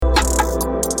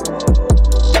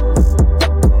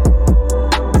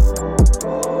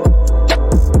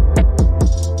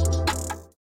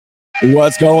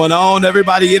What's going on,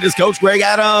 everybody? It is Coach Greg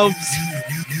Adams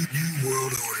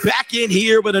back in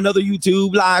here with another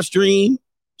YouTube live stream.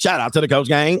 Shout out to the Coach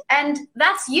Gang. And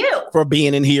that's you. For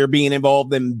being in here, being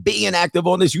involved, and being active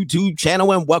on this YouTube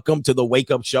channel. And welcome to the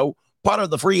Wake Up Show, part of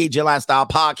the Free Agent Lifestyle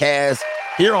podcast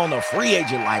here on the Free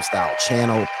Agent Lifestyle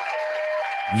channel.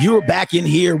 You're back in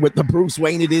here with the Bruce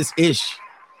Wayne it is Ish,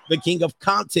 the king of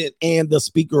content and the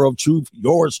speaker of truth,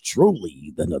 yours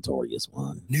truly, the notorious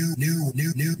one. New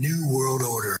world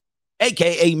order.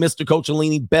 AKA Mr.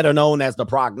 Coachellini, better known as the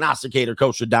prognosticator,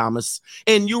 Coach Adamas.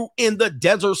 And you in the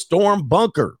Desert Storm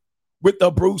bunker with the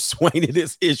Bruce Wayne it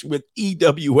is Ish with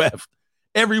EWF,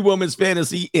 Every Woman's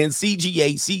Fantasy, and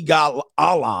CGA, C God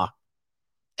Allah,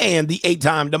 and the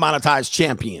 8-time demonetized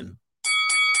champion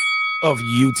of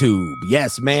YouTube.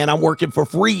 Yes, man, I'm working for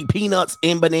free, peanuts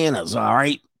and bananas, all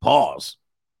right? Pause.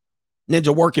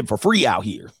 Ninja working for free out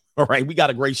here. All right, we got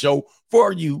a great show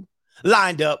for you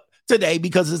lined up today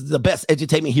because this is the best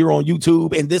entertainment here on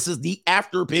YouTube, and this is the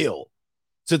after pill.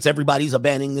 Since everybody's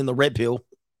abandoning the red pill,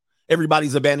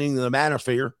 everybody's abandoning the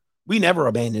manosphere, we never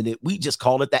abandoned it. We just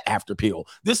call it the after pill.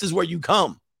 This is where you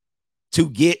come to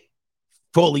get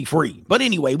fully free. But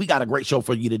anyway, we got a great show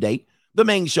for you today. The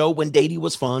main show, When Dating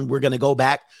Was Fun. We're going to go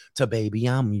back to Baby,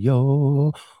 I'm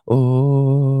Yours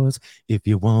If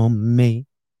You Want Me.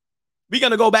 We're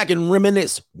going to go back and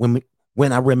reminisce. When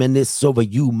I reminisce over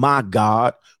you, my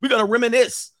God. We're going to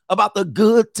reminisce about the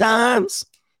good times.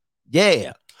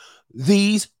 Yeah.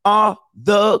 These are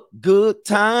the good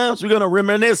times. We're going to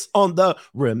reminisce on the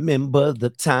remember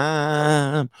the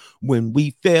time when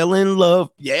we fell in love.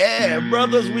 Yeah,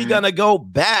 brothers, we're going to go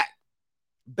back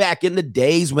in the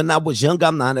days when I was young.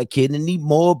 I'm not a kid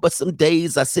anymore, but some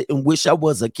days I sit and wish I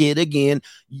was a kid again.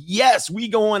 Yes, we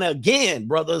going again,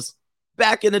 brothers.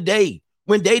 Back in the day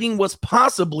when dating was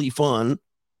possibly fun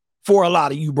for a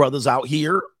lot of you brothers out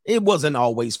here. It wasn't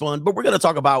always fun, but we're going to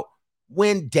talk about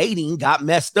when dating got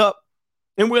messed up,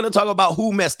 and we're going to talk about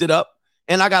who messed it up.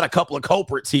 And I got a couple of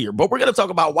culprits here, but we're going to talk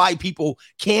about why people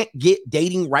can't get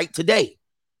dating right today,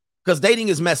 because dating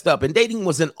is messed up and dating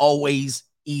wasn't always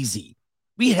easy.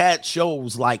 We had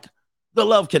shows like The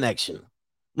Love Connection.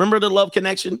 Remember The Love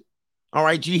Connection? All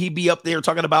right, he'd be up there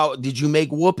talking about, did you make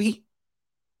Whoopi?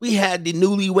 We had the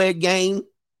Newlywed Game.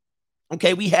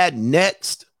 Okay, we had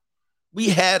Next. We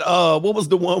had what was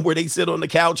the one where they sit on the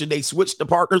couch and they switch the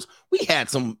partners? We had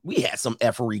some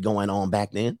effery going on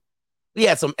back then.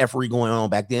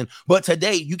 But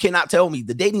today, you cannot tell me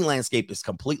the dating landscape is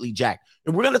completely jacked.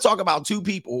 And we're going to talk about two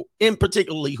people in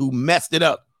particularly who messed it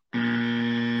up.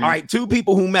 All right, two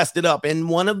people who messed it up, and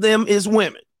one of them is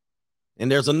women.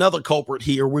 And there's another culprit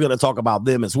here. We're going to talk about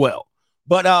them as well.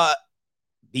 But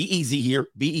be easy here.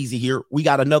 We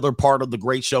got another part of the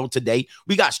great show today.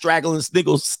 We got Straggling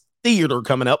Sniggles Theater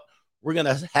coming up. We're going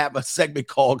to have a segment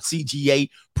called CGA,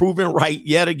 Proven Right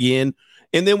Yet Again.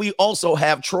 And then we also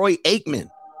have Troy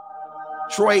Aikman.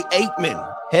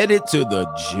 Headed to the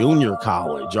junior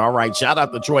college. All right, shout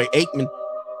out to Troy Aikman.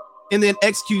 And then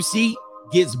XQC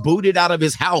gets booted out of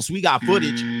his house. We got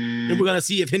footage, and we're going to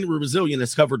see if Henry Resilient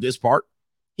has covered this part.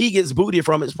 He gets booted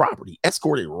from his property,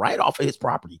 escorted right off of his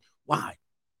property. Why?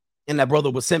 And that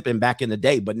brother was simping back in the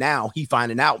day, but now he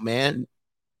finding out, man.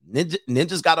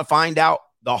 Ninja's got to find out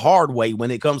the hard way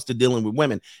when it comes to dealing with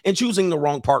women and choosing the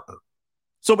wrong partner.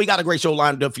 So we got a great show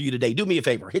lined up for you today. Do me a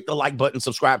favor, hit the like button,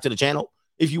 subscribe to the channel.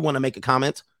 If you want to make a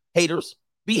comment, haters,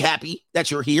 be happy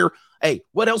that you're here. Hey,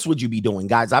 what else would you be doing,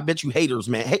 guys? I bet you haters,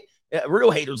 man. Hey,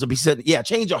 real haters will be saying, yeah,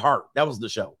 change your heart. That was the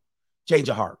show. Change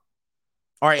your heart.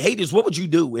 All right, haters, what would you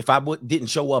do if I didn't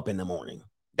show up in the morning?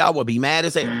 God would be mad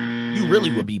as hell. You really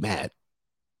would be mad.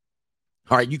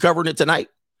 All right, you covering it tonight?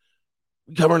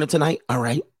 All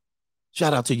right.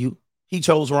 Shout out to you. He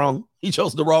chose wrong. He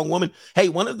chose the wrong woman. Hey,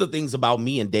 one of the things about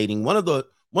me and dating, one of the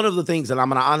things, and I'm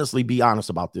going to honestly be honest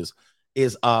about this,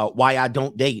 is why I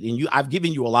don't date. And I've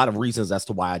given you a lot of reasons as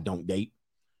to why I don't date.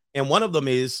 And one of them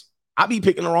is I be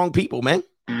picking the wrong people, man.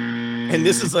 And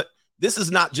this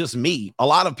is not just me. A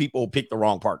lot of people pick the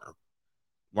wrong partner,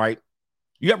 right?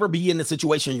 You ever be in a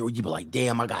situation where you be like,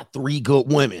 damn, I got 3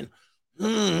 good women.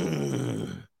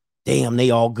 Damn,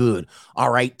 they all good. All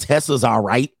right, Tessa's all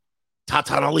right.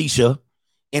 Tata and Alicia.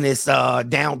 And it's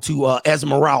down to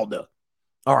Esmeralda.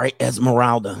 All right,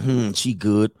 Esmeralda. She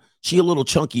good. She a little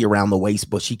chunky around the waist,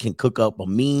 but she can cook up a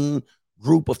mean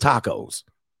group of tacos.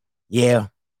 Yeah.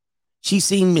 She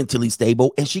seemed mentally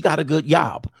stable, and she got a good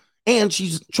job. And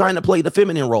she's trying to play the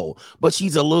feminine role, but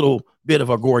she's a little bit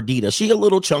of a gordita. She a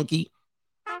little chunky.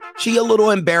 She a little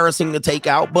embarrassing to take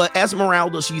out, but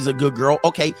Esmeralda, she's a good girl.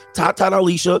 Okay, Tata and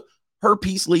Alicia, her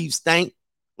peace leaves stank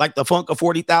like the funk of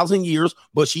 40,000 years,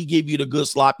 but she give you the good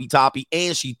sloppy toppy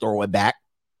and she throw it back.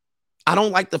 I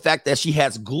don't like the fact that she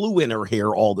has glue in her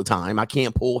hair all the time. I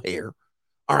can't pull hair.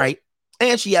 All right.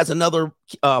 And she has another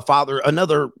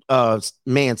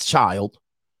man's child.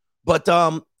 But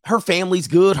her family's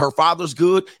good. Her father's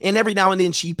good. And every now and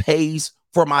then she pays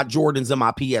for my Jordans and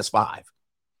my PS5.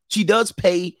 She does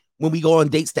pay when we go on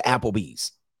dates to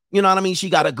Applebee's. You know what I mean? She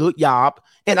got a good job,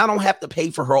 and I don't have to pay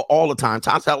for her all the time.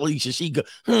 Tata Alicia, she go,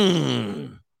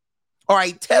 All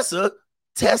right, Tessa,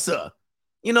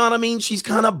 you know what I mean? She's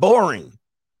kind of boring.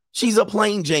 She's a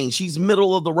plain Jane. She's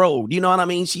middle of the road. You know what I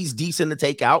mean? She's decent to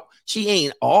take out. She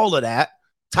ain't all of that.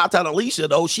 Tata Alicia,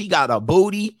 though, she got a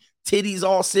booty, titties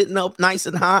all sitting up nice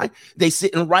and high. They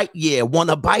sitting right, yeah. Want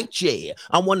to bite, yeah.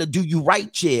 I want to do you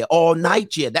right, yeah. All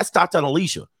night, yeah. That's Tata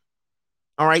Alicia.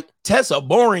 All right, Tessa,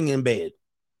 boring in bed.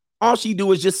 All she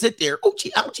do is just sit there,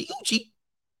 oochie, ouchie, oochie.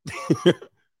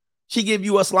 She give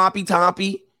you a sloppy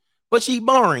toppy, but she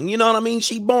boring. You know what I mean?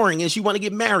 She boring, and she want to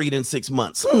get married in 6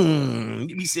 months. You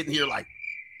be sitting here like,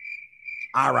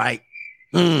 all right.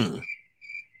 All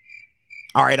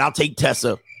right, I'll take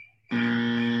Tessa.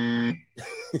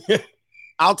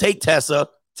 I'll take Tessa.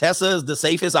 Tessa is the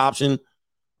safest option.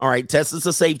 All right, Tessa's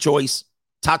a safe choice.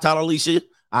 Tata Alicia,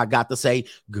 I got to say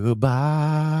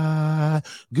goodbye.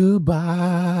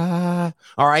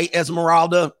 All right,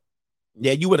 Esmeralda.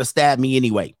 Yeah, you would have stabbed me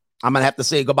anyway. I'm going to have to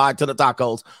say goodbye to the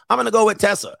tacos. I'm going to go with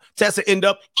Tessa. Tessa end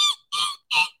up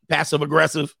passive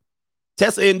aggressive.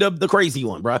 Tessa end up the crazy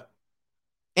one, bruh.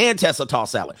 And Tessa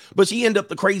toss salad. But she end up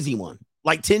the crazy one.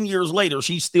 Like 10 years later,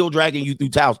 she's still dragging you through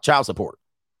child support.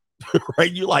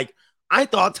 Right? You're like, I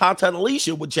thought Tata and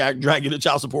Alicia would drag you to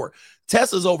child support.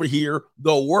 Tessa's over here,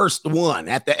 the worst one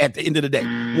at the end of the day.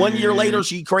 1 year later,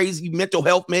 she crazy, mental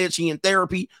health meds. She in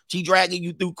therapy. She dragging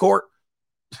you through court.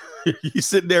 You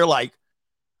sitting there like,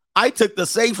 I took the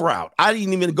safe route. I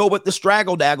didn't even go with the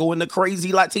straggle daggle and the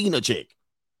crazy Latina chick.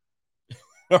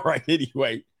 All right,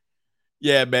 anyway.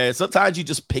 Yeah, man. Sometimes you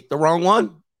just pick the wrong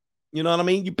one. You know what I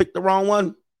mean? You pick the wrong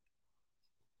one.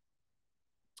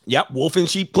 Yep, wolf in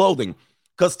sheep clothing.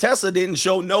 Because Tessa didn't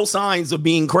show no signs of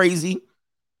being crazy.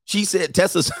 She said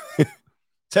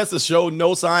Tessa showed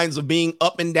no signs of being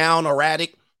up and down,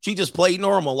 erratic. She just played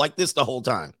normal like this the whole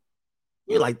time.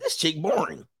 You're like, this chick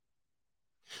boring.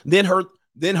 Then her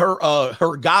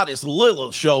goddess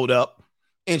Lilith showed up,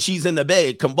 and she's in the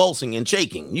bed convulsing and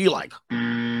shaking. You're like,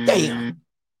 damn.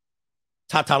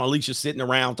 Tata and Alicia sitting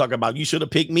around talking about you should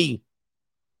have picked me.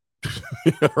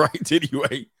 Right?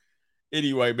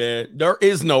 Anyway, man, there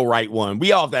is no right one.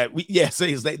 We all that.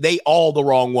 They all the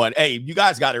wrong one. Hey, you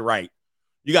guys got it right.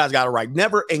 You guys got it right.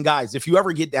 Never. And guys, if you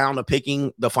ever get down to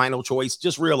picking the final choice,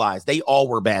 just realize they all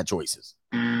were bad choices.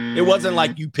 It wasn't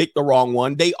like you picked the wrong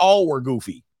one. They all were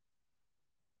goofy.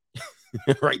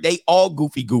 Right? They all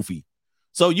goofy.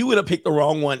 So you would have picked the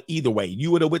wrong one either way.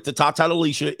 You would have went to Tata and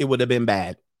Alicia. It would have been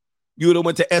bad. You would have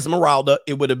went to Esmeralda.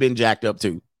 It would have been jacked up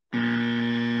too. All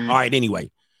right.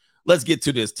 Anyway, let's get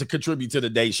to this. To contribute to the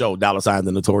day show, $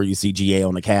 the Notorious CGA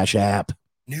on the Cash App.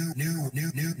 New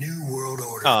world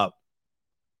order.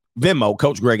 Venmo,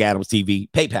 Coach Greg Adams TV.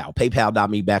 PayPal,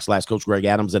 paypal.me/Coach Greg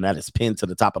Adams. And that is pinned to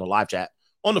the top of the live chat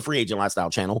on the Free Agent Lifestyle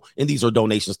channel. And these are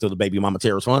donations to the Baby Mama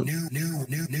Terrace Fund.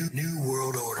 New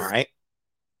world order. All right.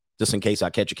 Just in case I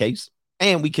catch a case.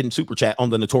 And we can super chat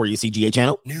on the Notorious CGA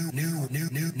channel. New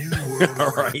world order.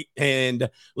 All right. And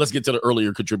let's get to the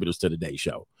earlier contributors to today's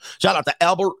show. Shout out to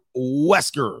Albert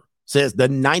Wesker. Says the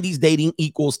 90s dating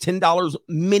equals $10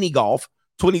 mini golf.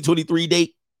 2023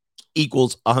 date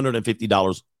equals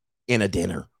 $150 in a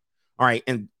dinner. All right.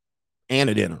 And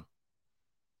a dinner.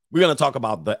 We're going to talk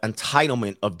about the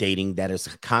entitlement of dating that has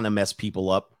kind of messed people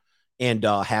up and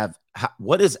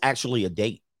what is actually a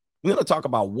date. We're going to talk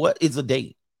about what is a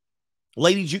date.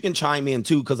 Ladies, you can chime in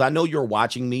too, because I know you're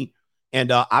watching me,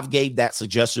 and I've gave that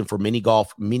suggestion for mini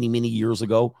golf many years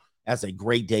ago as a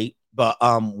great date. But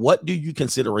what do you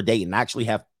consider a date? And I actually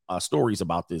have stories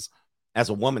about this as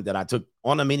a woman that I took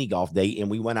on a mini golf date, and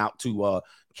we went out to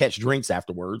catch drinks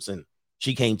afterwards, and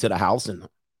she came to the house, and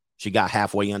she got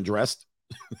halfway undressed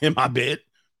in my bed.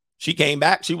 She came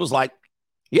back. She was like,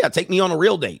 yeah, take me on a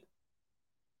real date.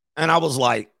 And I was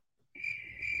like,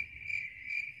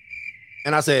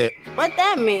 and I said, what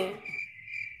that mean?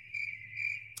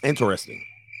 Interesting.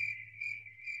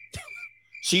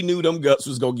 She knew them guts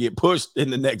was going to get pushed in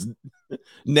the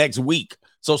next week.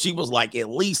 So she was like, at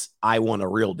least I want a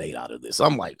real date out of this.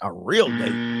 I'm like, a real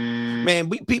date? Man,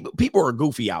 people are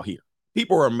goofy out here.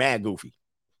 People are mad goofy.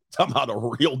 Talking about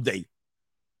a real date.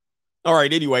 All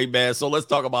right, anyway, man, so let's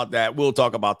talk about that. We'll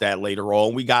talk about that later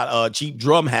on. We got Cheap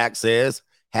Drum Hack says,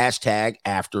 Hashtag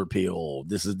after pill.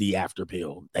 This is the after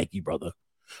pill. Thank you, brother.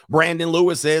 Brandon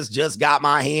Lewis says, just got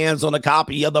my hands on a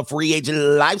copy of the Free Agent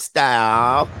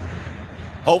Lifestyle.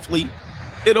 Hopefully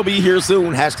it'll be here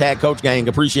soon. Hashtag Coach Gang.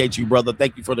 Appreciate you, brother.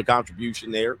 Thank you for the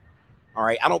contribution there. All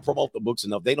right. I don't promote the books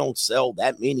enough. They don't sell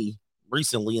that many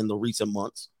recently in the recent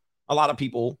months. A lot of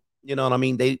people, you know what I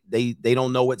mean? They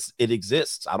don't know it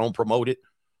exists. I don't promote it,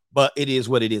 but it is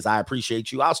what it is. I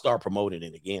appreciate you. I'll start promoting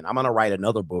it again. I'm going to write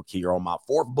another book here on my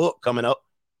 4th book coming up.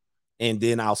 And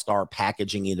then I'll start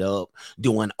packaging it up,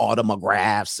 doing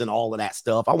autographs and all of that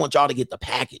stuff. I want y'all to get the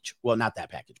package. Well, not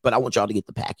that package, but I want y'all to get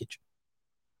the package.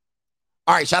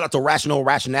 All right, shout out to Rational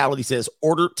Rationality says,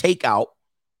 order takeout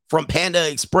from Panda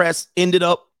Express, ended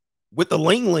up with the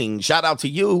Ling Ling. Shout out to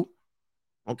you.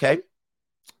 Okay.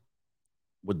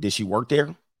 Well, did she work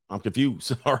there? I'm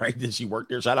confused. All right, did she work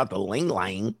there? Shout out to Ling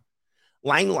Lang.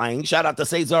 Lang Lang. Shout out to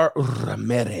Cesar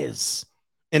Ramirez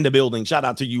in the building. Shout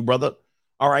out to you, brother.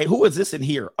 All right, who is this in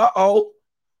here? Uh-oh.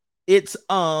 It's,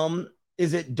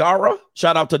 is it Dara?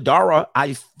 Shout out to Dara.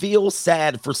 I feel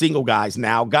sad for single guys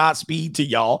now. Godspeed to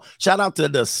y'all. Shout out to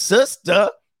the sister.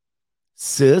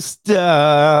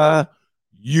 Sister,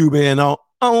 you been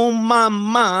on my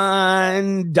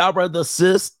mind. Dara the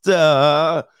sister.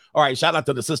 All right, shout out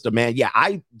to the sister, man. Yeah,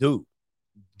 I do.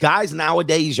 Guys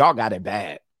nowadays, y'all got it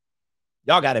bad.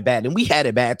 Y'all got it bad. And we had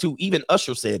it bad too. Even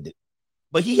Usher said it.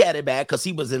 But he had it bad because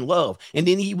he was in love. And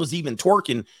then he was even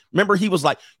twerking. Remember, he was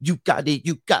like, you got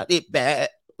it bad.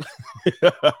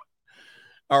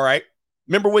 All right.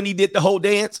 Remember when he did the whole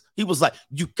dance? He was like,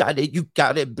 you got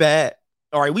it bad.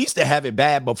 All right. We used to have it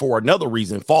bad before another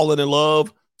reason. Falling in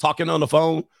love, talking on the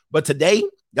phone. But today,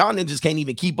 y'all ninjas can't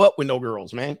even keep up with no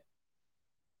girls, man.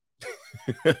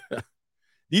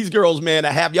 These girls, man,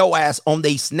 that have your ass on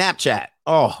their Snapchat.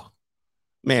 Oh,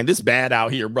 man, this bad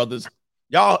out here, brothers.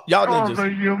 Y'all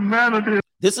ninjas.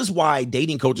 This is why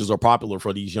dating coaches are popular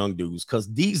for these young dudes, because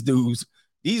these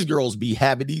girls be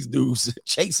having these dudes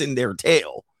chasing their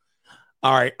tail.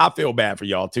 All right, I feel bad for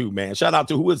y'all too, man. Shout out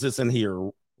to, who is this in here?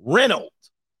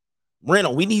 Reynolds.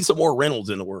 We need some more Reynolds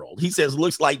in the world. He says,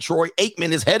 looks like Troy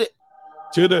Aikman is headed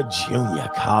to the junior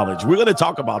college. We're going to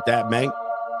talk about that, man.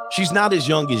 She's not as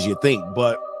young as you think,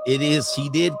 but he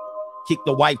did kick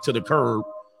the wife to the curb.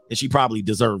 And she probably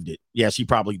deserved it. Yeah, she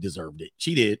probably deserved it.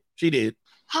 She did.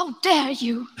 How dare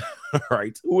you? All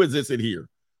right. Who is this in here?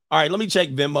 All right, let me check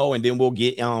Venmo and then we'll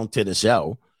get on to the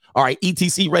show. All right,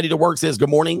 ETC Ready to Work says, good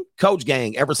morning, Coach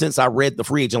Gang. Ever since I read The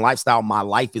Free Agent Lifestyle, my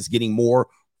life is getting more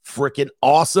freaking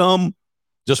awesome.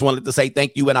 Just wanted to say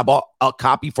thank you. And I bought a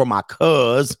copy for my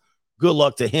cuz. Good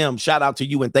luck to him. Shout out to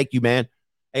you and thank you, man.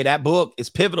 Hey, that book is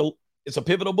pivotal. It's a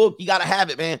pivotal book. You got to have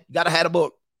it, man. You got to have a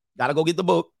book. Got to go get the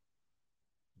book.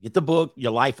 Get the book.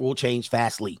 Your life will change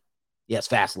fastly. Yes,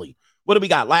 fastly. What do we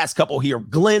got? Last couple here.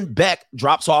 Glenn Beck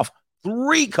drops off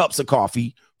 3 cups of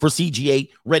coffee for CGA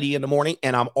ready in the morning,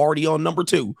 and I'm already on number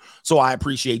 2, so I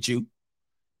appreciate you.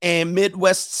 And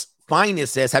Midwest's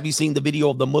Finest says, have you seen the video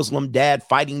of the Muslim dad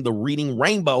fighting the reading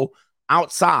rainbow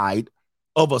outside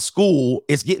of a school?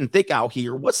 It's getting thick out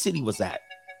here. What city was that?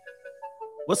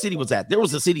 There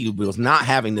was a city that was not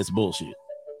having this bullshit.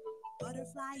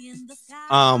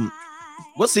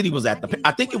 What city was that?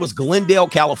 I think it was Glendale,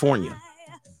 California.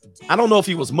 I don't know if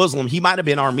he was Muslim. He might have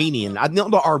been Armenian. I know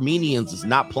the Armenians is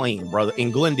not playing, brother, in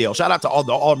Glendale. Shout out to all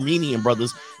the Armenian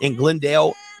brothers in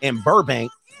Glendale and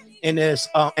Burbank. And there's,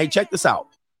 hey, check this out.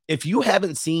 If you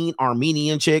haven't seen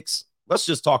Armenian chicks, let's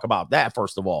just talk about that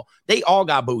first of all. They all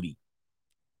got booty.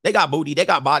 They got booty. They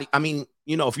got body. I mean,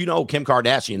 you know, if you know Kim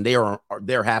Kardashian,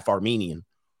 they're half Armenian.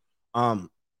 When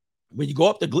you go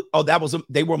up to,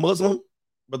 they were Muslim,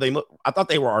 but I thought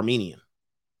they were Armenian.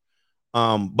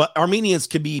 But Armenians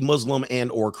could be Muslim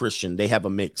and or Christian. They have a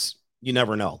mix. You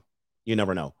never know.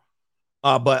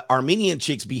 But Armenian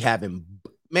chicks be having,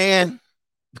 man,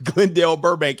 Glendale,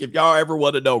 Burbank. If y'all ever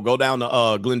want to know, go down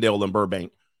to Glendale and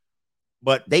Burbank.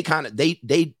 But they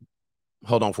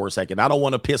hold on for a second. I don't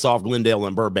want to piss off Glendale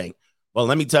and Burbank. Well,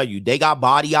 let me tell you, they got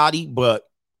body yaddy, but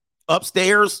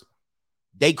upstairs,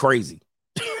 they crazy.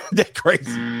 They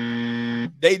crazy.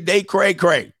 They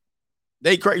cray.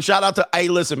 They crazy. Shout out to, hey,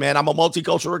 listen, man, I'm a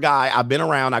multicultural guy. I've been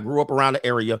around. I grew up around the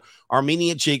area.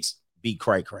 Armenian chicks be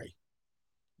cray.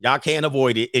 Y'all can't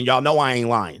avoid it. And y'all know I ain't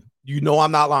lying. You know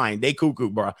I'm not lying. They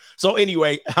cuckoo, bro. So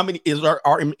anyway, how many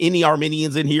are any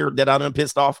Armenians in here that I done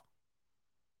pissed off?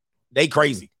 They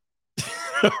crazy.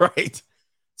 Right?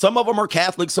 Some of them are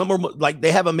Catholic. Some are like,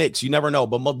 they have a mix. You never know.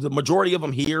 But the majority of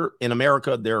them here in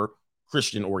America, they're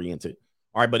Christian oriented.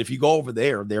 All right. But if you go over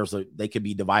there, they could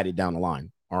be divided down the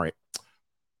line. All right.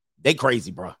 They crazy,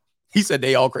 bro. He said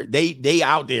they all crazy. They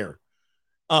out there.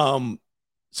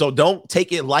 So don't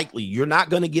take it lightly. You're not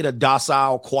going to get a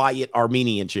docile, quiet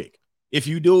Armenian chick. If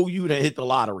you do, you done hit the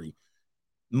lottery.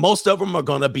 Most of them are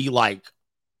going to be like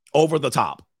over the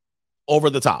top.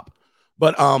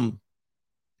 But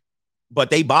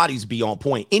they bodies be on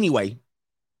point. Anyway,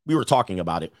 we were talking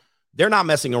about it. They're not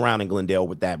messing around in Glendale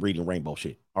with that Reading Rainbow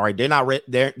shit. All right, they're not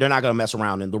going to mess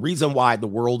around. And the reason why the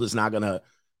world is not going to,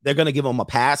 they're going to give them a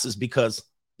pass is because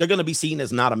they're going to be seen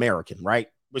as not American, right?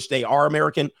 Which they are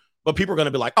American, but people are going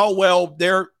to be like, oh well,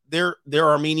 they're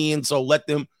Armenian, so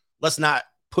let's not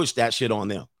push that shit on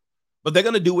them. But they're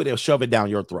going to do it and shove it down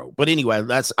your throat. But anyway,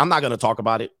 I'm not going to talk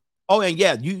about it. Oh, and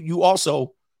yeah, you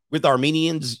also with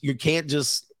Armenians, you're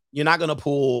not going to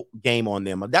pull game on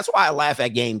them. That's why I laugh at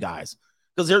game guys,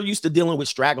 because they're used to dealing with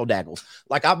straggle daggles.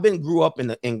 Like grew up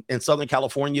in Southern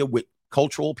California with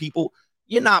cultural people.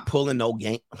 You're not pulling no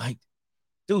game. Like,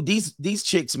 dude, these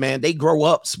chicks, man, they grow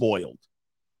up spoiled.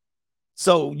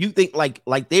 So you think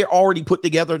like they're already put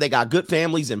together. They got good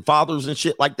families and fathers and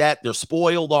shit like that. They're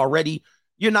spoiled already.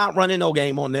 You're not running no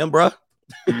game on them, bruh.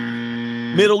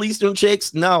 Middle Eastern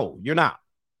chicks, no, you're not.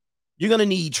 You're going to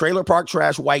need trailer park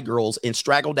trash white girls and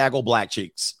straggle daggle black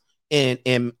chicks and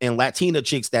Latina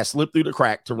chicks that slip through the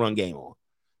crack to run game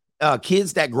on.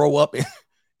 Kids that grow up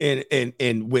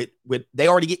and with they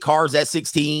already get cars at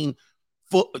 16,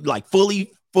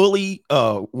 fully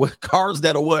with cars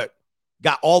that are what?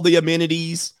 Got all the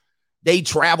amenities. They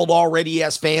traveled already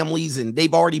as families and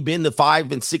they've already been to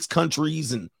 5 and 6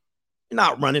 countries, and you're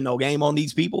not running no game on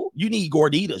these people. You need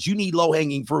gorditas. You need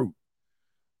low-hanging fruit.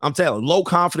 I'm telling you, low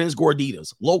confidence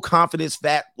gorditas, low confidence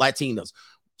fat Latinas,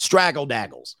 straggle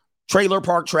daggles, trailer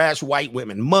park trash white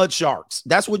women, mud sharks.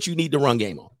 That's what you need to run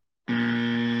game on.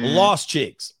 Lost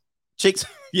chicks,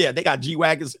 yeah, they got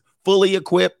G-Wagons fully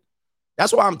equipped.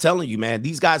 That's why I'm telling you, man,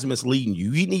 these guys are misleading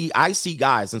you. I see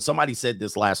guys, and somebody said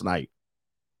this last night.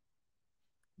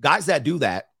 Guys that do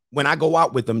that, when I go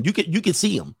out with them, you can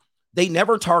see them. They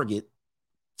never target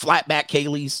flatback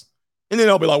Kayleys, and then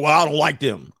they'll be like, well, I don't like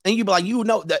them. And you be like, you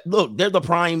know that, look, they're the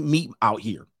prime meat out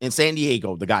here in San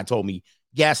Diego. The guy told me,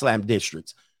 Gaslamp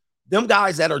districts. Them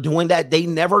guys that are doing that, they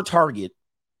never target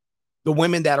the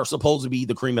women that are supposed to be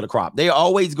the cream of the crop. They're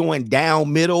always going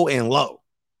down, middle, and low,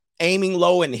 aiming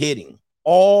low and hitting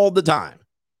all the time.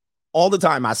 All the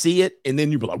time. I see it, and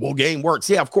then you be like, well, game works.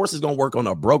 Yeah, of course it's going to work on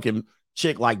a broken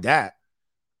chick like that.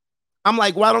 I'm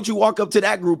like, why don't you walk up to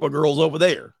that group of girls over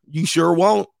there? You sure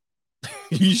won't.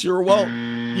 You sure won't.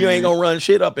 You ain't going to run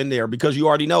shit up in there because you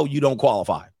already know you don't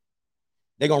qualify.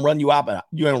 They're going to run you out.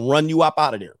 You're going to run you up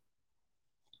out of there.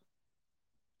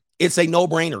 It's a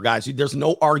no-brainer, guys. There's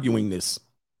no arguing this.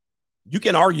 You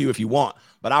can argue if you want,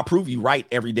 but I'll prove you right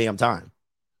every damn time.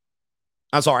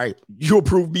 I'm sorry. You'll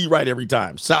prove me right every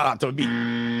time. Shout out to me.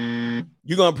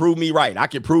 You're going to prove me right. I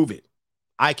can prove it.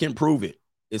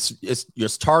 It's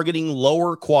just targeting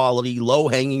lower quality,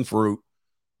 low-hanging fruit,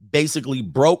 basically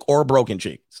broke or broken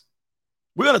chicks.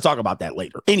 We're going to talk about that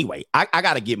later. Anyway, I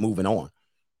got to get moving on.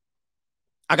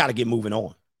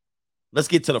 Let's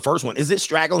get to the first one. Is it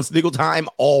straggling sniggle time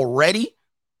already?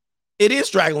 It is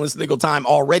straggling sniggle time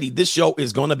already. This show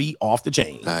is going to be off the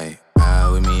chain. Like, ride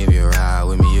with me if you ride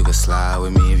with me. You can slide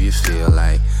with me if you feel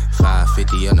like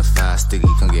 550 on the 5 sticky.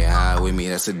 Come get high with me.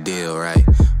 That's a deal, right?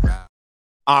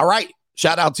 All right.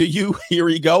 Shout out to you. Here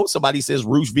we go. Somebody says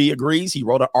Roosh V agrees. He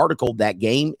wrote an article that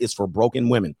game is for broken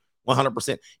women.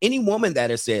 100%. Any woman that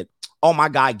has said, oh, my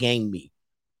guy gamed me,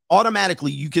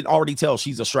 automatically you can already tell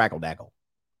she's a straggle daggle.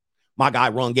 My guy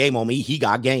run game on me. He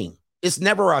got game. It's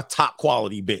never a top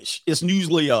quality bitch. It's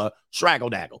usually a straggle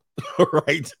daggle,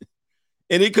 right?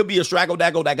 And it could be a straggle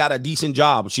daggle that got a decent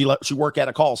job. She worked at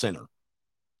a call center,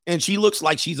 and she looks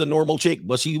like she's a normal chick,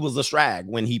 but she was a strag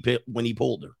when he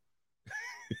pulled her.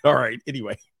 All right.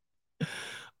 Anyway.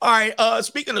 All right.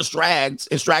 Speaking of strags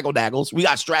and straggle daggles, we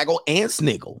got straggle and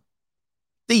sniggle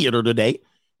theater today,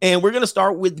 and we're gonna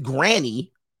start with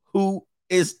Granny, who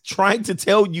is trying to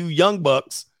tell you young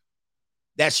bucks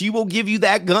that she will give you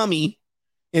that gummy,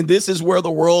 and this is where the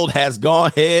world has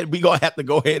gone ahead. We're going to have to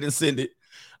go ahead and send it.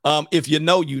 If you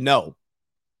know, you know.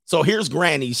 So here's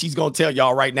Granny. She's going to tell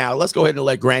y'all right now. Let's go ahead and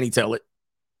let Granny tell it.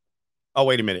 Oh,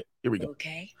 wait a minute. Here we go.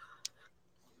 Okay.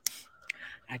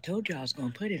 I told you I was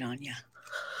going to put it on you.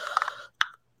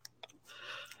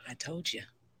 I told you.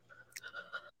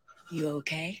 You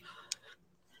okay?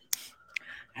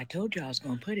 I told you I was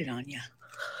going to put it on you.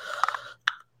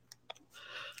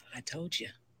 I told you.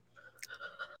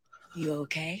 You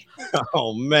okay?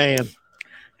 Oh, man.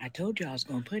 I told you I was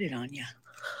going to put it on you.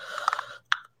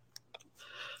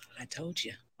 I told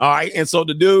you. All right. And so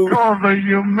the dude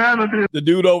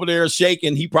over there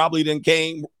shaking, he probably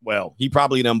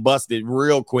done busted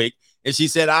real quick. And she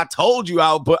said, I told you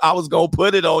I was going to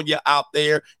put it on you out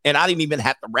there. And I didn't even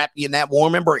have to wrap you in that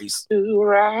warm embrace. To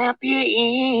wrap you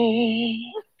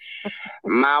in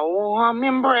my warm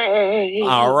embrace.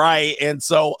 All right. And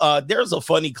so there's a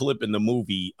funny clip in the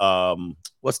movie.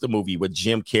 What's the movie with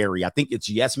Jim Carrey? I think it's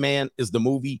Yes Man is the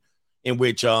movie in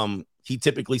which he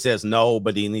typically says no,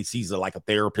 but then he sees like a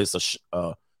therapist,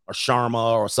 a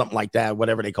Sharma or something like that,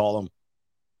 whatever they call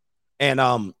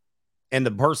them. And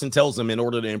the person tells him, in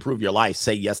order to improve your life,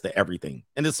 say yes to everything.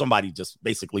 And it's somebody just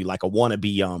basically like a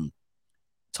wannabe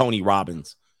Tony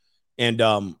Robbins. And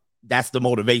that's the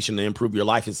motivation to improve your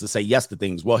life, is to say yes to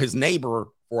things. Well, his neighbor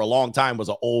for a long time was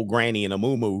an old granny in a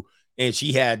muumuu, and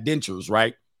she had dentures,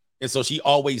 right? And so she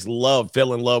always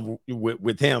fell in love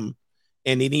with him.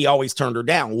 And then he always turned her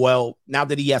down. Well, now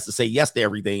that he has to say yes to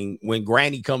everything, when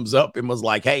Granny comes up and was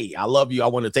like, hey, I love you, I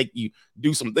want to take you,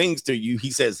 do some things to you, he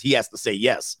says he has to say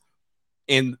yes.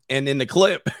 And in the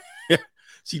clip,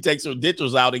 she takes her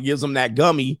dentures out and gives him that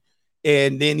gummy.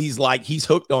 And then he's like, he's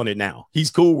hooked on it now.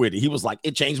 He's cool with it. He was like,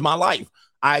 it changed my life.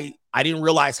 I didn't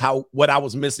realize what I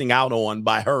was missing out on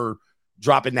by her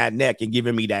dropping that neck and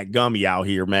giving me that gummy out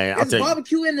here, man. There's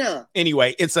barbecue in there.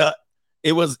 Anyway, it's a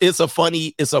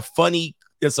funny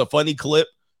clip.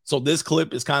 So this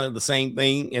clip is kind of the same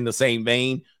thing in the same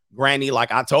vein. Granny,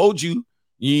 like I told you,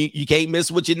 you can't miss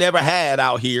what you never had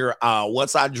out here.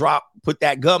 Once I put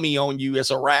that gummy on you, it's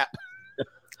a wrap.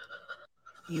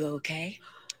 You okay?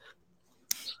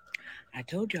 I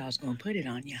told you I was going to put it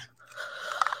on you.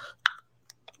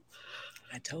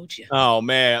 I told you. Oh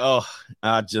man. Oh,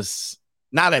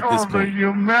 not at this point.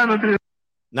 Humanity.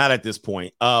 Not at this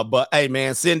point. But hey,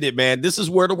 man, send it, man. This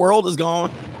is where the world is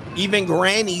going. Even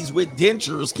grannies with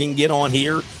dentures can get on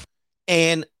here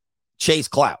and chase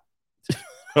clout.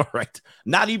 All right.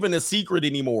 Not even a secret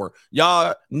anymore.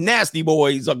 Y'all nasty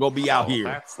boys are going to be out here.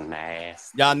 That's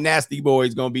nasty. Y'all nasty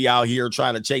boys going to be out here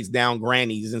trying to chase down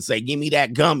grannies and say, give me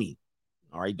that gummy.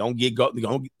 All right. Don't get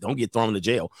thrown to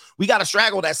jail. We got a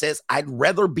straggle that says, I'd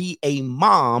rather be a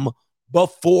mom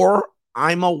before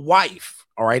I'm a wife.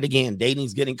 All right. Again,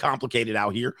 dating's getting complicated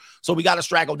out here. So we got a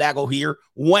straggle daggle here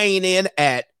weighing in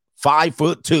at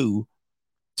 5'2",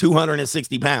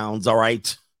 260 pounds. All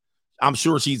right. I'm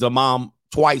sure she's a mom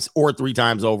twice or three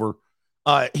times over.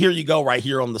 Here you go, right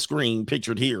here on the screen,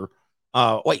 pictured here.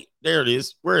 Wait, there it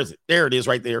is. Where is it? There it is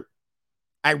right there.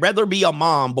 I'd rather be a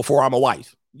mom before I'm a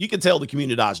wife. You can tell the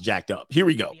community's jacked up. Here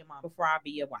we go. Before I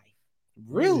be a wife.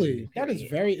 Really? That is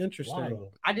very interesting. Wow.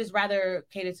 I just rather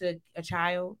cater to a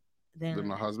child than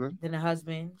a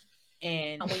husband.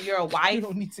 And when you're a wife, You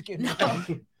don't need to get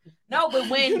no, but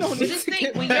when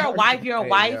you're a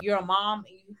wife, you're a mom.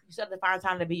 You still have to find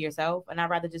time to be yourself, and I'd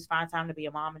rather just find time to be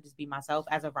a mom and just be myself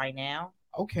as of right now.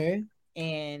 Okay.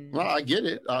 And well, I get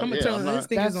it.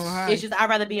 It's just I'd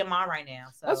rather be a mom right now.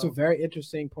 So that's a very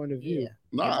interesting point of view. Yeah.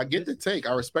 No, I get the take.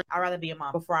 I respect. I'd rather be a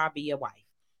mom before I be a wife.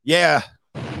 Yeah.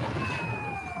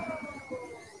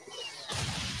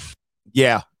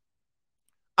 Yeah.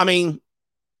 I mean,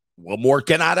 what more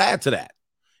can I add to that?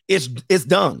 It's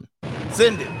done.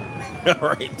 Send it. All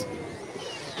right.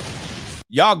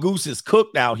 Y'all goose is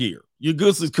cooked out here. Your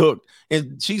goose is cooked.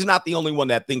 And she's not the only one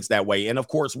that thinks that way. And of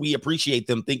course, we appreciate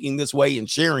them thinking this way and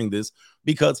sharing this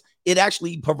because it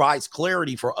actually provides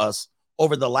clarity for us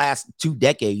over the last 2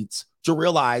 decades to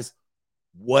realize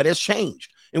what has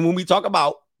changed. And when we talk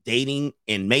about dating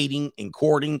and mating and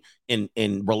courting and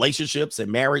relationships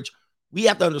and marriage, we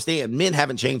have to understand men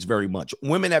haven't changed very much.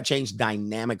 Women have changed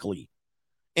dynamically.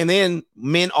 And then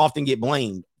men often get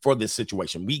blamed for this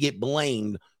situation. We get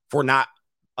blamed for not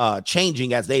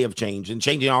changing as they have changed and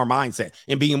changing our mindset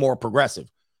and being more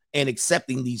progressive and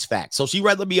accepting these facts. So she'd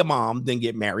rather be a mom than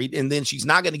get married. And then she's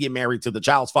not going to get married to the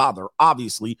child's father,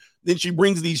 obviously. Then she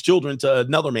brings these children to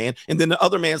another man. And then the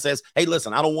other man says, hey,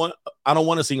 listen, I don't want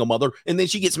a single mother. And then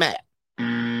she gets mad.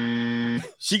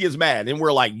 She gets mad. And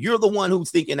we're like, you're the one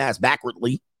who's thinking ass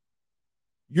backwardly.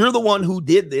 You're the one who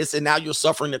did this. And now you're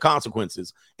suffering the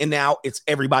consequences. And now it's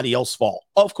everybody else's fault.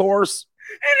 Of course.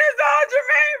 And it's all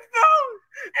Jermaine's fault.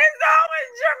 It's always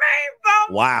Jermaine's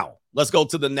fault. Wow. Let's go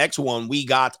to the next one. We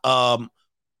got,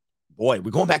 we're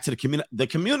going back to the community. The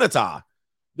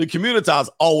community is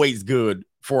always good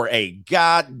for a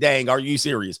god dang. Are you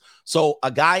serious? So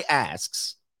a guy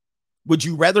asks, would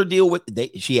you rather deal with,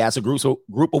 she asks a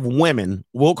group of women,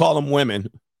 we'll call them women.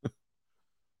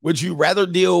 Would you rather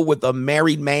deal with a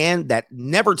married man that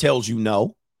never tells you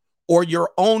no, or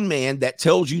your own man that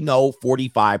tells you no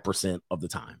 45% of the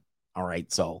time? All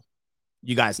right. So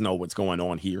you guys know what's going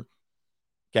on here.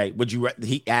 Okay.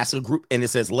 He asked a group and it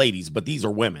says ladies, but these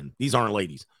are women. These aren't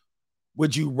ladies.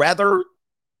 Would you rather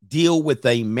deal with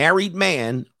a married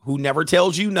man who never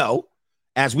tells you no,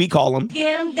 as we call him,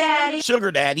 Get him, daddy.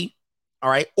 sugar daddy, all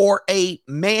right, or a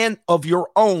man of your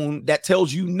own that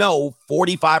tells you no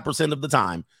 45% of the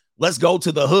time? Let's go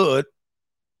to the hood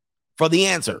for the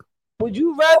answer. Would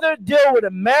you rather deal with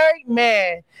a married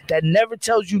man that never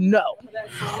tells you no?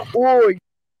 Or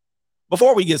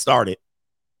Before we get started,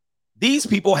 these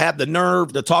people have the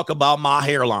nerve to talk about my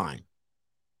hairline.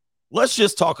 Let's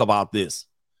just talk about this.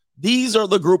 These are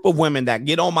the group of women that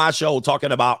get on my show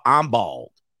talking about I'm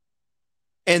bald.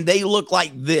 And they look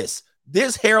like this.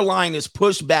 This hairline is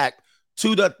pushed back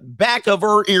to the back of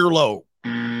her earlobe.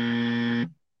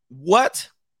 What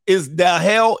is the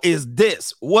hell is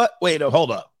this? What? Wait,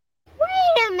 hold up.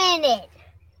 Wait a minute.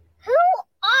 Who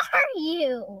are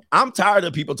you? I'm tired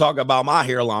of people talking about my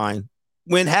hairline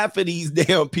when half of these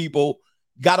damn people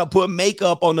got to put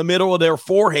makeup on the middle of their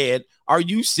forehead. Are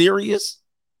you serious?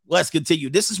 Let's continue.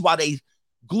 This is why they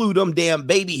glue them damn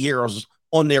baby hairs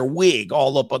on their wig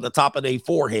all up on the top of their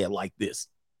forehead like this.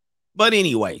 But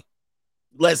anyway,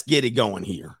 let's get it going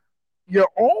here. your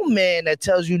own man that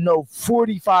tells you no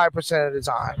 45% of the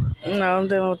time. No, I'm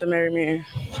dealing with the married man.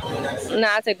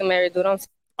 Nah, I take the married dude. All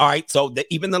right, so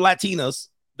even the Latinas,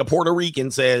 the Puerto Rican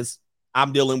says,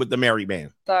 I'm dealing with the married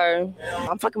man. Sorry.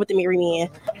 I'm fucking with the married man.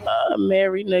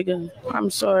 Married nigga. I'm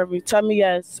sorry. Tell me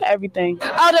yes. Everything.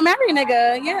 Oh, the married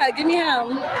nigga. Yeah, give me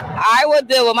him. I would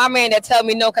deal with my man that tell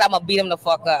me no because I'm going to beat him the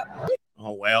fuck up.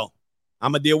 Oh, well,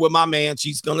 I'm going to deal with my man.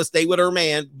 She's going to stay with her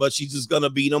man, but she's just going to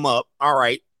beat him up. All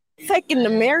right. Taking the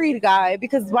married guy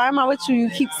because why am I with you? You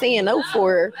keep saying no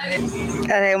for. I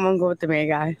think I'm going to go with the married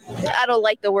guy. I don't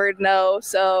like the word no,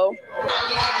 so.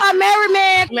 A married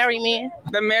man. Married man.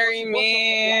 The married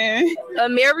man. A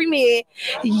married man.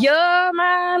 You're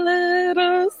my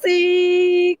little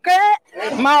secret.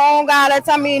 My own guy that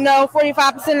tell me no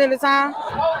 45% of the time.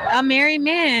 A married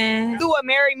man. Do a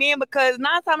married man because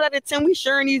 9 times out of 10 we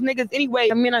sharing these niggas anyway.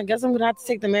 I mean, I guess I'm going to have to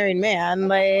take the married man.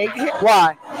 Like,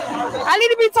 why? I need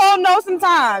to be told no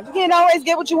sometimes. You can't always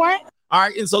get what you want. All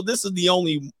right, and so this is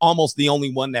almost the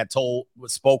only one that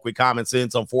spoke with common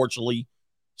sense. Unfortunately,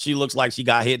 she looks like she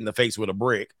got hit in the face with a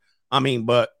brick. I mean,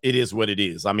 but it is what it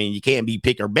is. I mean, you can't be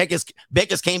picker. Becca's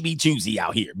can't be choosy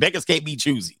out here. Becca's can't be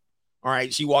choosy. All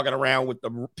right, she walking around with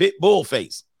the pit bull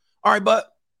face. All right,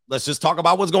 but let's just talk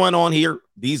about what's going on here.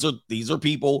 These are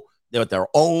people with their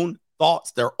own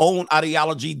thoughts, their own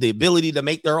ideology, the ability to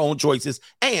make their own choices.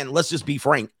 And let's just be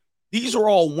frank. These are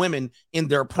all women in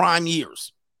their prime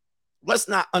years. Let's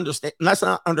not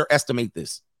underestimate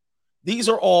this. These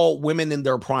are all women in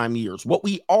their prime years. What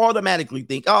we automatically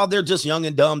think, oh, they're just young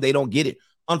and dumb. They don't get it.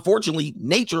 Unfortunately,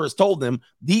 nature has told them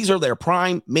these are their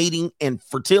prime mating and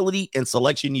fertility and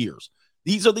selection years.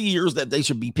 These are the years that they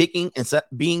should be picking and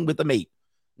being with a mate.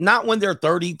 Not when they're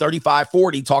 30, 35,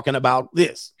 40 talking about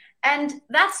this. And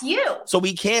that's you. So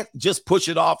we can't just push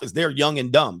it off as they're young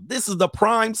and dumb. This is the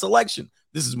prime selection.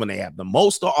 This is when they have the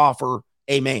most to offer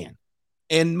a man.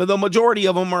 And the majority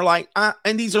of them are like,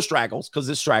 and these are straggles because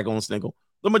it's straggle and sniggle.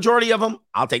 The majority of them,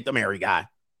 I'll take the married guy.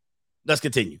 Let's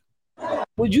continue.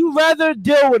 Would you rather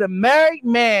deal with a married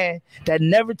man that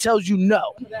never tells you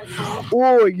no,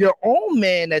 or your own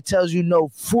man that tells you no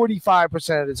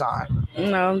 45% of the time?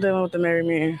 No, I'm dealing with the married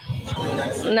man.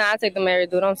 Nah, I take the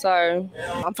married dude. I'm sorry.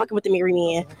 I'm fucking with the married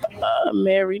man.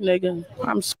 Married nigga.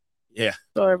 I'm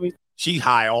sorry. She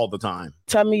high all the time.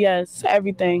 Tell me yes.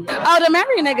 Everything. Oh, the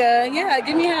married nigga. Yeah,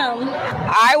 give me him.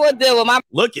 I would deal with my.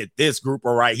 Look at this group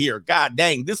right here. God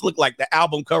dang, this look like the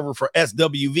album cover for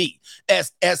SWV.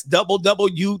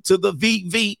 SSWW to the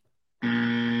VV.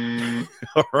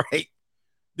 All right.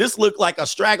 This looked like a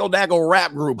straggle-daggle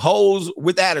rap group. Hoes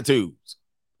with attitudes.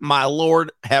 My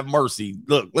Lord, have mercy.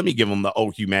 Look, let me give them the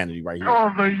old humanity right here.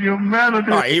 Oh, the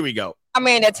humanity. All right, here we go. My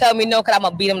man that tell me no because I'm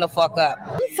going to beat him the fuck up.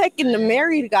 I'm taking the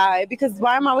married guy because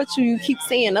why am I with you? You keep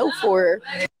saying no for.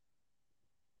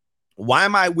 Why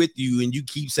am I with you and you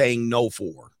keep saying no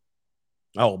for?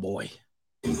 Oh, boy.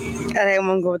 I think I'm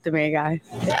going to go with the married guy.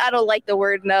 I don't like the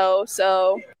word no,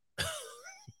 so.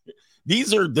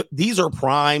 These are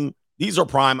prime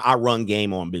I run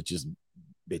game on bitches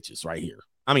right here.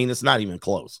 I mean, it's not even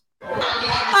close.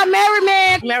 A married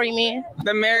man. Married man.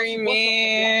 The married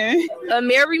man. A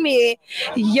married man.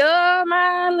 You're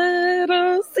my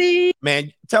little secret.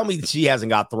 Man, tell me she hasn't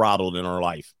got throttled in her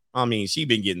life. I mean, she's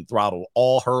been getting throttled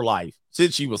all her life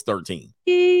since she was 13.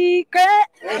 Secret.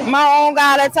 My own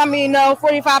guy that tell me no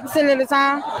 45% of the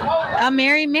time. A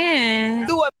married man.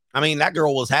 I mean, that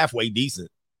girl was halfway decent.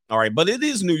 All right, but it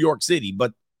is New York City,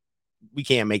 but we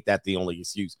can't make that the only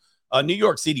excuse. New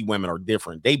York City women are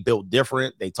different. They build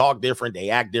different. They talk different. They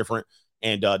act different.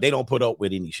 And they don't put up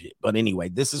with any shit. But anyway,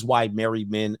 this is why married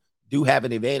men do have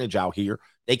an advantage out here.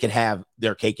 They can have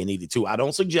their cake and eat it too. I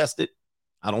don't suggest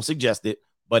it,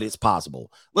 but it's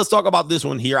possible. Let's talk about this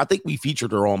one here. I think we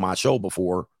featured her on my show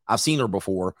before. I've seen her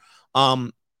before.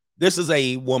 This is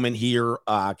a woman here.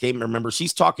 I can't remember.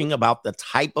 She's talking about the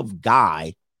type of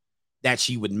guy that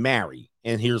she would marry.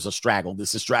 And here's a straggle.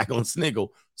 This is Straggle and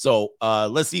Sniggle. So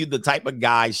let's see the type of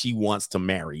guy she wants to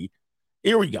marry.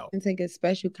 Here we go. And take a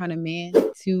special kind of man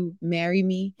to marry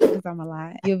me because I'm a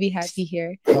lot. You'll be happy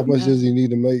here. How much does he need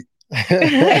to make?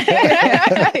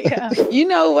 You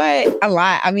know what? A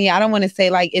lot. I mean, I don't want to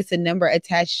say like it's a number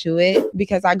attached to it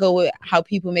because I go with how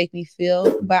people make me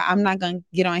feel, but I'm not going to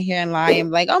get on here and lie and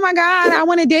be like, oh my God, I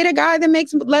want to date a guy that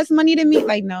makes less money than me.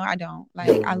 Like, no, I don't.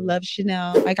 Like, I love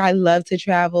Chanel. Like, I love to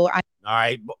travel. All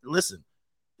right. Listen,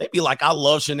 they be like, I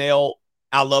love Chanel.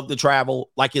 I love to travel.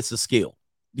 Like it's a skill.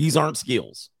 These aren't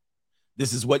skills.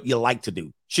 This is what you like to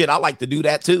do. Shit, I like to do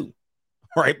that too.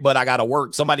 Right. But I got to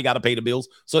work. Somebody got to pay the bills.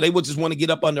 So they would just want to get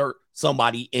up under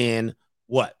somebody and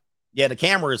what? Yeah, the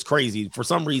camera is crazy. For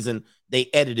some reason, they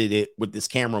edited it with this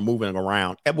camera moving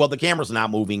around. Well, the camera's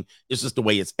not moving. It's just the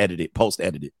way it's edited,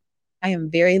 post-edited. I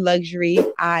am very luxury.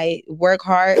 I work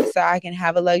hard so I can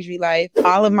have a luxury life.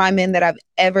 All of my men that I've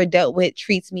ever dealt with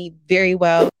treats me very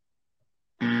well.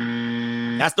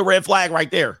 That's the red flag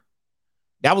right there.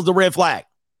 That was the red flag.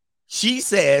 She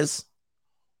says,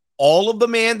 all of the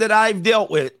men that I've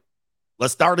dealt with,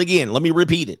 let's start again. Let me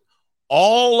repeat it.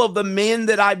 All of the men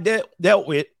that I've dealt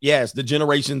with, yes, the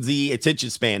Generation Z attention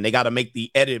span, they got to make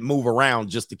the edit move around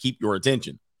just to keep your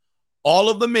attention. All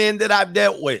of the men that I've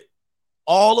dealt with, not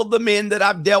all of the men that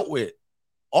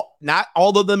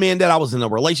I was in a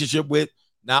relationship with,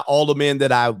 not all the men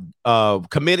that I've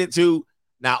committed to,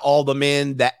 not all the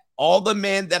men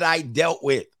that I dealt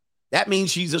with. That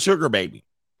means she's a sugar baby.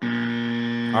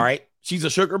 All right. She's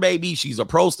a sugar baby. She's a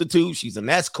prostitute. She's an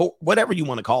escort, whatever you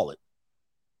want to call it.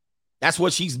 That's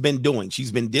what she's been doing.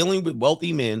 She's been dealing with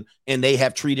wealthy men and they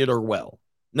have treated her well.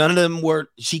 None of them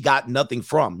she got nothing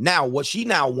from. Now, what she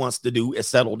now wants to do is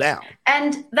settle down.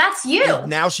 And that's you. And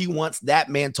now she wants that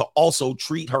man to also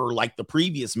treat her like the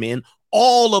previous men,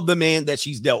 all of the men that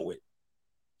she's dealt with.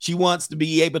 She wants to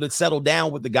be able to settle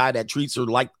down with the guy that treats her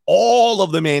like all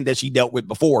of the men that she dealt with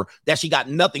before, that she got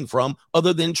nothing from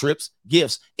other than trips,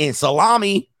 gifts, and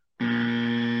salami.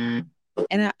 And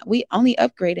we only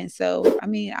upgrading. So, I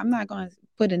mean, I'm not going to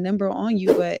put a number on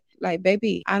you, but like,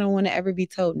 baby, I don't want to ever be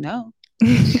told no.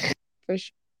 For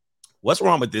sure. What's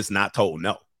wrong with this not told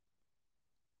no?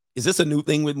 Is this a new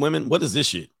thing with women? What is this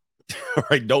shit?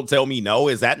 Right? Don't tell me no.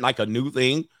 Is that like a new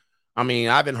thing? I mean,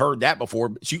 I haven't heard that before.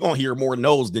 But you're going to hear more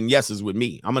no's than yeses with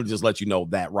me. I'm going to just let you know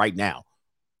that right now.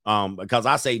 Because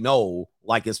I say no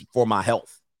like it's for my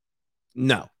health.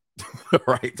 No.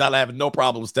 Right? I have no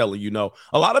problems telling you no.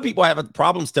 A lot of people have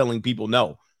problems telling people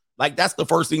no. Like that's the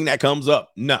first thing that comes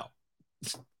up. No.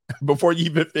 Before you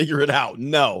even figure it out.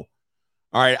 No.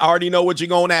 All right. I already know what you're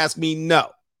going to ask me. No.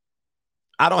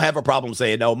 I don't have a problem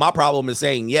saying no. My problem is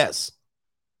saying yes.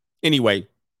 Anyway.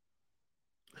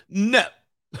 No.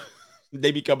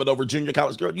 They be coming over, junior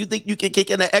college girl. You think you can kick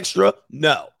in an extra?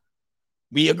 No.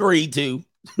 We agreed to.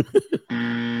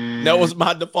 That was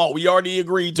my default. We already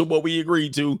agreed to what we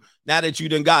agreed to. Now that you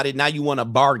done got it, now you want to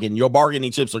bargain. Your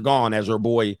bargaining chips are gone, as your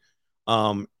boy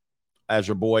from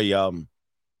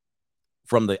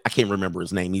the, I can't remember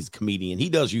his name. He's a comedian. He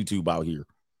does YouTube out here.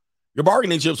 Your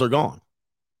bargaining chips are gone.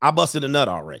 I busted a nut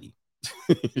already.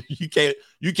 You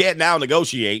can't now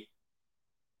negotiate.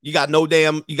 You got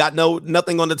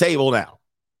nothing on the table now.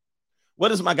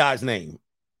 What is my guy's name?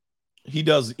 He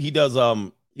does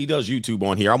YouTube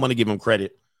on here. I want to give him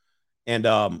credit.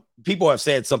 And people have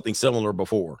said something similar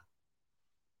before.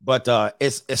 But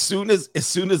as soon as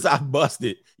I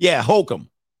busted, yeah,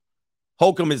 Holcomb.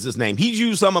 Holcomb is his name. He's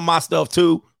used some of my stuff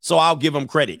too, so I'll give him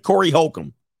credit. Corey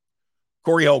Holcomb.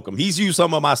 He's used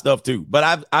some of my stuff too,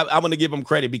 but I want to give him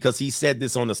credit because he said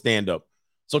this on the stand-up.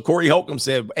 So Corey Holcomb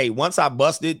said, hey, once I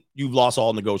busted, you've lost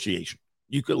all negotiation.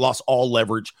 You could lost all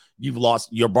leverage. You've lost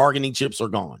your bargaining chips are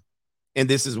gone. And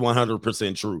this is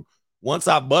 100% true. Once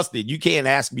I busted, you can't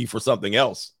ask me for something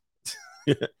else.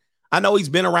 I know he's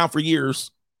been around for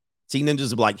years. See,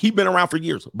 Ninjas like, he's been around for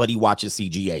years, but he watches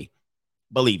CGA.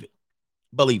 Believe it.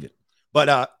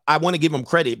 But I want to give him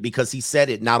credit because he said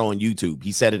it not on YouTube.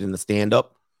 He said it in the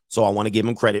stand-up. So I want to give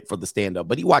him credit for the stand-up.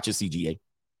 But he watches CGA.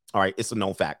 All right, it's a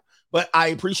known fact. But I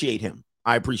appreciate him.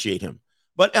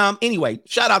 But anyway,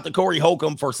 shout out to Corey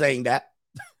Holcomb for saying that.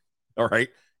 All right.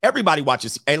 Everybody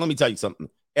watches. Hey, let me tell you something.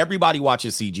 Everybody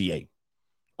watches CGA.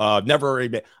 Never.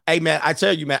 Hey, man, I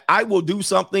tell you, man, I will do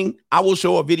something. I will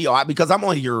show a video because I'm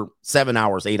on here 7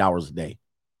 hours, 8 hours a day.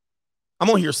 I'm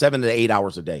on here 7 to 8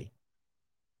 hours a day.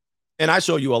 And I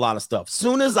show you a lot of stuff.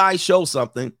 Soon as I show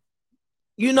something,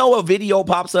 you know, a video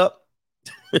pops up.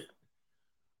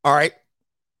 All right.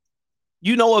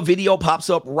 You know, a video pops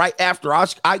up right after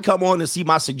I come on and see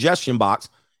my suggestion box.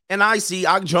 And I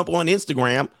jump on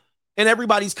Instagram and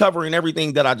everybody's covering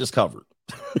everything that I just covered.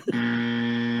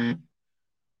 I'm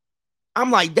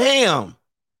like, damn.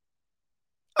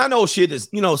 I know shit is,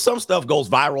 some stuff goes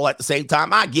viral at the same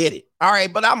time. I get it. All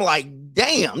right. But I'm like,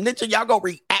 damn, ninja, y'all go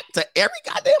react to every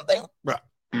goddamn thing. Bro.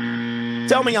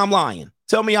 Tell me I'm lying.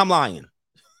 Tell me I'm lying.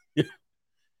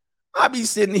 I be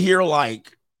sitting here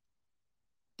like,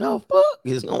 the fuck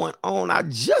is going on? I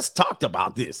just talked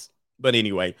about this. But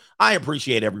anyway, I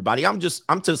appreciate everybody. I'm just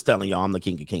telling y'all I'm the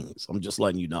king of kings. I'm just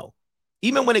letting you know.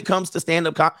 Even when it comes to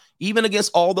stand-up, even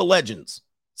against all the legends,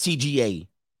 CGA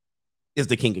is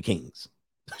the king of kings.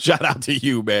 Shout out to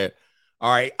you, man.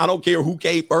 All right. I don't care who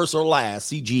came first or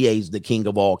last. CGA is the king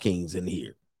of all kings in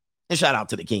here. And shout out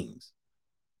to the kings.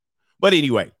 But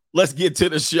anyway, let's get to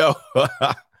the show.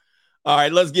 All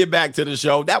right, let's get back to the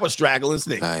show. That was Straggling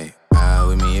Snick. Like, ride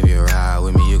with me if you ride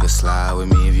with me, you can slide with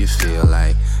me if you feel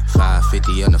like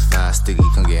 550 on the 5 sticky,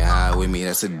 come get high with me,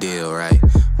 that's a deal, right?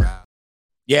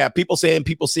 Yeah, people seeing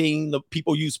the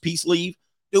people use peace leave.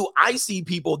 Dude, I see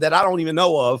people that I don't even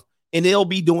know of, and they'll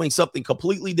be doing something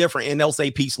completely different, and they'll say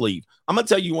peace leave. I'm going to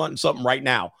tell you something right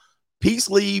now. Peace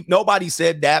leave, nobody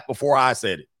said that before I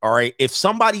said it, all right? If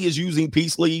somebody is using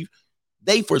peace leave,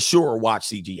 they for sure watch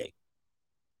CGA.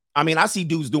 I mean, I see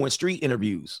dudes doing street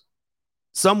interviews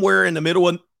somewhere in the middle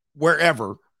of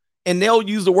wherever, and they'll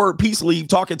use the word peace leave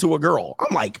talking to a girl.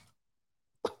 I'm like,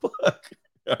 fuck.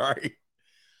 All right.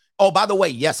 Oh, by the way,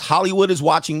 yes, Hollywood is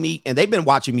watching me, and they've been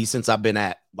watching me since I've been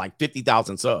at like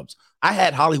 50,000 subs. I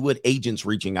had Hollywood agents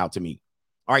reaching out to me.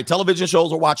 All right, television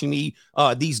shows are watching me.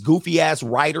 These goofy ass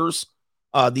writers,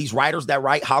 these writers that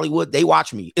write Hollywood, they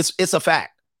watch me. It's a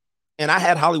fact. And I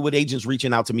had Hollywood agents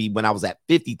reaching out to me when I was at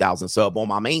 50,000 subs on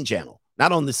my main channel,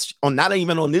 not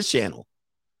even on this channel.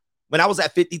 When I was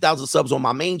at 50,000 subs on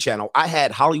my main channel, I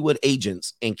had Hollywood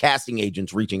agents and casting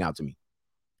agents reaching out to me.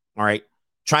 All right.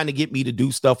 Trying to get me to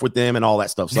do stuff with them and all that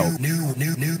stuff. So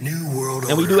new world.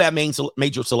 And we do have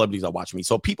major celebrities that watch me.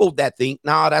 So people that think,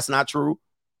 nah, that's not true.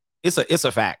 It's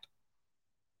a fact.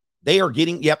 They are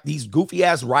getting, these goofy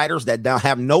ass writers that don't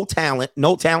have no talent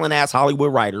ass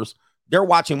Hollywood writers. They're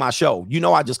watching my show. You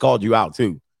know, I just called you out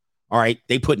too. All right.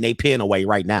 They putting their pen away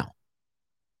right now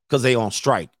because they on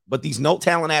strike. But these no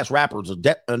talent ass rappers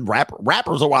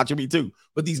rappers are watching me too.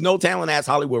 But these no talent ass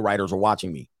Hollywood writers are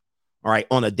watching me. All right.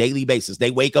 On a daily basis.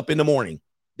 They wake up in the morning.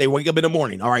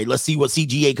 All right. Let's see what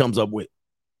CGA comes up with.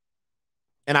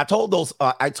 And I told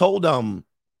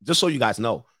just so you guys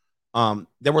know,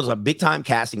 there was a big time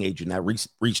casting agent that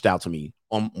reached out to me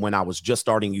when I was just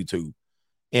starting YouTube.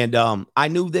 And I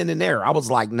knew then and there, I was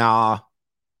like, nah,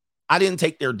 I didn't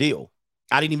take their deal.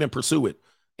 I didn't even pursue it.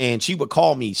 And she would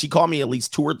call me. She called me at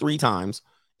least 2 or 3 times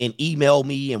and emailed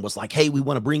me and was like, hey, we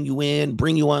want to bring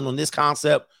you on this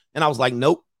concept. And I was like,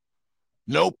 nope.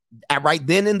 And right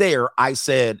then and there, I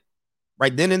said, I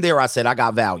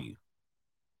got value.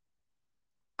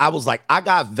 I was like, I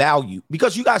got value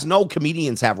because you guys know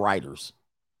comedians have writers.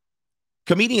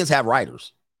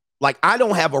 Like, I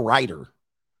don't have a writer.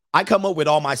 I come up with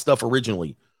all my stuff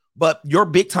originally, but your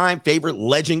big time favorite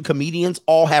legend comedians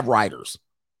all have writers.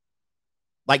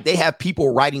 Like, they have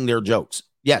people writing their jokes.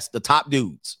 Yes, the top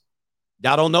dudes.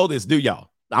 Y'all don't know this, do y'all?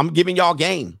 I'm giving y'all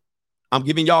game.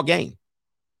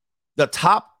 The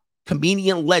top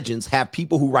comedian legends have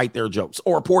people who write their jokes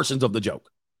or portions of the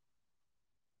joke.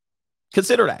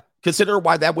 Consider that. Consider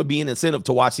why that would be an incentive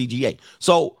to watch CGA.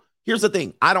 So here's the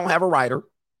thing. I don't have a writer.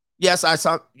 Yes,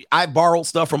 I borrowed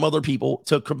stuff from other people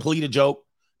to complete a joke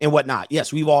and whatnot.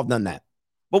 Yes, we've all done that.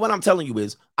 But what I'm telling you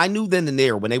is I knew then and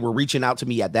there when they were reaching out to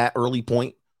me at that early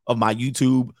point of my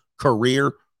YouTube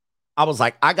career, I was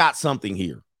like, I got something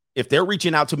here. If they're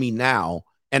reaching out to me now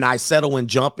and I settle and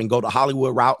jump and go the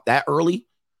Hollywood route that early,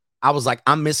 I was like,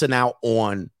 I'm missing out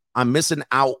on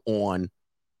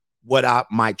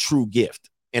my true gift.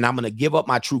 And I'm going to give up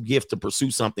my true gift to pursue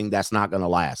something that's not going to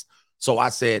last. So I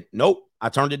said, nope. I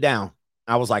turned it down.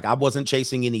 I was like, I wasn't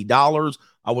chasing any dollars.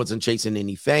 I wasn't chasing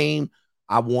any fame.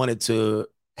 I wanted to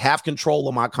have control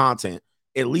of my content,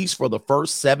 at least for the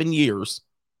first 7 years.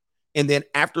 And then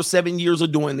after 7 years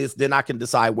of doing this, then I can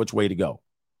decide which way to go.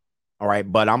 All right.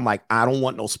 But I'm like, I don't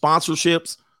want no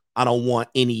sponsorships. I don't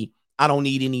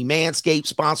need any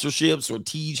Manscaped sponsorships or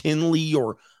Tej Henley,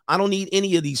 or I don't need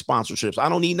any of these sponsorships. I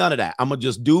don't need none of that. I'm going to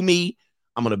just do me.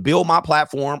 I'm going to build my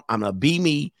platform. I'm going to be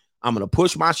me. I'm going to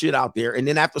push my shit out there. And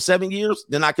then after 7 years,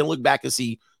 then I can look back and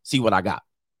see what I got.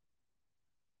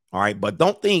 All right. But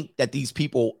don't think that these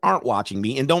people aren't watching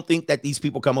me, and don't think that these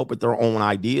people come up with their own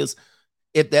ideas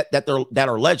that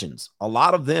are legends. A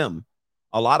lot of them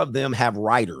have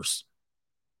writers,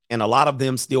 and a lot of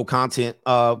them steal content.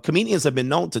 Comedians have been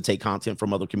known to take content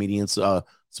from other comedians.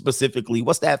 Specifically,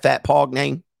 what's that fat pog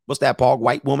name? What's that pog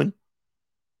white woman?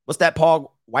 What's that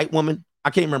pog white woman? I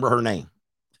can't remember her name.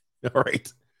 All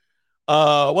right.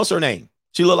 What's her name?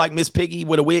 She looked like Miss Piggy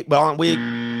with a wig, blonde wig.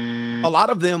 A lot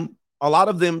of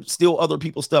them steal other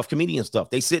people's stuff, comedian stuff.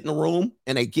 They sit in a room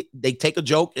and they take a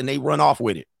joke and they run off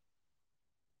with it.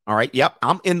 All right. Yep.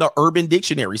 I'm in the Urban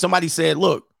Dictionary. Somebody says,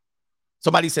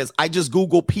 I just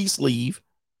Google peace leave.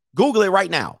 Google it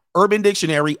right now. Urban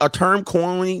Dictionary, a term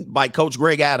coined by Coach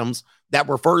Greg Adams that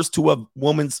refers to a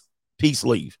woman's peace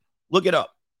leave. Look it up.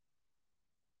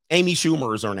 Amy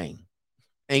Schumer is her name.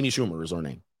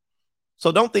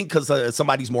 So don't think because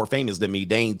somebody's more famous than me,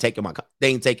 they ain't taking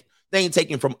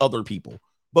from other people.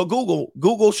 But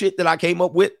Google shit that I came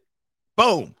up with.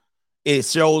 Boom. It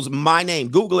shows my name.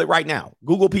 Google it right now.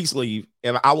 Google peace leave,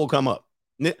 and I will come up.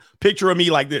 Picture of me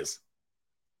like this.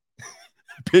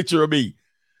 Picture of me.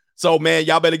 So, man,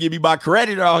 y'all better give me my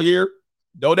credit out here.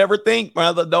 Don't ever think,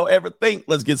 brother. Don't ever think.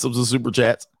 Let's get some super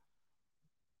chats.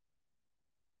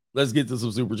 Let's get to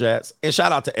some super chats. And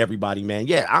shout out to everybody, man.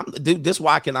 Yeah, dude, this is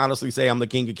why I can honestly say I'm the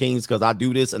king of kings, because I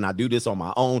do this, and I do this on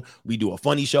my own. We do a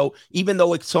funny show. Even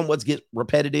though it somewhat gets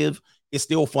repetitive, it's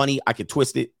still funny. I can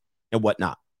twist it and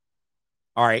whatnot.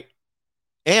 All right.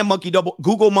 And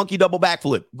Google monkey double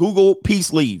backflip. Google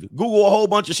peace leave. Google a whole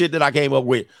bunch of shit that I came up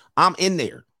with. I'm in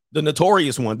there. The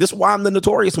notorious one. This is why I'm the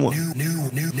notorious one.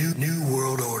 New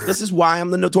world order. This is why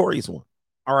I'm the notorious one.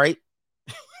 All right.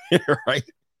 Right.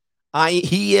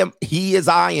 He is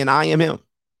I, and I am him.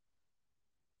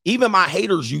 Even my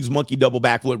haters use monkey double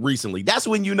backflip recently. That's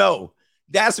when you know.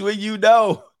 That's when you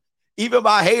know. Even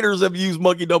my haters have used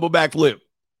monkey double backflip.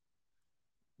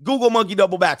 Google monkey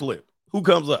double backflip. Who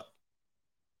comes up?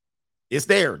 It's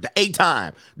there. The 8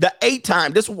 time. The 8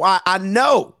 time. This is why I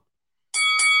know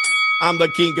I'm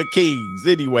the king of kings.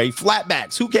 Anyway,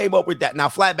 flatbacks. Who came up with that? Now,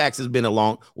 flatbacks has been a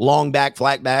long back,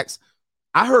 flatbacks.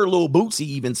 I heard Lil Bootsy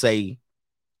even say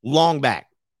long back.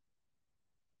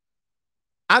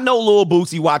 I know Lil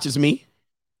Bootsy watches me.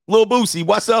 Lil Bootsy,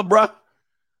 what's up, bro?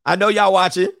 I know y'all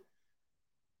watching,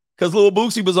 because Lil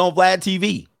Bootsy was on Vlad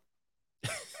TV.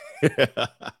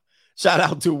 Shout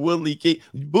out to Woodley King.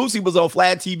 Bootsy was on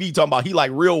Vlad TV talking about he like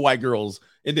real white girls.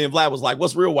 And then Vlad was like,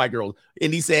 what's real white girls?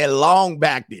 And he said long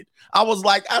backed it. I was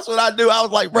like, that's what I do. I was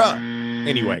like, bro.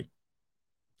 Anyway,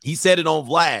 he said it on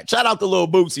Vlad. Shout out to Lil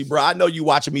Bootsy, bro. I know you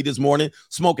watching me this morning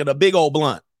smoking a big old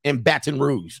blunt in Baton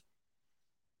Rouge.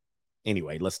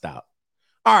 Anyway, let's stop.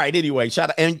 All right. Anyway, shout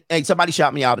out. And hey, somebody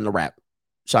shot me out in the rap.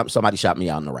 Somebody shot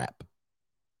me out in the rap.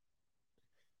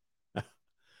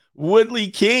 Woodley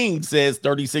King says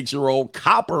 36-year-old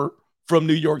copper from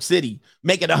New York City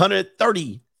making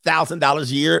 $130,000 a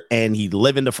year, and he's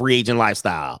living the free agent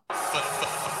lifestyle.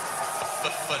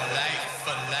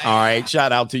 All right.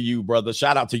 Shout out to you, brother.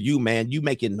 Shout out to you, man. You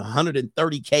making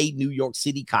 $130K New York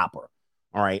City copper.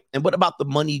 All right. And what about the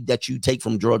money that you take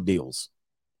from drug deals?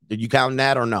 Did you count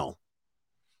that or no?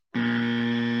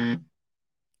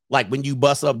 Like when you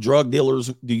bust up drug dealers,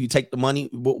 do you take the money?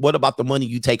 What about the money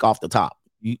you take off the top?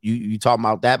 You talking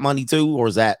about that money too, or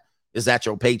is that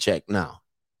your paycheck now?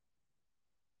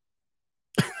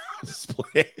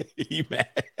 He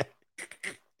mad.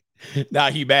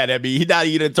 Nah, he mad at me. He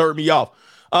done turned me off.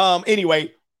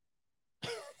 Anyway,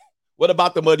 what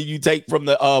about the money you take from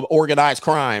the organized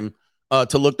crime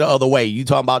to look the other way? You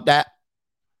talking about that?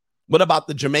 What about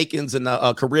the Jamaicans and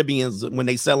the Caribbeans when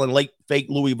they selling fake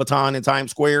Louis Vuitton in Times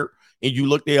Square and you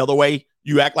look the other way?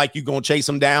 You act like you're going to chase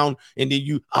them down and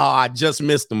then I just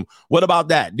missed them. What about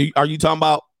that? Are you talking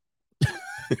about?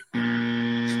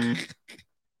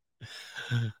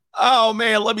 Oh,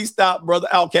 man, let me stop, brother.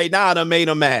 Okay, now I done made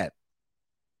him mad.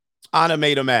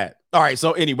 All right,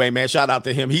 so anyway, man, shout out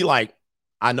to him. He like,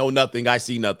 I know nothing. I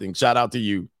see nothing. Shout out to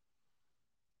you.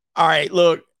 All right,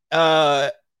 look.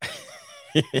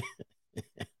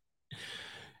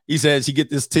 He says he get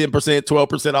this 10%,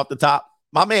 12% off the top.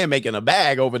 My man making a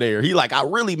bag over there. He like, I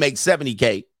really make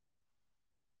 $70K.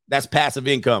 That's passive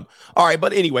income. All right,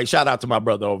 but anyway, shout out to my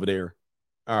brother over there.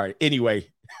 All right, anyway,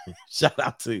 shout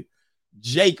out to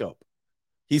Jacob.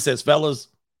 He says, fellas,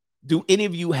 do any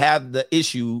of you have the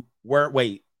issue where,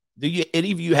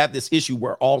 any of you have this issue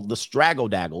where all the straggle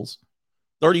daggles,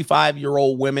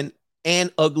 35-year-old women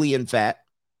and ugly and fat,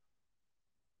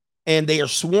 and they are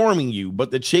swarming you.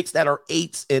 But the chicks that are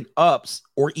 8s and ups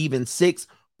or even 6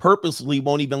 purposely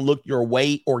won't even look your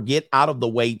way or get out of the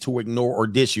way to ignore or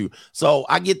dish you. So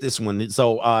I get this one.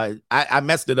 So I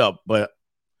messed it up, but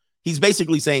he's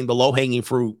basically saying the low-hanging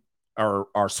fruit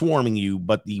are swarming you,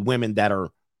 but the women that are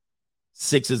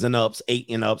 6s and ups, 8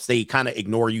 and ups, they kind of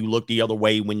ignore you, look the other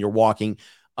way when you're walking.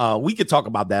 We could talk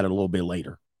about that a little bit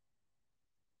later.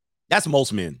 That's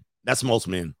most men.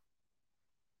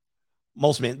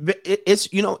 Most men. It's,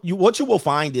 what you will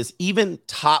find is even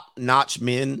top-notch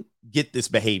men get this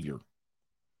behavior.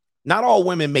 Not all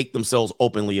women make themselves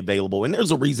openly available, and there's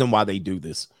a reason why they do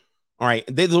this. All right,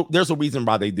 there's a reason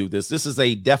why they do this. This is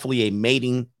definitely a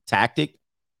mating tactic,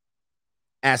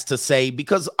 as to say,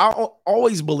 because I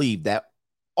always believe that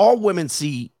all women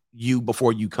see you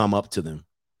before you come up to them.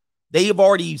 They have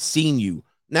already seen you.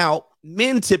 Now,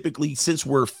 men typically, since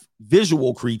we're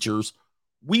visual creatures,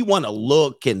 we want to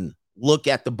look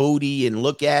at the booty and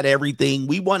look at everything.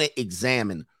 We want to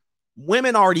examine.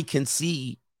 Women already can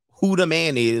see who the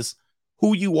man is,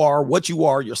 who you are, what you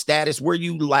are, your status, where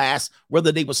you last,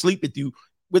 whether they will sleep with you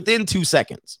within 2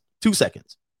 seconds. 2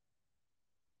 seconds.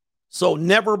 So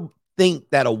never think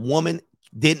that a woman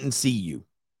didn't see you.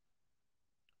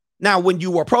 Now, when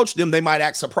you approach them, they might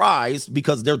act surprised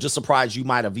because they're just surprised you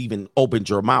might have even opened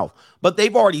your mouth. But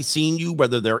they've already seen you,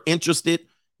 whether they're interested,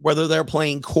 whether they're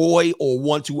playing coy or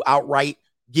want to outright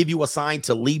give you a sign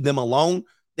to leave them alone.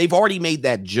 They've already made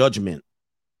that judgment.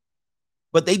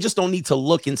 But they just don't need to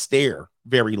look and stare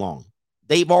very long.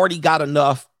 They've already got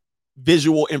enough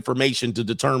visual information to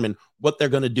determine what they're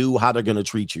going to do, how they're going to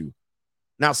treat you.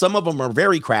 Now, some of them are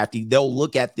very crafty. They'll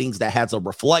look at things that has a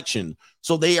reflection.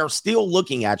 So they are still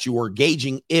looking at you or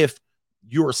gauging if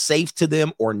you're safe to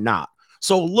them or not.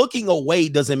 So looking away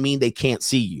doesn't mean they can't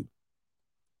see you.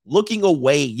 Looking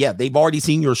away, yeah, they've already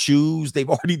seen your shoes. They've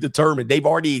already determined. They've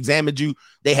already examined you.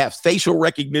 They have facial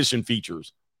recognition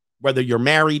features, whether you're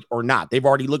married or not. They've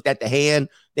already looked at the hand.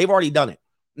 They've already done it.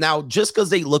 Now, just because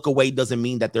they look away doesn't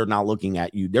mean that they're not looking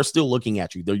at you. They're still looking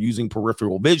at you. They're using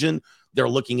peripheral vision. They're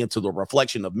looking into the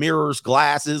reflection of mirrors,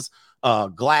 glasses,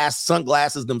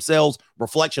 sunglasses themselves,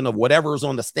 reflection of whatever is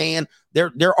on the stand.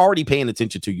 They're already paying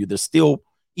attention to you. They're still,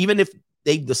 even if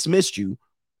they've dismissed you,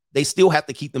 they still have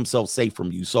to keep themselves safe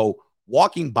from you. So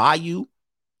walking by you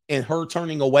and her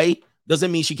turning away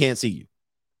doesn't mean she can't see you.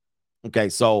 Okay,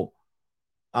 so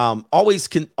always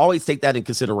take that in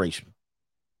consideration.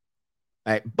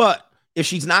 All right, but if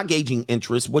she's not gauging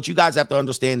interest, what you guys have to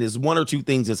understand is 1 or 2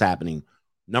 things is happening.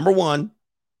 Number one,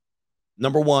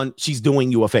 she's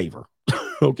doing you a favor.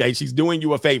 Okay, she's doing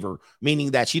you a favor,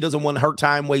 meaning that she doesn't want her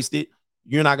time wasted.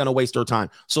 You're not going to waste her time.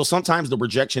 So sometimes the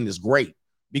rejection is great,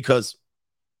 because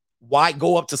why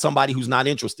go up to somebody who's not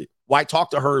interested? Why talk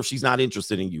to her if she's not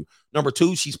interested in you? Number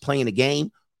 2, she's playing a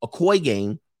game, a coy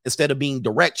game. Instead of being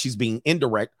direct, she's being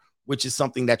indirect, which is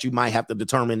something that you might have to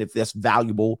determine if that's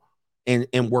valuable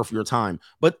and worth your time.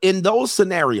 But in those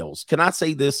scenarios, can I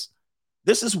say this?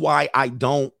 This is why I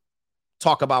don't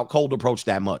talk about cold approach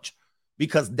that much,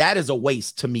 because that is a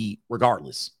waste to me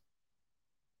regardless.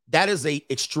 That is a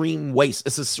extreme waste.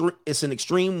 It's an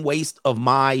extreme waste of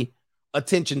my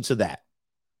attention to that.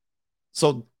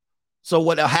 So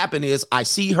what'll happen is I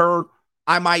see her,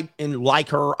 I might like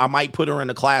her, I might put her in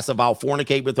a class of I'll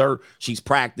fornicate with her. She's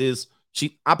practiced.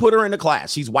 I put her in a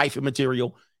class. She's wifey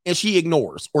material, and she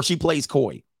ignores or she plays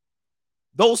coy.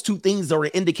 Those 2 things are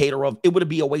an indicator of it would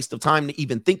be a waste of time to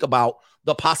even think about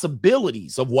the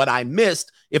possibilities of what I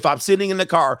missed if I'm sitting in the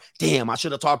car. Damn, I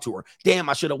should have talked to her. Damn,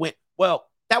 I should have went. Well,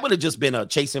 that would have just been a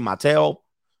chasing my tail.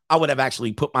 I would have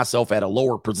actually put myself at a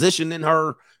lower position than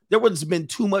her. There would have been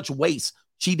too much waste.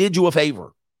 She did you a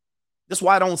favor. That's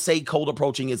why I don't say cold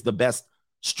approaching is the best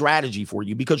strategy for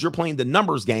you, because you're playing the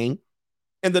numbers game.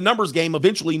 And the numbers game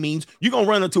eventually means you're going to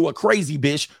run into a crazy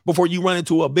bitch before you run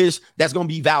into a bitch that's going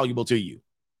to be valuable to you.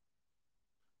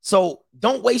 So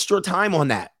don't waste your time on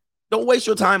that. Don't waste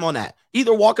your time on that.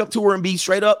 Either walk up to her and be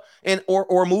straight up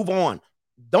or move on.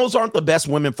 Those aren't the best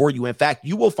women for you. In fact,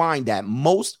 you will find that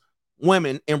most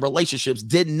women in relationships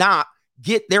did not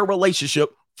get their relationship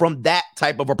from that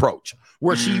type of approach,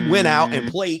 where she went out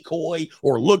and played coy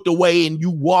or looked away and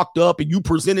you walked up and you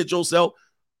presented yourself.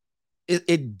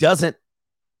 It doesn't.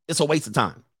 It's a waste of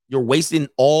time. You're wasting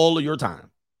all of your time.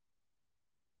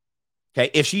 Okay,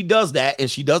 if she does that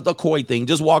and she does the coy thing,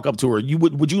 just walk up to her.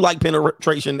 Would you like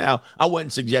penetration now? I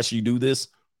wouldn't suggest you do this,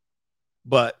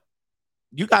 but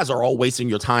you guys are all wasting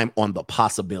your time on the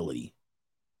possibility.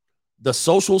 The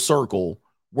social circle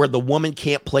where the woman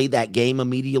can't play that game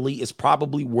immediately is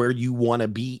probably where you want to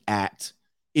be at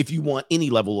if you want any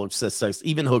level of success,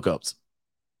 even hookups.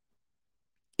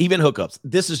 even hookups.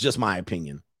 This is just my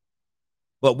opinion.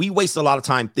 But we waste a lot of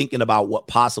time thinking about what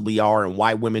possibly are and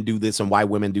why women do this and why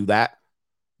women do that.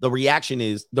 The reaction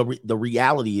is, the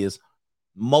reality is,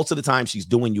 most of the time she's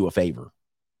doing you a favor.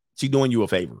 She's doing you a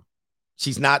favor.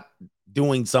 She's not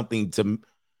doing something to,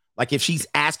 like, if she's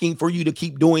asking for you to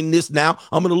keep doing this now,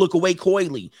 I'm going to look away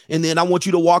coyly. And then I want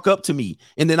you to walk up to me.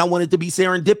 And then I want it to be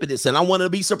serendipitous. And I want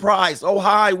to be surprised. Oh,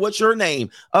 hi, what's your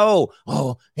name? Oh,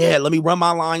 yeah, let me run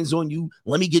my lines on you.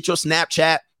 Let me get your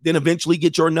Snapchat. Then eventually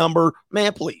get your number.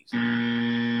 Man, please.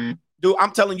 Dude,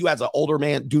 I'm telling you as an older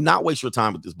man, do not waste your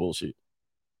time with this bullshit.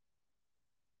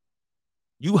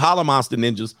 You holla monster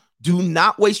ninjas, do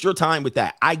not waste your time with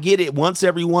that. I get it once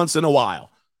in a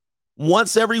while.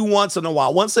 Once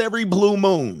every blue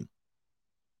moon.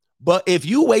 But if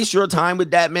you waste your time with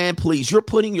that, man, please, you're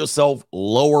putting yourself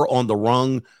lower on the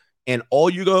rung, and all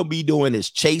you're going to be doing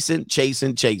is chasing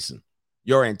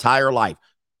your entire life.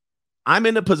 I'm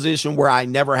in a position where I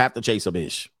never have to chase a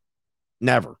bitch.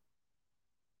 Never.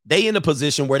 They in a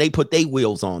position where they put their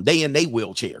wheels on. They in their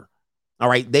wheelchair. All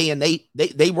right.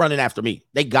 They running after me.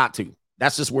 They got to.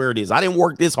 That's just where it is. I didn't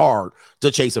work this hard to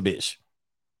chase a bitch.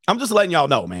 I'm just letting y'all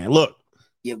know, man. Look.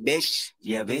 Yeah, bitch.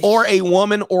 Yeah, bitch. Or a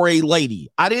woman or a lady.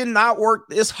 I did not work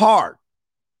this hard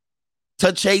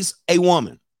to chase a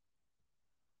woman.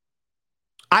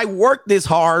 I worked this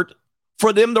hard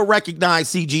for them to recognize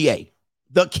CGA.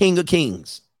 The king of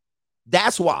kings.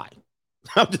 That's why.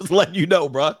 I'm just letting you know,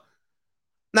 bro.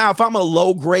 Now, if I'm a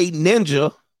low-grade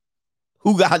ninja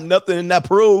who got nothing to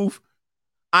prove,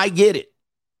 I get it.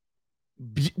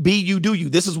 Be you, do you.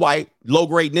 This is why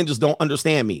low-grade ninjas don't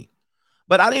understand me.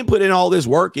 But I didn't put in all this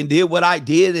work and did what I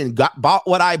did and bought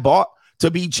what I bought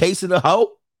to be chasing a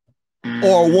hoe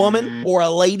or a woman or a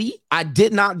lady. I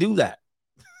did not do that.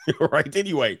 Right?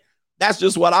 Anyway, that's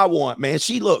just what I want, man.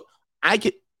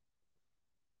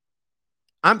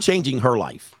 I'm changing her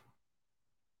life.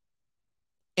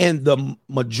 And the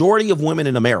majority of women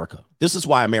in America, this is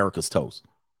why America's toast.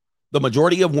 The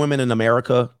majority of women in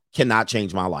America cannot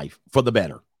change my life for the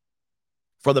better.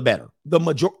 For the better.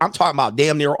 I'm talking about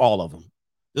damn near all of them.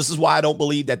 This is why I don't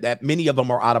believe that many of them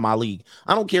are out of my league.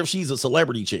 I don't care if she's a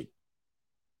celebrity chick.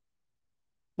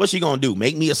 What's she going to do?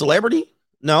 Make me a celebrity?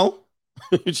 No.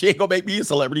 She ain't going to make me a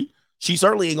celebrity. She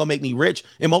certainly ain't going to make me rich.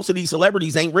 And most of these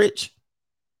celebrities ain't rich.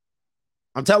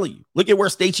 I'm telling you, look at where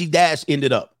Stacey Dash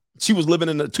ended up. She was living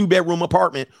in a 2-bedroom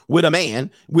apartment with a man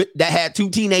that had 2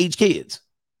 teenage kids.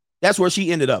 That's where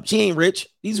she ended up. She ain't rich.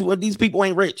 These people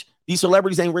ain't rich. These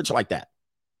celebrities ain't rich like that.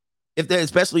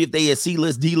 Especially if they a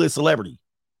C-list, D-list celebrity.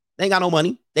 They ain't got no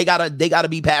money. They gotta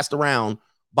be passed around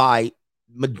by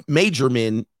major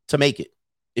men to make it.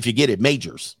 If you get it,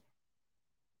 majors.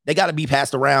 They got to be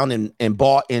passed around and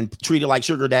bought and treated like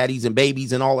sugar daddies and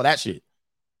babies and all of that shit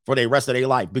for the rest of their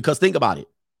life. Because think about it.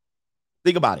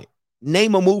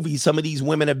 Name a movie some of these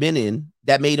women have been in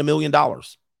that made $1 million. Y'all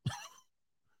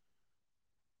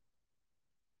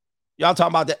talking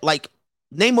about that? Like,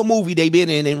 name a movie they've been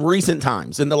in recent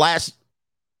times. In the last,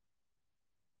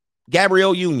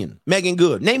 Gabrielle Union, Megan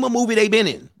Good. Name a movie they've been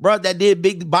in, bro, that did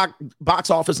big box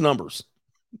office numbers.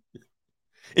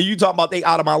 And you talk about they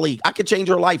out of my league. I could change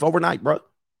her life overnight, bro.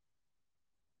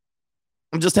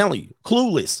 I'm just telling you.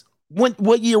 Clueless.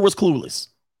 What year was Clueless?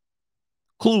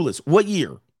 Clueless. What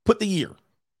year? Put the year.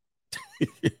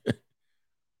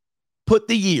 Put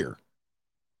the year.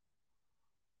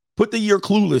 Put the year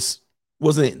Clueless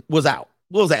was out.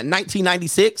 What was that?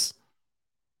 1996?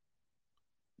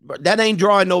 That ain't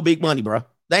drawing no big money, bro.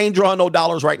 They ain't drawing no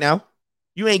dollars right now.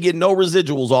 You ain't getting no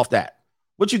residuals off that.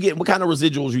 What you getting? What kind of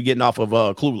residuals you getting off of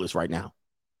Clueless right now?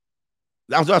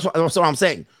 That's what I'm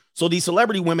saying. So these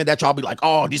celebrity women that y'all be like,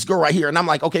 oh, this girl right here. And I'm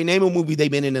like, okay, name a movie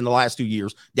they've been in the last 2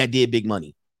 years that did big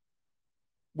money.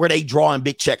 Where they drawing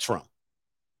big checks from?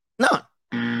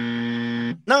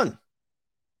 None.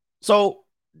 So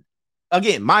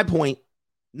again, my point,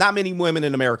 not many women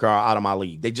in America are out of my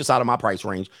league. They just out of my price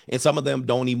range. And some of them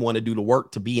don't even want to do the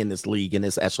work to be in this league, in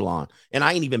this echelon. And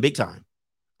I ain't even big time.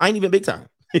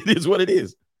 It is what it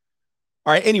is.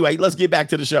 All right. Anyway, let's get back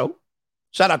to the show.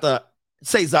 Shout out to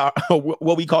Cesar,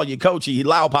 what we call you, Coachy.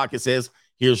 Loud Pocket says,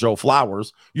 here's your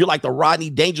flowers. You're like the Rodney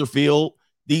Dangerfield.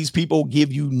 These people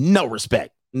give you no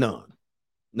respect. None.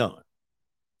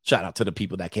 Shout out to the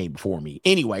people that came before me.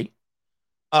 Anyway,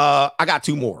 I got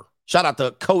 2 more. Shout out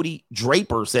to Cody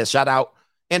Draper says, shout out.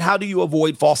 And how do you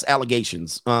avoid false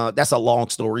allegations? That's a long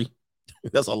story.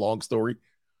 All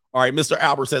right. Mr.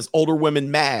 Albert says, older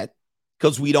women mad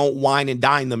because we don't wine and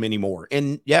dine them anymore.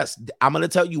 And yes, I'm going to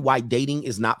tell you why dating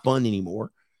is not fun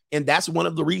anymore. And that's one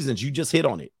of the reasons. You just hit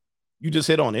on it.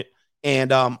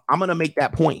 And I'm going to make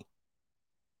that point.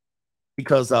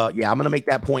 because I'm going to make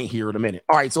that point here in a minute.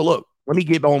 All right, so look, let me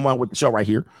get on with the show right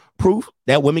here. Proof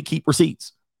that women keep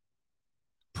receipts.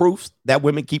 Proofs that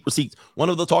women keep receipts. One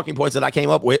of the talking points that I came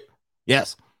up with,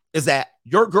 yes, is that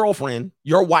your girlfriend,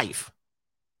 your wife,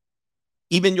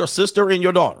 even your sister and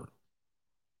your daughter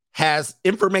has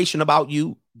information about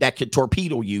you that could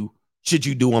torpedo you should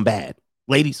you do them bad.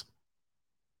 Ladies,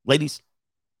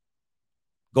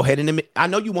 go ahead and admit. I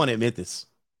know you want to admit this,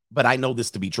 but I know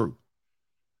this to be true.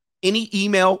 Any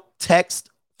email, text,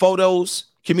 photos,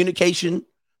 communication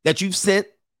that you've sent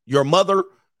your mother,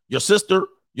 your sister,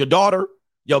 your daughter,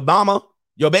 your mama,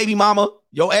 your baby mama,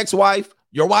 your ex-wife,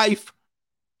 your wife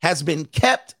has been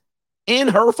kept in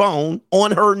her phone,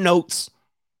 on her notes,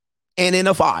 and in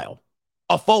a file,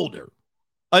 a folder,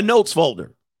 a notes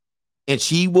folder. And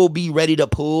she will be ready to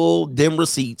pull them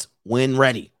receipts when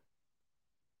ready.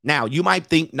 Now, you might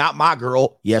think, not my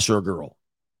girl. Yes, your girl.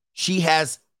 She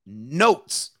has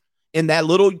notes in that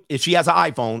little, if she has an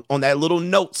iPhone, on that little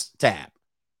notes tab,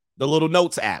 the little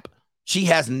notes app. She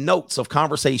has notes of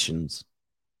conversations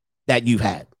that you've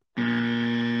had.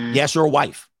 Yes, your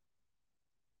wife.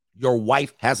 Your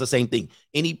wife has the same thing.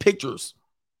 Any pictures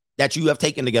that you have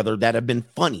taken together that have been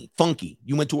funny, funky.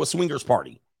 You went to a swingers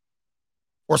party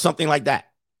or something like that.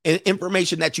 And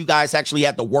information that you guys actually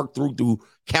had to work through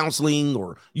counseling,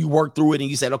 or you worked through it and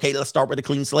you said, okay, let's start with a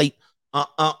clean slate.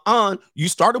 You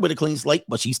started with a clean slate,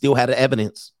 but she still had the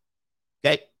evidence.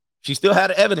 Okay. She still had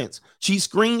the evidence. She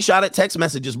screenshotted text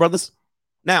messages, brothers.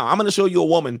 Now, I'm going to show you a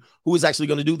woman who is actually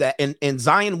going to do that. And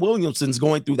Zion Williamson's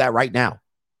going through that right now.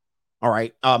 All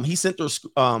right. He sent her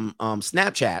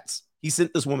Snapchats. He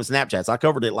sent this woman Snapchats. I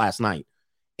covered it last night.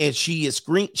 And she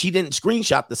didn't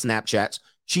screenshot the Snapchats.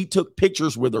 She took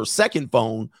pictures with her second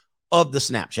phone of the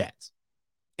Snapchats.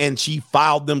 And she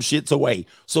filed them shits away.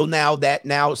 So now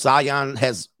Zion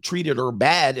has treated her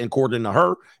bad according to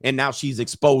her. And now she's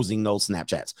exposing those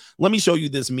Snapchats. Let me show you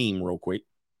this meme real quick.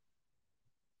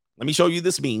 Let me show you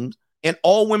this meme. And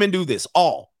all women do this.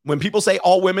 All. When people say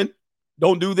all women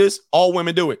don't do this, all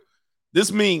women do it.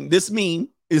 This meme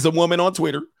is a woman on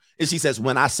Twitter. And she says,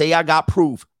 when I say I got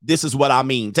proof, this is what I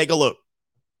mean. Take a look.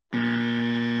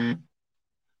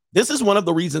 This is one of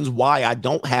the reasons why I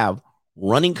don't have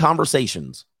running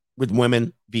conversations with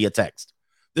women via text.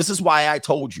 This is why I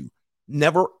told you,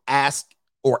 never ask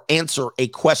or answer a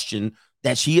question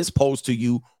that she has posed to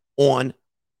you on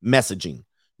messaging.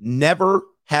 Never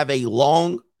have a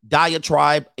long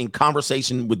diatribe and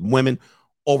conversation with women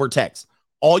over text.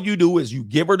 All you do is you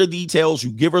give her the details,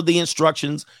 you give her the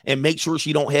instructions, and make sure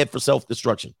she don't head for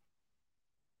self-destruction.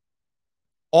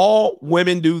 All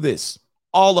women do this.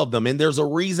 All of them. And there's a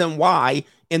reason why.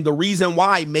 And the reason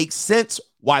why makes sense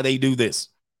why they do this.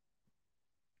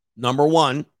 Number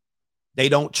one, they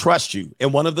don't trust you.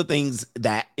 And one of the things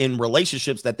that in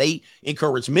relationships that they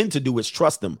encourage men to do is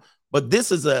trust them. But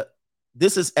this is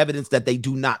evidence that they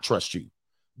do not trust you.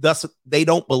 Thus, they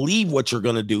don't believe what you're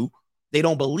going to do. They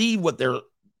don't believe what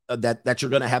that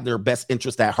you're going to have their best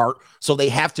interest at heart. So they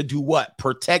have to do what?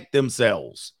 Protect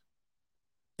themselves.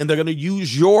 And they're going to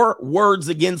use your words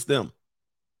against them.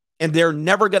 And they're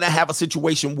never going to have a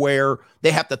situation where they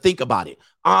have to think about it.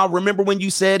 Remember when you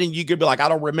said, and you could be like, I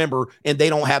don't remember, and they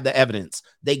don't have the evidence.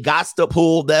 They got to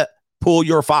pull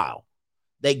your file.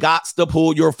 They got to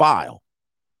pull your file.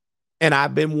 And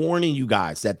I've been warning you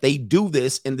guys that they do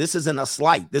this, and this isn't a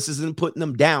slight. This isn't putting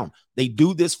them down. They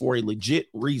do this for a legit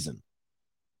reason.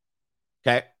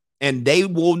 Okay? And they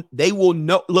will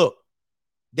know, look,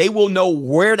 they will know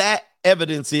where that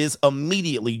evidence is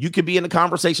immediately. You could be in a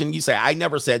conversation and you say, I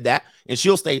never said that. And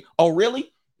she'll say, oh,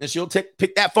 really? And she'll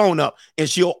pick that phone up and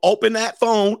she'll open that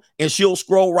phone and she'll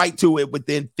scroll right to it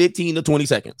within 15 to 20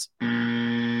 seconds.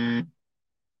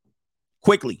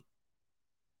 Quickly.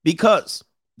 Because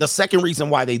the second reason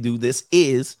why they do this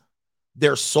is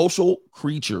they're social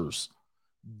creatures.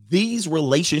 These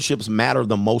relationships matter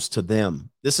the most to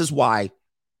them. This is why,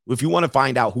 if you want to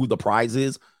find out who the prize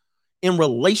is in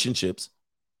relationships,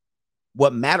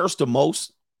 what matters to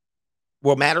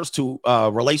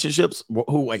relationships,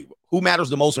 who matters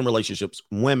the most in relationships?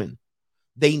 Women.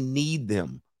 They need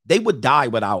them. They would die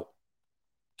without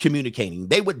communicating.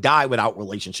 They would die without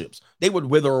relationships. They would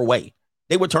wither away.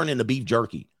 They would turn into beef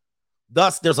jerky.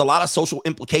 Thus, there's a lot of social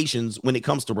implications when it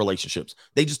comes to relationships.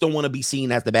 They just don't want to be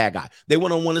seen as the bad guy. They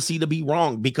want to see to be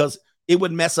wrong because it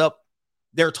would mess up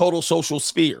their total social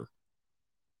sphere.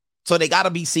 So they got to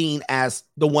be seen as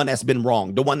the one that's been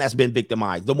wrong, the one that's been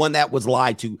victimized, the one that was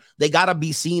lied to. They got to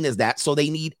be seen as that. So they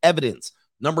need evidence.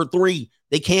 Number three,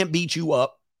 they can't beat you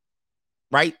up,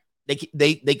 right?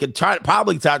 They could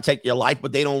probably try to take your life,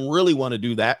 but they don't really want to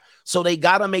do that. So they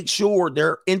got to make sure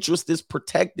their interest is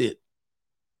protected.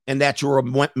 and that you're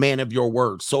a man of your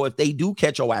word. So if they do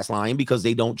catch your ass lying because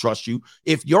they don't trust you,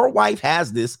 if your wife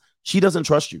has this, she doesn't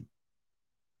trust you.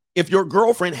 If your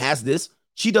girlfriend has this,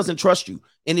 she doesn't trust you.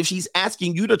 And if she's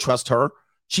asking you to trust her,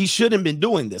 she shouldn't have been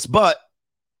doing this. But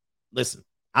listen,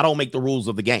 I don't make the rules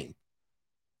of the game.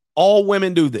 All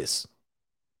women do this.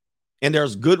 And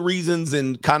there's good reasons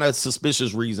and kind of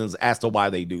suspicious reasons as to why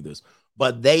they do this.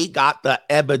 But they got the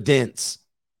evidence.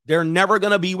 They're never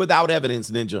going to be without evidence,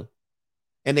 Ninja.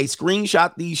 And they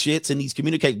screenshot these shits and these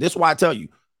communicate. This is why I tell you,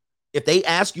 if they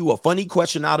ask you a funny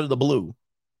question out of the blue,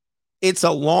 it's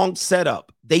a long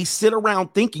setup. They sit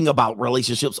around thinking about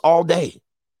relationships all day.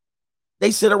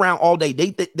 They sit around all day.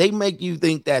 They make you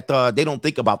think that they don't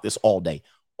think about this all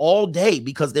day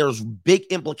because there's big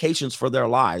implications for their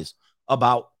lives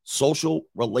about social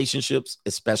relationships,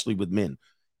 especially with men.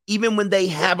 Even when they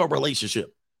have a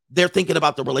relationship, they're thinking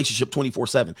about the relationship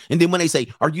 24/7. And then when they say,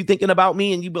 are you thinking about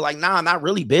me? And you be like, nah, not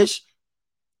really, bitch.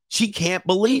 She can't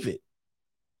believe it.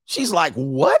 She's like,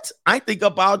 what? I think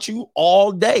about you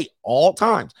all day, all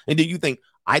times. And then you think,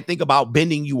 I think about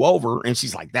bending you over. And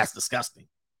she's like, that's disgusting.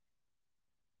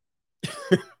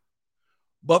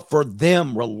 But for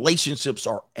them, relationships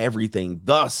are everything.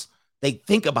 Thus, they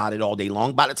think about it all day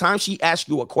long. By the time she asks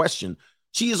you a question,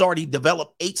 she has already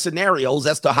developed 8 scenarios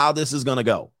as to how this is going to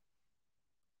go.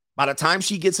 By the time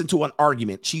she gets into an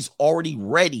argument, she's already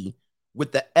ready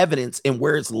with the evidence and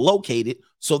where it's located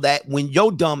so that when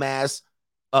your dumb ass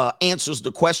answers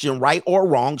the question right or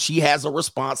wrong, she has a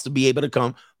response to be able to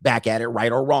come back at it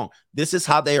right or wrong. This is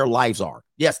how their lives are.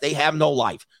 Yes, they have no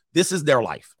life. This is their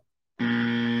life.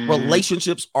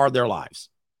 Relationships are their lives.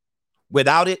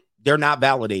 Without it, they're not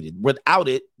validated. Without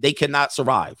it, they cannot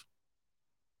survive.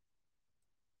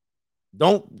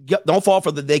 Don't fall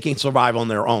for that they can survive on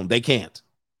their own. They can't.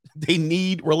 They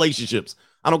need relationships.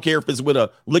 I don't care if it's with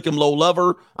a lick 'em low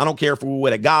lover. I don't care if it's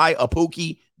with a guy, a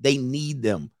pookie. They need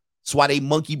them. That's why they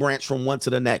monkey branch from one to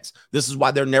the next. This is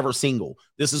why they're never single.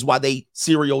 This is why they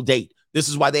serial date. This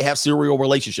is why they have serial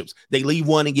relationships. They leave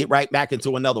one and get right back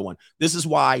into another one. This is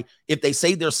why if they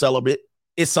say they're celibate,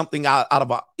 it's something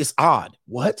it's odd.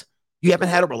 What? You haven't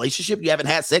had a relationship? You haven't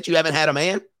had sex? You haven't had a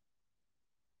man?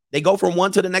 They go from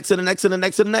one to the next to the next to the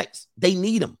next to the next. They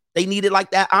need them. They need it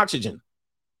like that oxygen.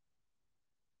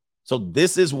 So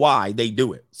this is why they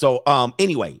do it. So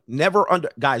anyway,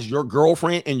 guys, your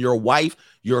girlfriend and your wife,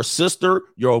 your sister,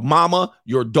 your mama,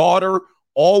 your daughter,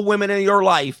 all women in your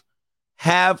life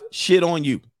have shit on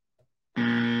you.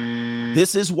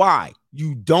 This is why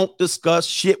you don't discuss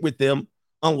shit with them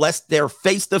unless they're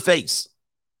face to face.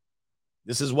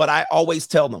 This is what I always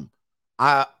tell them.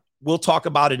 We'll talk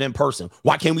about it in person.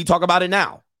 Why can't we talk about it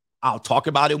now? I'll talk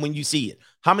about it when you see it.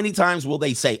 How many times will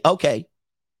they say, okay?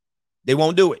 They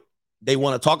won't do it. They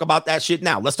want to talk about that shit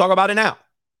now. Let's talk about it now.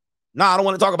 No, I don't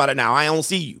want to talk about it now. I don't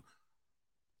see you.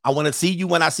 I want to see you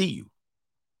when I see you.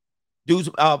 Dudes,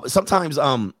 sometimes,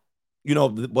 what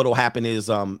will happen is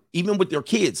even with your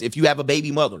kids, if you have a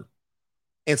baby mother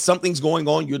and something's going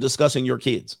on, you're discussing your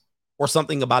kids or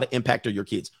something about an impact of your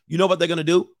kids. You know what they're going to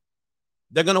do?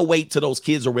 They're going to wait till those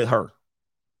kids are with her.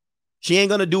 She ain't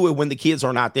going to do it when the kids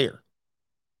are not there.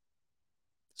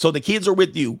 So the kids are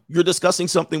with you. You're discussing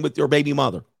something with your baby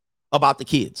mother about the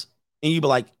kids. And you be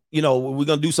like, we're going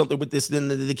to do something with this. Then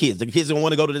the kids don't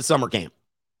want to go to the summer camp.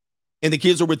 And the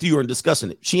kids are with you and discussing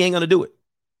it. She ain't going to do it.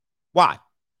 Why?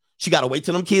 She got to wait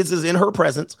till them kids is in her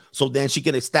presence. So then she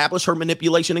can establish her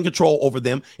manipulation and control over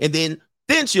them. And then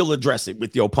she'll address it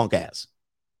with your punk ass.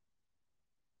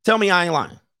 Tell me I ain't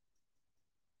lying.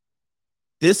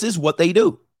 This is what they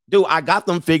do. Dude, I got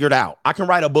them figured out. I can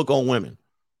write a book on women.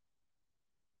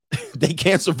 They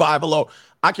can't survive alone.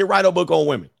 I can write a book on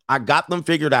women. I got them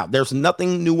figured out. There's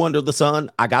nothing new under the sun.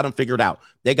 I got them figured out.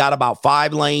 They got about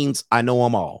 5 lanes. I know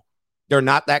them all. They're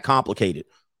not that complicated.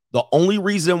 The only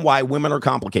reason why women are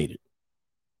complicated,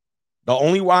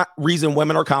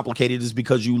 is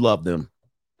because you love them.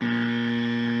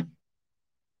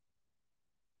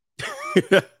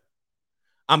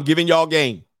 I'm giving y'all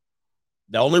game.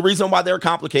 The only reason why they're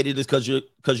complicated is because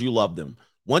you love them.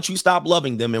 Once you stop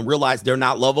loving them and realize they're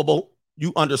not lovable,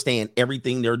 you understand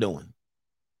everything they're doing.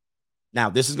 Now,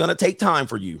 this is going to take time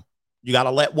for you. You got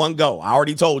to let one go. I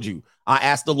already told you. I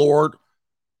asked the Lord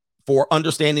for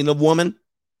understanding of woman.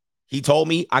 He told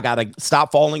me I got to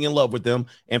stop falling in love with them.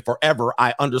 And forever,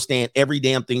 I understand every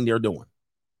damn thing they're doing.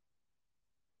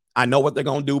 I know what they're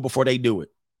going to do before they do it.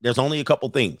 There's only a couple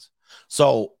things.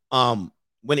 So,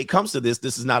 when it comes to this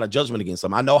is not a judgment against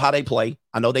them. I know how they play.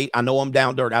 I know them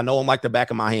down dirt. I know them like the back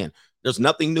of my hand. There's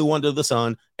nothing new under the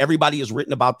sun. Everybody has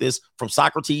written about this from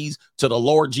Socrates to the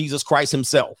Lord Jesus Christ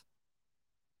himself.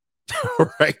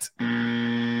 Right?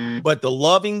 But the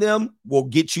loving them will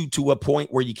get you to a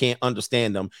point where you can't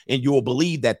understand them. And you will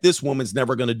believe that this woman's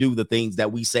never going to do the things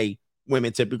that we say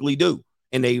women typically do.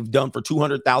 And they've done for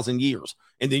 200,000 years.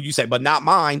 And then you say, but not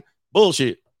mine.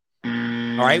 Bullshit. All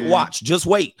right, watch. Just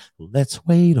wait. Let's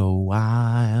wait a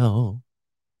while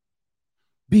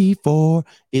before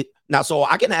it. Now, so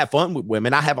I can have fun with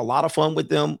women. I have a lot of fun with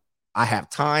them. I have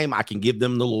time. I can give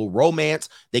them the little romance.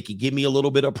 They can give me a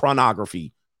little bit of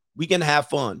pornography. We can have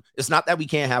fun. It's not that we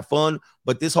can't have fun,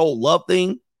 but this whole love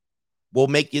thing will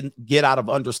make you get out of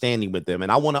understanding with them. And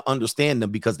I want to understand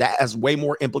them because that has way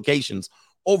more implications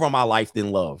over my life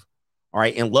than love. All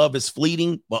right. And love is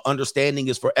fleeting, but understanding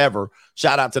is forever.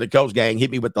 Shout out to the coach gang.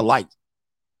 Hit me with the light.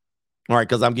 All right.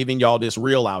 Because I'm giving y'all this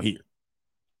real out here.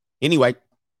 Anyway,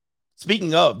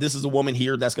 speaking of, this is a woman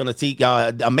here that's going to take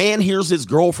a man hears his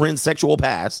girlfriend's sexual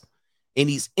past and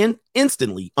he's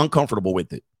instantly uncomfortable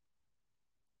with it.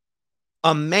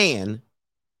 A man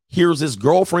hears his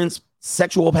girlfriend's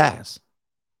sexual past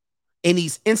and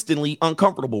he's instantly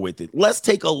uncomfortable with it. Let's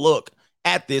take a look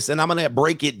at this and I'm going to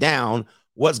break it down.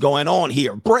 What's going on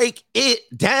here? Break it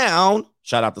down.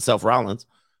 Shout out to Seth Rollins.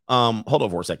 Hold on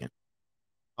for a second.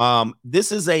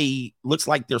 This is looks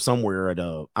like they're somewhere at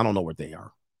I don't know where they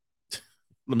are.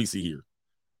 Let me see here.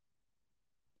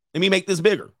 Let me make this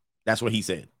bigger. That's what he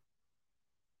said.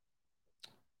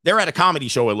 They're at a comedy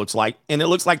show, it looks like, and it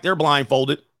looks like they're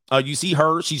blindfolded. You see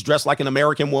her. She's dressed like an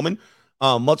American woman.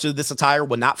 Much of this attire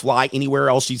would not fly anywhere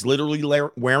else. She's literally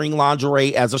wearing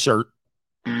lingerie as a shirt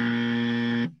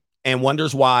and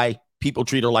wonders why people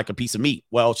treat her like a piece of meat.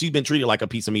 Well, she's been treated like a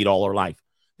piece of meat all her life.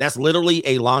 That's literally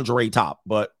a lingerie top.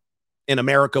 But in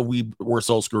America, we're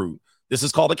so screwed. This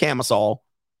is called a camisole,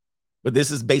 but this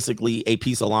is basically a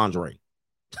piece of lingerie.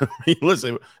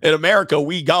 Listen, in America,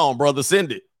 we gone, brother.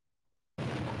 Send it.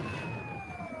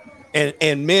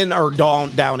 And men are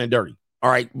down and dirty.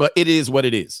 All right. But it is what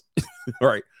it is. All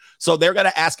right. So they're going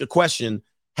to ask a question.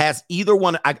 Has either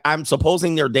one, I'm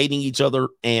supposing they're dating each other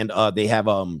and they have,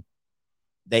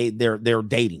 they're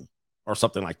dating or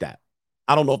something like that.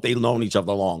 I don't know if they've known each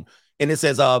other long. And it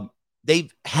says,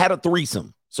 they've had a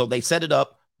threesome. So they set it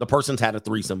up. The person's had a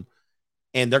threesome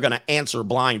and they're going to answer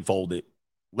blindfolded.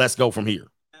 Let's go from here.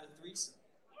 Had a threesome.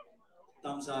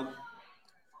 Thumbs up.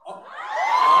 Oh.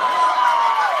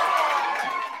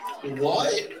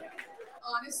 What?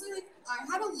 Honestly, like,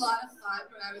 I had a lot of fun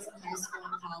when I was in high school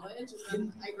and college,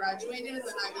 and then I graduated, and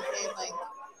then I became like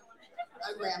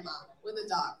a grandma with a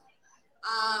dog.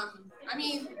 I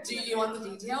mean, do you want the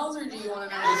details, or do you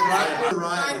want to know?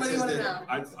 Ryan, what do you want to know?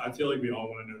 I feel like we all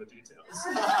want to know the details.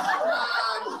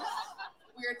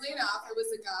 Weirdly enough, it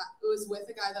was with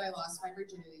a guy that I lost my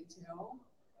virginity to,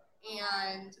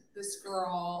 and this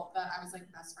girl that I was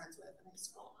like best friends with in high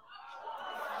school.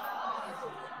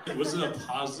 Was it a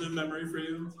positive memory for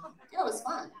you? Yeah, it was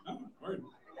fun. Oh, word.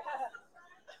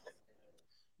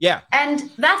 Yeah.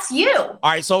 And that's you. All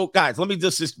right. So, guys, let me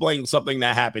just explain something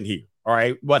that happened here. All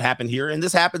right. What happened here? And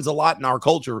this happens a lot in our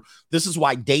culture. This is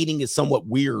why dating is somewhat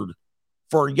weird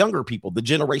for younger people, the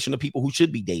generation of people who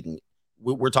should be dating.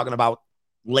 We're talking about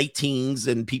late teens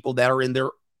and people that are in their,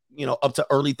 up to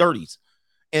early 30s.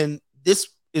 And this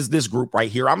is this group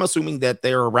right here. I'm assuming that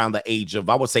they're around the age of,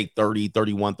 I would say 30,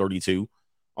 31, 32.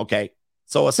 Okay.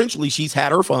 So essentially she's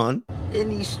had her fun in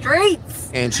these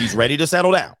streets and she's ready to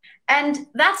settle down. And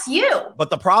that's you. But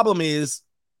the problem is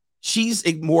she's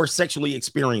more sexually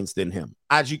experienced than him.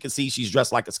 As you can see, she's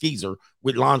dressed like a skeezer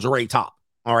with lingerie top.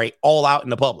 All right. All out in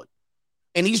the public.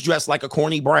 And he's dressed like a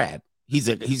corny Brad. He's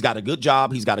got a good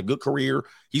job. He's got a good career.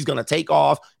 He's going to take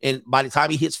off. And by the time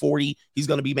he hits 40, he's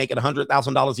going to be making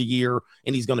 $100,000 a year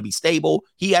and he's going to be stable.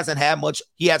 He hasn't had much.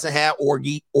 He hasn't had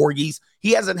orgies.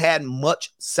 He hasn't had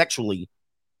much sexually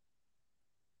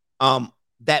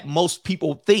that most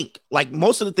people think. Like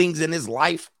most of the things in his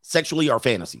life sexually are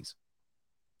fantasies.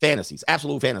 Fantasies,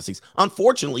 absolute fantasies.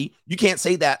 Unfortunately, you can't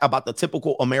say that about the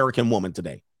typical American woman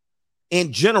today.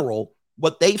 In general,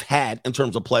 what they've had in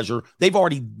terms of pleasure, they've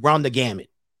already run the gamut.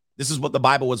 This is what the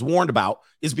Bible has warned about,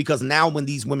 is because now when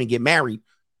these women get married,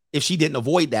 if she didn't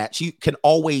avoid that, she can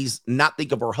always not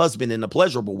think of her husband in a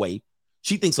pleasurable way.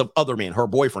 She thinks of other men, her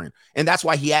boyfriend. And that's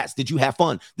why he asked, did you have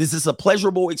fun? This is a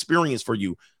pleasurable experience for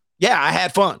you. Yeah, I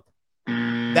had fun.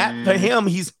 That to him,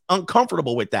 he's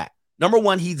uncomfortable with that. Number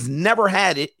one, he's never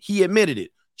had it. He admitted it.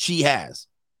 She has.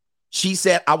 She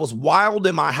said, I was wild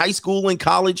in my high school and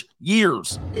college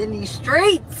years. In these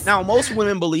streets. Now, most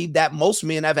women believe that most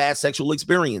men have had sexual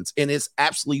experience, and it's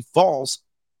absolutely false.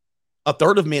 A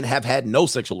third of men have had no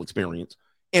sexual experience.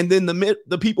 And then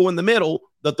the people in the middle,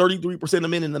 the 33% of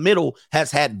men in the middle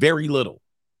has had very little.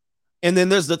 And then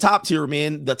there's the top tier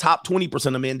men, the top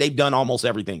 20% of men, they've done almost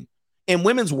everything. In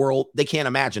women's world, they can't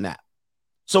imagine that.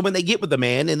 So when they get with the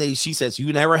man and she says,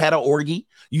 you never had an orgy,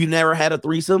 you never had a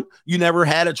threesome, you never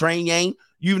had a train yang,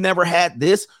 you never had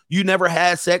this, you never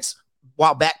had sex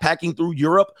while backpacking through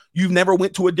Europe, you've never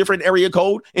went to a different area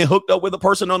code and hooked up with a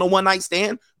person on a one-night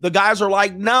stand. The guys are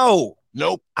like, no,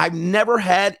 nope, I've never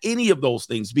had any of those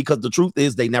things, because the truth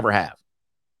is they never have.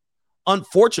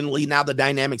 Unfortunately, now the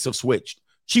dynamics have switched.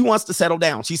 She wants to settle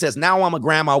down. She says, now I'm a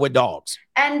grandma with dogs.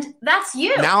 And that's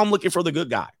you. Now I'm looking for the good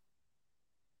guy.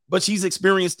 But she's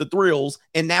experienced the thrills,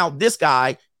 and now this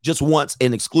guy just wants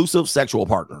an exclusive sexual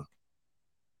partner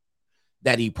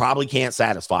that he probably can't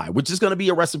satisfy, which is going to be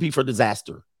a recipe for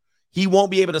disaster. He won't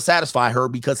be able to satisfy her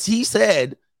because he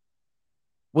said,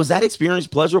 was that experience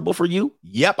pleasurable for you?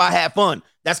 Yep, I had fun.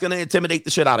 That's going to intimidate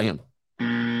the shit out of him.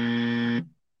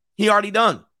 He already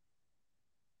done.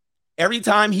 Every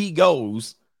time he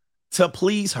goes to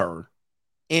please her,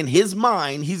 in his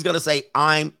mind, he's going to say,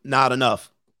 I'm not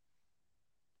enough.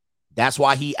 That's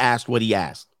why he asked what he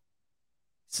asked.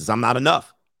 He says, I'm not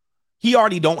enough. He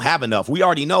already don't have enough. We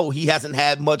already know he hasn't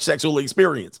had much sexual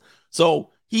experience.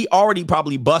 So he already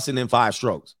probably busting in 5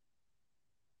 strokes.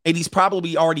 And he's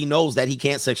probably already knows that he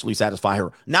can't sexually satisfy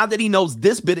her. Now that he knows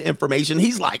this bit of information,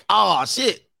 he's like, oh,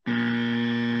 shit.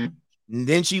 And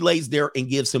then she lays there and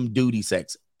gives him duty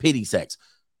sex, pity sex.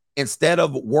 Instead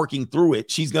of working through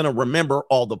it, she's going to remember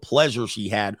all the pleasure she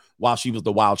had while she was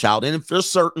the wild child. And for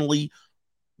certainly,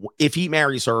 if he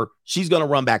marries her, she's going to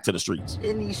run back to the streets.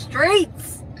 In these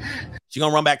streets. She's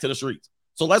going to run back to the streets.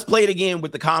 So let's play it again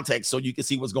with the context so you can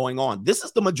see what's going on. This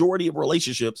is the majority of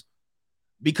relationships,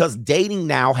 because dating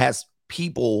now has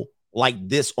people like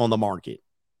this on the market.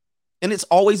 And it's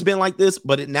always been like this,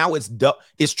 but now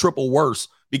it's triple worse,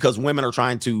 because women are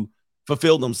trying to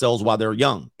fulfill themselves while they're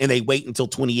young, and they wait until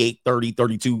 28, 30,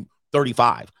 32,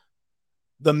 35.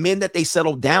 The men that they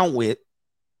settle down with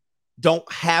don't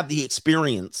have the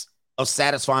experience of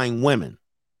satisfying women.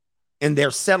 And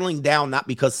they're settling down not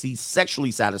because he's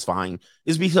sexually satisfying,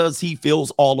 is because he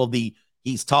feels all of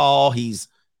he's tall, he's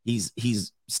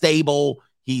stable,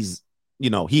 he's,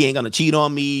 he ain't gonna cheat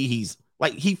on me. He's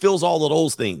like, he feels all of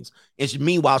those things. And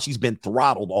meanwhile, she's been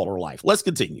throttled all her life. Let's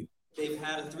continue. They've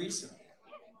had a threesome.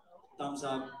 Thumbs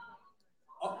up.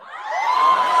 Oh.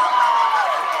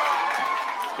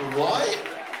 What?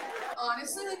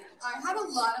 Honestly, I had a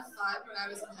lot of fun when I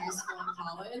was in high school and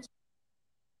college.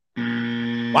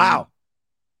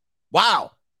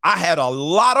 Wow. I had a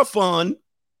lot of fun.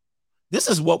 This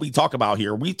is what we talk about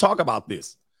here. We talk about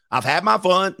this. I've had my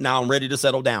fun. Now I'm ready to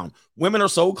settle down. Women are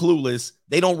so clueless.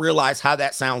 They don't realize how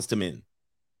that sounds to men.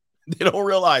 They don't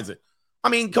realize it. I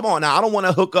mean, come on now. I don't want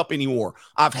to hook up anymore.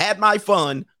 I've had my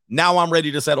fun. Now I'm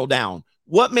ready to settle down.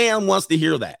 What man wants to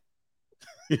hear that?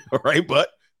 All right, but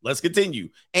let's continue.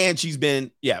 And she's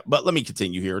been, but let me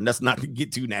continue here. And let's not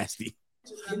get too nasty.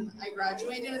 I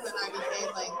graduated, and then I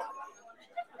became like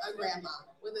a grandma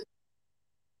with a.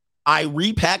 I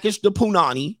repackaged the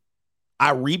punani,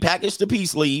 I repackaged the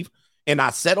peace leave, and I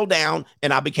settled down,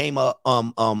 and I became a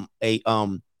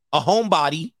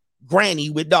homebody granny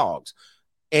with dogs.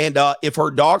 And if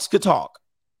her dogs could talk,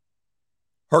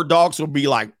 her dogs would be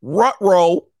like,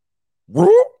 rut-row.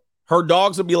 Her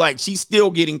dogs would be like, she's still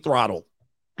getting throttled.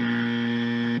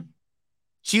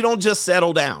 She don't just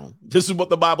settle down. This is what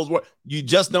the Bible's word. You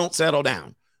just don't settle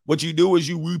down. What you do is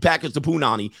you repackage the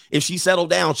punani. If she settled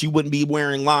down, she wouldn't be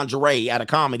wearing lingerie at a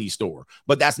comedy store.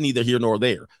 But that's neither here nor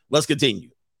there. Let's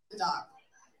continue. The dog.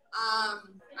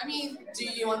 I mean, do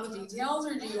you want the details,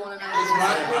 or do you want to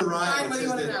know? Ryan, what do you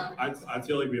want to know? I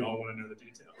feel like we all want to know the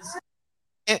details.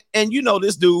 And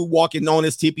this dude walking on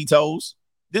his tippy toes.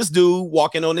 This dude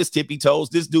walking on his tippy toes.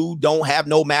 This dude don't have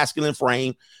no masculine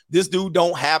frame. This dude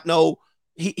don't have no.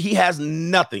 He has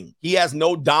nothing. He has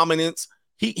no dominance.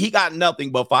 He got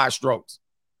nothing but 5 strokes.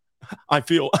 I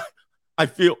feel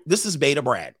this is Beta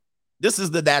Brad. This is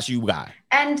the That's You guy.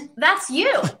 And that's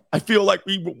you. I feel like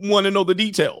we want to know the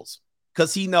details,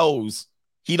 because he knows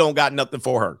he don't got nothing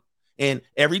for her. And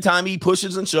every time he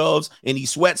pushes and shoves and he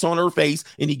sweats on her face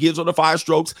and he gives her the 5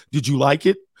 strokes, did you like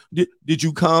it? Did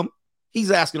you come?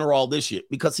 He's asking her all this shit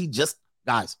because he just,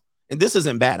 guys, and this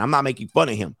isn't bad. I'm not making fun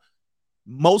of him.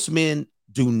 Most men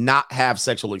do not have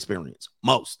sexual experience.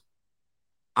 Most.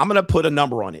 I'm going to put a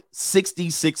number on it.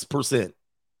 66%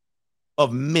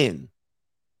 of men,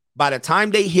 by the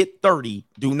time they hit 30,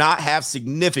 do not have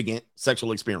significant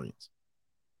sexual experience.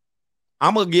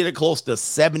 I'm going to get it close to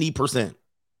 70%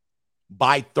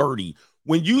 by 30.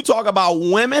 When you talk about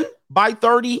women by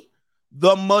 30,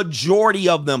 the majority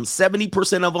of them,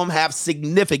 70% of them, have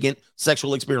significant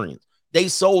sexual experience. They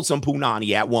sold some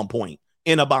punani at one point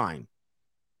in a bind.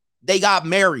 They got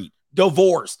married.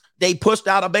 divorced. They pushed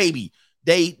out a baby.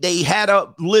 They had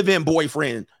a live-in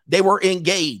boyfriend. They were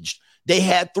engaged. They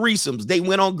had threesomes. They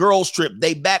went on girls' trip.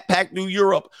 They backpacked through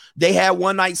Europe. They had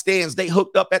one-night stands. They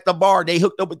hooked up at the bar. They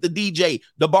hooked up with the DJ,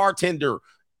 the bartender,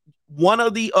 one or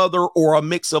the other, or a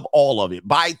mix of all of it.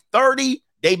 By 30,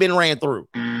 they've been ran through.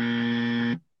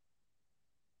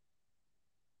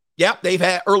 Yep, they've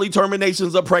had early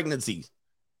terminations of pregnancies.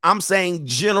 I'm saying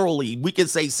generally, we can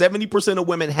say 70% of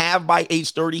women have by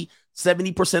age 30.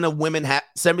 70% of women have,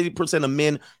 70% of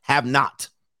men have not.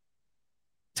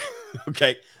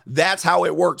 Okay, that's how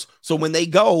it works. So when they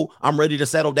go, I'm ready to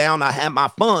settle down, I have my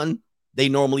fun, they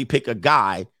normally pick a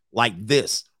guy like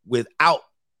this without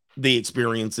the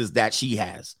experiences that she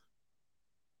has.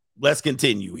 Let's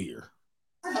continue here.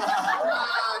 Weirdly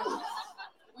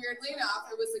enough,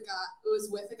 it was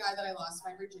with a guy that I lost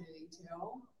my virginity to,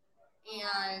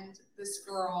 and this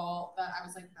girl that I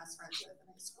was like best friends with in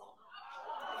high school.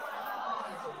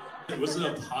 Was it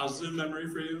a positive memory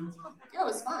for you? Yeah, it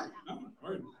was fun. Oh,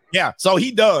 word. Yeah, so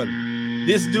he done.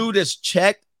 This dude is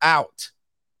checked out.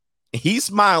 He's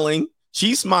smiling.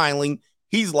 She's smiling.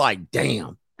 He's like,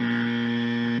 damn.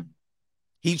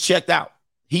 He's checked out.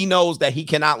 He knows that he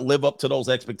cannot live up to those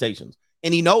expectations.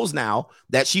 And he knows now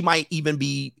that she might even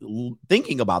be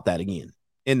thinking about that again.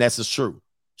 And that's just true.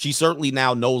 She certainly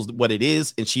now knows what it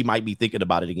is, and she might be thinking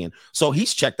about it again. So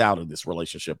he's checked out of this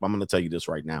relationship. I'm going to tell you this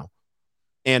right now.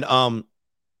 And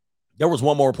there was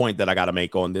one more point that I got to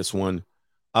make on this one.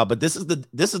 But this is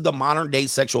the modern day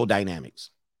sexual dynamics.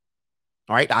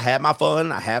 All right. I had my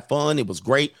fun. I had fun. It was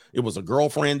great. It was a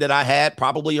girlfriend that I had,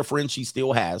 probably a friend she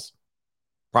still has.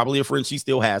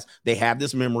 They have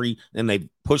this memory and they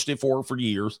pushed it forward for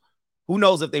years. Who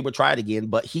knows if they would try it again,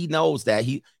 but he knows that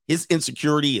his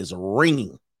insecurity is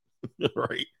ringing,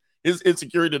 right? His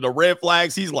insecurity, the red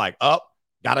flags, he's like, got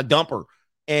to dump her.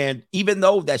 And even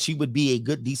though that she would be a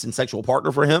good, decent sexual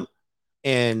partner for him,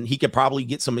 and he could probably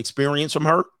get some experience from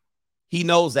her, he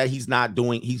knows that he's not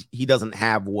doing, he doesn't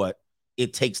have what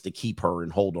it takes to keep her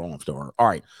and hold on to her. All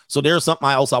right. So there's something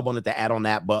else I wanted to add on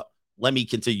that, but let me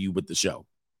continue with the show.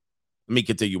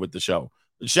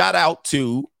 Shout out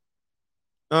to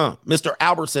Mr.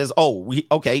 Albert says,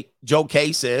 Joe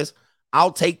K says,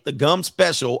 I'll take the gum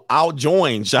special. I'll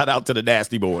join. Shout out to the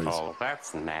Nasty Boys. Oh,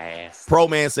 that's nasty. Pro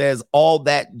Man says, all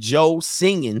that Joe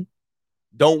singing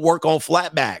don't work on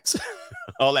flatbacks.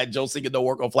 All that Joe singing don't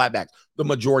work on flatbacks. The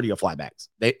majority of flatbacks.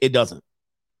 It doesn't.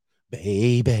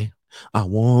 Baby, I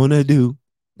want to do.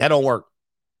 That don't work.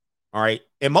 All right.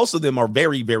 And most of them are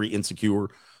very, very insecure.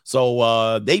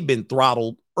 So they've been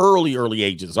throttled early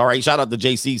ages. All right. Shout out to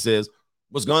JC says,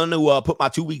 was going to put my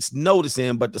 2 weeks notice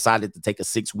in, but decided to take a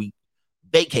 6-week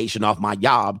vacation off my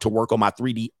job to work on my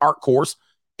 3D art course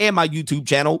and my YouTube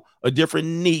channel, a different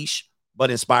niche,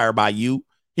 but inspired by you.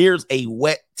 Here's a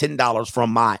wet $10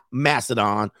 from my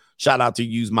Mastodon. Shout out to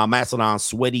you. Use my Mastodon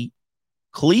sweaty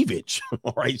cleavage.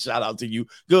 All right. Shout out to you.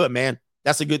 Good, man.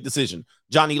 That's a good decision.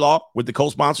 Johnny Law with the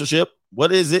co-sponsorship.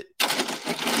 What is it?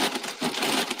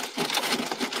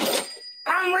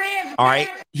 All right.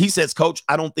 He says, Coach,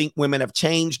 I don't think women have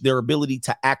changed. Their ability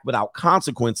to act without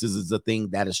consequences is the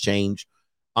thing that has changed.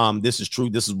 This is true.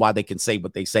 This is why they can say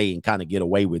what they say and kind of get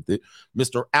away with it.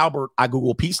 Mr. Albert, I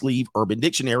Google peace leave, Urban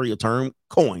Dictionary, a term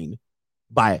coined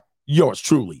by yours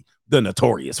truly, the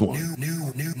notorious one.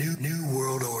 New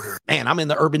world order. Man, I'm in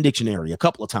the Urban Dictionary a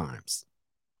couple of times.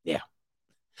 Yeah.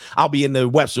 I'll be in the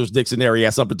Webster's Dictionary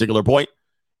at some particular point.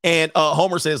 And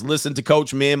Homer says, listen to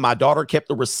Coach, man, my daughter kept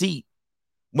the receipt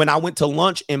when I went to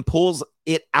lunch and pulls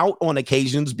it out on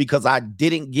occasions because I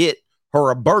didn't get her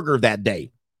a burger that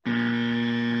day.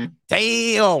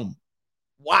 Damn.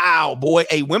 Wow, boy.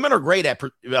 Hey, women are great at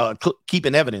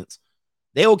keeping evidence.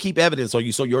 They'll keep evidence on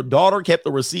you. So your daughter kept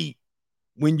the receipt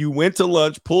when you went to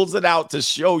lunch, pulls it out to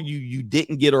show you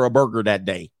didn't get her a burger that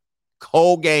day.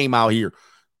 Cold game out here.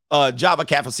 Java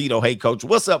Cafecito. Hey, Coach.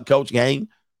 What's up, Coach Gang?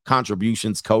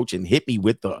 Contributions, Coach, and hit me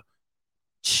with the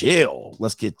chill.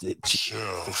 Let's get the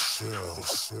chill.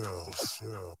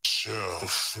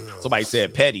 Somebody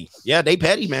said petty. Yeah, they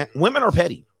petty, man. Women are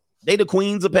petty. They the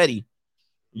queens of petty.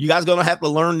 You guys gonna have to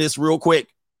learn this real quick.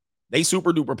 They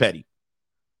super duper petty.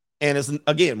 And it's,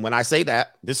 again, when I say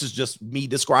that, this is just me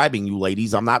describing you,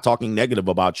 ladies. I'm not talking negative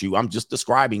about you. I'm just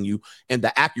describing you. And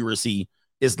the accuracy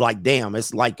is like, damn,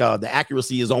 it's like the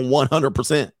accuracy is on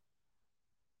 100%.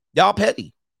 Y'all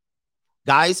petty.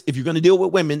 Guys, if you're going to deal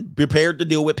with women, be prepared to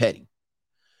deal with petty.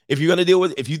 If you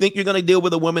think you're going to deal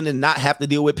with a woman and not have to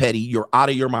deal with petty, you're out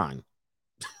of your mind.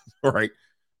 All right.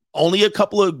 Only a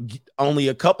couple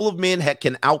of men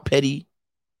can out petty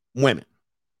women.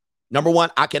 Number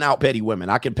one, I can out petty women.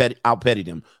 I can out petty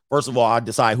them. First of all, I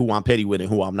decide who I'm petty with and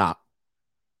who I'm not.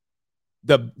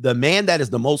 The man that is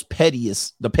the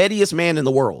pettiest man in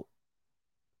the world.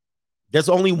 There's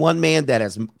only one man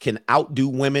that can outdo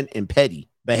women in petty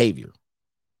behavior.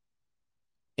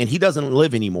 And he doesn't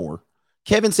live anymore.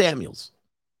 Kevin Samuels.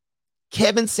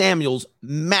 Kevin Samuels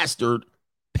mastered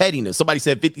pettiness. Somebody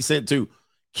said 50 Cent too.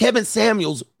 Kevin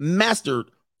Samuels mastered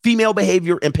female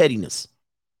behavior and pettiness.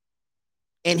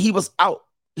 And he was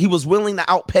willing to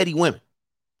out petty women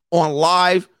on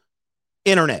live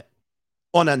internet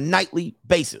on a nightly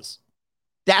basis.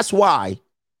 That's why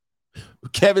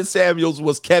Kevin Samuels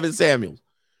was Kevin Samuels,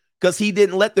 because he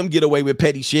didn't let them get away with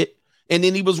petty shit. And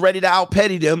then he was ready to out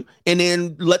petty them and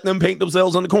then let them paint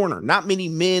themselves on the corner. Not many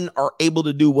men are able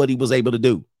to do what he was able to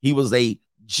do. He was a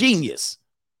genius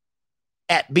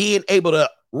at being able to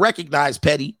recognize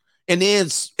petty and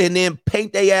then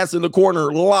paint their ass in the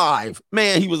corner live.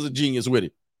 Man, he was a genius with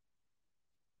it.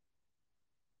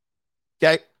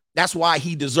 Okay? That's why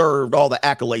he deserved all the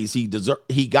accolades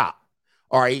he got.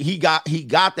 All right, he got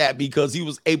that because he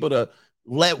was able to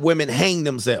let women hang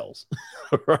themselves.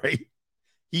 Right?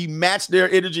 He matched their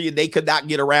energy and they could not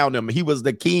get around him. He was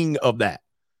the king of that.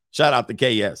 Shout out to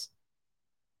KS.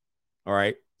 All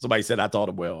right. Somebody said I taught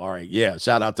him well. All right. Yeah.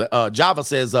 Shout out to Java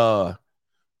says,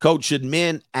 Coach, should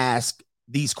men ask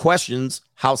these questions?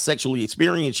 How sexually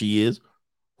experienced she is,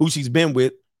 who she's been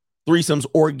with, threesomes,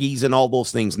 orgies, and all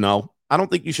those things? No, I don't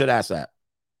think you should ask that.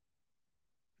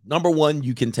 Number one,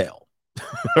 you can tell.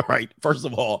 Right. First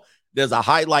of all, there's a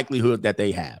high likelihood that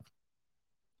they have.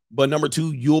 But number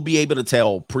two, you'll be able to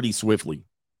tell pretty swiftly.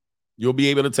 You'll be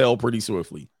able to tell pretty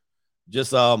swiftly.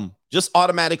 Just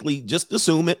automatically, just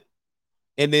assume it.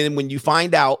 And then when you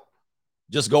find out,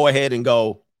 just go ahead and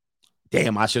go,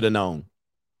 damn, I should have known.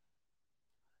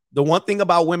 The one thing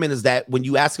about women is that when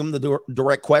you ask them the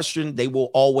direct question, they will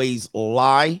always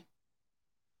lie.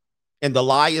 And the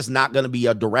lie is not going to be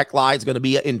a direct lie. It's going to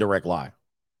be an indirect lie.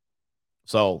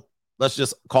 So let's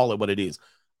just call it what it is.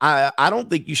 I don't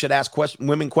think you should ask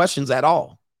women questions at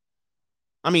all.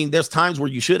 I mean, there's times where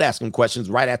you should ask them questions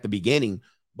right at the beginning.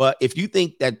 But if you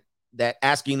think that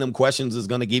asking them questions is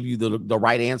going to give you the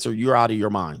right answer, you're out of your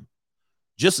mind.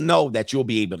 Just know that you'll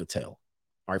be able to tell.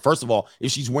 All right. First of all,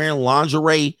 if she's wearing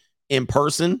lingerie in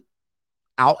person,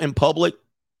 out in public,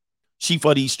 she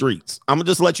for these streets. I'm going to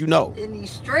just let you know. In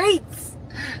these streets.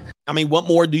 I mean, what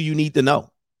more do you need to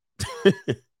know?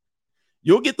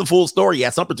 You'll get the full story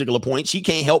at some particular point. She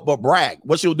can't help but brag.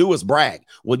 What she'll do is brag.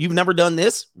 Well, you've never done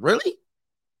this? Really?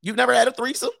 You've never had a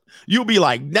threesome? You'll be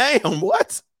like, damn,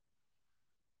 what?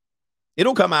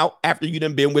 It'll come out after you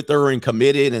done been with her and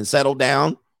committed and settled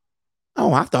down.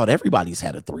 Oh, I thought everybody's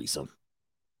had a threesome.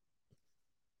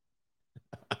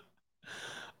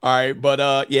 All right,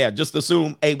 but yeah, just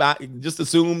assume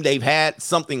they've had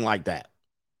something like that.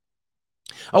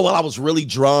 Oh, well, I was really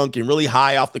drunk and really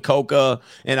high off the coca,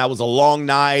 and I was a long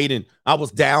night, and I was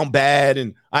down bad,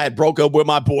 and I had broke up with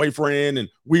my boyfriend, and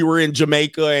we were in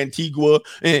Jamaica, Antigua,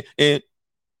 and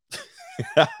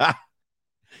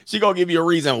she gonna give you a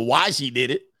reason why she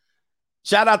did it.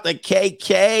 Shout out to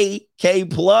KK, K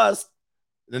Plus,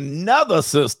 another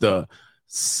sister.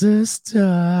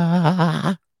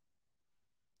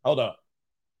 Hold up.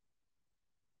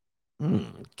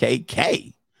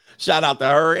 KK. Shout out to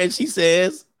her. And she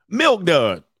says, Milk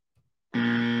Dud.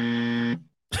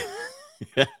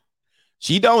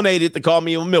 She donated to call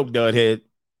me a Milk Dud head.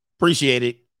 Appreciate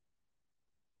it.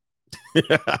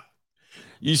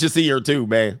 You should see her too,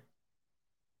 man.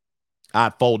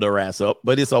 I'd fold her ass up,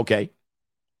 but it's okay.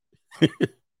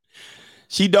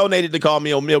 She donated to call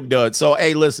me a Milk Dud. So,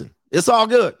 hey, listen, it's all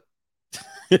good.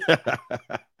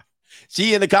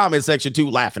 She in the comment section too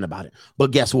laughing about it.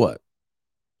 But guess what?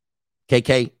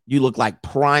 KK, you look like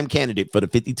prime candidate for the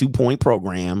 52-point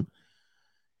program.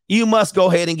 You must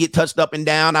go ahead and get touched up and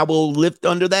down. I will lift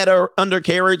under that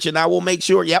undercarriage and I will make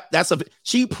sure. Yep,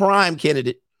 she prime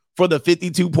candidate for the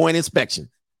 52-point inspection.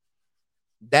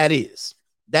 That is,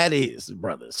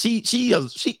 brother. She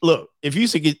look, if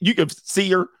you could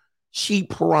see her, she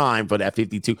prime for that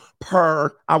 52.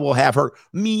 I will have her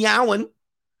meowing.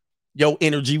 Your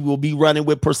energy will be running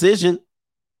with precision.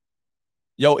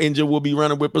 Your engine will be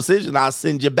running with precision. I'll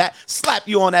send you back, slap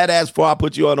you on that ass before I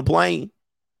put you on a plane.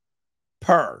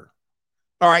 All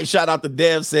right, shout out to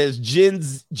Dev says Gen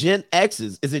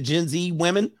X's, is it Gen Z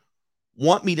women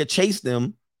want me to chase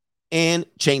them and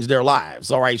change their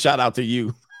lives. All right, shout out to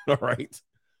you. All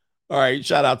right,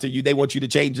 shout out to you. They want you to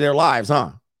change their lives,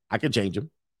 huh? I can change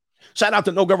them. Shout out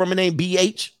to No Government Name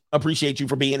BH. Appreciate you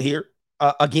for being here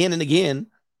again and again.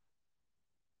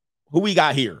 Who we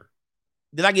got here?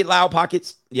 Did I get loud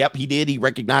pockets? Yep, he did. He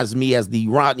recognized me as the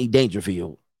Rodney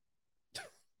Dangerfield.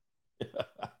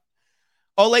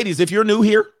 Oh, ladies, if you're new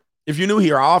here,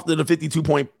 I offer the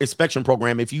 52-point inspection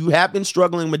program. If you have been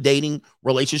struggling with dating,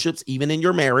 relationships, even in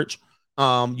your marriage,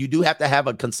 you do have to have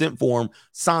a consent form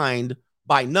signed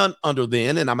by none other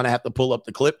than, and I'm going to have to pull up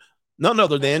the clip, none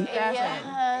other than. And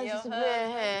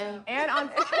on.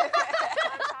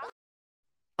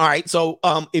 All right, so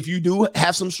if you do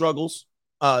have some struggles,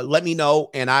 let me know,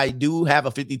 and I do have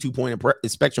a 52-point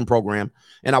inspection program,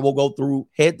 and I will go through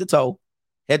head to toe,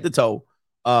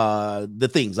 the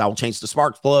things. I will change the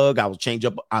spark plug. I'll check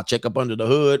up under the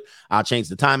hood. I'll change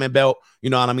the timing belt. You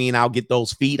know what I mean? I'll get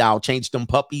those feet. I'll change them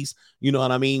puppies. You know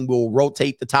what I mean? We'll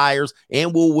rotate the tires,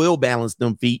 and we'll wheel balance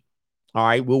them feet. All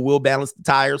right, we'll wheel balance the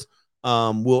tires.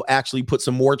 We'll actually put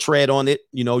some more tread on it.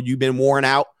 You know, you've been worn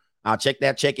out. I'll check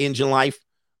engine life.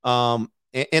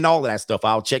 And all of that stuff.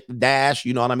 I'll check the dash.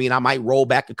 You know what I mean? I might roll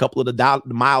back a couple of the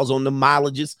miles on the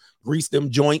mileages, grease them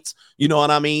joints. You know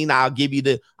what I mean? I'll give you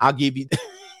the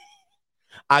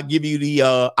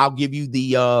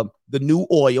new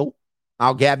oil.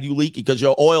 I'll have you leaking because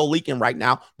your oil leaking right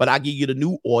now, but I give you the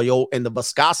new oil, and the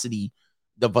viscosity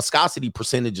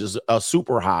percentages are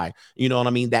super high. You know what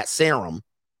I mean? That serum.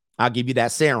 I'll give you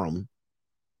that serum.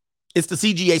 It's the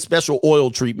CGA special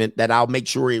oil treatment that I'll make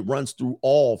sure it runs through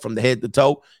all from the head to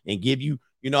toe and give you,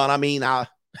 you know what I mean?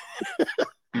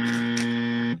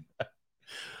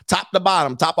 Top to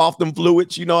bottom, top off them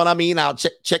fluids. You know what I mean? I'll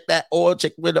check that oil,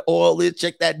 check where the oil is,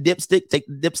 check that dipstick, take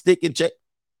the dipstick and check.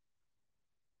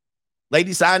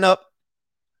 Ladies, sign up.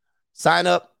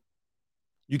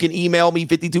 You can email me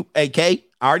 52AK.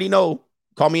 I already know.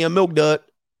 Call me a milk dud.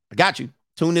 I got you.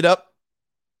 Tune it up.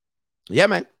 Yeah,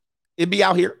 man. It'd be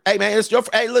out here. Hey, man,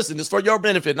 listen, it's for your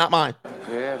benefit, not mine.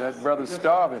 Yeah, that brother's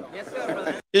starving. Yes,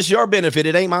 sir. It's your benefit.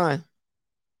 It ain't mine.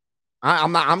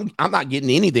 I'm not getting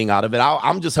anything out of it.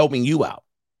 I'm just helping you out.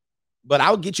 But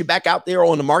I'll get you back out there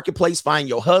on the marketplace, find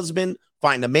your husband,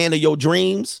 find the man of your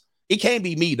dreams. It can't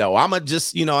be me, though. I'm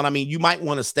just, you know what I mean? You might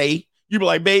want to stay. You be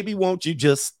like, baby, won't you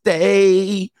just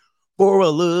stay for a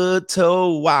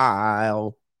little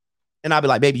while? And I'll be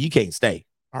like, baby, you can't stay.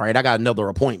 All right, I got another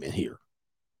appointment here.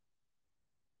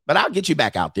 But I'll get you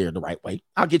back out there the right way.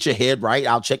 I'll get your head right.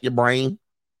 I'll check your brain.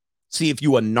 See if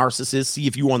you a narcissist. See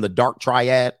if you on the dark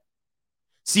triad.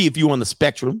 See if you on the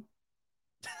spectrum.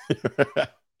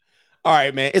 All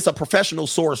right, man. It's a professional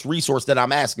resource that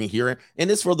I'm asking here.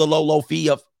 And it's for the low fee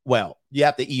of, well, you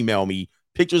have to email me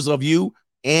pictures of you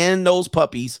and those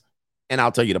puppies, and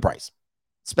I'll tell you the price.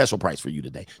 Special price for you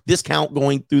today. Discount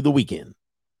going through the weekend.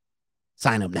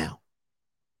 Sign up now.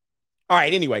 All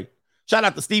right, anyway. Shout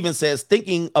out to Steven says,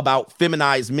 thinking about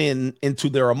feminized men into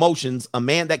their emotions. A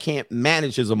man that can't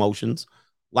manage his emotions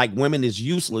like women is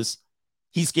useless.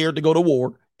 He's scared to go to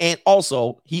war. And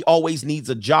also, he always needs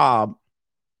a job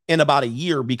in about a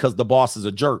year because the boss is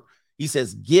a jerk. He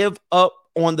says, give up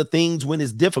on the things when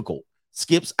it's difficult.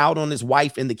 Skips out on his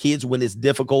wife and the kids when it's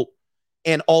difficult.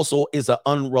 And also is an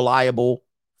unreliable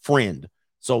friend.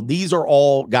 So these are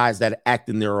all guys that act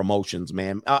in their emotions,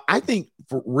 man. I think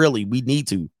really we need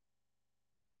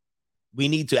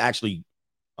to actually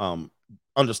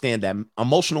understand that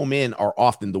emotional men are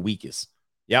often the weakest.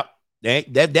 Yep. They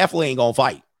definitely ain't going to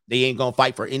fight. They ain't going to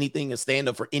fight for anything and stand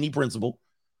up for any principle.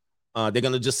 They're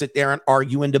going to just sit there and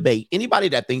argue and debate. Anybody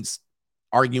that thinks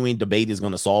arguing debate is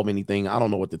going to solve anything, I don't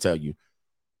know what to tell you.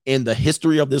 In the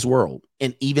history of this world,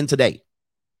 and even today,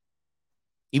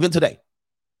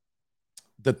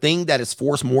 the thing that has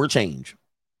forced more change,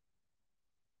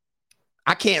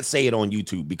 I can't say it on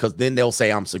YouTube because then they'll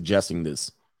say I'm suggesting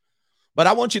this. But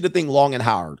I want you to think long and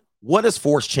hard. What has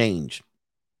forced change?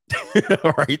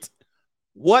 All right.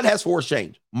 What has forced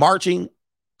change? Marching,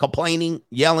 complaining,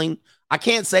 yelling. I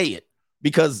can't say it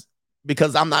because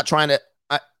I'm not trying to.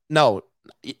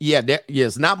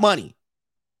 Yes, not money.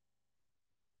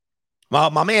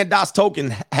 My man Das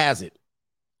Token has it.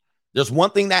 There's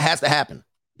one thing that has to happen.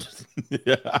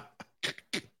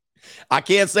 I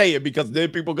can't say it because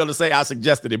then people are going to say I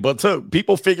suggested it, but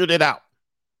people figured it out.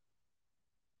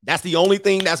 That's the only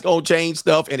thing that's going to change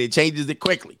stuff, and it changes it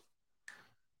quickly.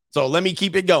 So let me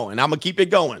keep it going. I'm going to keep it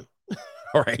going.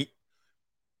 All right.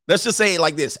 Let's just say it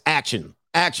like this. Action.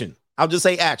 I'll just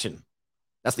say action.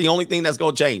 That's the only thing that's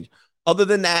going to change. Other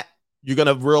than that, you're going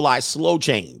to realize slow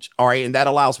change. All right. And that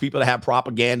allows people to have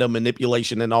propaganda,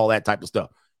 manipulation, and all that type of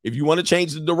stuff. If you want to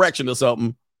change the direction of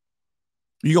something,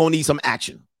 you're going to need some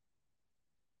action.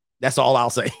 That's all I'll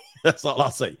say. That's all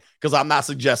I'll say. Because I'm not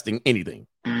suggesting anything.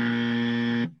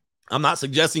 I'm not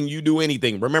suggesting you do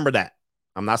anything. Remember that.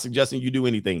 I'm not suggesting you do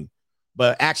anything.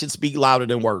 But actions speak louder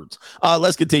than words.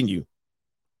 Let's continue.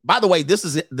 By the way, this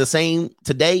is the same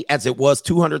today as it was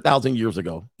 200,000 years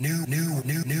ago. New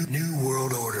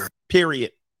world order.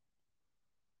 Period.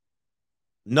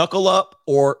 Knuckle up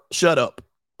or shut up.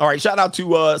 All right, shout out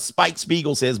to Spike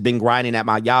Spiegel says, been grinding at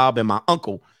my job and my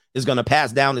uncle is going to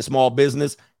pass down his small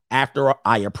business after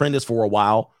I apprentice for a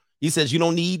while. He says, you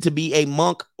don't need to be a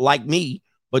monk like me,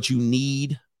 but you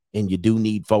do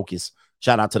need focus.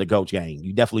 Shout out to the Coach Gang.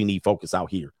 You definitely need focus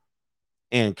out here.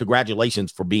 And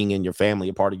congratulations for being in your family,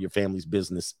 a part of your family's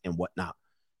business and whatnot.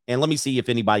 And let me see if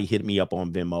anybody hit me up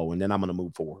on Venmo, and then I'm going to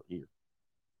move forward here.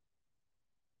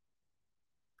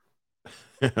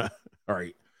 All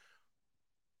right.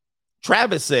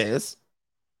 Travis says,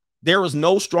 there is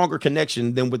no stronger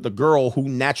connection than with the girl who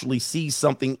naturally sees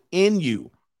something in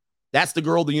you. That's the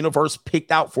girl the universe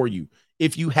picked out for you.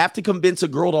 If you have to convince a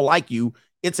girl to like you,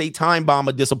 it's a time bomb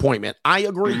of disappointment. I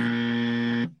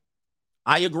agree.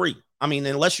 I mean,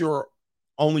 unless your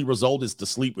only result is to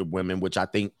sleep with women, which I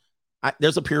think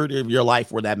there's a period of your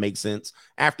life where that makes sense.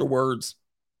 Afterwards,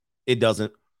 it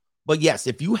doesn't. But yes,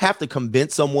 if you have to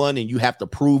convince someone and you have to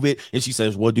prove it, and she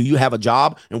says, well, do you have a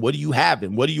job? And what do you have?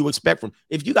 And what do you expect from?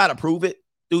 If you got to prove it,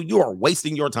 dude, you are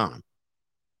wasting your time.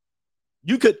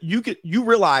 You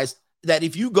realize that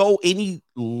if you go any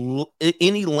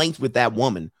length with that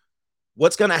woman,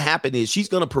 what's going to happen is she's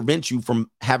going to prevent you from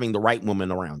having the right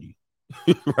woman around you.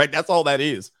 Right? That's all that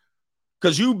is.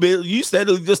 Because you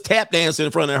steadily just tap dancing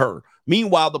in front of her.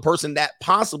 Meanwhile, the person that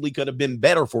possibly could have been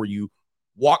better for you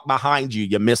walked behind you,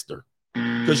 you missed her.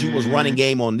 Because you was running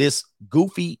game on this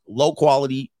goofy,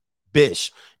 low-quality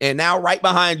bish. And now right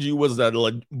behind you was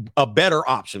a better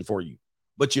option for you.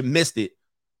 But you missed it,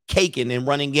 caking and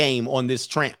running game on this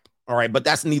tramp. All right, but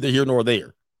that's neither here nor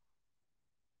there.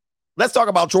 Let's talk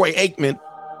about Troy Aikman,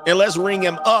 and let's ring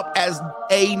him up as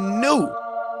a new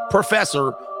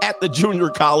professor at the junior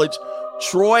college.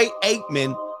 Troy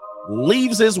Aikman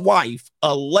leaves his wife,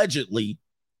 allegedly,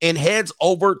 and heads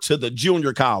over to the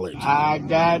junior college. I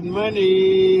got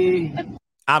money.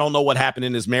 I don't know what happened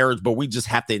in his marriage, but we just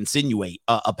have to insinuate.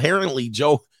 Apparently,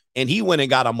 Joe, and he went and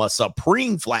got him a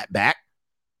Supreme flat back.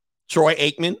 Troy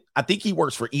Aikman, I think he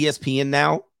works for ESPN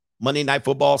now. Monday Night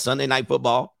Football, Sunday Night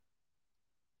Football.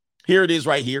 Here it is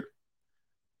right here.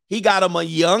 He got him a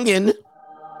youngin',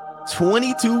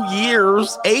 22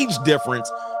 years age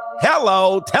difference.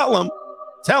 Hello, tell him,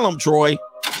 Troy.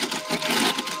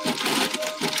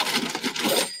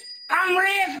 I'm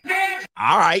rich, bitch.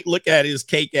 All right, look at his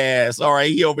cake ass. All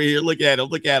right, he over here. Look at him.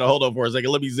 Hold on for a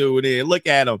second. Let me zoom it in. Look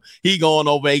at him. He going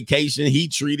on vacation. He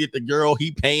treated the girl.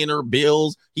 He paying her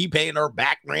bills. He paying her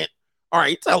back rent. All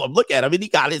right, tell him, look at him. And he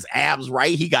got his abs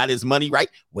right. He got his money right.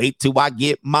 Wait till I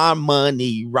get my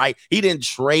money right. He didn't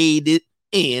trade it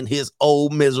in his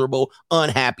old, miserable,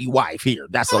 unhappy wife here.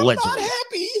 That's allegedly. I'm not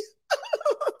happy.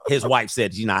 His wife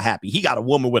said she's not happy. He got a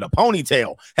woman with a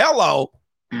ponytail. Hello.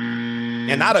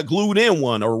 And not a glued in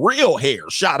one, a real hair.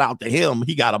 Shout out to him.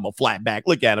 He got him a flat back.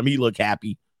 Look at him. He look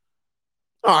happy.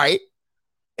 All right.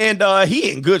 And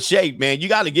he in good shape, man. You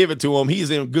got to give it to him.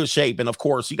 He's in good shape. And of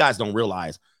course, you guys don't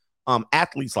realize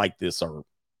athletes like this are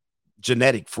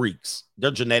genetic freaks.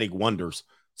 They're genetic wonders.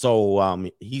 So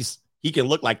he can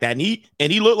look like that. And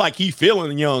he looked like he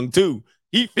feeling young too.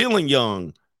 He feeling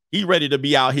young. He ready to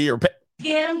be out here.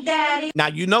 Get him, daddy. Now,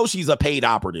 you know she's a paid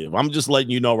operative. I'm just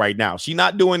letting you know right now. She's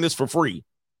not doing this for free.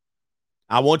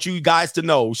 I want you guys to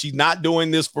know she's not doing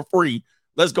this for free.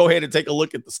 Let's go ahead and take a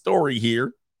look at the story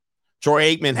here.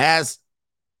 Troy Aikman has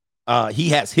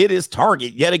hit his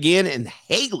target yet again, and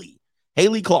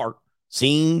Haley Clark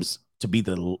seems to be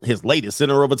his latest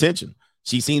center of attention.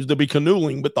 She seems to be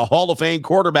canoodling with the Hall of Fame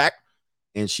quarterback,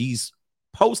 and she's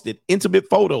posted intimate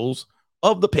photos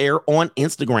of the pair on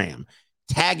Instagram,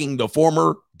 tagging the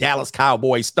former Dallas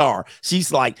Cowboy star.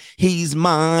 She's like, he's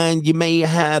mine. You may have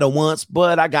had her once,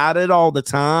 but I got it all the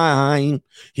time.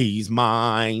 He's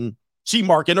mine. She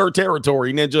marking her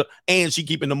territory, Ninja, and she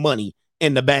keeping the money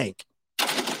in the bank.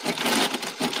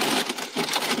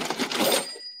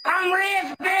 I'm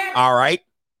rich, bitch. All right.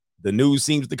 The news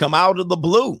seems to come out of the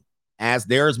blue, as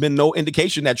there has been no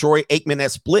indication that Troy Aikman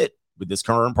has split with his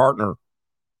current partner.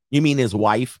 You mean his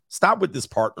wife? Stop with this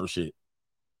partnership.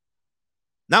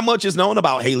 Not much is known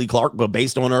about Haley Clark, but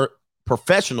based on her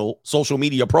professional social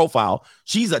media profile,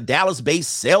 she's a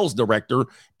Dallas-based sales director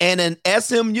and an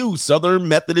SMU, Southern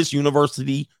Methodist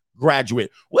University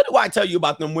graduate. What do I tell you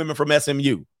about them women from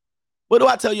SMU? What do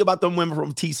I tell you about them women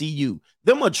from TCU?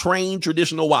 Them are trained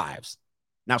traditional wives.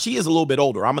 Now, she is a little bit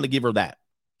older. I'm going to give her that.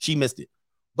 She missed it.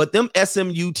 But them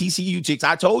SMU, TCU chicks,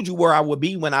 I told you where I would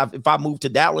be if I moved to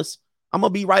Dallas. I'm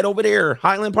going to be right over there,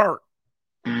 Highland Park.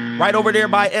 Right over there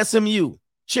by SMU,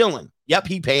 chilling. Yep,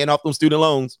 he paying off them student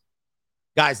loans.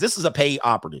 Guys, this is a paid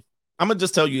operative. I'm going to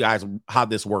just tell you guys how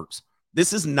this works.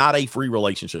 This is not a free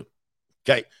relationship.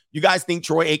 Okay. You guys think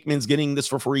Troy Aikman's getting this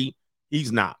for free?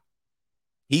 He's not.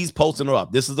 He's posting her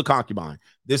up. This is the concubine.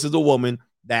 This is a woman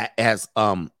that has,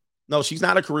 no, she's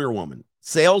not a career woman.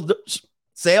 Sales.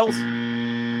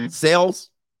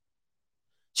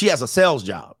 She has a sales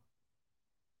job.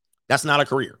 That's not a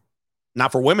career.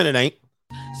 Not for women, it ain't.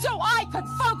 So I could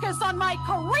focus on my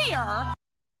career.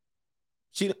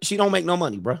 She don't make no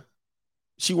money, bro.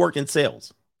 She work in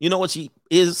sales. You know what she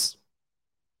is?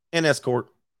 An escort.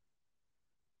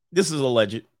 This is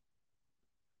alleged.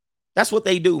 That's what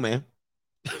they do, man.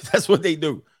 That's what they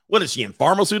do. What is she in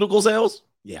pharmaceutical sales?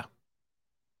 Yeah.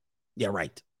 Yeah,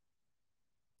 right.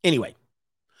 Anyway,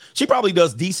 she probably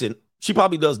does decent.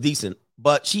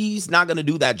 But she's not going to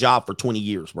do that job for 20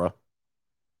 years, bro.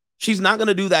 She's not going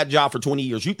to do that job for 20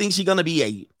 years. You think she's going to be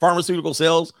a pharmaceutical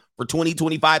sales for 20,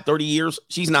 25, 30 years?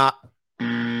 She's not.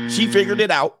 She figured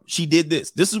it out. She did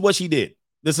this. This is what she did.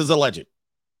 This is alleged.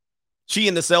 She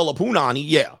in the sale of punani.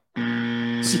 Yeah.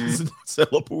 She's in the sale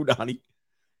of punani.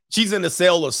 She's in the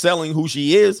sale of selling who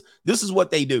she is. This is what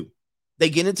they do.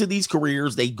 They get into these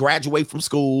careers. They graduate from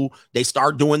school. They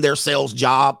start doing their sales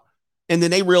job. And then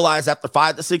they realize after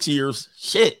 5 to 6 years,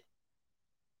 shit,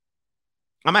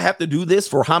 I'm going to have to do this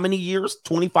for how many years?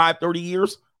 25, 30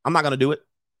 years? I'm not going to do it.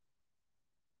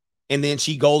 And then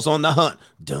she goes on the hunt.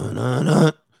 Dun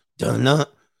dun dun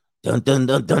dun dun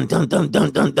dun dun dun dun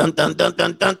dun dun dun dun dun dun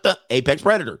dun dun dun. Apex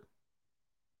predator.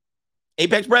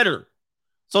 Apex predator.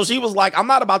 So she was like, I'm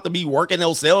not about to be working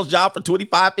those sales job for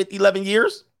 25, 50, 11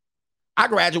 years. I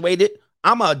graduated.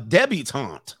 I'm a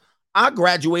debutante. I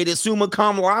graduated summa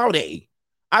cum laude.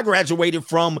 I graduated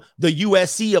from the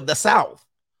USC of the South.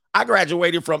 I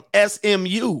graduated from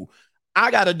SMU.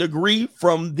 I got a degree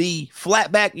from the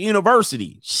Flatback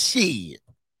University. Shit.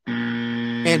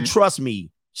 And trust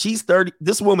me, she's 30.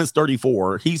 This woman's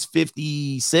 34. He's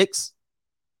 56.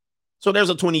 So there's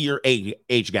a 20-year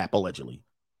age gap, allegedly.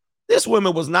 This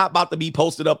woman was not about to be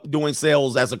posted up doing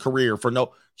sales as a career for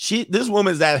no. This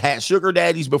woman's that had sugar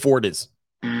daddies before this.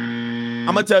 I'm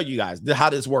going to tell you guys how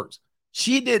this works.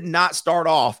 She did not start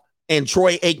off and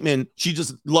Troy Aikman. She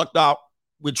just lucked out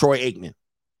with Troy Aikman.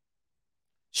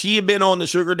 She had been on the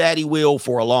sugar daddy wheel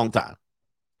for a long time,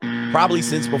 probably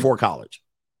since before college.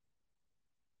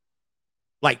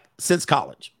 Like since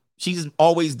college. She's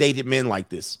always dated men like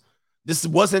this. This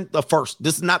wasn't the first.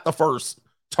 This is not the first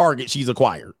target she's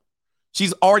acquired.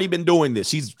 She's already been doing this.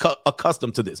 She's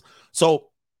accustomed to this. So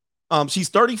she's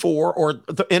 34 or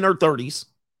in her 30s.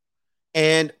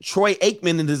 And Troy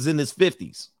Aikman is in his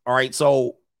 50s. All right.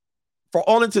 So for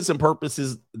all intents and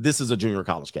purposes, this is a junior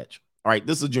college catch. All right.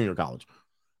 This is junior college.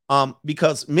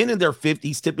 Because men in their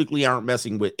 50s typically aren't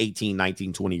messing with 18,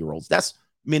 19, 20-year-olds. That's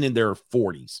men in their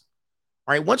 40s.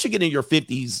 All right. Once you get in your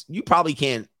 50s, you probably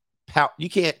can't, you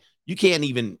can't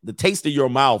even, the taste of your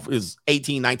mouth is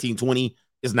 18, 19, 20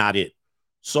 is not it.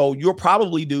 So you'll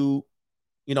probably do,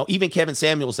 even Kevin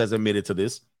Samuels has admitted to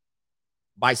this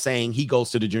by saying he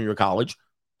goes to the junior college,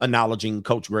 acknowledging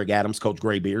Coach Greg Adams, Coach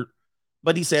Graybeard.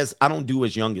 But he says, I don't do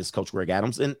as young as Coach Greg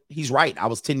Adams. And he's right. I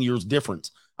was 10 years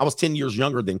different. I was 10 years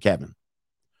younger than Kevin.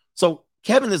 So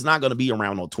Kevin is not going to be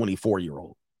around a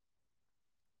 24-year-old.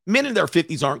 Men in their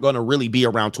 50s aren't going to really be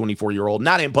around 24-year-old.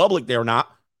 Not in public, they're not.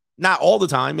 Not all the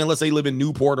time, unless they live in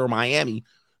Newport or Miami.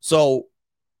 So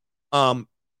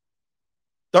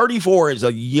 34 is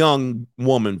a young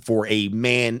woman for a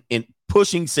man in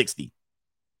pushing 60.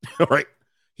 All right.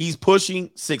 He's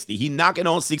pushing 60. He's knocking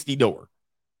on 60 door.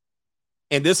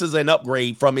 And this is an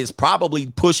upgrade from his probably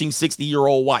pushing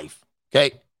 60-year-old wife.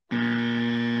 Okay.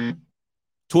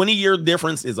 20-year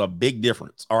difference is a big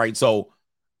difference. All right. So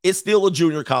it's still a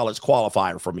junior college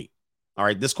qualifier for me. All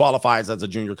right. This qualifies as a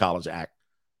junior college act.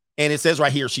 And it says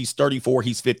right here, she's 34.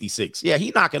 He's 56. Yeah.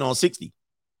 He's knocking on 60.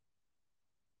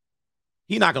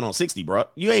 He's knocking on 60, bro.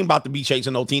 You ain't about to be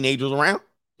chasing no teenagers around.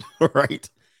 All right.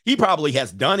 He probably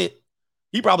has done it.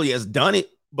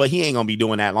 But he ain't going to be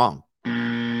doing that long.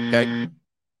 Okay.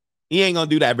 He ain't going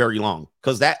to do that very long.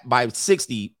 Because that by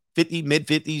 60, 50,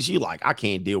 mid-50s, you like, I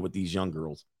can't deal with these young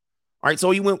girls. All right.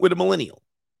 So he went with a millennial.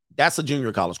 That's a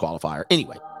junior college qualifier.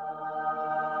 Anyway.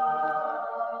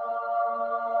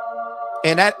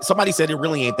 And that somebody said it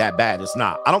really ain't that bad. It's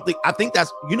not. I think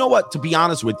that's, you know what, to be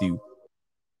honest with you,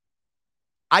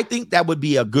 I think that would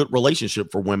be a good relationship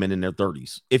for women in their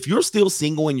 30s. If you're still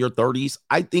single in your 30s,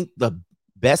 I think the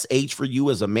best age for you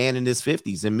is a man in his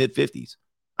 50s and mid 50s.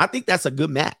 I think that's a good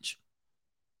match.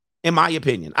 In my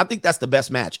opinion, I think that's the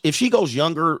best match. If she goes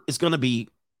younger, it's going to be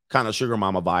kind of sugar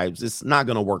mama vibes. It's not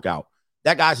going to work out.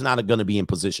 That guy's not going to be in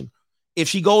position. if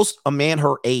she goes a man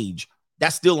her age,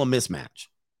 that's still a mismatch.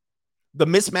 The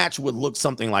mismatch would look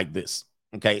something like this.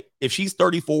 Okay. If she's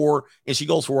 34 and she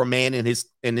goes for a man in his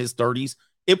 30s,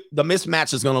 the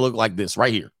mismatch is going to look like this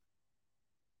right here.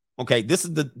 Okay. This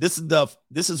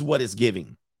is what it's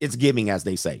giving. It's giving, as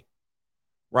they say,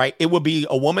 right? It would be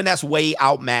a woman that's way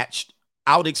outmatched,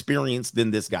 out experienced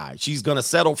than this guy. She's going to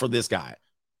settle for this guy.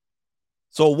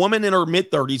 So a woman in her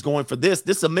mid 30s going for this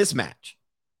is a mismatch.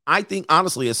 I think,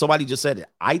 honestly, as somebody just said it,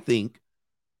 I think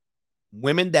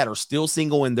women that are still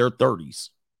single in their 30s,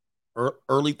 or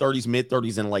early 30s, mid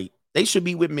 30s, and late, they should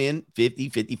be with men 50,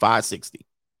 55, 60.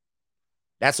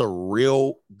 That's a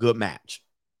real good match.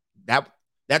 That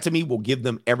to me will give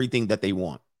them everything that they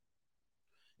want.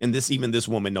 And this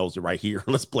woman knows it right here.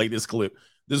 Let's play this clip.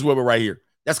 This woman right here.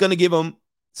 That's going to give them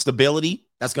stability.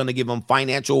 That's going to give them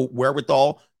financial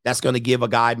wherewithal. That's going to give a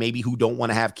guy maybe who don't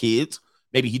want to have kids.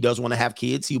 Maybe he does want to have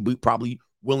kids. He'll be probably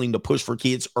willing to push for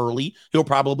kids early. He'll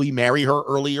probably marry her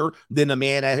earlier than a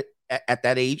man at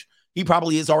that age. He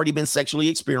probably has already been sexually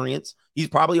experienced. He's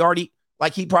probably already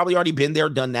been there,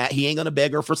 done that. He ain't going to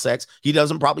beg her for sex. He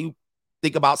doesn't probably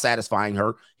think about satisfying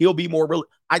her. He'll be more real.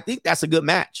 I think that's a good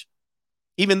match.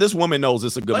 Even this woman knows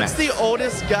it's a good match. What's the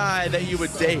oldest guy that you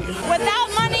would date? Without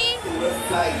money,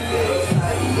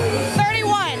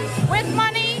 31. With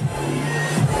money,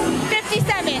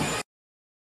 57.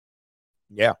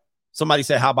 Yeah. Somebody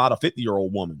said, how about a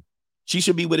 50-year-old woman? She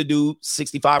should be with a dude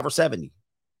 65 or 70.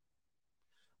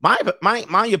 My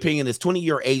opinion is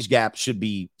 20-year age gap should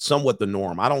be somewhat the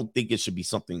norm. I don't think it should be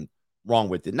something wrong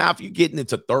with it. Now, if you're getting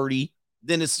into 30,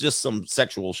 then it's just some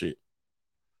sexual shit.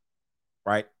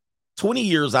 Right? 20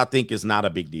 years, I think, is not a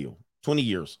big deal. 20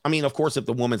 years. I mean, of course, if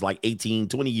the woman's like 18,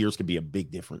 20 years could be a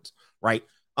big difference. Right?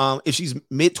 If she's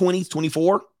mid-20s,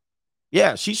 24,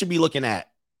 yeah, she should be looking at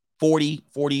 40,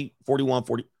 41,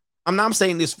 40. I'm not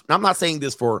saying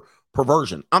this for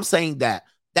perversion. I'm saying that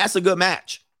that's a good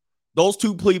match. Those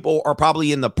two people are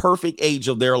probably in the perfect age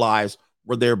of their lives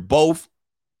where they're both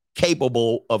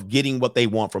capable of getting what they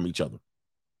want from each other.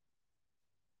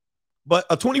 But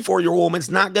a 24-year-old woman's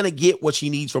not going to get what she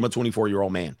needs from a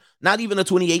 24-year-old man. Not even a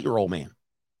 28-year-old man.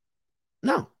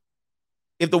 No.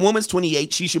 If the woman's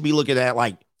 28, she should be looking at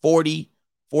like 40,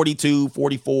 42,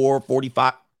 44,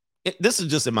 45. This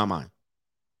is just in my mind.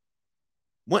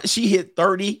 Once she hit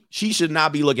 30, she should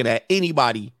not be looking at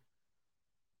anybody.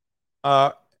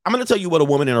 I'm going to tell you what a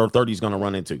woman in her 30s is going to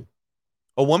run into.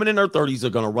 A woman in her 30s are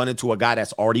going to run into a guy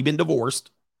that's already been divorced.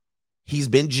 He's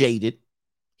been jaded.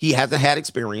 He hasn't had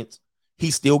experience.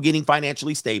 He's still getting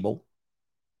financially stable.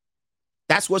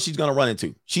 That's what she's going to run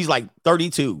into. She's like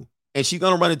 32, and she's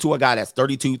going to run into a guy that's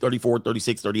 32, 34,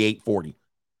 36, 38, 40.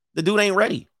 The dude ain't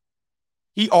ready.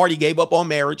 He already gave up on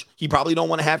marriage. He probably don't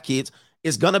want to have kids.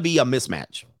 It's going to be a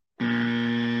mismatch.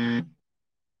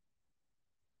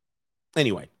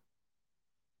 Anyway.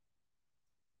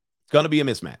 It's going to be a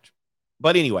mismatch.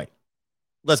 But anyway,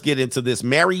 let's get into this.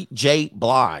 Mary J.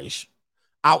 Blige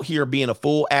out here being a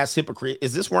full-ass hypocrite.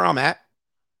 Is this where I'm at?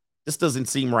 This doesn't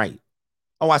seem right.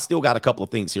 Oh, I still got a couple of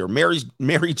things here.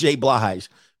 Mary J. Blige.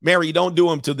 Mary, don't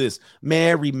do him to this.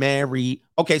 Mary.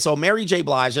 Okay, so Mary J.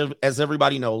 Blige, as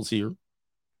everybody knows here,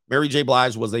 Mary J.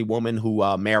 Blige was a woman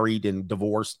who married and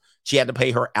divorced. She had to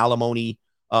pay her alimony,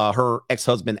 her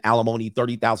ex-husband alimony,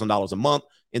 $30,000 a month.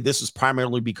 And this is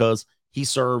primarily because he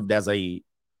served as a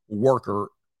worker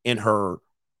in her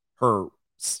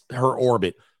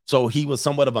orbit. So he was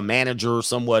somewhat of a manager,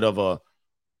 somewhat of a,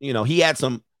 he had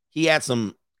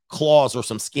some claws or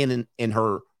some skin in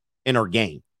her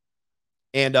game.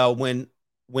 And when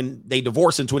they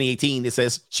divorced in 2018, it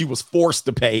says she was forced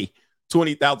to pay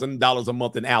 $20,000 a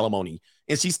month in alimony.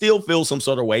 And she still feels some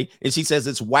sort of way. And she says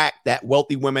it's whack that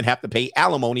wealthy women have to pay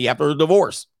alimony after a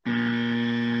divorce.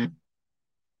 I'm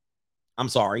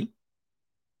sorry.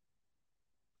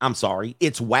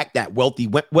 It's whack that wealthy.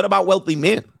 What about wealthy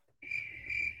men?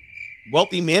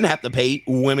 Wealthy men have to pay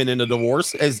women in a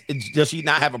divorce. Does she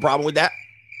not have a problem with that?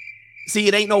 See,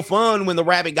 it ain't no fun when the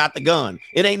rabbit got the gun.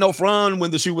 It ain't no fun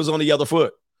when the shoe was on the other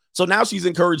foot. So now she's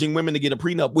encouraging women to get a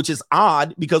prenup, which is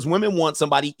odd because women want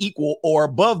somebody equal or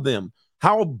above them.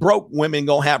 How broke women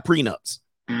gonna have prenups?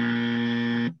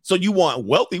 So you want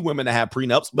wealthy women to have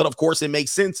prenups, but of course it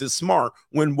makes sense. It's smart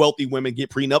when wealthy women get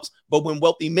prenups. But when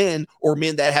wealthy men or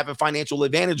men that have a financial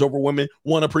advantage over women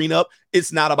want a prenup,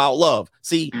 it's not about love.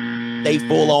 See, they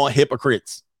full on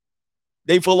hypocrites.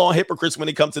 They full on hypocrites when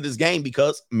it comes to this game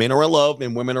because men are in love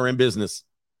and women are in business.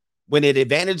 When it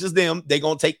advantages them, they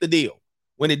gonna take the deal.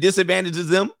 When it disadvantages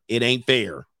them, it ain't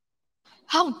fair.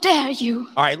 How dare you?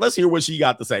 All right, let's hear what she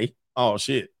got to say. Oh,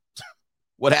 shit.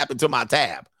 What happened to my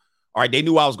tab? All right, they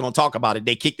knew I was going to talk about it.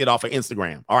 They kicked it off of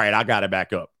Instagram. All right, I got it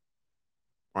back up.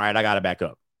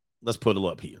 Let's put it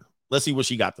up here. Let's see what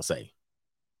she got to say.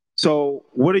 So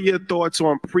what are your thoughts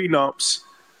on prenups,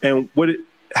 and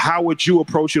how would you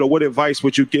approach it, or what advice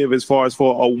would you give as far as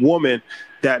for a woman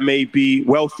that may be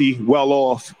wealthy, well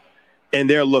off, and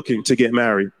they're looking to get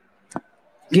married?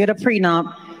 Get a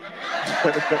prenup.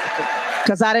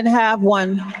 Because I didn't have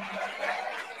one.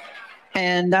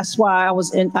 And that's why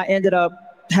I ended up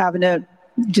having to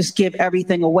just give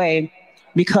everything away,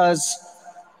 because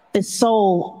it's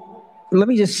so, let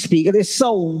me just speak, it's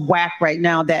so whack right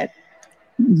now that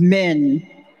men,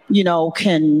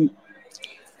 can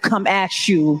come at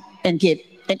you and get,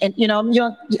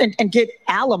 and get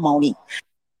alimony.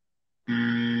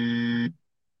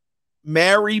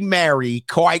 Mary,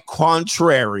 quite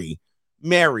contrary.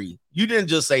 Mary, you didn't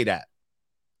just say that.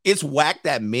 It's whack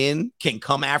that men can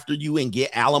come after you and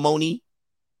get alimony.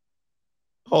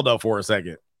 Hold up for a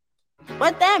second.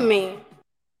 What that mean?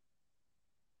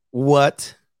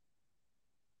 What?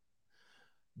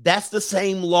 That's the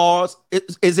same laws.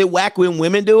 Is it whack when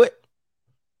women do it?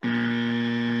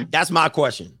 That's my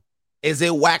question. Is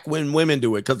it whack when women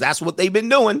do it? Because that's what they've been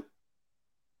doing.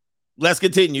 Let's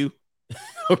continue.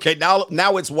 Okay,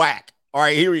 now it's whack. All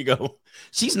right, here we go.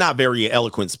 She's not very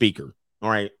eloquent speaker. All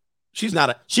right.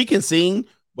 She can sing,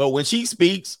 but when she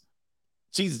speaks,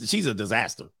 she's a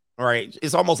disaster. All right.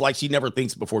 It's almost like she never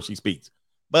thinks before she speaks.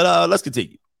 But let's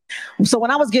continue. So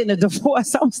when I was getting a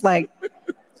divorce, I was like,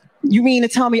 you mean to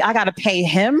tell me I got to pay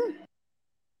him?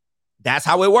 That's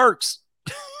how it works.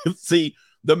 See,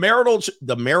 the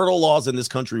marital laws in this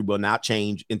country will not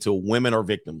change until women are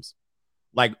victims.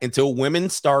 Like, until women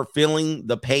start feeling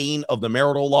the pain of the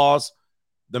marital laws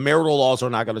are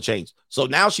not going to change. So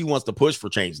now she wants to push for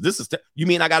change. You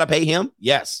mean I got to pay him?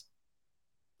 Yes.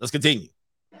 Let's continue.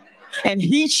 And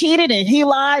he cheated and he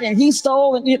lied and he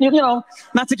stole, and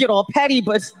not to get all petty,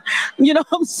 but you know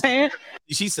what I'm saying?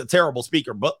 She's a terrible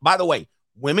speaker. But by the way,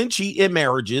 women cheat in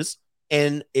marriages,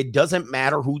 and it doesn't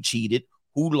matter who cheated,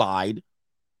 who lied.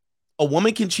 A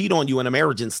woman can cheat on you in a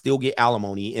marriage and still get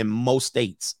alimony in most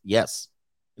states. Yes.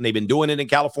 And they've been doing it in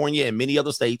California and many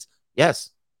other states.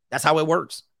 Yes. That's how it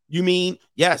works. You mean,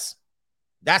 yes.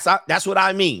 That's what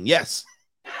I mean. Yes.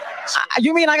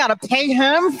 You mean I got to pay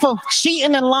him for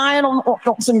cheating and lying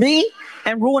on me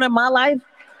and ruining my life?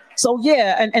 So,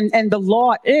 yeah. And the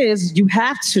law is you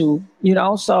have to,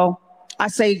 so I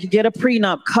say get a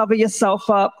prenup, cover yourself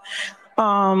up.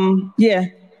 Yeah.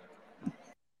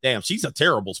 Damn, she's a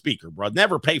terrible speaker, bro.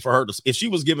 Never pay for her. If she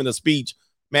was giving a speech,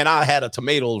 man, I had a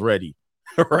tomatoes ready.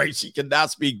 All right. She cannot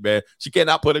speak, man. She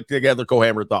cannot put it together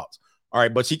coherent thoughts. All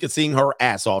right. But she can sing her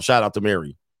ass off. Shout out to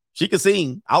Mary. She can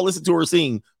sing. I'll listen to her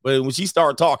sing. But when she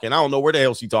started talking, I don't know where the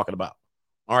hell she's talking about.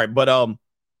 All right. But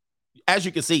as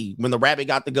you can see, when the rabbit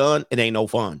got the gun, it ain't no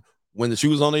fun. When the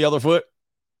shoe's on the other foot,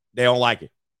 they don't like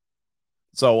it.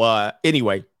 So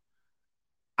anyway,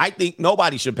 I think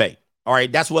nobody should pay. All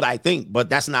right, that's what I think, but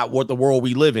that's not what the world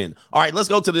we live in. All right, let's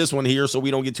go to this one here so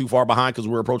we don't get too far behind, because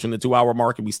we're approaching the 2-hour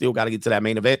mark and we still got to get to that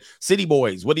main event. City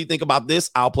Boys, what do you think about this?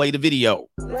 I'll play the video.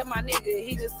 Let my nigga,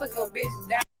 he just took a bitch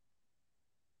down.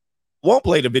 Won't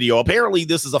play the video. Apparently,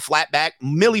 this is a flatback,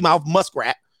 millie mouth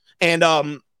muskrat,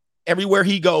 and everywhere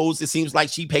he goes, it seems like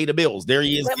she paid the bills. There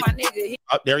he is.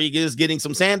 There he is getting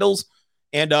some sandals.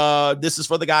 And this is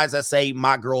for the guys that say,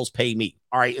 my girls pay me.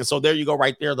 All right. And so there you go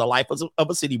right there. The life of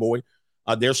a city boy.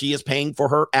 There she is paying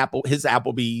for his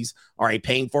Applebee's. All right.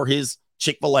 Paying for his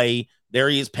Chick-fil-A. There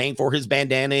he is paying for his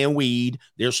bandana and weed.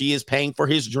 There she is paying for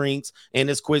his drinks and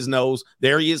his Quiznos.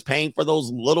 There he is paying for those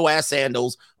little ass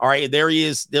sandals. All right. There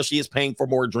she is paying for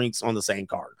more drinks on the same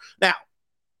card. Now,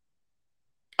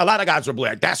 a lot of guys are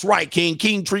black. That's right, King.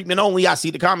 King treatment only. I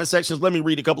see the comment sections. Let me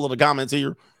read a couple of the comments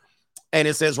here. And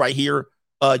it says right here,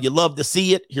 you love to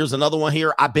see it. Here's another one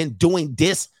here. I've been doing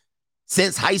this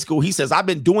since high school. He says, I've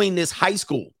been doing this high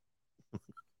school.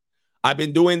 I've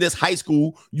been doing this high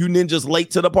school. You ninjas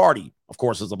late to the party. Of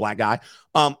course, as a black guy.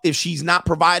 If she's not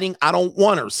providing, I don't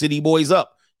want her. City Boys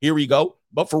up. Here we go.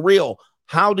 But for real,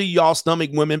 how do y'all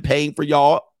stomach women paying for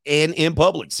y'all and in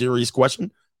public? Serious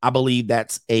question. I believe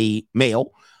that's a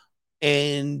male.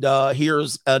 And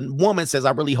here's a woman says,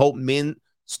 I really hope men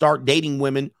start dating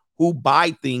women who buy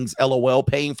things, LOL,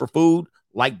 paying for food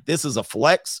like this is a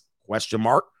flex, question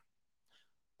mark.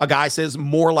 A guy says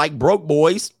more like broke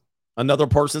boys. Another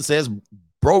person says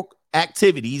broke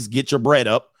activities, get your bread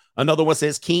up. Another one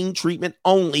says king treatment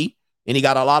only, and he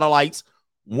got a lot of likes.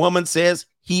 Woman says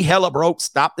he hella broke,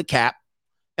 stop the cap.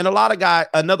 And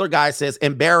another guy says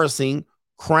embarrassing,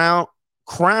 crown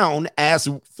ass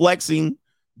flexing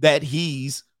that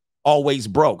he's always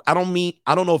broke. I don't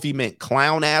know if he meant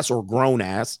clown ass or grown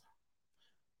ass.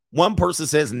 One person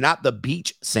says not the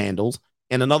beach sandals,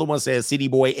 and another one says city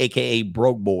boy, aka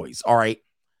broke boys. All right.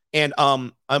 And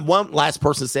one last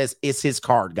person says it's his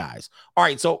card, guys. All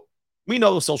right, so we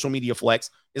know the social media flex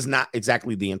is not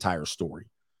exactly the entire story.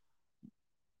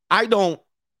 I don't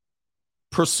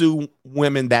pursue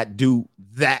women that do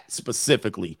that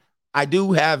specifically. I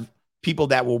do have people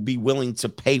that will be willing to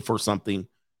pay for something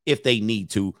if they need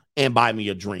to and buy me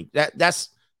a drink. That's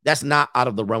not out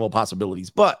of the realm of possibilities.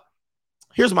 But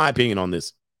here's my opinion on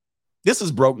this. This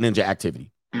is broke ninja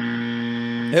activity.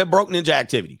 Broke ninja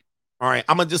activity. All right,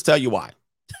 I'm going to just tell you why.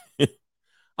 I'm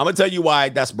going to tell you why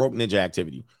that's broke ninja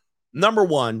activity. Number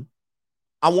one,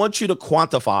 I want you to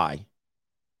quantify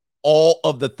all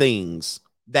of the things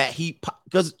that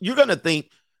because you're going to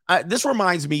think, this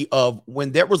reminds me of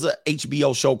when there was a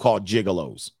HBO show called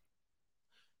Gigolos.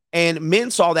 And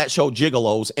men saw that show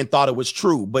Gigolos and thought it was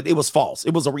true, but it was false.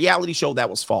 It was a reality show that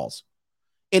was false.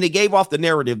 And it gave off the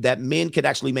narrative that men could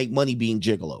actually make money being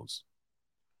gigolos.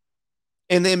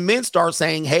 And then men start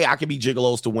saying, hey, I can be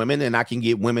gigolos to women and I can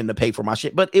get women to pay for my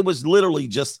shit. But it was literally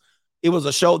it was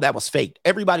a show that was fake.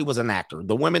 Everybody was an actor.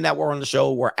 The women that were on the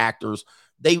show were actors.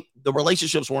 The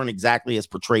relationships weren't exactly as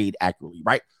portrayed accurately,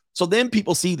 right? So then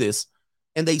people see this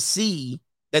and they see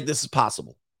that this is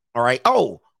possible. All right.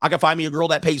 Oh, I can find me a girl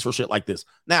that pays for shit like this.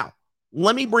 Now,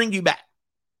 let me bring you back.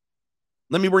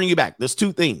 There's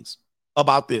two things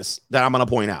about this that I'm going to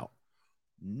point out.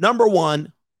 Number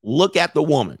one, look at the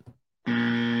woman.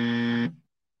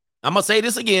 I'm going to say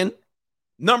this again.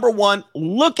 Number one,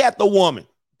 look at the woman.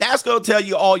 That's going to tell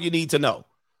you all you need to know.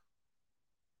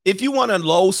 If you want a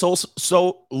low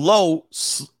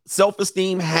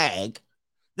self-esteem hag,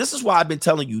 this is why I've been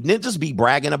telling you, ninjas be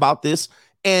bragging about this.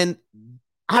 And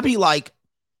I be like,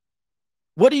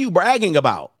 what are you bragging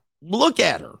about? Look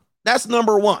at her. That's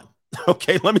number one.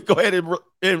 Okay, let me go ahead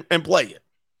and play it.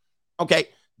 Okay,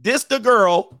 this the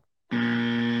girl.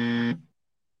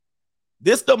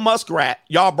 This the muskrat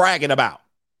y'all bragging about.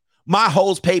 My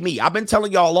hoes pay me. I've been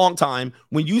telling y'all a long time.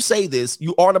 When you say this,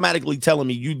 you automatically telling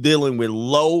me you dealing with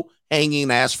low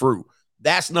hanging ass fruit.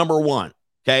 That's number one.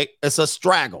 Okay, it's a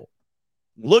straggle.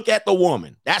 Look at the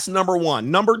woman. That's number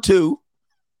one. Number two.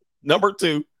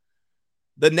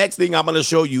 The next thing I'm going to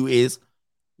show you is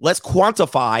let's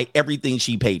quantify everything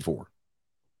she paid for.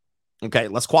 Okay,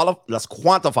 let's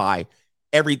quantify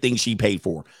everything she paid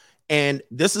for. And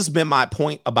this has been my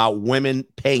point about women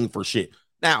paying for shit.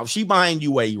 Now, if she buying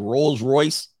you a Rolls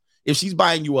Royce, if she's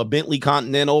buying you a Bentley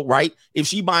Continental, right? If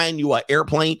she buying you an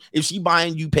airplane, if she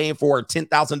buying you paying for a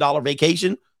 $10,000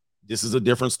 vacation, this is a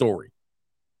different story.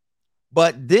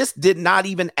 But this did not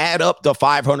even add up to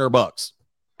 $500.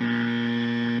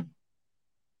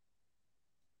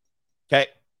 Okay.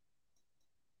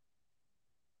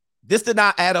 This did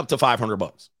not add up to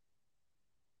 $500.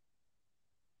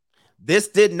 This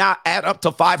did not add up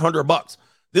to $500.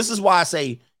 This is why I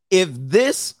say, if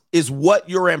this is what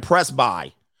you're impressed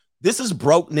by, this is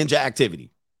broke ninja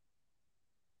activity.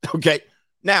 Okay.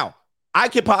 Now, I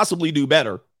could possibly do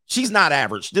better. She's not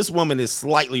average. This woman is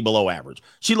slightly below average.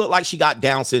 She looked like she got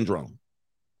Down syndrome.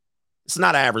 It's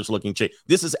not an average looking chick.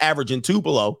 This is average in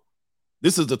Tupelo.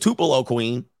 This is the Tupelo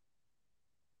queen.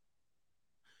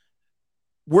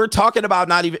 We're talking about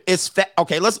not even, it's fat.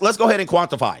 Okay, let's go ahead and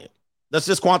quantify it. Let's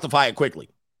just quantify it quickly.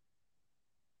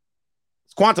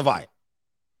 Let's quantify it.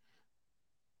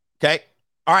 Okay.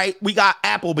 All right. We got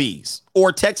Applebee's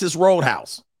or Texas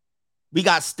Roadhouse. We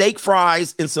got steak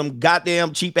fries and some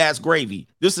goddamn cheap ass gravy.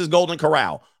 This is Golden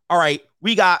Corral. All right.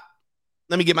 We got,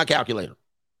 let me get my calculator.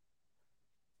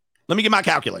 Okay. Let me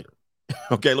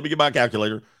get my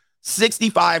calculator.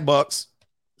 $65.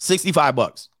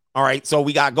 $65. All right. So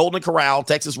we got Golden Corral,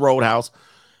 Texas Roadhouse.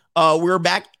 We're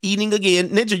back eating again.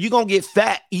 Ninja, you're going to get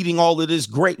fat eating all of this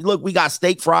great. Look, we got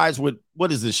steak fries with,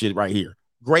 what is this shit right here?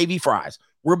 Gravy fries.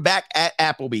 We're back at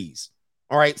Applebee's.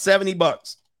 All right, $70.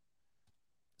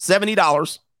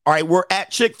 $70. All right, we're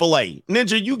at Chick-fil-A.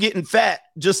 Ninja, you getting fat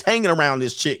just hanging around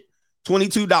this chick.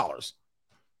 $22.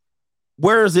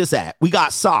 Where is this at? We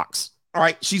got socks. All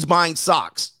right, she's buying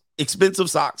socks. Expensive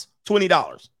socks.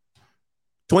 $20.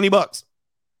 $20.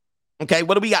 Okay,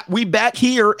 what do we got? We back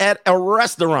here at a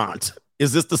restaurant.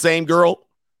 Is this the same girl?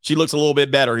 She looks a little bit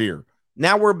better here.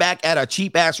 Now we're back at a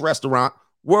cheap-ass restaurant.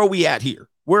 Where are we at here?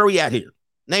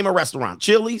 Name a restaurant.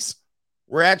 Chili's.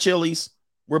 We're at Chili's.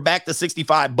 We're back to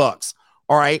 $65.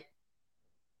 All right.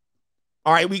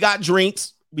 All right, we got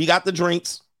drinks. We got the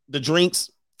drinks. The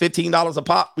drinks, $15 a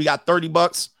pop. We got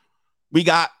 $30. We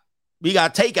got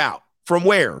takeout. From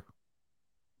where?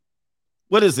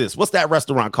 What is this? What's that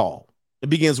restaurant called? It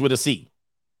begins with a C.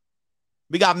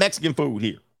 We got Mexican food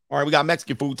here. All right, we got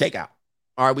Mexican food takeout.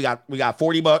 All right, we got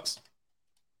 $40.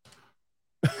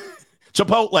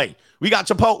 Chipotle. We got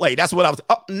Chipotle. That's what I was.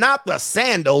 Oh, not the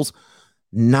sandals.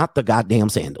 Not the goddamn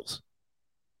sandals.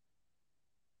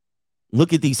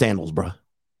 Look at these sandals, bro.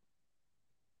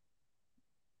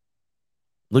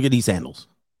 Look at these sandals.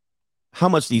 How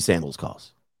much these sandals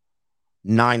cost?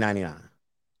 $9.99.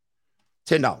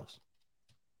 $10.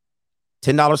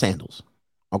 $10 sandals.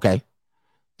 Okay.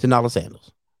 $10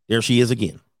 sandals. There she is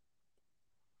again.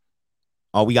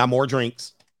 Oh, we got more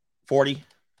drinks. 40.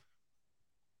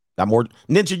 Got more.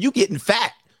 Ninja, you getting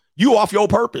fat. You off your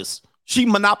purpose. She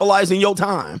monopolizing your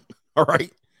time. All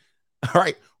right. All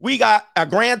right. We got a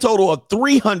grand total of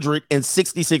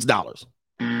 $366.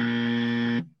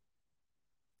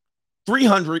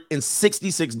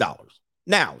 $366.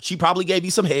 Now, she probably gave you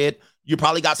some head. You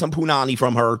probably got some punani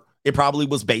from her. It probably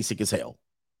was basic as hell.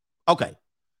 Okay.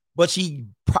 But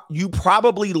you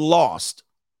probably lost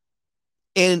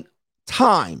in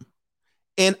time,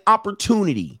 in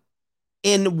opportunity,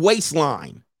 in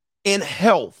waistline, in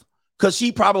health, because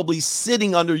she probably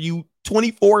sitting under you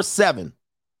 24/7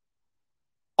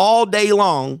 all day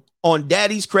long on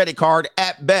daddy's credit card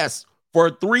at best for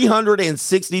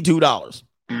 $362.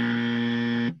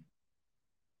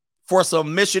 For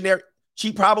some missionary,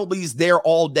 she probably is there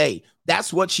all day.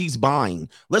 That's what she's buying.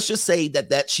 Let's just say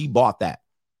that she bought that.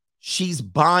 She's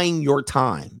buying your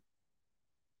time.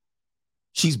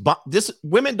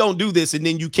 Women don't do this and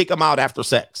then you kick them out after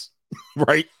sex,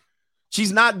 right?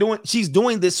 She's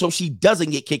doing this so she doesn't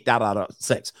get kicked out of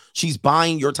sex. She's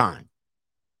buying your time.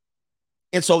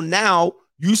 And so now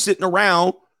you sitting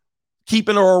around,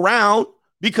 keeping her around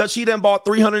because she done bought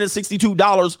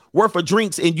 $362 worth of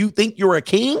drinks and you think you're a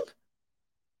king?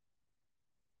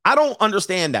 I don't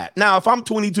understand that. Now, if I'm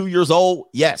 22 years old,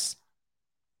 yes.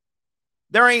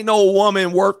 There ain't no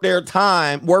woman worth my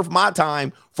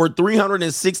time for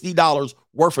 $360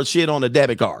 worth of shit on a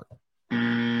debit card.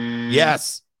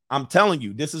 Yes, I'm telling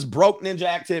you, this is broke ninja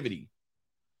activity.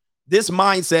 This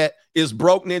mindset is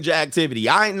broke ninja activity.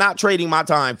 I ain't not trading my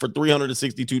time for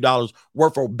 $362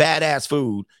 worth of badass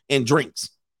food and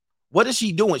drinks. What is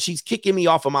she doing? She's kicking me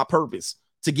off of my purpose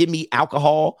to give me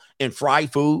alcohol and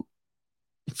fried food,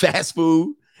 fast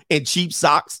food, and cheap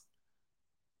socks.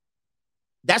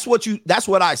 That's what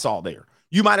I saw there.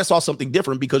 You might have saw something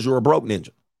different because you're a broke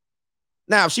ninja.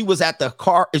 Now, if she was at the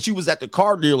car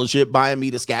dealership buying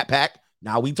me the Scat Pack,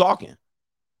 now we talking.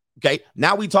 Okay,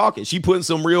 now we talking. She putting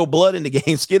some real blood in the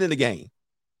game, skin in the game.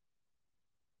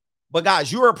 But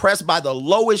guys, you're oppressed by the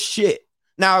lowest shit.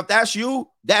 Now, if that's you,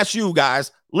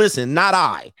 guys. Listen, not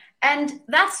I. And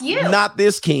that's you. Not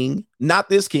this king. Not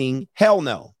this king. Hell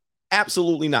no.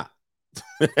 Absolutely not.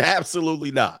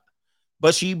 Absolutely not.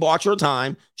 But she bought your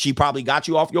time. She probably got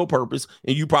you off your purpose.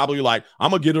 And you probably like, I'm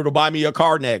going to get her to buy me a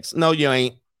car next. No, you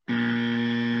ain't.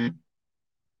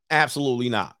 Absolutely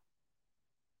not.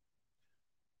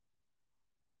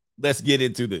 Let's get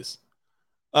into this.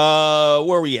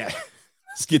 Where we at?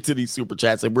 Let's get to these super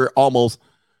chats. And we're almost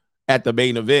at the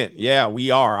main event. Yeah, we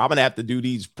are. I'm going to have to do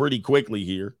these pretty quickly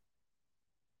here.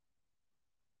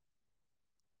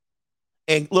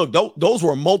 And look, those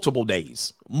were multiple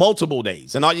days,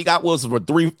 and all you got was for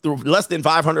less than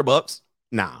 $500.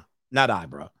 Nah, not I,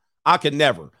 bro. I could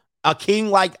never. A king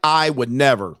like I would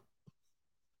never.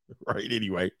 Right?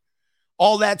 Anyway,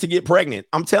 all that to get pregnant.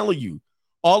 I'm telling you,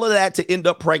 all of that to end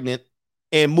up pregnant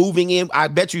and moving in. I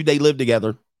bet you they live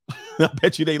together.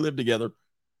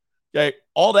 Okay,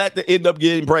 all that to end up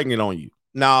getting pregnant on you.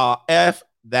 Nah, F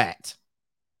that.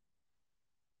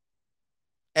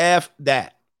 F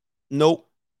that. Nope.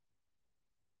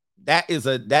 That is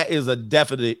a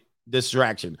definite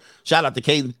distraction. Shout out to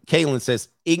Kaylin says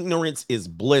ignorance is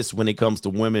bliss when it comes to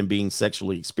women being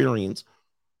sexually experienced,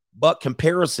 but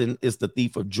comparison is the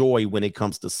thief of joy when it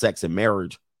comes to sex and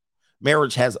marriage.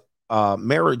 Marriages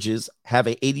have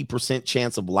an 80%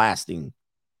 chance of lasting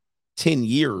 10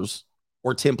 years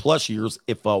or 10 plus years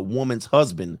if a woman's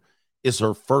husband is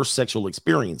her first sexual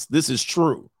experience. This is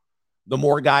true. The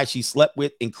more guys she slept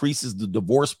with increases the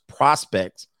divorce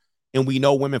prospects. And we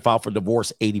know women file for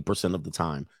divorce 80% of the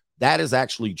time. That is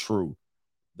actually true.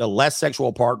 The less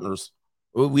sexual partners,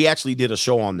 we actually did a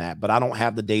show on that, but I don't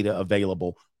have the data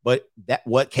available. But that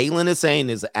what Kaylin is saying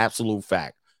is an absolute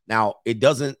fact. Now, it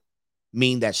doesn't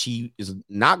mean that she is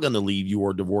not going to leave you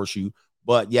or divorce you.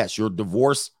 But yes, your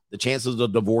divorce, the chances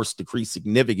of divorce decrease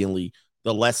significantly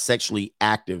the less sexually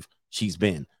active she's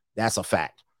been. That's a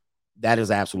fact. That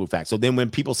is absolute fact. So then when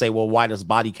people say, well, why does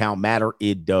body count matter?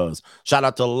 It does. Shout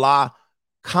out to La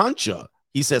Concha.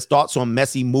 He says, thoughts on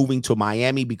Messi moving to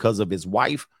Miami because of his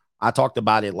wife. I talked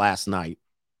about it last night.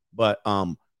 but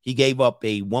he gave up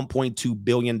a $1.2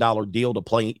 billion deal to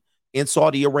play in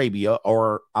Saudi Arabia,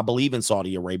 or I believe in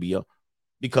Saudi Arabia,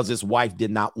 because his wife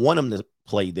did not want him to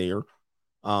play there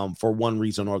for one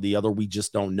reason or the other. We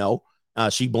just don't know.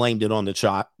 She blamed it on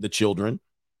the children,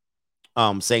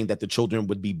 saying that the children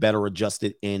would be better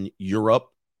adjusted in Europe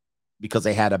because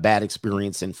they had a bad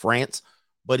experience in France.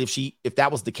 But if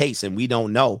that was the case, and we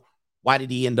don't know, why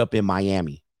did he end up in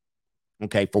Miami?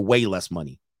 Okay, for way less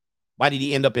money. Why did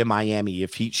he end up in Miami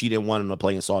if she didn't want him to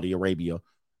play in Saudi Arabia,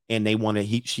 and he wanted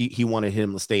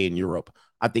him to stay in Europe?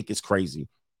 I think it's crazy.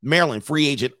 Maryland free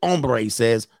agent Ombre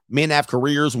says men have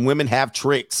careers, women have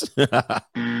tricks.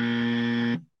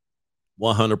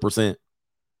 100%.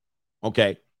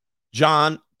 Okay.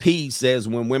 John P says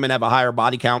when women have a higher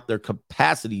body count, their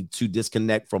capacity to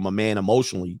disconnect from a man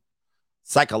emotionally,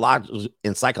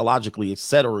 psychologically, et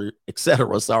cetera,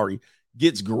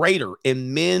 gets greater,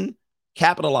 and men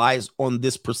capitalize on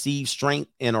this perceived strength,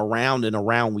 and around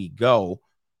we go.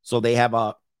 So they have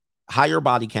a higher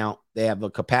body count. They have a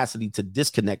capacity to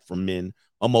disconnect from men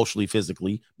emotionally,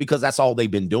 physically, because that's all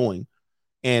they've been doing.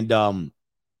 And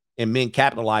men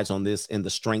capitalize on this and the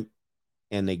strength,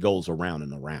 and it goes around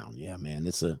and around. Yeah, man,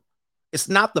 it's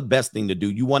not the best thing to do.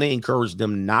 You want to encourage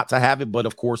them not to have it, but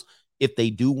of course, if they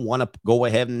do want to go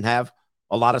ahead and have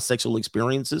a lot of sexual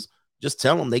experiences, just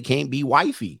tell them they can't be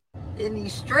wifey In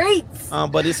these streets.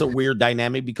 But it's a weird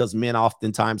dynamic because men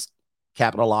oftentimes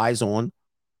capitalize on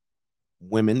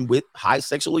women with high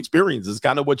sexual experience. It's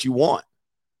kind of what you want.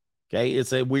 Okay,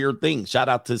 it's a weird thing. Shout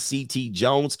out to CT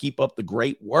Jones. Keep up the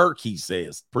great work, he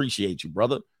says. Appreciate you,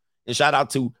 brother. And shout out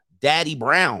to Daddy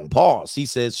Brown. Pause. He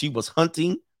says she was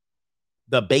hunting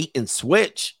the bait and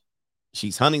switch.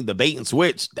 She's hunting the bait and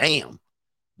switch. Damn.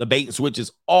 The bait and switch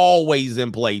is always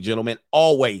in play, gentlemen.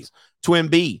 Always. Twin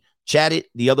B chatted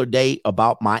the other day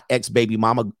about my ex-baby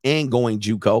mama and going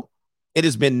JUCO. It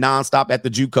has been nonstop at the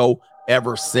JUCO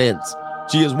ever since.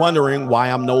 She is wondering why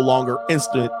I'm no longer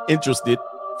interested.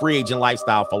 Free agent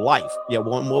lifestyle for life. Yeah,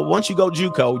 well, once you go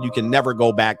JUCO, you can never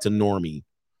go back to normie.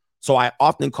 So I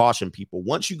often caution people,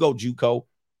 once you go JUCO,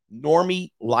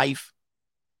 normie life,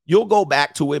 you'll go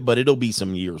back to it, but it'll be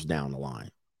some years down the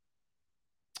line.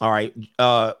 All right.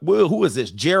 Well, who is this?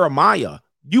 Jeremiah.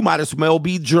 You might as well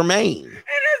be Jermaine. And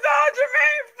it's all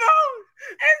Jermaine's fault.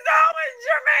 It's always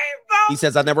Jermaine's fault. He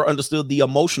says, I never understood the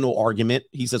emotional argument.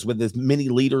 He says, with as many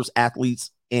leaders,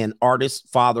 athletes, and artists,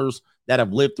 fathers that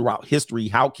have lived throughout history,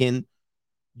 how can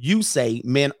you say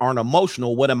men aren't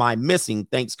emotional? What am I missing?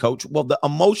 Thanks, coach. Well, the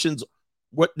emotions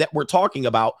that we're talking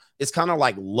about is kind of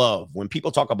like love. When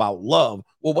people talk about love,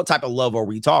 well, what type of love are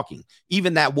we talking?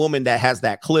 Even that woman that has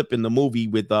that clip in the movie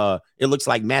with it looks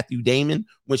like Matthew Damon,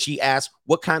 when she asked,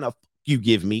 what kind of you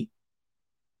give me?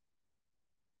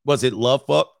 Was it love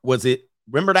fuck? Was it,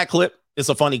 remember that clip? It's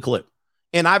a funny clip.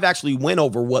 And I've actually went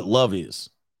over what love is.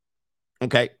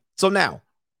 Okay. So now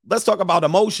let's talk about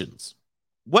emotions.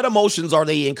 What emotions are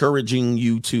they encouraging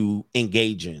you to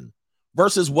engage in?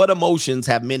 Versus what emotions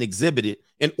have men exhibited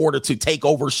in order to take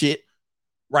over shit,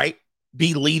 right?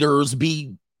 Be leaders,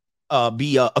 be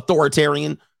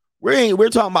authoritarian. We're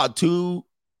talking about two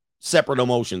separate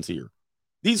emotions here.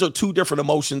 These are two different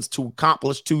emotions to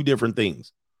accomplish two different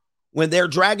things. When they're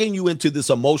dragging you into this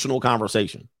emotional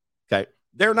conversation, okay,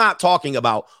 they're not talking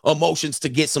about emotions to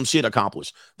get some shit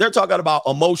accomplished. They're talking about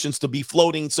emotions to be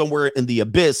floating somewhere in the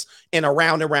abyss, and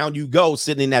around you go,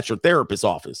 sitting at your therapist's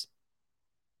office.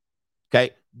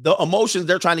 Okay, the emotions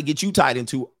they're trying to get you tied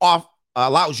into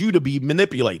allows you to be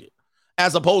manipulated,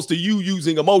 as opposed to you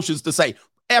using emotions to say,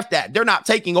 F that, they're not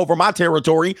taking over my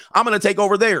territory, I'm going to take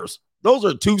over theirs. Those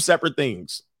are two separate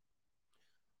things.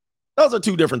 Those are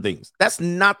two different things. That's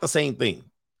not the same thing.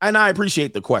 And I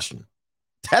appreciate the question.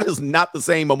 That is not the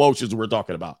same emotions we're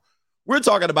talking about. We're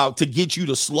talking about to get you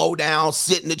to slow down,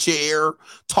 sit in the chair,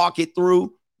 talk it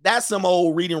through. That's some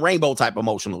old Reading Rainbow type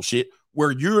emotional shit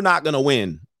where you're not going to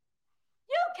win.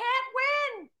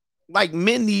 Like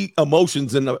men need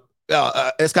emotions in the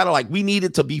it's kind of like we need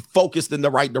it to be focused in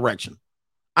the right direction.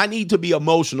 I need to be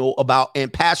emotional about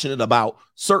and passionate about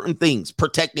certain things,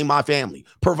 protecting my family,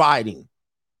 providing.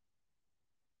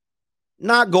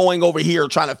 Not going over here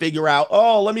trying to figure out,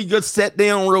 oh, let me just sit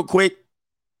down real quick.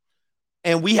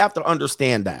 And we have to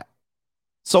understand that.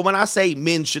 So when I say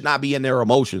men should not be in their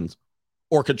emotions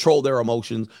or control their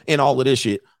emotions and all of this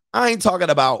shit, I ain't talking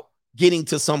about getting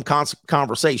to some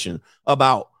conversation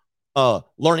about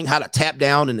learning how to tap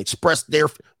down and express their.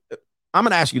 I'm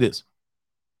going to ask you this.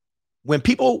 When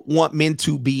people want men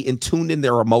to be in tune in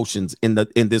their emotions in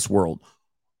this world,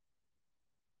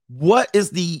 what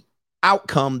is the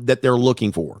outcome that they're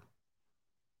looking for?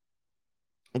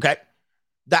 Okay.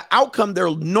 The outcome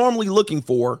they're normally looking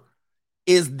for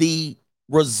is the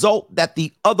result that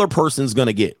the other person's going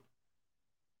to get,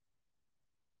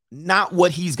 not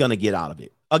what he's going to get out of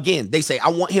it. Again, they say, I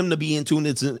want him to be in tune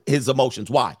with his emotions.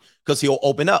 Why? Because he'll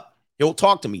open up. He'll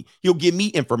talk to me. He'll give me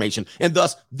information. And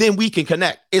thus, then we can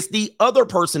connect. It's the other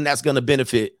person that's going to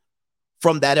benefit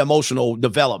from that emotional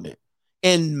development.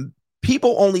 And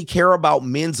people only care about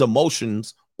men's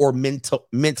emotions or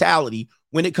mentality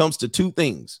when it comes to two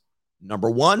things. Number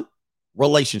one,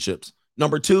 relationships.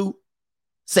 Number two,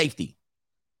 safety.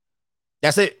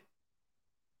 That's it.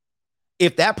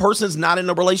 If that person's not in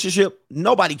a relationship,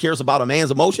 nobody cares about a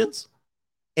man's emotions.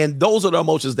 And those are the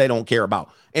emotions they don't care about.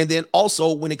 And then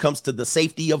also when it comes to the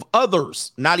safety of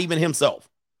others, not even himself.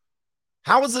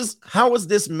 How is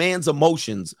this man's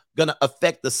emotions going to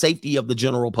affect the safety of the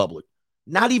general public?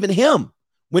 Not even him.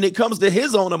 When it comes to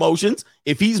his own emotions,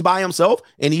 if he's by himself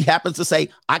and he happens to say,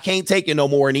 I can't take it no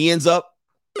more, and he ends up,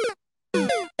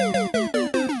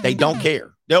 they don't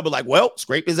care. They'll be like, well,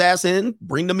 scrape his ass in,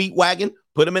 bring the meat wagon,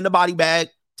 put him in the body bag,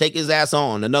 take his ass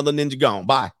on. Another ninja gone.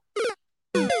 Bye.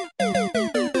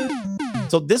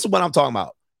 So this is what I'm talking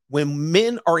about. When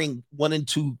men are wanting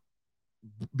to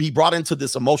be brought into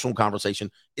this emotional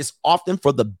conversation, it's often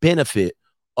for the benefit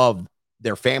of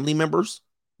their family members,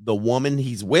 the woman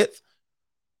he's with,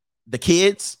 the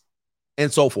kids,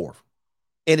 and so forth.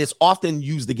 And it's often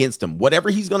used against him. Whatever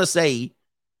he's going to say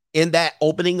in that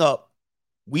opening up,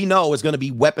 we know is going to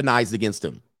be weaponized against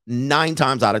him 9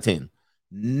 times out of 10.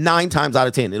 9 times out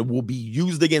of 10, it will be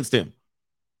used against him.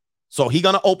 So he's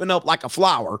going to open up like a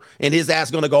flower and his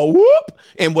ass going to go whoop.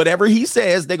 And whatever he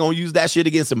says, they're going to use that shit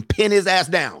against him. Pin his ass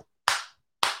down.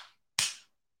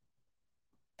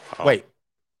 Oh. Wait.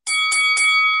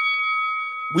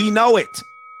 We know it.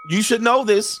 You should know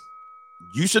this.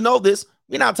 You should know this.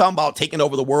 We're not talking about taking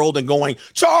over the world and going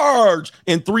charge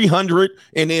in 300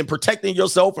 and then protecting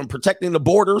yourself and protecting the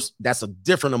borders. That's a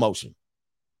different emotion.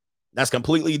 That's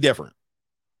completely different.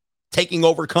 Taking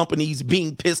over companies,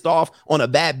 being pissed off on a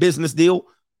bad business deal.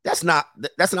 That's not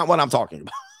what I'm talking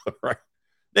about. Right?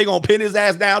 They're going to pin his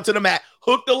ass down to the mat,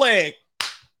 hook the leg.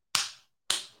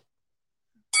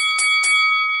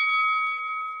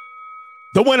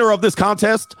 The winner of this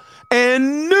contest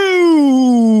and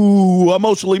new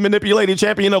emotionally manipulated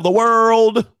champion of the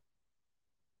world.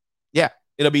 Yeah,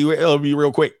 it'll be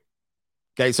real quick.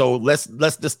 Okay, so let's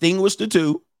distinguish the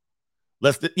two.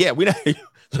 Let's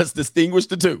distinguish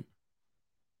the two.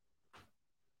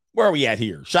 Where are we at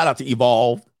here? Shout out to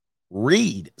Evolve.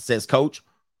 Reed says, Coach,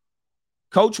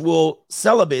 will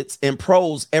celibates and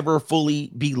pros ever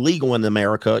fully be legal in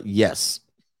America? Yes,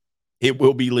 it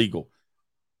will be legal.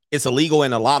 It's illegal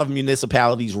in a lot of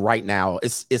municipalities right now.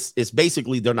 It's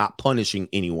basically they're not punishing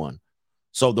anyone.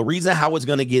 So the reason how it's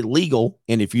going to get legal,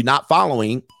 and if you're not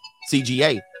following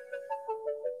CGA,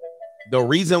 the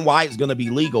reason why it's going to be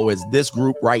legal is this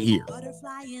group right here.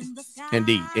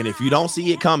 Indeed. And if you don't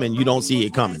see it coming, you don't see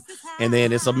it coming. And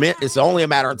then it's only a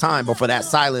matter of time before that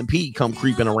silent P come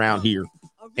creeping around here.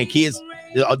 And kids,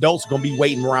 the adults are going to be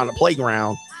waiting around the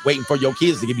playground, waiting for your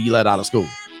kids to be let out of school.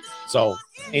 So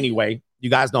anyway, you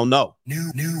guys don't know.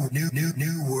 New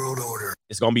world order.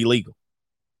 It's going to be legal.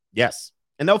 Yes.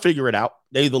 And they'll figure it out.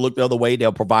 They either look the other way.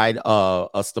 They'll provide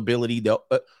a stability.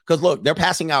 Because look, they're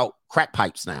passing out crack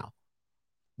pipes now.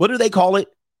 What do they call it?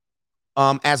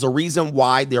 As a reason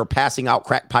why they're passing out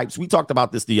crack pipes. We talked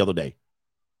about this the other day.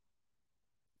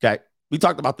 Okay. We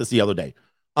talked about this the other day.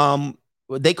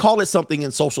 They call it something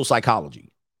in social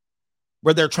psychology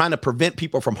where they're trying to prevent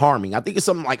people from harming. I think it's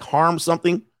something like harm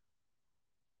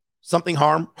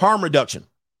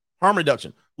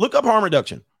reduction. Look up harm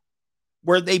reduction,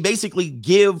 where they basically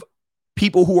give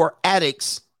people who are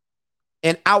addicts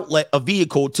an outlet, a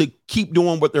vehicle to keep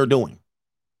doing what they're doing.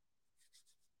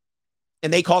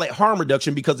 And they call it harm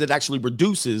reduction because it actually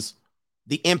reduces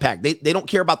the impact. They don't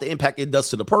care about the impact it does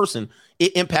to the person.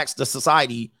 It impacts the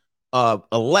society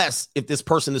less if this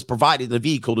person is provided the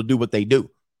vehicle to do what they do.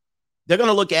 They're going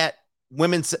to look at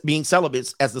women being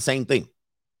celibates as the same thing.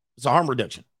 It's a harm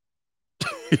reduction.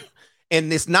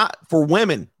 And it's not for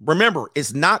women. Remember,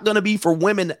 it's not going to be for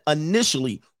women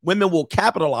initially. Women will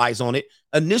capitalize on it.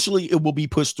 Initially, it will be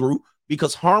pushed through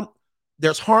because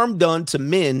there's harm done to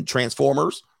men,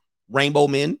 transformers, rainbow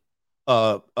men,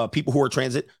 people who are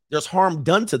transit. There's harm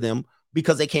done to them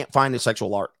because they can't find a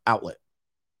sexual outlet.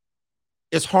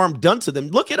 It's harm done to them.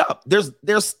 Look it up.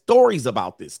 There's stories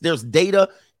about this. There's data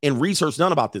and research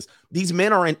done about this. These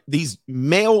men are in these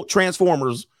male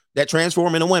transformers that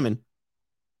transform into women.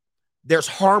 There's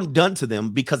harm done to them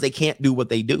because they can't do what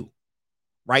they do,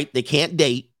 right? They can't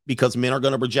date because men are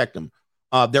going to reject them.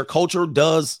 Their culture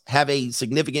does have a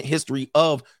significant history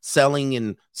of selling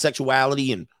and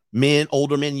sexuality and men,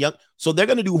 older men, young. So they're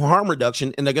going to do harm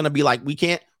reduction, and they're going to be like, we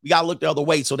got to look the other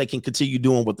way so they can continue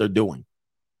doing what they're doing.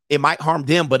 It might harm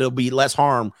them, but it'll be less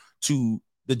harm to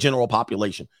the general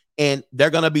population. And they're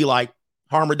going to be like,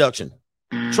 harm reduction.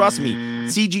 Trust me,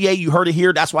 CGA, you heard it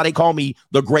here. That's why they call me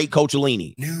the great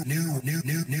Coachellini.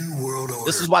 New world order.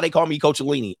 This is why they call me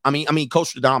Coachellini. I mean,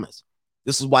 Coach Adamas.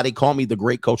 This is why they call me the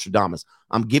great Coach Adamas.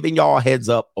 I'm giving y'all a heads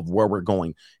up of where we're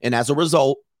going. And as a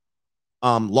result,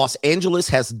 Los Angeles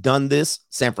has done this.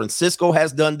 San Francisco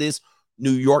has done this.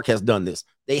 New York has done this.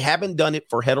 They haven't done it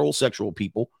for heterosexual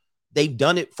people. They've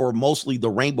done it for mostly the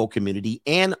rainbow community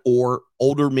and or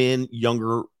older men,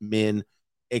 younger men,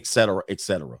 etc.,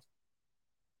 etc.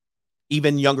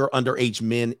 Even younger underage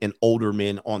men and older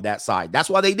men on that side. That's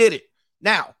why they did it.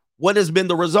 Now, what has been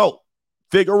the result?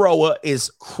 Figueroa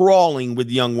is crawling with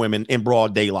young women in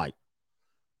broad daylight.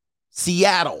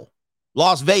 Seattle,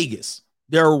 Las Vegas,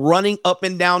 they're running up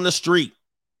and down the street.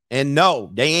 And no,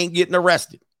 they ain't getting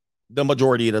arrested the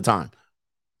majority of the time.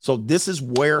 So this is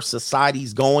where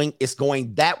society's going. It's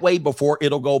going that way before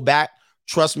it'll go back.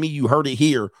 Trust me, you heard it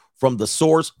here from the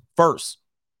source first.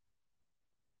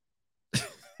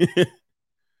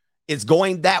 It's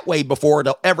going that way before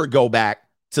it'll ever go back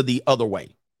to the other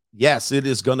way. Yes, it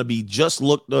is going to be just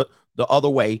look the other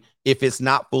way if it's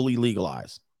not fully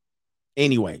legalized.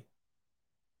 Anyway.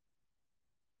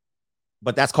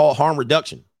 But that's called harm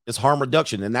reduction. It's harm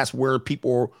reduction. And that's where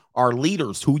people are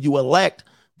leaders who you elect.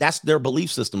 That's their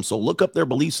belief system. So look up their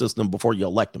belief system before you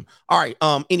elect them. All right.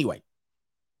 Anyway,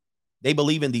 they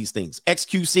believe in these things.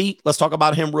 XQC, let's talk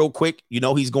about him real quick. You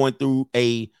know, he's going through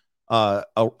a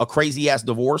crazy ass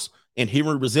divorce. And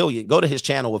Henry Resilient, go to his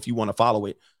channel if you want to follow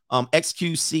it.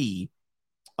 XQC,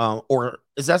 or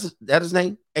is that his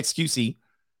name? XQC.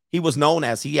 He was known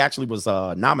as, he actually was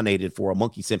nominated for a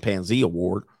Monkey Chimpanzee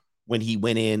Award when he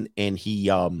went in and he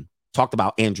talked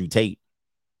about Andrew Tate.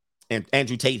 And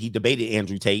Andrew Tate, he debated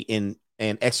Andrew Tate, and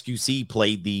XQC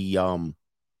played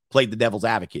the devil's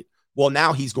advocate. Well,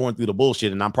 now he's going through the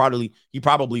bullshit, and he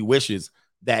probably wishes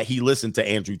that he listened to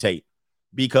Andrew Tate,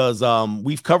 because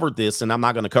we've covered this, and I'm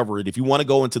not going to cover it. If you want to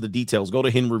go into the details, go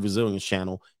to Henry Resilience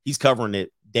channel. He's covering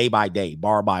it day by day,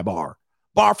 bar by bar,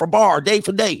 bar for bar, day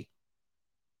for day.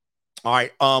 All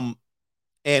right.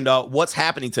 And what's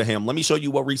happening to him? Let me show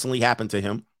you what recently happened to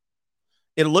him.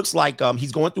 It looks like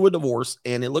he's going through a divorce,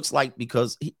 and it looks like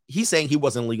because he's saying he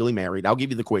wasn't legally married. I'll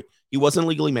give you the quick. He wasn't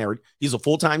legally married. He's a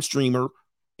full-time streamer,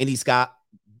 and he's got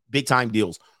big-time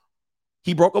deals.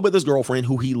 He broke up with his girlfriend,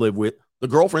 who he lived with. The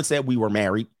girlfriend said we were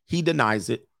married. He denies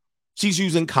it. She's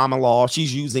using common law.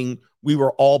 She's using we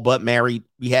were all but married.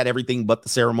 We had everything but the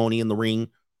ceremony and the ring.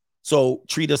 So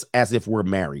treat us as if we're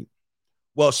married.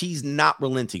 Well, she's not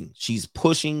relenting. She's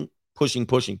pushing.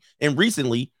 And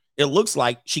recently, it looks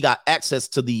like she got access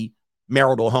to the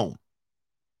marital home.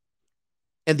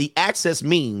 And the access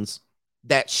means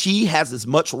that she has as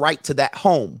much right to that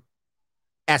home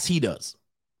as he does.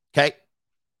 Okay?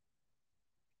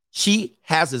 She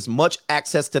has as much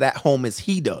access to that home as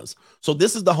he does. So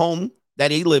this is the home that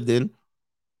he lived in.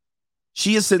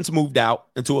 She has since moved out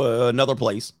into another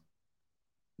place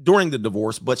during the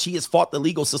divorce, but she has fought the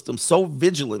legal system so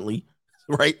vigilantly,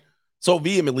 right? So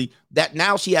vehemently that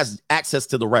now she has access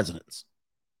to the residence.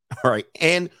 All right.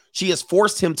 And she has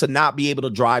forced him to not be able to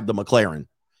drive the McLaren.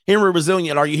 Henry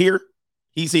Resilient, are you here?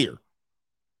 He's here.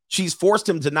 She's forced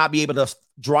him to not be able to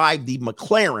drive the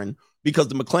McLaren because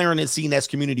the McLaren is seen as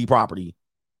community property.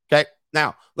 Okay.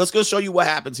 Now let's go show you what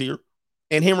happens here.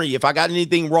 And Henry, if I got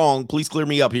anything wrong, please clear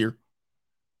me up here.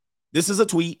 This is a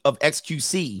tweet of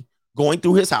XQC going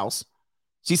through his house.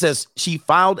 She says she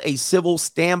filed a civil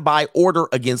standby order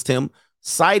against him,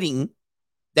 citing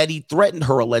that he threatened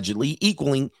her allegedly,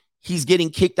 equaling he's getting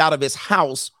kicked out of his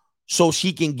house so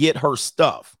she can get her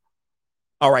stuff.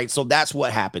 All right, so that's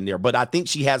what happened there. But I think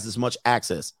she has as much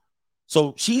access.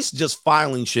 So she's just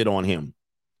filing shit on him.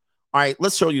 All right,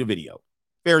 let's show you the video.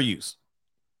 Fair use.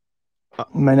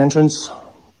 Main entrance,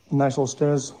 nice little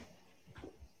stairs.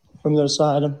 From the other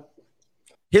side.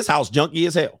 His house junky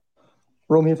as hell.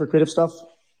 Room here for creative stuff.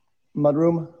 Mud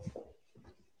room.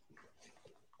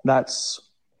 That's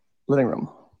living room.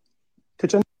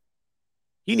 Kitchen.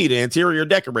 You need an interior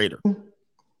decorator.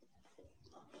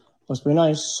 Must be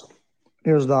nice.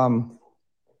 Here's the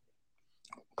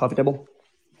coffee table.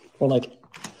 Or like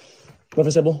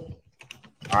breakfast table.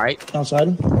 All right.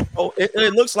 Outside. Oh,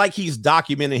 it looks like he's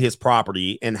documenting his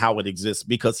property and how it exists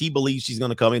because he believes she's going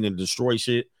to come in and destroy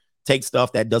shit, take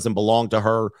stuff that doesn't belong to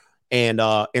her, and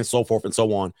so forth and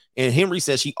so on. And Henry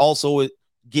says she also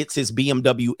gets his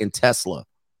BMW and Tesla.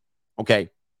 Okay.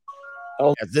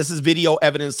 Oh. As this is video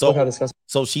evidence, so, Okay, discuss.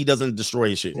 so she doesn't destroy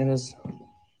his shit. It is.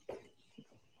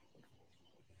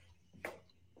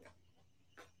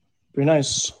 Pretty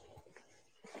nice.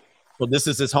 So this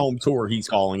is his home tour, he's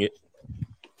calling it.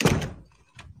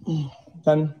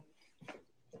 Then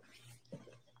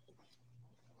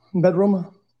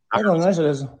bedroom. I don't know how nice it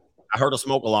is. I heard a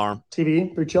smoke alarm.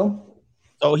 TV, pretty chill.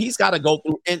 So he's got to go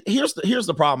through. And here's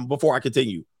the problem before I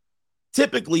continue.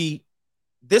 Typically,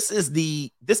 this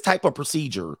type of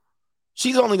procedure,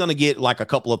 she's only going to get like a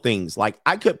couple of things. Like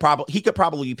he could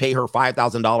probably pay her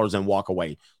 $5,000 and walk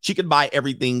away. She could buy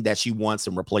everything that she wants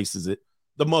and replaces it.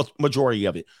 The majority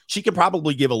of it. She could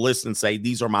probably give a list and say,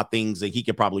 these are my things, and he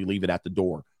could probably leave it at the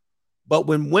door. But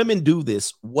when women do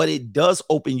this, what it does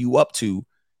open you up to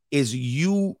is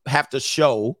you have to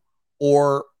show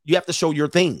your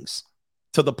things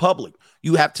to the public.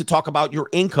 You have to talk about your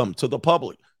income to the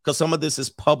public because some of this is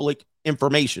public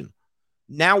information.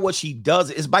 Now what she does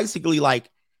is basically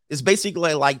like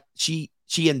she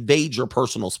invades your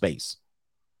personal space.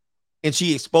 And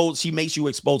she makes you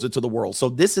expose it to the world. So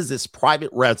this is his private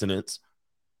residence.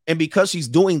 And because she's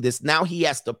doing this, now he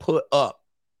has to put up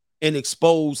and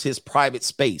expose his private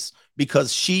space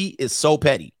because she is so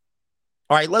petty.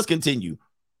 All right, let's continue.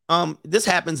 This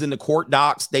happens in the court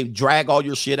docs. They drag all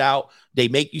your shit out. They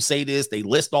make you say this. They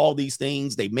list all these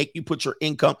things. They make you put your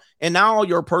income. And now all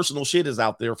your personal shit is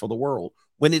out there for the world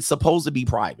when it's supposed to be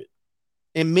private.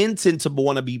 And men tend to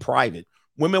want to be private.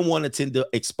 Women want to tend to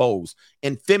expose,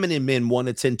 and feminine men want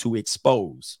to tend to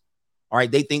expose. All right.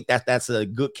 They think that that's a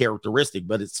good characteristic,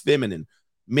 but it's feminine.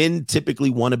 Men typically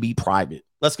want to be private.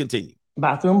 Let's continue.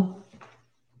 Bathroom.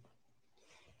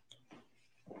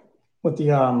 With the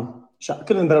shower.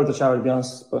 Could have been better with the shower, to be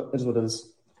honest, but it is what it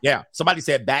is. Yeah. Somebody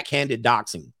said backhanded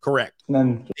doxing. Correct. And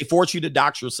then they force you to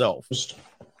dox yourself. Just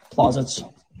closets.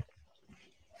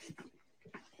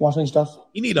 Washing stuff.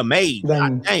 You need a maid. Then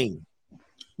God dang.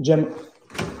 Gym.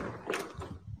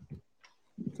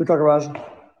 3-car garage.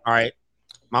 All right.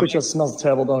 Which just smells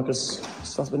terrible, though, because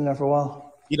stuff's been in there for a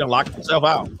while. You done locked yourself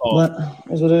out. Oh. But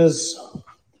here's what it is.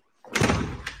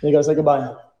 You gotta say goodbye.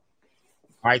 All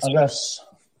right. So,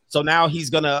 so now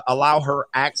he's going to allow her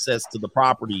access to the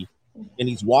property, and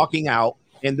he's walking out,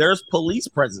 and there's police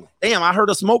present. Damn, I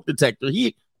heard a smoke detector.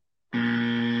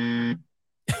 I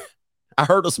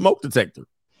heard a smoke detector.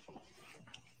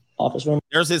 Office room.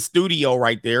 There's his studio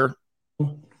right there.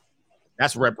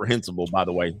 That's reprehensible, by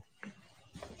the way.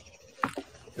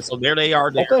 And so there they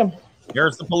are. There. Okay.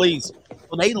 There's the police.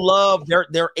 Well, they love.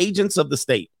 They're agents of the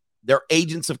state. They're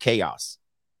agents of chaos.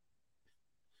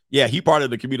 Yeah, he part of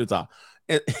the community.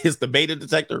 It's the beta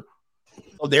detector.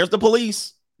 So there's the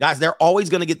police. Guys, they're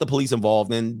always going to get the police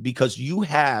involved. And because you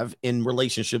have in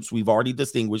relationships, we've already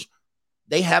distinguished,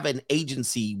 they have an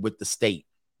agency with the state.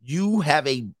 You have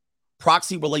a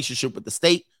proxy relationship with the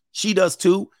state. She does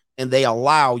too. And they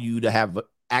allow you to have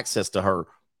access to her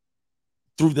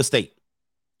through the state.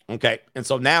 Okay. And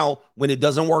so now when it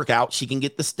doesn't work out, she can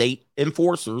get the state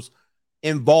enforcers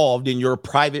involved in your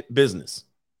private business.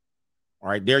 All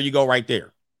right. There you go right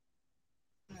there.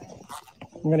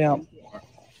 I'm getting out.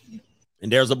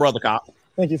 And there's a brother cop.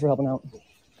 Thank you for helping out. All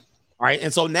right.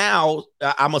 And so now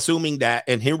I'm assuming that,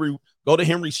 and Henry, go to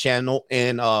Henry's channel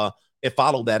and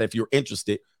follow that if you're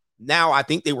interested. Now I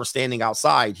think they were standing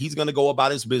outside. He's going to go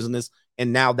about his business.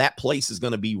 And now that place is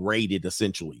going to be raided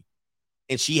essentially.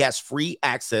 And she has free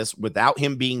access without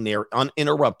him being there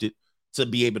uninterrupted to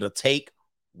be able to take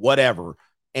whatever.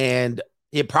 And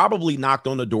he probably knocked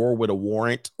on the door with a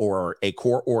warrant or a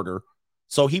court order.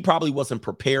 So he probably wasn't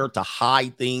prepared to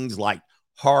hide things like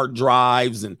hard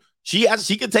drives. And she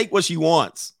can take what she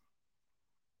wants.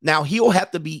 Now he'll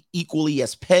have to be equally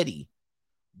as petty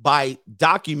by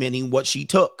documenting what she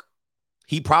took.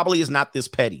 He probably is not this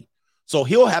petty. So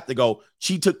he'll have to go,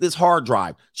 she took this hard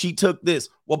drive. She took this.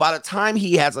 Well, by the time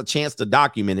he has a chance to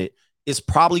document it, it's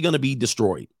probably going to be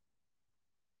destroyed.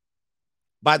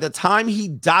 By the time he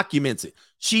documents it,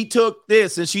 she took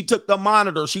this and she took the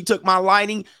monitor. She took my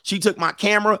lighting. She took my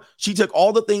camera. She took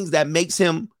all the things that makes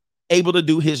him able to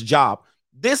do his job.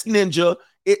 This ninja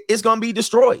is going to be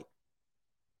destroyed.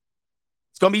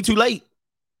 It's going to be too late.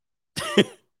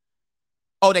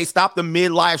 Oh, they stopped the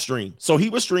mid live stream. So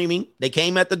he was streaming. They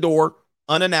came at the door,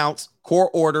 unannounced, court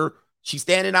order. She's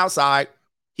standing outside.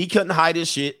 He couldn't hide his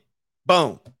shit.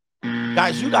 Boom.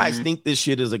 Guys, you guys think this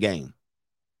shit is a game.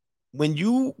 When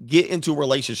you get into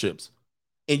relationships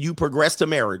and you progress to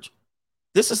marriage,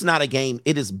 this is not a game.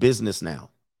 It is business now.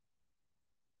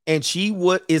 And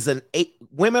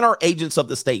women are agents of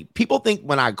the state. People think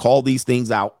when I call these things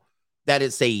out that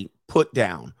it's a put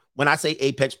down. When I say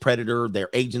apex predator, they're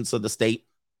agents of the state.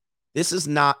 This is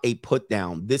not a put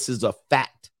down. This is a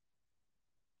fact.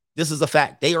 This is a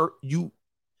fact. You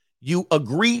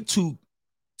agree to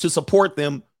support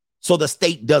them so the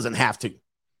state doesn't have to.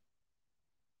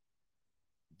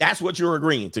 That's what you're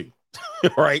agreeing to,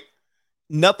 right?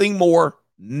 Nothing more,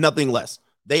 nothing less.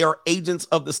 They are agents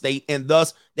of the state, and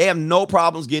thus they have no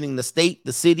problems getting the state,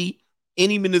 the city,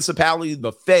 any municipality,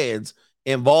 the feds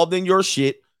involved in your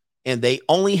shit, and they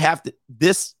only have to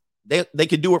they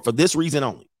can do it for this reason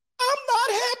only. I'm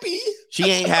not happy. She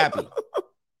ain't happy.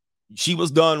 She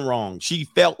was done wrong. She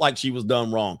felt like she was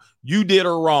done wrong. You did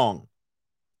her wrong.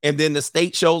 And then the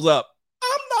state shows up.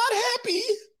 I'm not happy.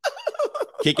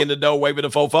 Kicking the door, waving the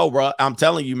fofo, bro. I'm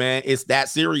telling you, man, it's that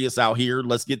serious out here.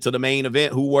 Let's get to the main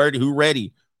event. Who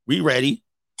ready? We ready.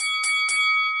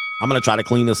 I'm going to try to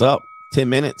clean this up. 10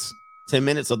 minutes. 10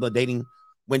 minutes of the dating,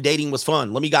 when dating was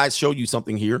fun. Let me guys show you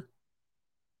something here.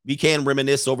 We can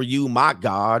reminisce over you, my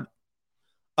God.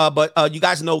 But you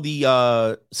guys know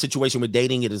the situation with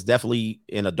dating. It is definitely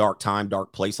in a dark time,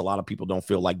 dark place. A lot of people don't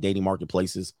feel like dating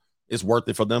marketplaces is worth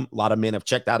it for them. A lot of men have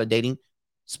checked out of dating.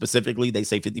 Specifically, they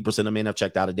say 50% of men have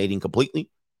checked out of dating completely.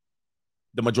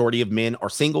 The majority of men are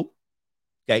single.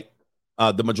 Okay.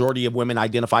 The majority of women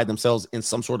identify themselves in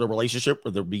some sort of relationship,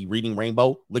 whether it be reading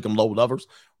rainbow, lick 'em low lovers,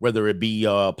 whether it be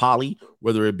poly,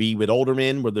 whether it be with older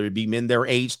men, whether it be men their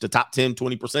age, the top 10,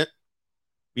 20%.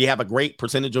 We have a great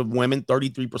percentage of women,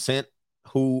 33%,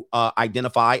 who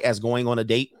identify as going on a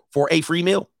date for a free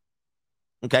meal.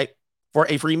 Okay. For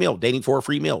a free meal, dating for a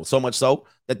free meal. So much so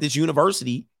that this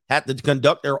university had to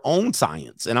conduct their own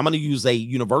science. And I'm going to use a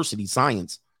university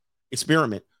science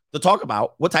experiment to talk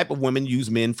about what type of women use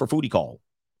men for foodie call.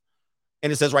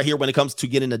 And it says right here, when it comes to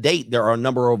getting a date, there are a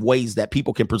number of ways that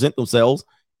people can present themselves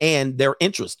and their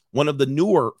interest. One of the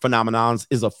newer phenomenons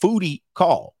is a foodie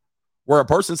call, where a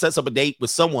person sets up a date with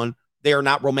someone they are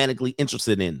not romantically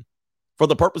interested in for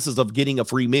the purposes of getting a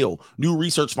free meal. New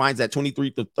research finds that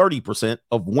 23 to 30%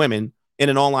 of women in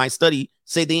an online study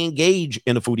say they engage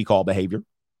in a foodie call behavior.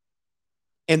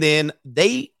 And then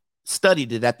they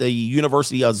studied it at the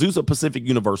University, Azusa Pacific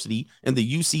University, and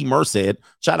the UC Merced.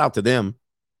 Shout out to them.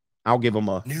 I'll give them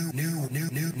a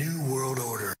new world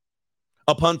order.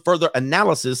 Upon further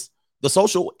analysis, the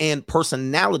social and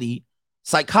personality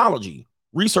psychology,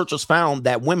 researchers found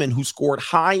that women who scored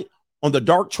high on the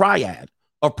dark triad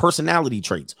of personality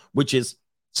traits, which is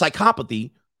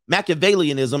psychopathy,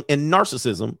 Machiavellianism, and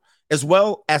narcissism, as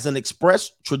well as an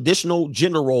expressed traditional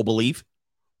gender role belief,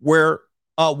 were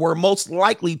most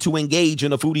likely to engage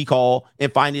in a foodie call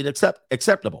and find it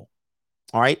acceptable.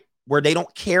 All right. Where they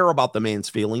don't care about the man's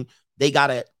feeling. They got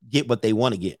to get what they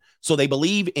want to get. So they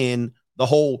believe in the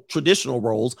whole traditional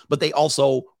roles, but they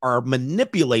also are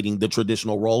manipulating the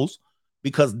traditional roles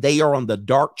because they are on the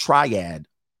dark triad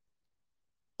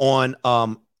on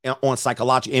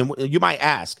psychology. And you might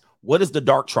ask, what is the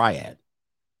dark triad?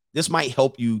 This might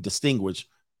help you distinguish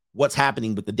what's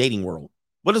happening with the dating world.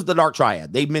 What is the dark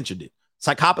triad? They mentioned it.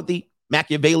 Psychopathy,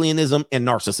 Machiavellianism, and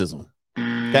narcissism.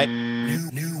 Okay.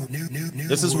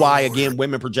 This is why, again,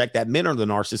 women project that men are the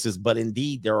narcissists, but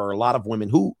indeed, there are a lot of women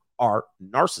who are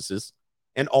narcissists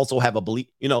and also have a belief,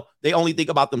 they only think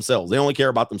about themselves. They only care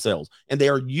about themselves. And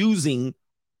they're using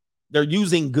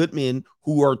good men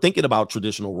who are thinking about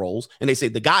traditional roles. And they say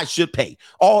the guy should pay.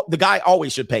 The guy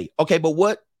always should pay. Okay, but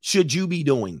what should you be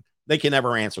doing? They can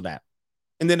never answer that.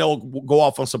 And then they'll go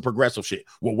off on some progressive shit.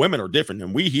 Well, women are different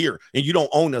than we here, and you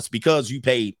don't own us because you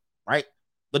paid, right?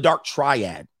 The dark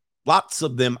triad, lots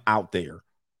of them out there.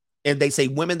 And they say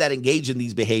women that engage in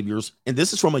these behaviors, and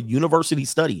this is from a university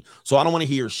study, so I don't want to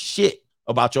hear shit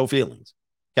about your feelings,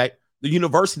 okay? The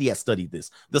university has studied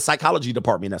this. The psychology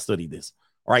department has studied this,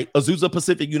 all right? Azusa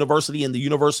Pacific University and the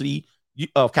University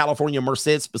of California,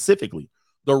 Merced specifically.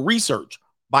 The research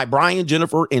by Brian,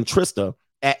 Jennifer, and Trista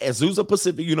at Azusa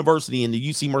Pacific University in the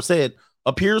UC Merced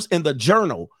appears in the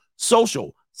journal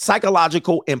Social,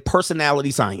 Psychological, and Personality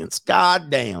Science.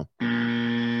 God damn.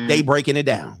 They breaking it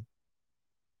down.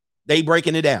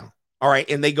 All right.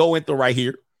 And they go into right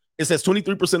here. It says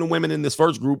 23% of women in this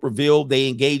first group revealed they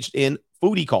engaged in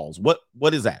foodie calls. What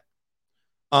is that?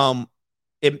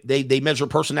 They measure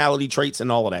personality traits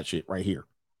and all of that shit right here.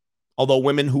 Although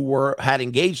women who had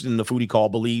engaged in the foodie call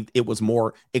believed it was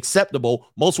more acceptable,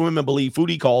 most women believe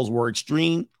foodie calls were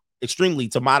extremely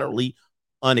to moderately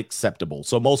unacceptable.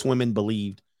 So most women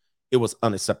believed it was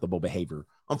unacceptable behavior.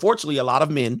 Unfortunately, a lot of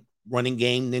men running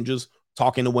game ninjas,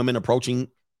 talking to women, approaching.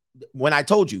 When I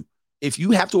told you, if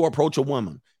you have to approach a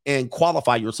woman and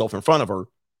qualify yourself in front of her,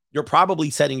 you're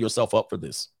probably setting yourself up for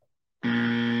this.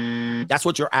 That's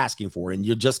what you're asking for, and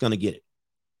you're just going to get it.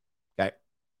 Okay.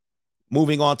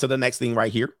 Moving on to the next thing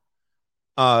right here.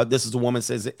 This is a woman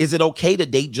says, is it okay to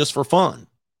date just for fun?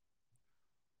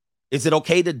 Is it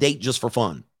okay to date just for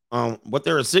fun? What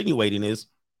they're insinuating is,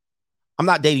 I'm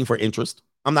not dating for interest.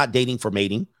 I'm not dating for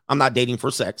mating. I'm not dating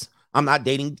for sex. I'm not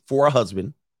dating for a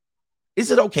husband. Is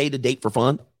it okay to date for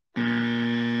fun?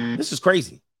 This is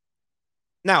crazy.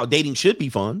 Now, dating should be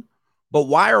fun, but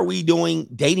why are we doing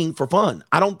dating for fun?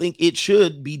 I don't think it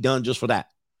should be done just for that.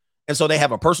 And so they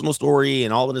have a personal story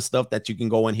and all of this stuff that you can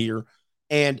go in here.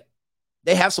 And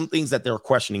they have some things that they're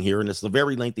questioning here. And it's a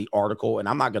very lengthy article. And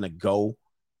I'm not going to go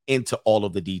into all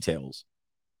of the details.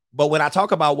 But when I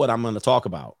talk about what I'm going to talk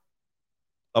about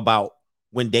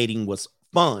when dating was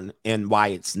fun and why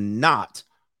it's not,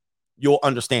 you'll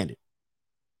understand it.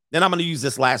 Then I'm going to use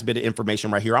this last bit of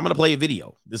information right here. I'm going to play a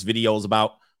video. This video is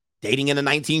about dating in the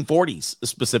 1940s,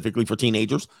 specifically for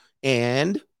teenagers.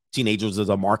 And teenagers is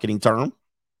a marketing term.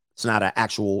 It's not an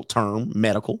actual term,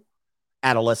 medical.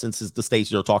 Adolescence is the stage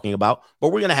they're talking about.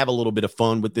 But we're going to have a little bit of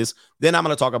fun with this. Then I'm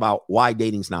going to talk about why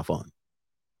dating's not fun.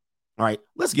 All right,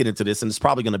 let's get into this. And it's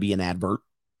probably going to be an advert.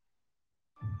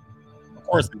 Of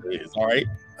course it is. All right.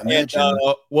 And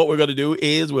what we're going to do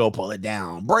is we'll pull it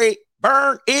down.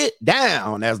 Burn it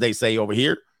down, as they say over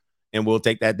here. And we'll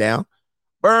take that down.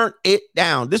 Burn it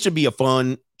down. This should be a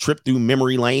fun trip through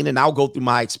memory lane. And I'll go through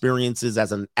my experiences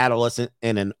as an adolescent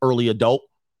and an early adult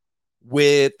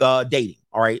with dating.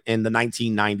 All right. In the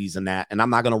 1990s and that. And I'm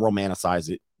not going to romanticize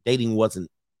it. Dating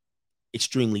wasn't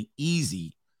extremely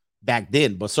easy back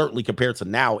then, but certainly compared to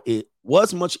now, it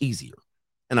was much easier.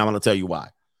 And I'm going to tell you why.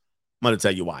 I'm going to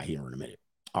tell you why here in a minute.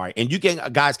 All right. And you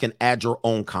guys can add your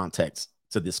own context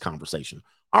to this conversation.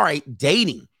 All right.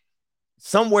 Dating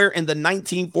somewhere in the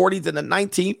 1940s and the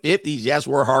 1950s. Yes,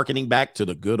 we're hearkening back to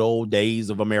the good old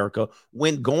days of America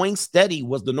when going steady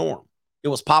was the norm. It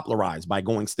was popularized by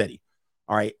Going Steady.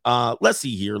 All right. Let's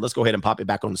see here. Let's go ahead and pop it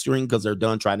back on the screen because they're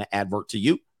done trying to advert to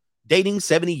you. Dating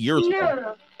 70 years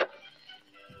ago.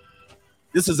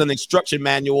 This is an instruction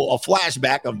manual, a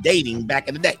flashback of dating back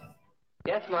in the day.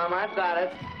 Yes, Mom, I've got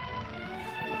it.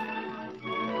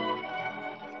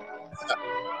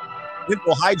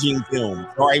 Dental hygiene film,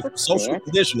 all right, for social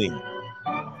conditioning.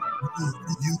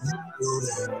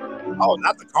 Oh,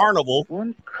 not the carnival.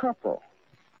 One couple.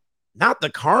 Not the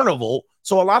carnival.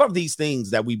 So a lot of these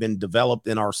things that we've been developed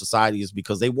in our society is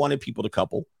because they wanted people to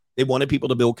couple. They wanted people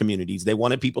to build communities. They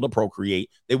wanted people to procreate.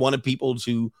 They wanted people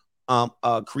to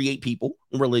create people,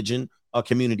 religion,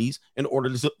 communities in order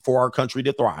for our country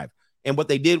to thrive. And what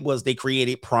they did was they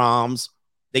created proms.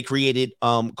 They created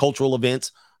cultural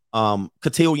events,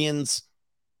 cotillions.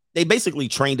 They basically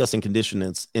trained us and conditioned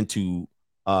us into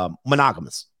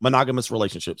monogamous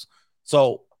relationships.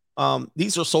 So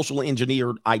these are socially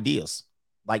engineered ideas,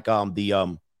 like like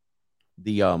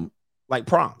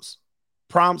proms.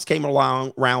 Proms came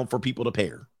around for people to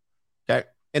pair. Okay.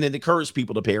 And it encouraged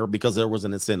people to pair because there was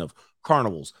an incentive.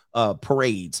 Carnivals,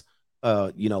 parades,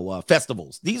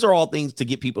 festivals. These are all things to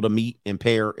get people to meet and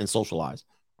pair and socialize.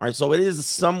 All right. So it is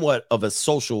somewhat of a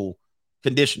social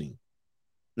conditioning.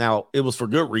 Now, it was for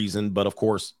good reason, but of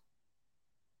course,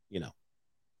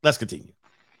 let's continue.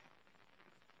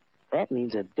 That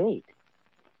means a date.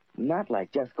 Not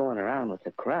like just going around with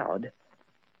the crowd.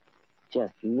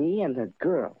 Just me and the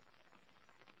girl.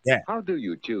 Yeah. How do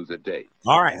you choose a date?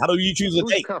 All right. How do you choose a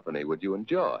Whose date? company would you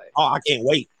enjoy? Oh, I can't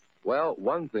wait. Well,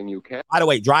 one thing you can. By the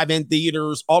way, drive-in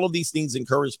theaters, all of these things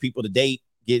encourage people to date,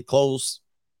 get close,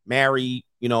 marry,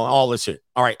 all this shit.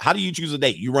 All right. How do you choose a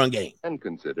date? You run game. And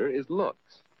consider is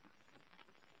looks.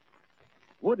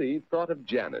 Woody thought of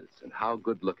Janice and how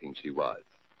good-looking she was.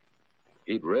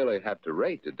 He'd really have to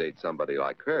rate to date somebody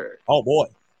like her. Oh, boy.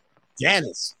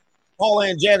 Janice. Paula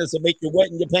and Janice will make you wet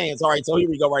in your pants. All right, so here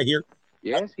we go right here.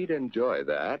 Yes, he'd enjoy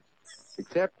that.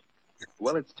 Except,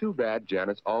 well, it's too bad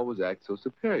Janice always acts so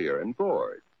superior and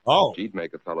bored. Oh. She'd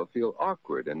make a fellow feel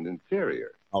awkward and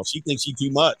inferior. Oh, she thinks she too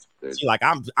much. She like,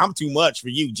 I'm too much for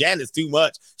you. Janice too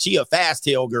much. She a fast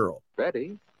tail girl.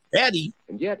 Betty.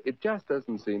 And yet, it just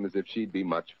doesn't seem as if she'd be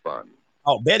much fun.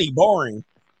 Oh, Betty boring.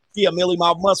 She a Millie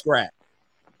Mouth Muskrat.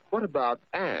 What about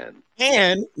Anne?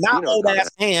 Anne, not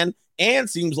old-ass Anne. Anne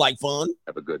seems like fun.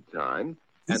 Have a good time.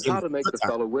 And how to make the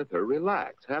fellow with her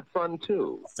relax. Have fun,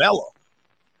 too. Fellow.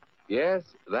 Yes,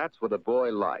 that's what a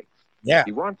boy likes. Yeah.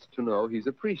 He wants to know he's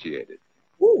appreciated.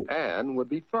 Ooh. Anne would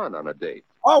be fun on a date.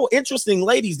 Oh, interesting.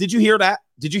 Ladies, did you hear that?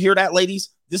 Did you hear that, ladies?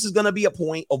 This is going to be a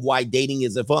point of why dating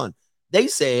isn't fun. They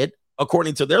said,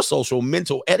 according to their social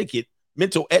mental etiquette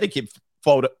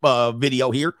photo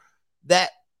video here,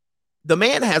 that the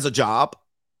man has a job,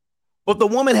 but the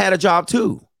woman had a job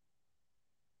too.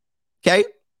 Okay?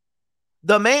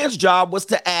 The man's job was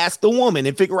to ask the woman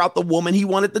and figure out the woman he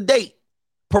wanted to date.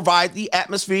 provide the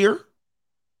atmosphere,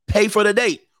 pay for the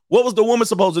date. What was the woman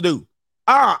supposed to do?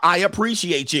 I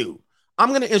appreciate you. I'm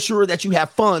going to ensure that you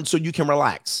have fun so you can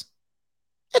relax.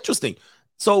 Interesting.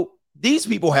 So these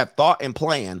people have thought and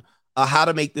planned how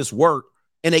to make this work,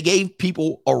 and they gave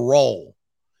people a role.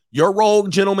 Your role,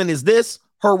 gentlemen, is this.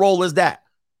 Her role is that.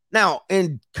 Now,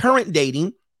 in current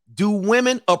dating, do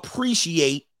women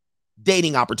appreciate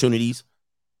dating opportunities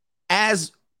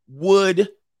as would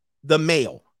the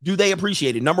male? Do they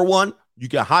appreciate it? Number one, you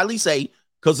can highly say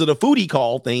because of the foodie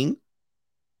call thing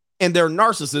and their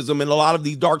narcissism and a lot of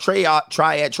these dark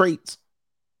triad traits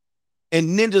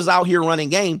and ninjas out here running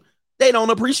game, they don't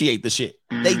appreciate the shit.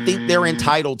 They think they're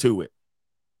entitled to it.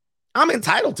 I'm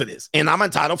entitled to this, and I'm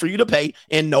entitled for you to pay,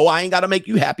 and no, I ain't got to make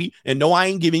you happy, and no, I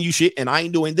ain't giving you shit, and I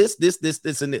ain't doing this,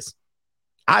 and this.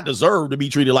 I deserve to be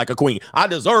treated like a queen. I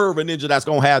deserve a ninja that's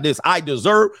going to have this.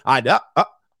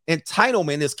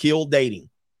 Entitlement has killed dating.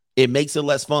 It makes it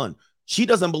less fun. She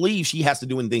doesn't believe she has to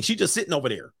do anything. She's just sitting over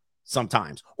there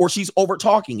sometimes, or she's over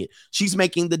talking it. She's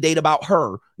making the date about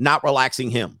her, not relaxing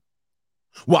him.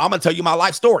 Well, I'm going to tell you my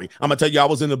life story. I'm going to tell you I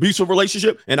was in an abusive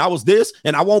relationship, and I was this,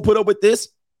 and I won't put up with this.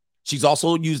 She's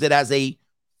also used it as a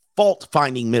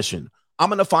fault-finding mission. I'm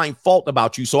going to find fault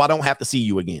about you so I don't have to see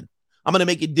you again. I'm going to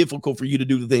make it difficult for you to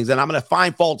do the things, and I'm going to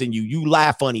find fault in you. You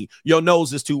laugh funny. Your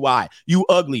nose is too wide. You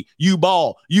ugly. You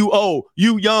bald. You old.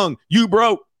 You young. You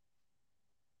broke.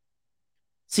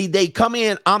 See, they come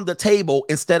in on the table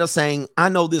instead of saying, I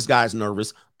know this guy's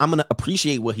nervous. I'm going to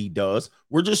appreciate what he does.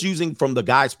 We're just using from the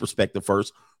guy's perspective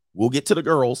first. We'll get to the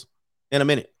girls in a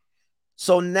minute.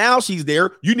 So now she's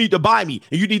there. You need to buy me,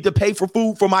 and you need to pay for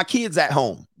food for my kids at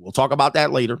home. We'll talk about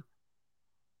that later.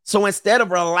 So instead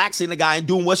of relaxing the guy and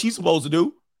doing what she's supposed to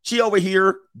do, she over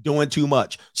here doing too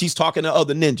much. She's talking to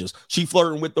other ninjas. She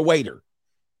flirting with the waiter.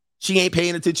 She ain't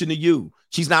paying attention to you.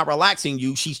 She's not relaxing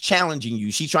you. She's challenging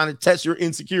you. She's trying to test your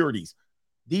insecurities.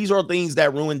 These are things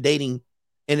that ruin dating,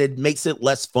 and it makes it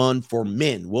less fun for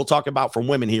men. We'll talk about from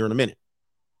women here in a minute.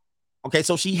 Okay,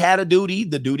 so she had a duty.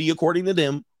 The duty, according to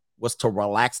them, was to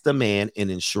relax the man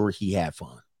and ensure he had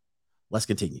fun. Let's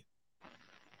continue.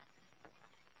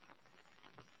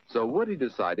 So Woody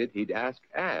decided he'd ask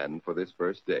Anne for this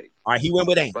first date. All right, he went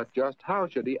with Anne. But just how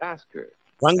should he ask her?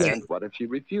 One game. And what if she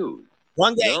refused?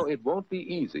 One game. No, it won't be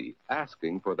easy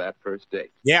asking for that first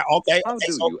date. Yeah, okay. How do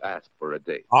you ask for a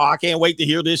date? Oh, I can't wait to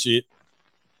hear this shit.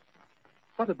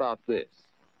 What about this?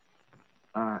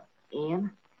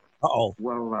 Ian? Uh-oh.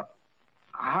 Well,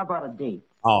 how about a date?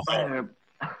 Oh.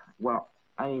 Well,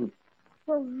 I mean...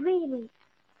 Well, really?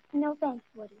 No thanks,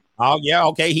 Woody. Oh, yeah,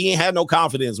 okay. He ain't had no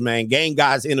confidence, man. Game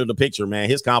guys entered the picture, man.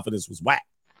 His confidence was whack.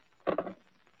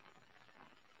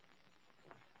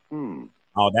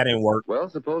 Oh, that didn't work. Well,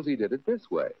 suppose he did it this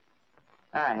way.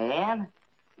 Ann,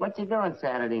 what you doing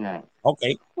Saturday night?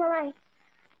 Okay. Well,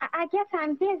 I guess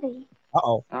I'm busy.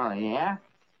 Uh-oh. Oh, yeah?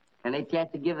 Any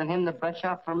chance of giving him the brush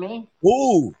off for me?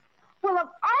 Ooh. Well, of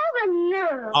all the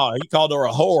nerve. Oh, he called her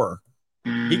a whore.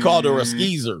 He called her a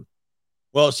skeezer.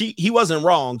 Well, he wasn't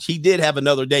wrong. She did have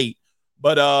another date,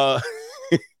 but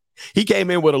he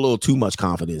came in with a little too much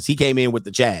confidence. He came in with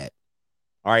the Chad.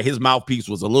 All right, his mouthpiece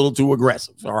was a little too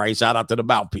aggressive. All right, shout out to the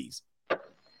mouthpiece.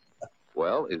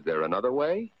 Well, is there another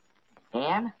way?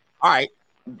 Ann? All right.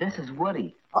 This is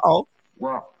Woody. Uh-oh.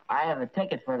 Well, I have a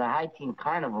ticket for the High Teen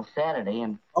Carnival Saturday,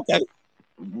 and... Okay.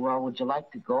 Well, would you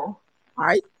like to go? All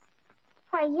right.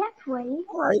 Why, yes, Woody.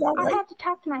 All right. I'll have to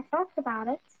talk to my folks about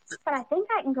it, but I think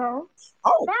I can go.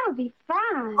 Oh. That would be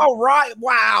fun. All right.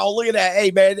 Wow. Look at that.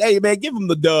 Hey, man, give him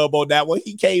the dub on that one.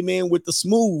 He came in with the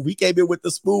smooth. He came in with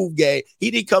the smooth game. He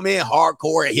didn't come in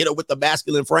hardcore and hit her with the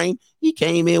masculine frame. He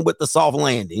came in with the soft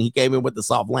landing.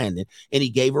 And he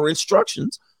gave her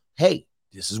instructions. Hey,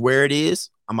 this is where it is.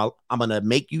 I'm going to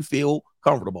make you feel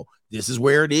comfortable. This is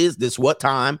where it is. This is what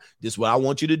time. This is what I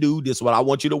want you to do. This is what I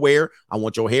want you to wear. I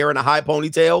want your hair in a high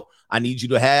ponytail. I need you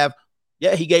to have.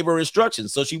 Yeah, he gave her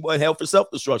instructions. So she wasn't held for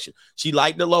self-destruction. She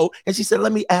liked the low. And she said,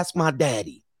 let me ask my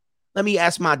daddy. And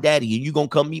you're going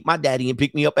to come meet my daddy and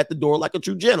pick me up at the door like a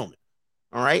true gentleman.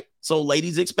 All right. So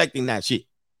ladies expecting that shit.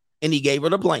 And he gave her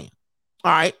the plan.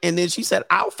 All right. And then she said,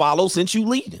 I'll follow since you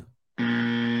leading.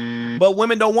 But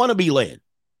women don't want to be led.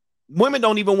 Women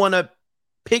don't even want to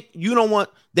pick.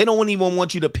 They don't even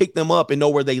want you to pick them up and know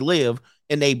where they live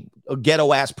in they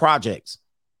ghetto ass projects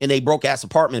in a broke ass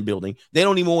apartment building. They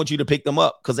don't even want you to pick them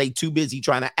up because they too busy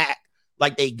trying to act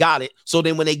like they got it. So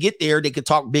then when they get there, they can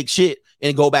talk big shit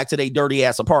and go back to their dirty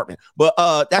ass apartment. But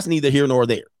that's neither here nor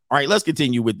there. All right, let's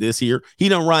continue with this here. He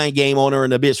done Ryan game on her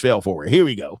and the bitch fell for it. Here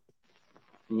we go.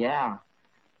 Yeah.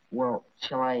 Well,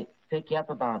 shall I pick you up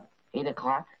about 8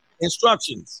 o'clock?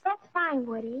 Instructions. That's fine,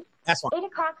 Woody. That's fine. 8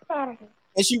 o'clock Saturday.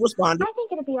 And she responded. I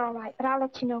think it'll be all right, but I'll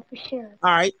let you know for sure.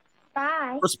 All right.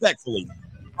 Bye. Respectfully.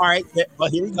 All right.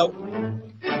 But here we go.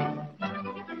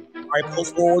 All right.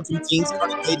 Post forward to teens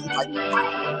started dating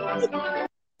by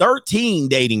 13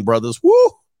 dating, brothers.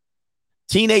 Woo!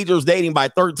 Teenagers dating by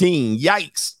 13.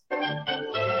 Yikes.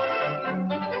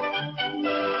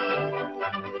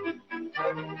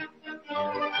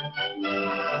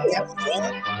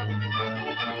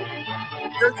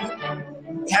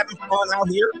 Having fun out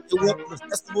here. It went from the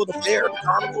festival to fair to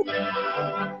carnival.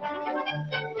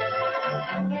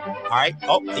 All right.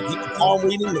 Oh, they get the palm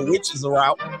reading. The witches are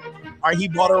out. All right. He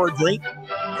bought her a drink.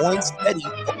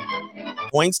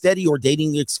 Going steady or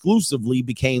dating exclusively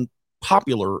became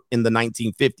popular in the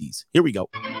 1950s. Here we go.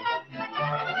 All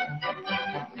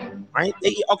right.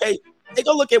 Okay. Take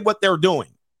a look at what they're doing.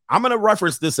 I'm going to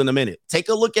reference this in a minute. Take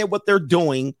a look at what they're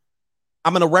doing.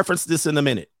 I'm going to reference this in a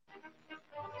minute.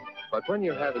 But when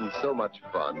you're having so much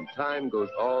fun, time goes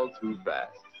all too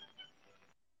fast.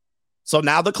 So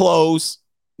now the close.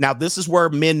 Now this is where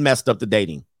men messed up the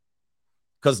dating.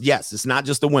 Because yes, it's not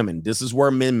just the women. This is where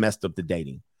men messed up the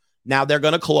dating. Now they're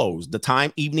going to close. The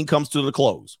time evening comes to the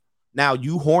close. Now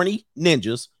you horny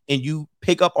ninjas and you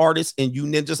pickup artists and you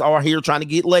ninjas are here trying to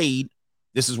get laid.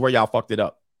 This is where y'all fucked it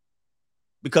up.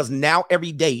 Because now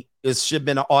every date should have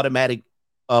been an automatic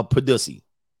pudussy.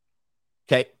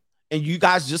 Okay. And you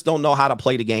guys just don't know how to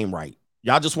play the game right.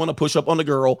 Y'all just want to push up on the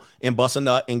girl and bust a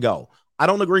nut and go. I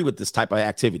don't agree with this type of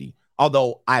activity,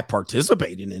 although I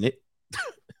participated in it.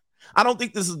 I don't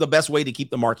think this is the best way to keep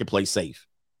the marketplace safe.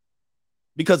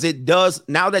 Because it does,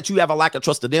 now that you have a lack of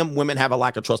trust of them, women have a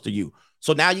lack of trust of you.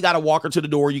 So now you got to walk her to the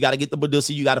door. You got to get the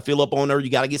pudussy. You got to fill up on her. You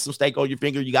got to get some steak on your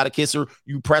finger. You got to kiss her.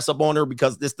 You press up on her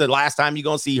because this is the last time you're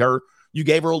going to see her. You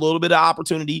gave her a little bit of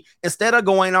opportunity. Instead of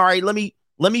going, all right, let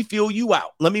me feel you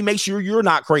out. Let me make sure you're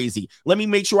not crazy. Let me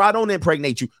make sure I don't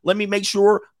impregnate you. Let me make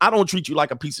sure I don't treat you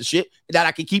like a piece of shit, that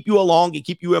I can keep you along and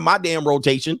keep you in my damn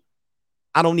rotation.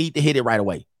 I don't need to hit it right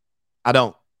away. I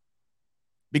don't.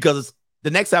 Because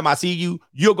the next time I see you,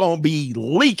 you're going to be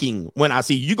leaking when I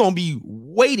see you. You're going to be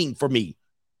waiting for me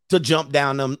to jump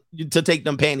down them, to take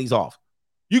them panties off.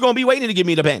 You're going to be waiting to give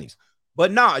me the panties.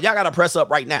 But nah, y'all got to press up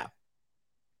right now.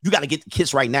 You got to get the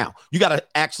kiss right now. You got to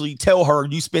actually tell her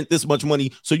you spent this much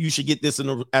money, so you should get this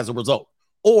as a result.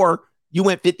 Or you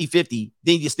went 50-50,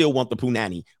 then you still want the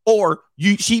punani. Or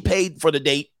she paid for the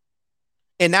date,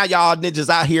 and now y'all ninjas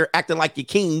out here acting like you're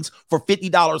kings for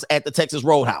 $50 at the Texas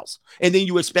Roadhouse. And then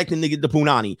you expecting to get the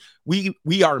punani.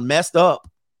 We are messed up.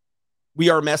 We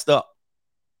are messed up.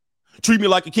 Treat me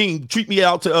like a king. Treat me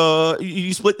out to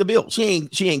you split the bill. She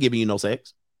ain't giving you no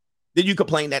sex. Then you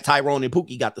complain that Tyrone and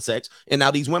Pookie got the sex, and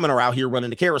now these women are out here running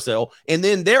the carousel, and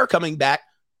then they're coming back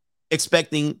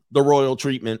expecting the royal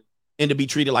treatment and to be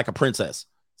treated like a princess.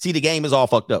 See, the game is all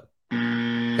fucked up.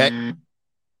 Okay?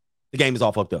 The game is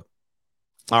all fucked up.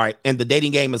 All right, and the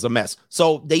dating game is a mess.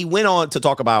 So they went on to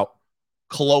talk about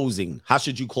closing. How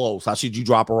should you close? How should you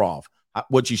drop her off?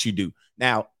 What you should do.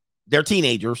 Now, they're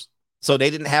teenagers, so they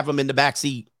didn't have them in the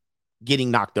backseat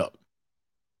getting knocked up.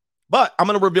 But I'm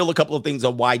going to reveal a couple of things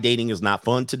of why dating is not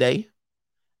fun today.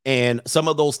 And some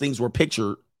of those things were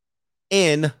pictured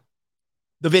in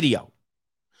the video.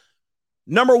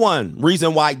 Number one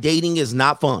reason why dating is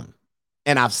not fun.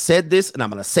 And I've said this and I'm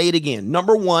going to say it again.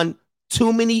 Number one,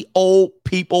 too many old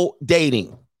people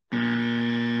dating.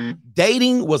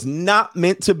 Dating was not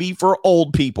meant to be for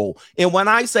old people. And when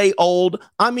I say old,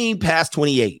 I mean past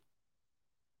 28.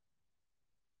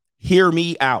 Hear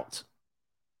me out.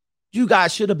 You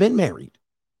guys should have been married.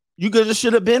 You guys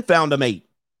should have been found a mate.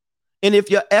 And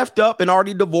if you're effed up and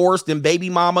already divorced and baby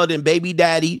mama and baby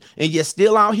daddy and you're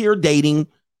still out here dating,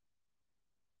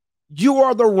 you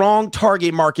are the wrong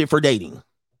target market for dating.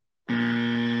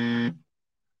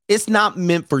 It's not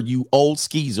meant for you old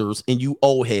skeezers and you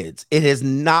old heads. It has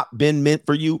not been meant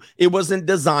for you. It wasn't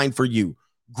designed for you.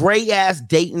 Gray ass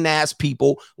dating ass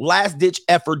people, last ditch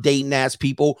effort dating ass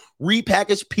people,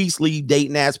 repackaged peace leave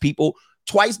dating ass people,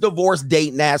 twice divorced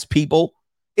dating ass people.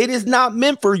 It is not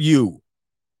meant for you.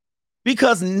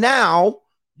 Because now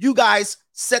you guys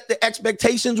set the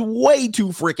expectations way too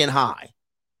freaking high.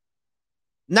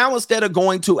 Now instead of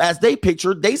going to, as they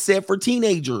pictured, they said for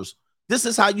teenagers, this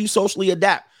is how you socially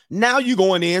adapt. Now you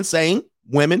going in saying,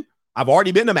 women, I've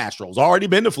already been to Mastro's, already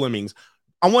been to Fleming's.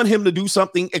 I want him to do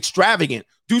something extravagant,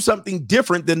 do something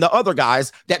different than the other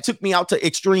guys that took me out to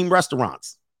extreme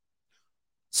restaurants.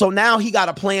 So now he got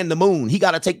to plan the moon. He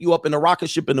got to take you up in a rocket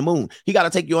ship in the moon. He got to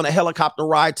take you on a helicopter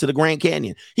ride to the Grand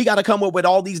Canyon. He got to come up with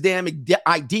all these damn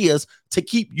ideas to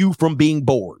keep you from being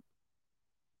bored.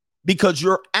 because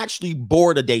you're actually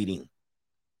bored of dating.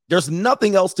 There's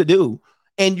nothing else to do.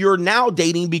 And you're now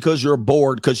dating because you're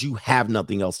bored because you have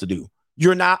nothing else to do.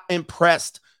 You're not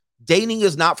impressed. Dating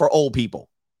is not for old people.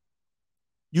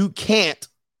 You can't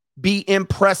be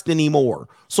impressed anymore.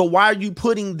 So why are you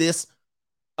putting this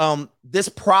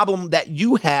problem that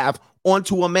you have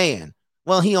onto a man?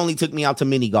 Well, he only took me out to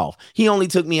mini golf. He only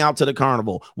took me out to the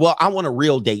carnival. Well, I want a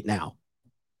real date now.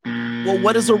 Well,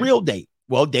 what is a real date?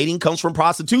 Well, dating comes from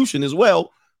prostitution as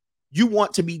well. You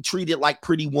want to be treated like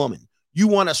Pretty Woman. You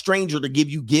want a stranger to give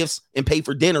you gifts and pay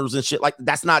for dinners and shit like that.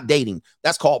 That's not dating.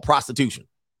 That's called prostitution.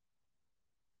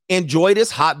 Enjoy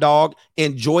this hot dog.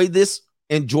 Enjoy this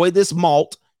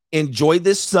malt. Enjoy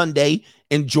this sundae.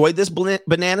 Enjoy this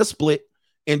banana split.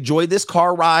 Enjoy this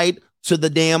car ride to the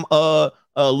damn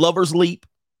Lover's Leap.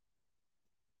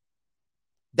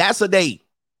 That's a date.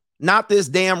 Not this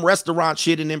damn restaurant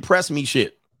shit and impress me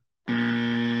shit.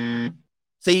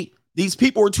 See, these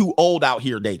people are too old out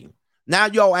here dating. Now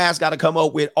your ass got to come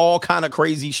up with all kind of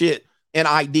crazy shit and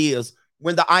ideas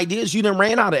when the ideas you done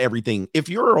ran out of everything. If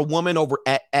you're a woman over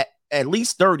at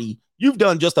least 30, you've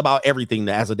done just about everything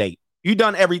as a date. You've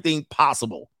done everything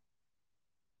possible.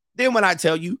 Then when I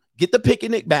tell you, get the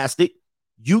picnic basket,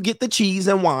 you get the cheese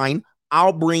and wine,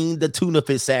 I'll bring the tuna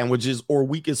fish sandwiches or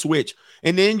we can switch.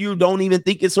 And then you don't even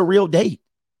think it's a real date.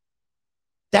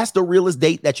 That's the realest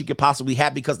date that you could possibly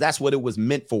have because that's what it was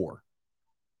meant for.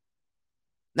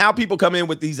 Now people come in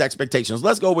with these expectations.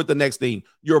 Let's go with the next thing.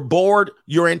 You're bored.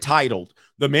 You're entitled.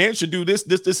 The man should do this,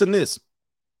 this, and this.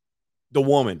 The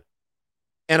woman.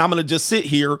 And I'm going to just sit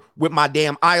here with my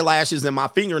damn eyelashes and my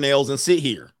fingernails and sit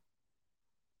here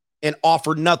and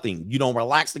offer nothing. You don't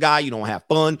relax the guy. You don't have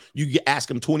fun. You ask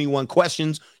him 21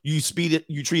 questions. You treat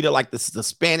it like the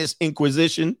Spanish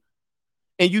Inquisition.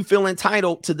 And you feel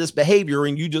entitled to this behavior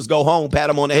and you just go home, pat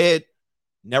him on the head,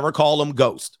 never call him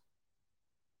ghost.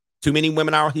 Too many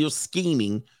women out here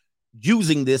scheming,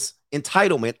 using this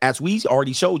entitlement, as we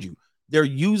already showed you. They're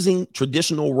using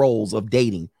traditional roles of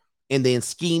dating and then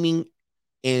scheming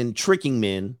and tricking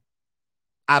men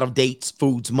out of dates,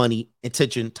 foods, money,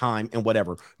 attention, time, and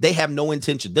whatever. They have no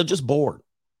intention. They're just bored.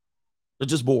 They're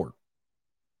just bored.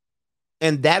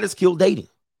 And that has killed dating.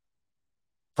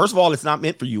 First of all, it's not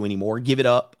meant for you anymore. Give it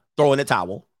up. Throw in a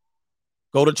towel.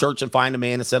 Go to church and find a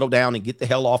man and settle down and get the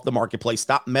hell off the marketplace.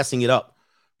 Stop messing it up.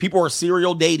 People are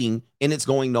serial dating and it's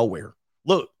going nowhere.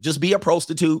 Look, just be a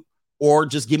prostitute or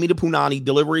just give me the punani,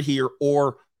 deliver it here,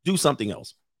 or do something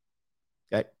else.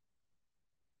 Okay.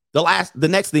 The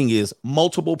next thing is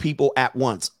multiple people at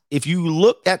once. If you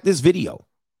look at this video,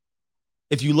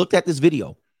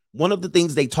 one of the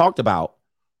things they talked about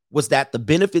was that the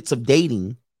benefits of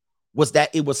dating was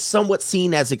that it was somewhat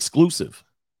seen as exclusive.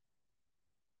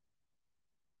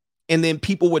 And then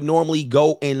people would normally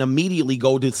go and immediately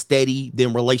go to steady,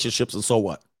 then relationships and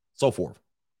so forth.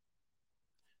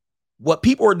 What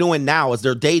people are doing now is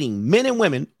they're dating men and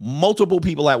women, multiple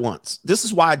people at once. This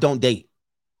is why I don't date.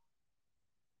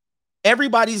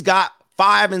 Everybody's got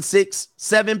 5 and 6,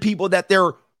 7 people that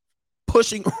they're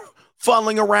pushing,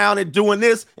 funneling around and doing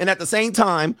this. And at the same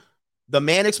time, the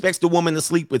man expects the woman to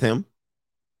sleep with him,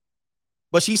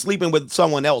 but she's sleeping with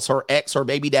someone else, her ex, her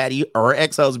baby daddy, or her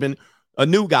ex-husband, a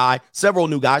new guy, several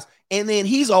new guys. And then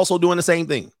he's also doing the same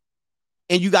thing.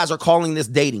 And you guys are calling this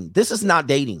dating. This is not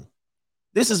dating.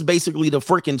 This is basically the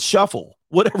freaking shuffle,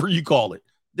 whatever you call it.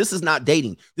 This is not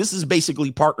dating. This is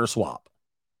basically partner swap.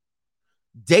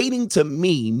 Dating to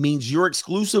me means you're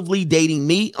exclusively dating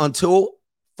me until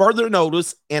further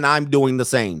notice, and I'm doing the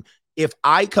same. If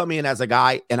I come in as a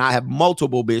guy and I have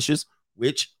multiple bitches,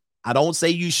 which I don't say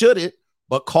you shouldn't,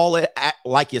 but call it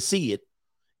like you see it,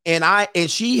 and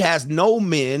she has no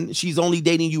men, she's only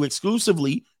dating you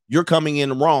exclusively, you're coming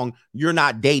in wrong. You're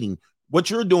not dating. What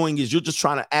you're doing is you're just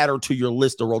trying to add her to your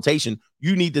list of rotation.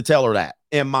 You need to tell her that,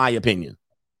 in my opinion.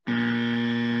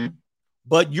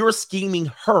 But you're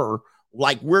scheming her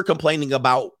like we're complaining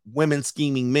about women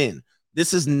scheming men.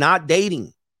 This is not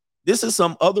dating. This is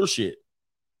some other shit.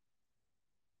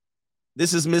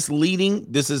 This is misleading.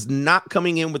 This is not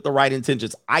coming in with the right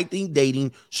intentions. I think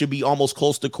dating should be almost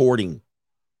close to courting.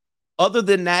 Other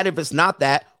than that, if it's not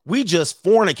that, we just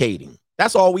fornicating.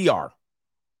 That's all we are.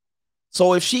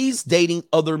 So if she's dating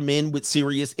other men with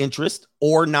serious interest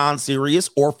or non-serious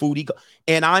or foodie,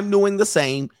 and I'm doing the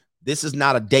same, this is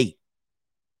not a date.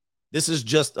 This is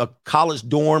just a college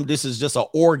dorm. This is just an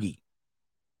orgy.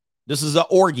 This is an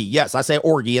orgy. Yes, I say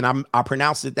orgy, and I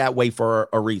pronounce it that way for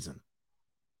a reason.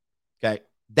 Okay,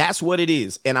 that's what it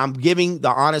is. And I'm giving the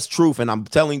honest truth, and I'm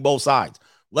telling both sides.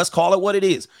 Let's call it what it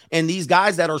is. And these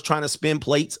guys that are trying to spin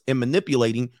plates and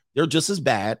manipulating, they're just as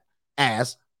bad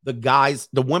as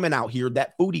the women out here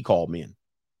that foodie call men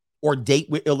or date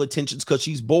with ill intentions because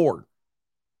she's bored.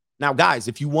 Now, guys,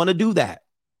 if you want to do that,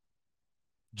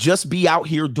 just be out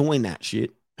here doing that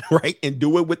shit, right? And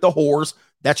do it with the whores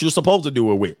that you're supposed to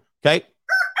do it with, okay?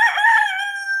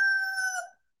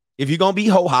 If you're going to be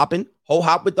hoe hopping, hoe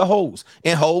hop with the hoes.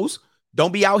 And hoes,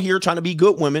 don't be out here trying to be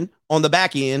good women on the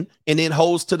back end and then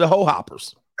hoes to the hoe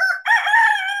hoppers.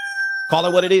 Call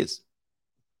it what it is.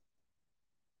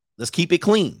 Let's keep it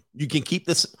clean. You can keep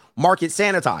this market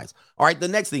sanitized. All right, the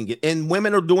next thing, and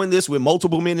women are doing this with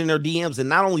multiple men in their DMs, and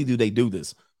not only do they do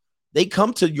this, they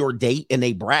come to your date and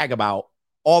they brag about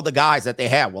all the guys that they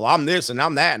have. Well, I'm this and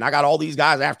I'm that, and I got all these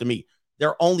guys after me.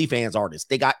 They're OnlyFans artists.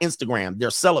 They got Instagram. They're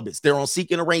celibates. They're on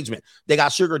Seeking Arrangement. They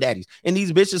got sugar daddies. And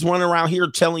these bitches running around here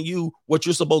telling you what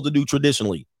you're supposed to do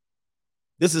traditionally.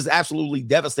 This is absolutely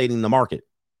devastating the market.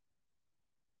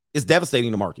 It's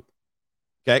devastating the market.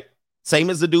 Okay?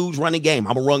 Same as the dudes running game.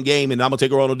 I'm gonna run game and I'm gonna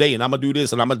take her on a date and I'm gonna do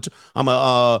this and I'm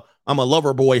a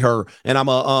lover boy her and I'm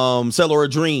a sell her a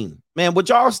dream. Man, would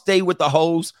y'all stay with the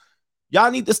hoes?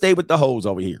 Y'all need to stay with the hoes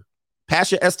over here.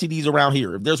 Pass your STDs around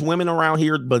here. If there's women around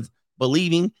here but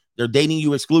believing they're dating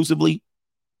you exclusively,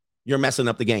 you're messing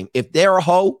up the game. If they're a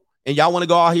hoe and y'all want to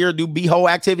go out here and do be-hoe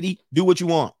activity, do what you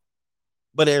want.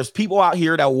 But there's people out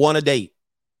here that want to date.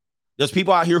 There's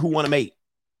people out here who want to mate.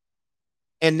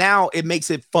 And now it makes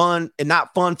it fun and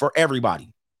not fun for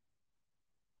everybody.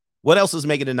 What else is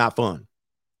making it not fun?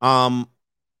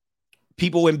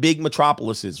 People in big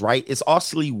metropolises, right? It's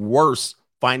obviously worse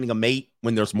finding a mate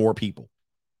when there's more people.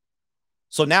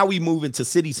 So now we move into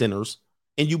city centers,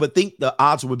 and you would think the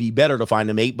odds would be better to find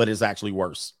a mate, but it's actually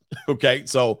worse. Okay,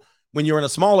 so when you're in a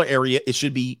smaller area, it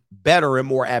should be better and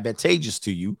more advantageous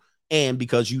to you. And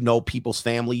because you know people's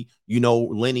family, you know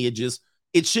lineages,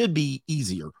 it should be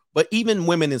easier. But even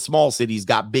women in small cities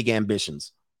got big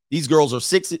ambitions. These girls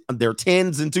are they're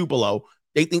 10s in Tupelo.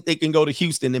 They think they can go to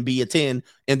Houston and be a 10,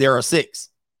 and they're a 6.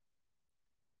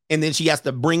 And then she has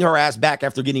to bring her ass back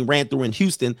after getting ran through in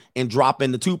Houston and drop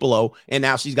into Tupelo. And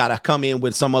now she's got to come in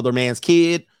with some other man's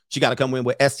kid. She got to come in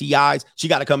with STIs. She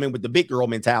got to come in with the big girl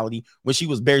mentality when she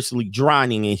was basically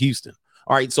drowning in Houston.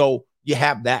 All right, so you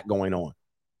have that going on.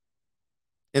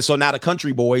 And so now the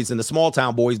country boys and the small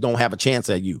town boys don't have a chance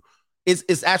at you.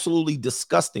 It's absolutely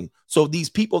disgusting. So these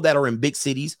people that are in big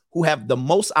cities who have the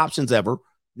most options ever,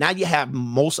 now you have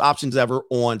most options ever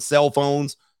on cell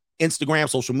phones, Instagram,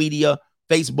 social media,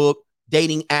 Facebook,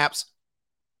 dating apps,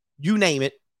 you name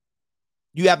it.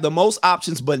 You have the most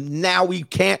options, but now we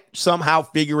can't somehow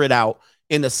figure it out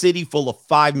in a city full of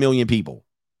 5 million people.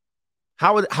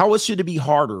 How should it be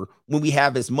harder when we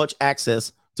have as much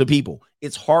access to people?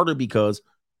 It's harder because,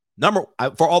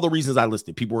 for all the reasons I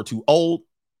listed, people are too old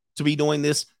to be doing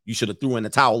this. You should have threw in the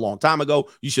towel a long time ago.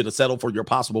 You should have settled for your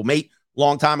possible mate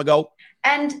long time ago.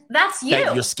 And that's you.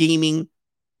 You're scheming,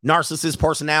 narcissist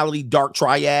personality, dark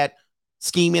triad,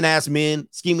 scheming ass men,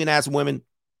 scheming ass women,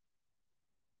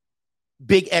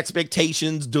 big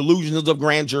expectations, delusions of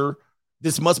grandeur.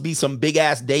 This must be some big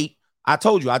ass date. I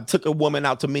told you, I took a woman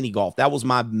out to mini golf. That was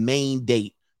my main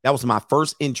date. That was my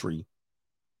first entry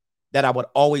that I would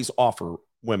always offer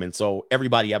women. So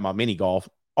everybody at my mini golf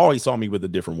always saw me with a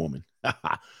different woman.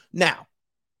 Now,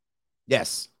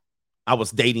 yes, I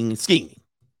was dating and scheming.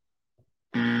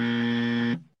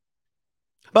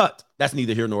 But that's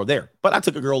neither here nor there. But I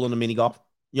took a girl in the mini golf,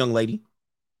 young lady.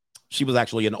 She was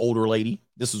actually an older lady.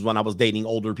 This is when I was dating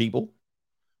older people.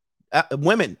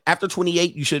 Women, after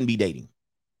 28, you shouldn't be dating.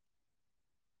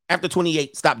 After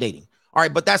 28, stop dating. All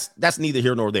right, but that's neither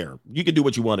here nor there. You can do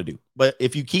what you want to do. But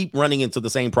if you keep running into the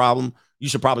same problem, you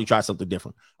should probably try something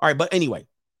different. All right, but anyway,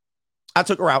 I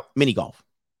took her out, mini golf.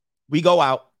 We go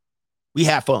out. We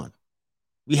have fun.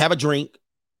 We have a drink.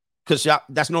 Because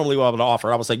that's normally what I would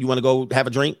offer. I would say, you want to go have a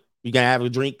drink? You can have a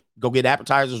drink, go get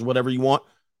appetizers, whatever you want,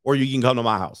 or you can come to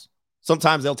my house.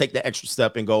 Sometimes they'll take the extra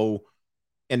step and go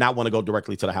and not want to go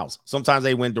directly to the house. Sometimes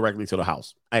they went directly to the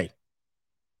house. Hey,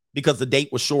 because the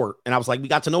date was short. And I was like, we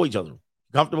got to know each other.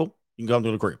 Comfortable? You can come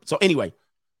to the crib. So anyway,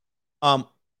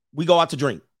 we go out to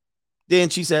drink. Then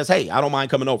she says, hey, I don't mind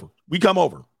coming over. We come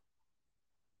over.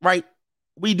 Right?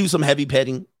 We do some heavy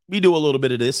petting. We do a little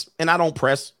bit of this. And I don't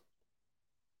press.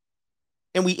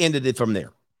 And we ended it from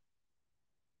there.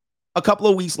 A couple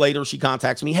of weeks later, she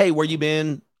contacts me. Hey, where you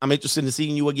been? I'm interested in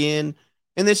seeing you again.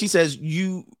 And then she says,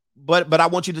 but I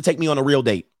want you to take me on a real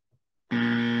date.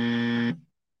 I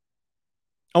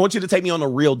want you to take me on a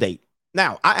real date.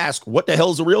 Now, I asked, what the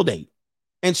hell is a real date?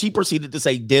 And she proceeded to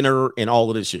say dinner and all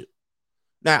of this shit.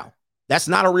 Now, that's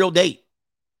not a real date.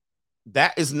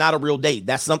 That is not a real date.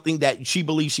 That's something that she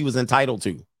believes she was entitled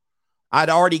to. I'd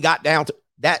already got down to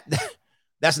that.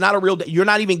 That's not a real date. You're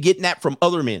not even getting that from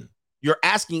other men. You're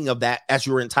asking of that as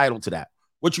you're entitled to that.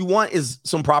 What you want is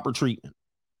some proper treatment.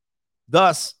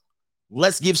 Thus,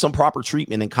 let's give some proper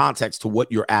treatment and context to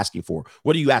what you're asking for.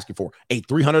 What are you asking for? A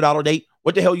 $300 date?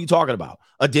 What the hell are you talking about?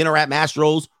 A dinner at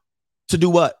Mastro's to do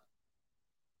what?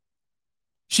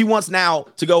 She wants now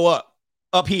to go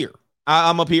up here.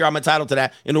 I'm up here. I'm entitled to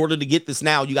that. In order to get this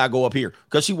now, you got to go up here.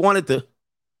 Because she want to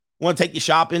take you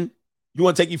shopping. You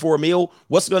want to take you for a meal.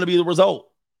 What's going to be the result?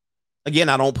 Again,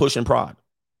 I don't push and prod.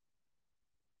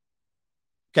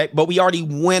 Okay, but we already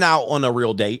went out on a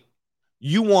real date.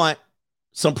 You want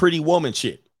some pretty woman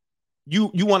shit. You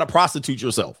want to prostitute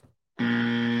yourself.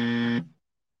 You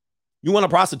want to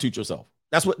prostitute yourself.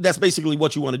 That's basically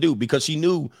what you want to do, because she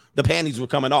knew the panties were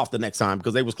coming off the next time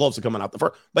because they was close to coming out the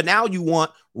first. But now you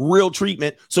want real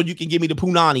treatment so you can give me the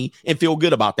punani and feel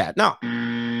good about that. No.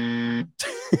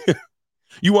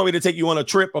 You want me to take you on a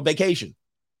trip or vacation?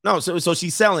 No, so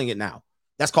she's selling it now.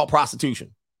 That's called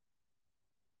prostitution.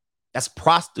 That's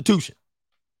prostitution.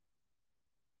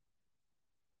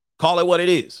 Call it what it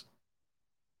is.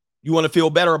 You want to feel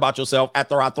better about yourself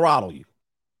after I throttle you.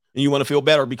 And you want to feel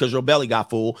better because your belly got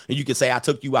full, and you can say I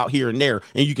took you out here and there,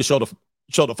 and you can show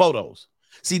the photos.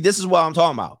 See, this is what I'm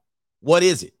talking about. What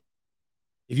is it?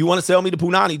 If you want to sell me the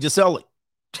punani, just sell it.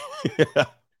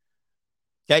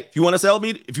 Okay? If you want to sell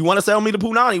me the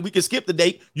punani, we can skip the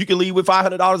date. You can leave with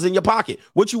 $500 in your pocket.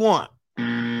 What you want?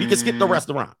 You can skip the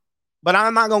restaurant. But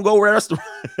I'm not going to go restaurant.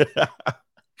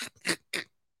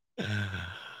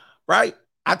 Right?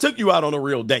 I took you out on a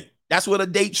real date. That's what a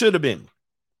date should have been.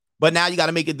 But now you got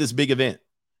to make it this big event.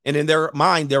 And in their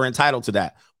mind, they're entitled to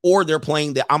that. Or they're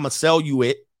playing that I'm going to sell you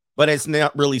it, but it's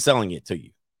not really selling it to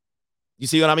you. You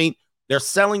see what I mean? They're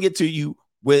selling it to you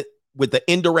with the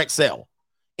indirect sell.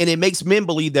 And it makes men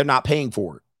believe they're not paying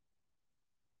for it.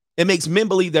 It makes men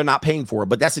believe they're not paying for it.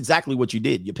 But that's exactly what you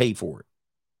did. You paid for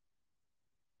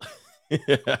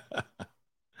it.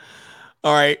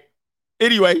 All right.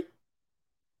 Anyway.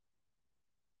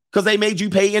 Because they made you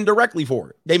pay indirectly for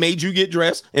it. They made you get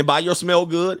dressed and buy your smell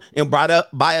good and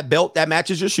buy a belt that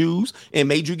matches your shoes and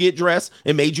made you get dressed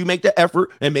and made you make the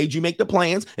effort and made you make the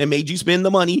plans and made you spend the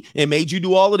money and made you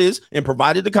do all of this and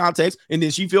provided the context. And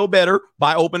then she feel better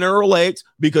by opening her legs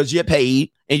because you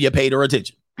paid and you paid her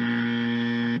attention.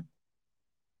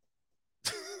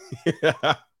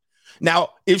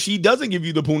 Now, if she doesn't give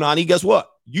you the punani, guess what?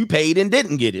 You paid and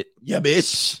didn't get it. Yeah,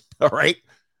 bitch. All right.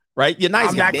 Right? You're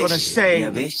nice. I'm not going to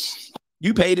say.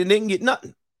 You paid and didn't get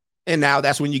nothing. And now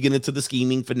that's when you get into the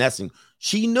scheming, finessing.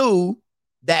 She knew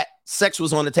that sex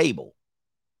was on the table.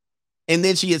 And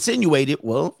then she insinuated,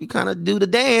 well, if you kind of do the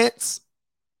dance,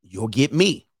 you'll get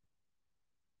me.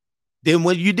 Then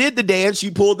when you did the dance,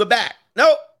 you pulled the back.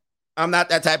 Nope, I'm not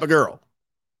that type of girl.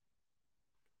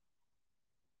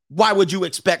 Why would you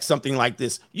expect something like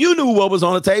this? You knew what was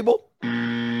on the table.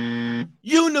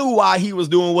 You knew why he was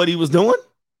doing what he was doing.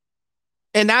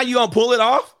 And now you're going to pull it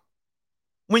off?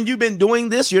 When you've been doing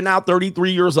this, you're now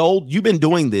 33 years old. You've been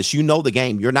doing this. You know the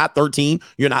game. You're not 13.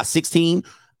 You're not 16.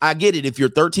 I get it if you're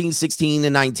 13, 16,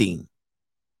 and 19.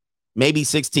 Maybe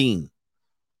 16.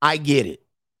 I get it.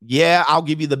 Yeah, I'll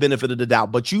give you the benefit of the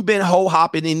doubt. But you've been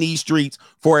ho-hopping in these streets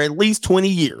for at least 20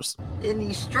 years. In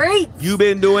these streets? You've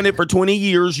been doing it for 20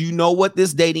 years. You know what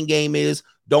this dating game is.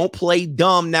 Don't play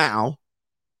dumb now.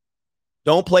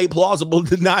 Don't play plausible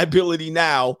deniability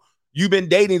now. You've been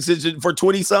dating for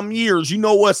 20-something years. You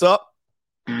know what's up.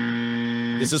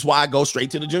 This is why I go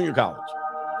straight to the junior college.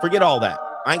 Forget all that.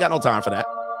 I ain't got no time for that.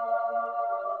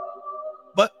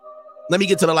 But let me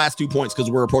get to the last 2 points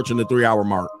because we're approaching the 3-hour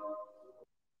mark.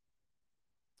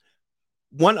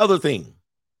 One other thing.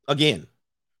 Again,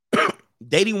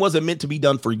 dating wasn't meant to be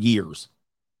done for years.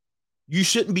 You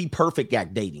shouldn't be perfect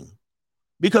at dating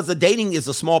because the dating is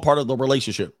a small part of the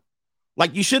relationship.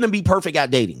 Like, you shouldn't be perfect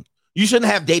at dating. You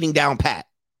shouldn't have dating down pat.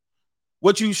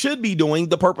 What you should be doing,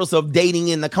 the purpose of dating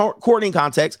in the courting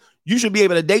context, you should be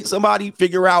able to date somebody,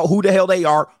 figure out who the hell they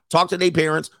are, talk to their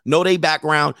parents, know their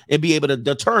background, and be able to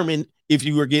determine if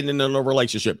you are getting into a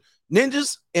relationship.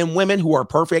 Ninjas and women who are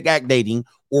perfect at dating,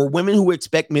 or women who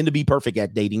expect men to be perfect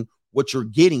at dating, what you're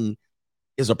getting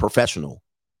is a professional.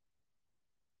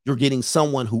 You're getting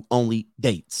someone who only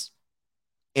dates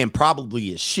and probably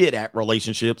is shit at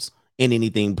relationships and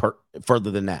anything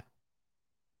further than that.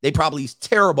 They probably is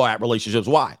terrible at relationships.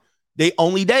 Why? They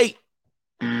only date.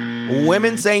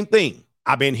 Women, same thing.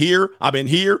 I've been here. I'm going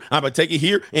to take it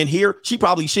here and here. She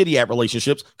probably shitty at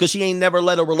relationships because she ain't never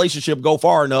let a relationship go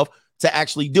far enough to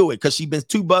actually do it because she's been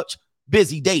too much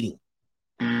busy dating.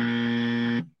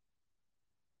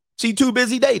 She too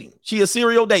busy dating. She a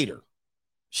serial dater.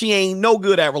 She ain't no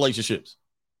good at relationships.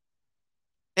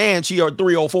 And she a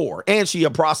 304. And she a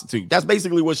prostitute. That's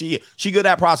basically what she is. She good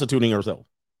at prostituting herself.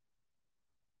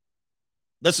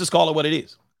 Let's just call it what it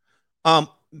is.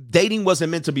 Dating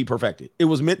wasn't meant to be perfected. It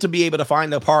was meant to be able to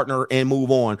find a partner and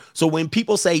move on. So when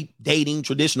people say dating,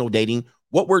 traditional dating,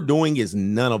 what we're doing is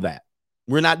none of that.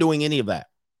 We're not doing any of that.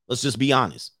 Let's just be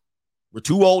honest. We're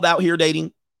too old out here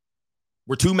dating.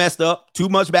 We're too messed up, too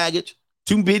much baggage,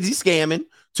 too busy scamming,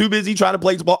 too busy trying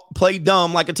to play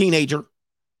dumb like a teenager,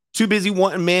 too busy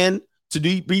wanting men to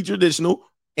be traditional,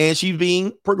 and she's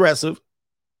being progressive.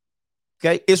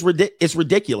 Okay, it's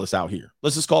ridiculous out here.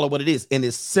 Let's just call it what it is. And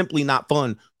it's simply not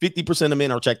fun. 50% of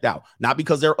men are checked out. Not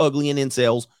because they're ugly and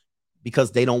incels,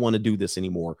 because they don't want to do this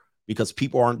anymore, because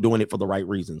people aren't doing it for the right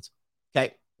reasons.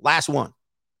 Okay, last one.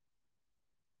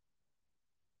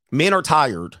 Men are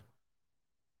tired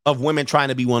of women trying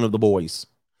to be one of the boys.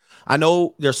 I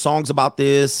know there's songs about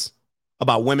this,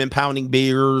 about women pounding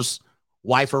beers,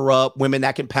 wife her up, women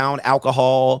that can pound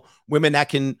alcohol, women that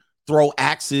can throw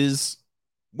axes,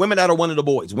 women that are one of the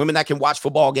boys, women that can watch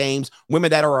football games,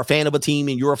 women that are a fan of a team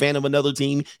and you're a fan of another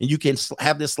team, and you can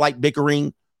have this slight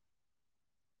bickering.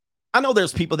 I know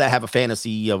there's people that have a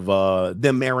fantasy of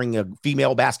them marrying a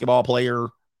female basketball player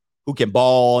who can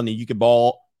ball and then you can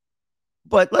ball.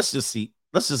 But let's just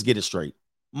get it straight.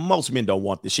 Most men don't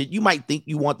want this shit. You might think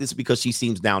you want this because she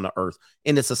seems down to earth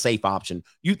and it's a safe option.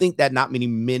 You think that not many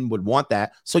men would want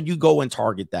that, so you go and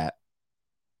target that.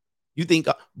 You think,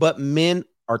 but men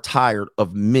are tired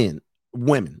of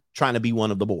women trying to be one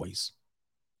of the boys,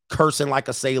 cursing like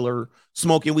a sailor,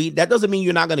 smoking weed. That doesn't mean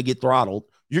you're not going to get throttled.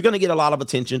 You're going to get a lot of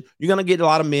attention. You're going to get a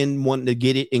lot of men wanting to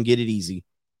get it and get it easy.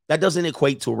 That doesn't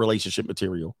equate to a relationship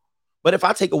material. But if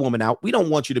I take a woman out, we don't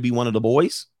want you to be one of the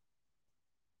boys.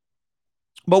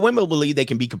 But women believe they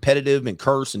can be competitive and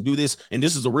curse and do this, and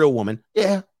this is a real woman.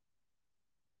 Yeah.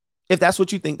 If that's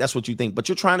what you think, that's what you think. But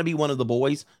you're trying to be one of the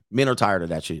boys. Men are tired of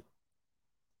that shit.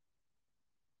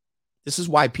 This is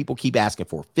why people keep asking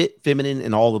for fit, feminine,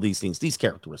 and all of these things, these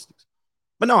characteristics.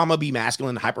 But no, I'm going to be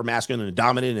masculine, hyper masculine, and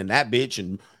dominant, and that bitch,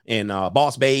 and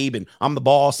boss babe, and I'm the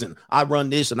boss, and I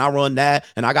run this, and I run that,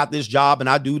 and I got this job, and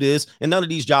I do this. And none of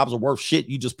these jobs are worth shit.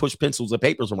 You just push pencils and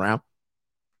papers around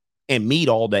and meet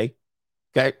all day.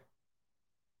 Okay.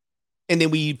 And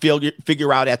then we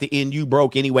figure out at the end you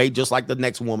broke anyway, just like the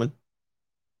next woman.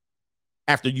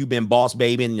 After you've been boss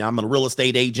baby, and I'm a real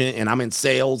estate agent, and I'm in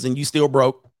sales, and you still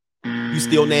broke. You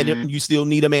still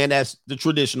need a man that's the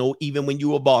traditional, even when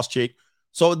you a boss chick.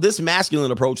 So this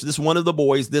masculine approach, this one of the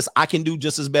boys, this I can do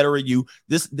just as better as you.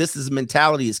 This is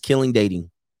mentality is killing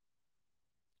dating.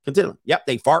 Continue. Yep,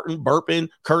 they farting, burping,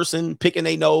 cursing, picking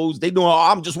their nose. They doing.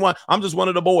 I'm just one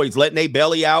of the boys, letting their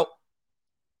belly out.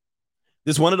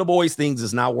 This one of the boys things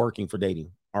is not working for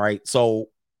dating. All right. So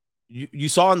you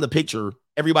saw in the picture,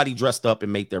 everybody dressed up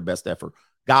and made their best effort.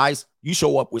 Guys, you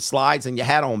show up with slides and your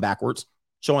hat on backwards,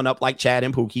 showing up like Chad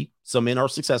and Pookie. Some men are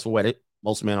successful at it.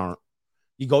 Most men aren't.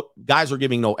 Guys are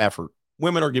giving no effort.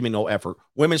 Women are giving no effort.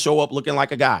 Women show up looking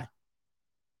like a guy.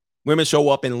 Women show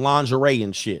up in lingerie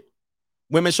and shit.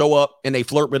 Women show up and they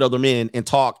flirt with other men and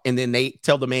talk, and then they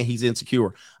tell the man he's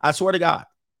insecure. I swear to God,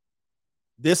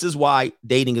 this is why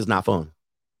dating is not fun.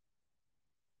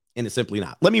 And it's simply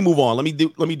not. Let me move on. Let me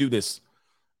do this.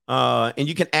 And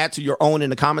you can add to your own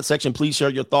in the comment section. Please share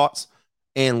your thoughts.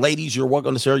 And ladies, you're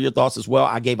welcome to share your thoughts as well.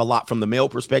 I gave a lot from the male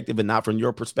perspective and not from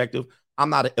your perspective. I'm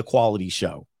not an equality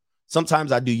show.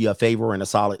 Sometimes I do you a favor and a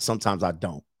solid. Sometimes I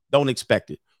don't. Don't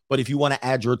expect it. But if you want to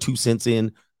add your 2 cents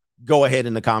in, go ahead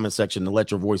in the comment section and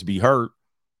let your voice be heard.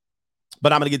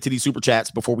 But I'm going to get to these super chats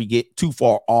before we get too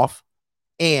far off.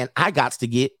 And I got to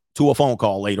get to a phone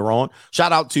call later on.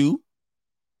 Shout out to,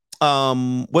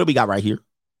 what do we got right here?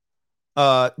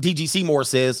 DG Seymour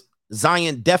says,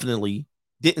 Zion definitely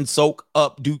didn't soak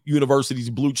up Duke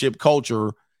University's blue chip culture.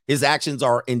 His actions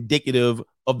are indicative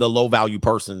of the low value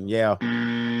person. Yeah.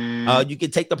 You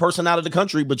can take the person out of the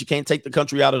country, but you can't take the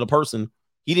country out of the person.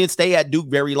 He didn't stay at Duke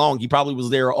very long. He probably was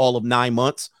there all of 9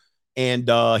 months. And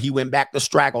he went back to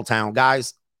Straggletown.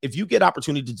 Guys, if you get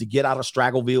opportunity to get out of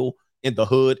Straggleville in the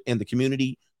hood and the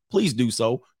community, please do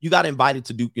so. You got invited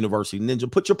to Duke University.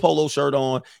 Ninja, put your polo shirt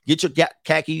on, get your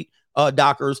khaki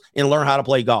Dockers, and learn how to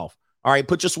play golf. All right,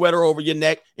 put your sweater over your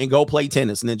neck and go play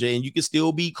tennis, Ninja. And you can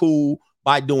still be cool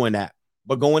by doing that.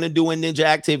 But going and doing ninja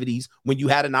activities when you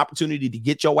had an opportunity to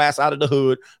get your ass out of the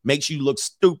hood makes you look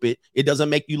stupid. It doesn't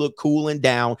make you look cool and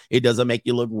down. It doesn't make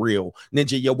you look real.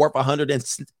 Ninja, you're worth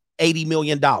 $180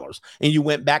 million. And you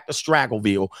went back to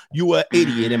Straggleville. You an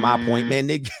idiot in my point, man.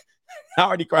 Nigga, I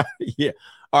already cried. Yeah.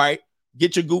 All right.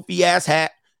 Get your goofy ass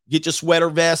hat. Get your sweater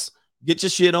vest. Get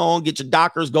your shit on. Get your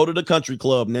Dockers. Go to the country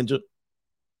club, Ninja.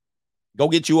 Go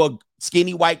get you a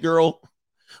skinny white girl.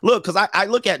 Look, because I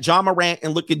look at John Morant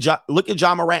and look at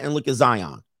John Morant and look at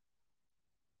Zion.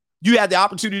 You had the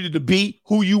opportunity to be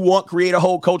who you want, create a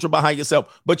whole culture behind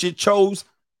yourself, but you chose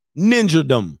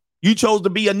ninjadom. You chose to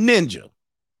be a ninja.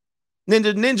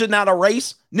 Ninja not a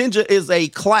race. Ninja is a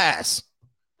class.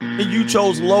 And you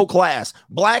chose low class.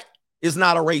 Black is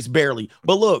not a race, barely.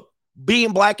 But look,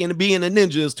 being black and being a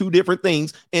ninja is two different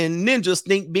things. And ninjas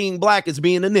think being black is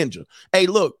being a ninja. Hey,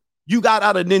 look, you got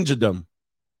out of ninjadom.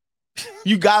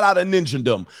 You got out of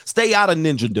ninjadom. Stay out of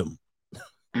ninjadom.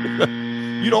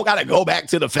 You don't got to go back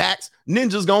to the facts.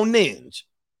 Ninjas gonna ninja.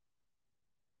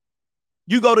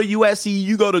 You go to USC,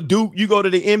 you go to Duke, you go to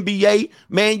the NBA,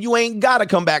 man, you ain't got to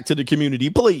come back to the community,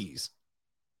 please.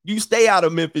 You stay out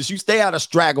of Memphis. You stay out of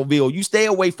Straggleville. You stay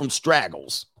away from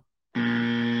straggles.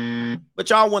 But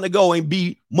y'all want to go and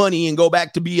be money and go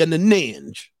back to being a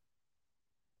ninja.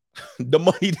 The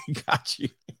money that got you.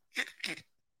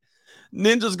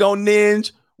 Ninjas gonna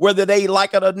ninja whether they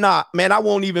like it or not. Man, I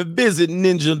won't even visit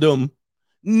Ninjadom,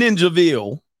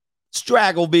 Ninjaville,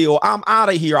 Straggleville. I'm out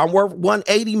of here. I'm worth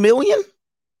 $180 million.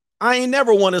 I ain't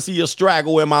never want to see a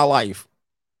straggle in my life.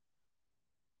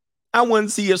 I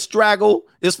wouldn't see a straggle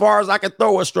as far as I could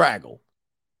throw a straggle.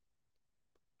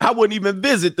 I wouldn't even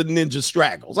visit the ninja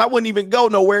straggles. I wouldn't even go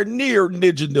nowhere near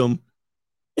Ninjadom.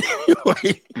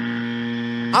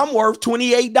 I'm worth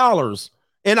 $28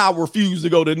 and I refuse to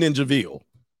go to Ninjaville.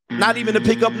 Not even to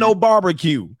pick up no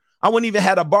barbecue. I wouldn't even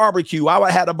had a barbecue. I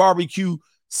would have had a barbecue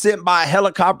sent by a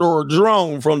helicopter or a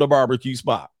drone from the barbecue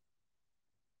spot.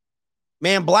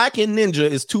 Man, black and ninja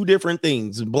is two different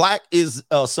things. Black is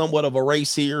somewhat of a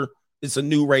race here. It's a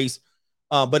new race,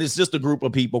 but it's just a group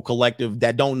of people, collective,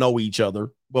 that don't know each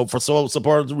other. Well, we're supposed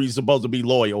to be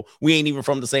loyal. We ain't even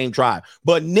from the same tribe.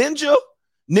 But ninja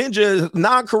is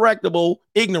non-correctable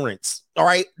ignorance. All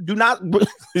right,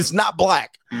 it's not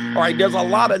black. All right, there's a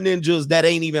lot of ninjas that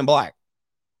ain't even black.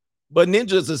 But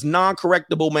ninjas is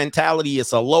non-correctable mentality.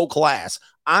 It's a low class.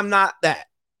 I'm not that.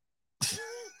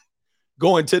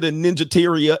 Going to the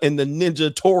Ninjateria and the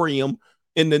Ninjatorium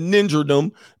and the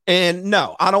Ninjadom. And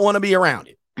no, I don't want to be around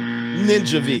it.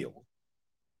 Ninjaville.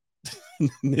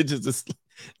 Ninjas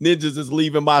is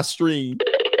leaving my stream.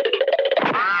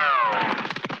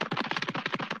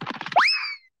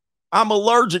 I'm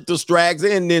allergic to Strags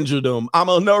and Ninjadom. I'm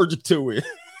allergic to it.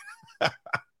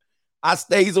 I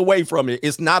stays away from it.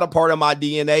 It's not a part of my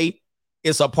DNA.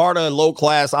 It's a part of low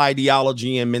class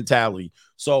ideology and mentality.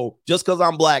 So just because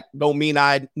I'm black don't mean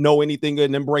I know anything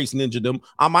and embrace ninjadom.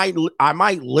 I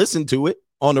might listen to it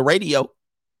on the radio.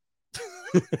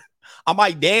 I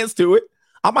might dance to it.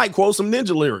 I might quote some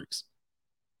ninja lyrics.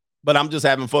 But I'm just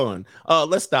having fun.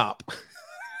 Let's stop.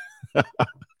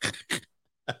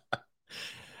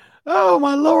 Oh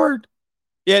my Lord.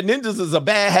 Yeah, ninjas is a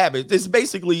bad habit. It's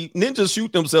basically ninjas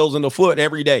shoot themselves in the foot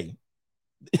every day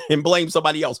and blame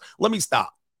somebody else. Let me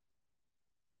stop.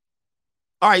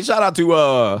 All right, shout out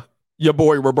to your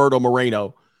boy Roberto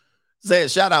Moreno.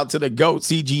 Says shout out to the GOAT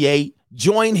CGA.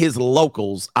 Join his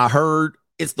locals. I heard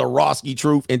it's the Roski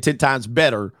truth and 10 times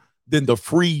better than the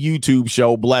free YouTube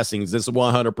show Blessings. This is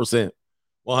 100%.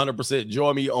 100%.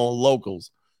 Join me on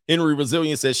locals. Henry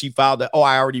Resilient says she filed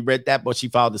I already read that, but she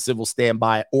filed a civil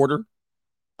standby order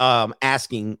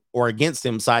asking or against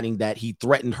him, citing that he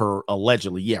threatened her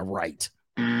allegedly. Yeah, right.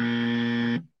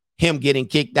 Him getting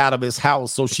kicked out of his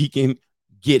house so she can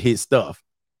get his stuff,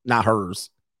 not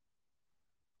hers.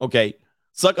 Okay.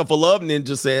 Sucker for Love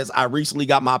Ninja says, I recently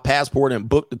got my passport and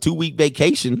booked a 2-week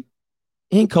vacation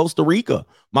in Costa Rica.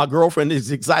 My girlfriend is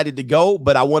excited to go,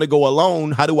 but I want to go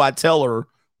alone. How do I tell her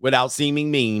without seeming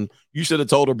mean? You should have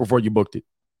told her before you booked it.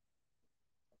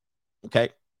 Okay.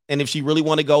 And if she really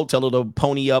want to go, tell her to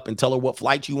pony up and tell her what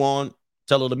flight you on.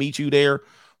 Tell her to meet you there.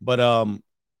 But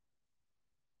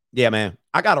yeah, man,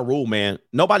 I got a rule, man.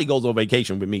 Nobody goes on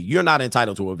vacation with me. You're not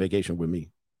entitled to a vacation with me.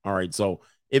 All right. So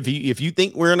if you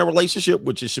think we're in a relationship,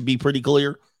 which it should be pretty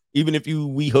clear, even if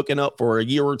we hooking up for a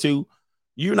year or two,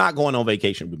 you're not going on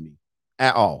vacation with me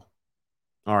at all.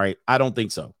 All right. I don't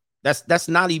think so. That's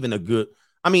not even a good.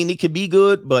 I mean, it could be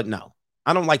good, but no.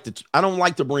 I don't like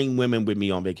to bring women with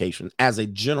me on vacation as a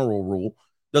general rule.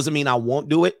 Doesn't mean I won't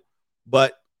do it,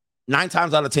 but 9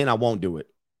 times out of 10, I won't do it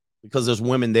because there's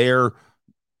women there.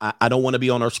 I don't want to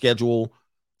be on her schedule.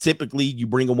 Typically, you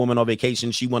bring a woman on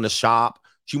vacation. She want to shop.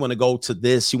 She want to go to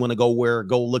this. She want to go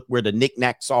look where the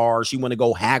knickknacks are. She want to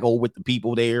go haggle with the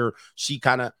people there. She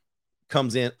kind of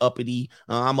comes in uppity.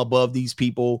 I'm above these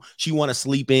people. She want to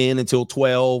sleep in until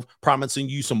 12, promising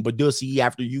you some badussy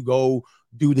after you go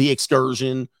do the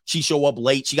excursion. She show up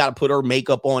late. She got to put her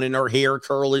makeup on and her hair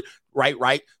curly,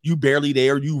 right. You barely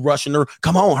there. You rushing her.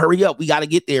 Come on, hurry up. We got to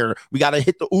get there. We got to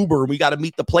hit the Uber. We got to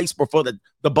meet the place before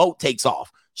the boat takes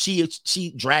off. She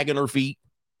dragging her feet.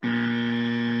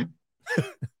 Then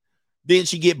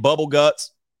she get bubble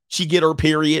guts. She get her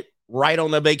period right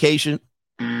on the vacation.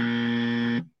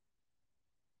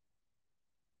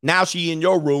 Now she in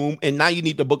your room, and now you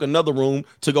need to book another room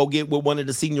to go get with one of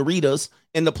the senoritas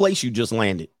in the place you just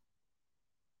landed.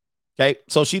 Okay,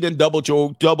 so she didn't double,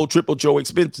 triple your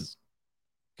expenses.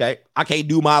 Okay, I can't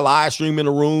do my live stream in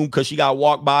the room because she got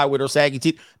walked by with her saggy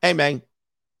teeth. Hey, man,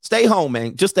 stay home,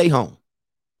 man. Just stay home.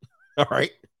 All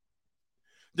right,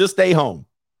 just stay home.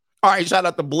 All right, shout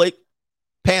out to Blake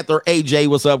Panther. AJ,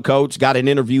 what's up, coach? Got an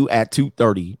interview at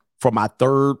 2:30 for my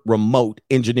third remote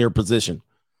engineer position.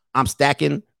 I'm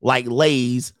stacking like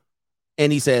Lay's.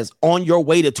 And he says, on your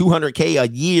way to 200K a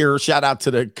year. Shout out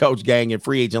to the coach gang and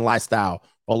free agent lifestyle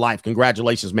for life.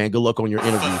 Congratulations, man. Good luck on your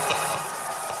interview.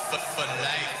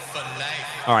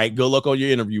 All right, good luck on your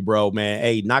interview, bro, man.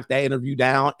 Hey, knock that interview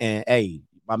down. And hey,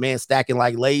 my man stacking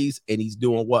like Lay's, and he's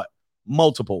doing what?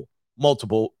 Multiple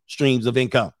streams of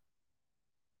income.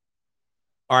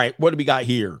 All right, what do we got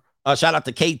here? Shout out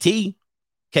to KT.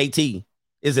 KT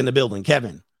is in the building.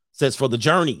 Kevin says, for the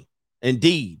journey,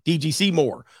 indeed. DG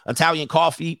Seymour, Italian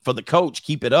coffee for the coach.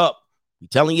 Keep it up. I'm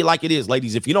telling you like it is,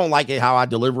 ladies. If you don't like it, how I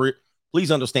deliver it, please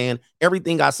understand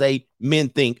everything I say, men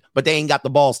think, but they ain't got the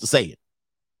balls to say it.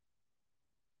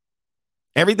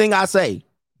 Everything I say,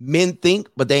 men think,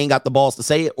 but they ain't got the balls to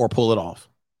say it or pull it off.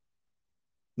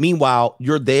 Meanwhile,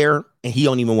 you're there and he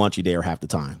don't even want you there half the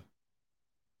time.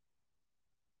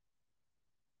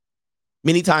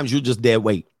 Many times you're just dead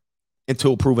weight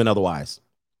until proven otherwise.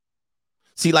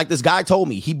 See, like this guy told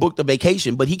me, he booked a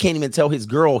vacation, but he can't even tell his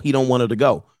girl he don't want her to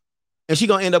go. And she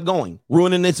going to end up going,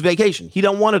 ruining this vacation. He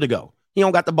don't want her to go. He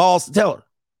don't got the balls to tell her.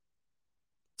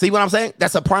 See what I'm saying?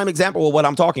 That's a prime example of what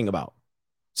I'm talking about.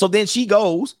 So then she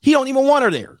goes, he don't even want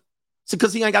her there. So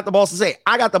because he ain't got the balls to say it.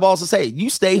 I got the balls to say it. You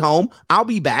stay home. I'll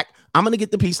be back. I'm going to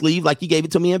get the peace leave like you gave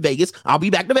it to me in Vegas. I'll be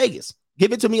back to Vegas.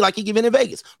 Give it to me like you give it in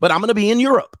Vegas. But I'm going to be in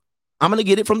Europe. I'm going to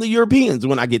get it from the Europeans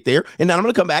when I get there. And then I'm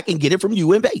going to come back and get it from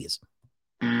you in Vegas.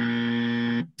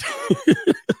 All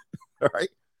right.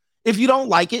 If you don't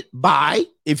like it, bye.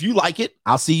 If you like it,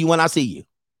 I'll see you when I see you.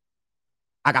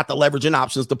 I got the leverage and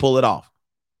options to pull it off.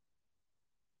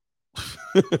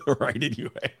 Right,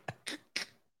 anyway.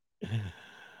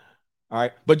 All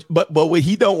right. But what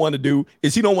he don't want to do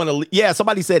is he don't want to. Yeah,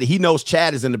 somebody said he knows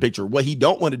Chad is in the picture. What he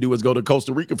don't want to do is go to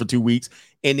Costa Rica for 2 weeks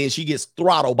and then she gets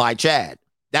throttled by Chad.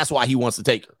 That's why he wants to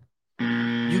take her.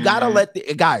 You got to let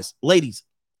the guys, ladies,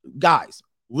 guys,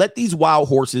 let these wild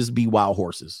horses be wild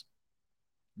horses.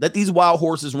 Let these wild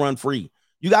horses run free.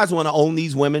 You guys want to own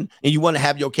these women and you want to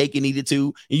have your cake and eat it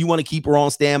too. And you want to keep her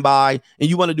on standby and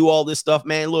you want to do all this stuff,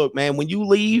 man. Look, man, when you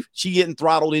leave, she getting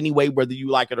throttled anyway, whether you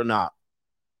like it or not.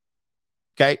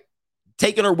 Okay.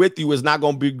 Taking her with you is not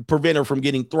going to prevent her from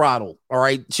getting throttled. All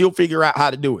right. She'll figure out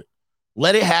how to do it.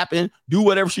 Let it happen. Do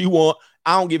whatever she want.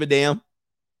 I don't give a damn.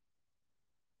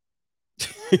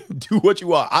 Do what you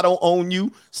want. I don't own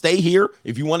you. Stay here.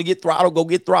 If you want to get throttled, go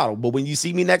get throttled. But when you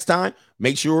see me next time,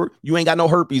 make sure you ain't got no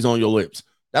herpes on your lips.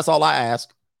 That's all I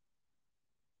ask.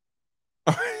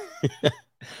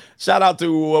 Shout out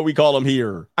to what we call him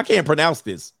here. I can't pronounce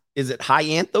this. Is it High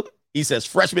Anthem? He says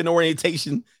freshman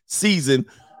orientation season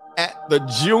at the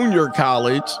junior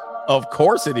college. Of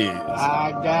course it is.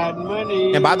 I got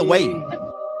money. And by the way,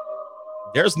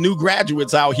 there's new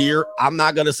graduates out here. I'm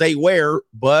not going to say where,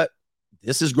 but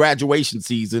this is graduation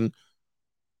season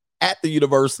at the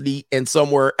university and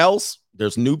somewhere else.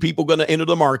 There's new people going to enter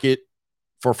the market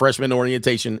for freshman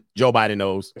orientation. Joe Biden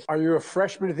knows. Are you a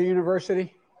freshman at the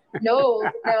university? No.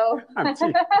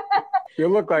 You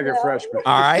look like a freshman.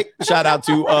 All right. Shout out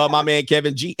to my man,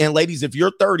 Kevin G. And ladies, if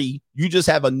you're 30, you just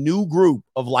have a new group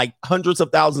of like hundreds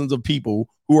of thousands of people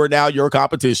who are now your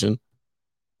competition,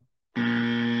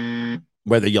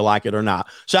 whether you like it or not.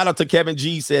 Shout out to Kevin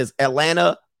G. Says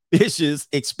Atlanta bitches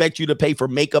expect you to pay for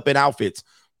makeup and outfits.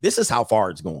 This is how far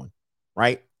it's going,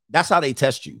 right? That's how they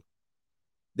test you.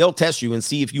 They'll test you and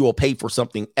see if you will pay for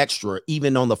something extra,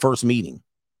 even on the first meeting.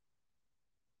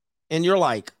 And you're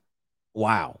like,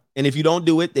 wow. And if you don't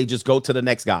do it, they just go to the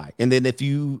next guy. And then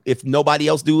if nobody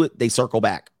else do it, they circle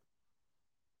back.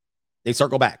 They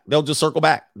circle back. They'll just circle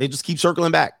back. They just keep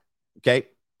circling back. Okay.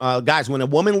 Guys, when a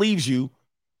woman leaves you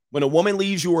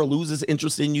or loses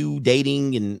interest in you,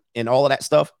 dating and all of that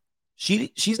stuff,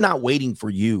 she's not waiting for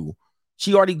you.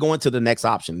 She already going to the next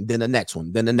option, then the next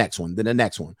one, then the next one, then the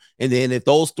next one. And then if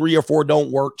those 3 or 4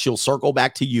 don't work, she'll circle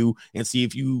back to you and see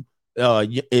if you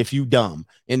if you dumb.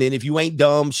 And then if you ain't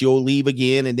dumb, she'll leave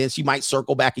again. And then she might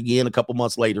circle back again a couple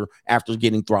months later after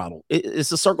getting throttled.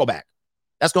 It's a circle back.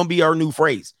 That's going to be our new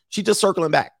phrase. She's just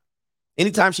circling back.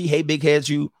 Anytime she big heads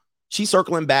you, she's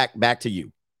circling back to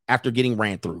you after getting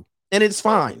ran through. And it's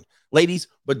fine, ladies,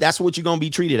 but that's what you're going to be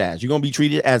treated as. You're going to be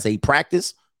treated as a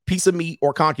practice, piece of meat,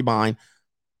 or concubine.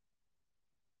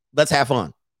 Let's have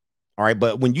fun. All right.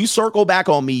 But when you circle back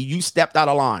on me, you stepped out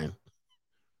of line.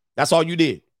 That's all you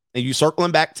did. And you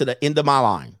circling back to the end of my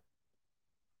line.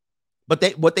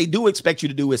 But what they do expect you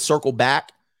to do is circle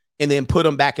back and then put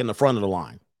them back in the front of the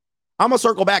line. I'm going to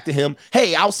circle back to him.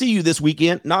 Hey, I'll see you this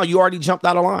weekend. No, you already jumped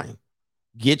out of line.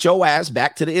 Get your ass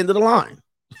back to the end of the line.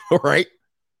 All right.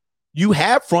 You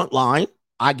have front line.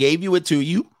 I gave you it to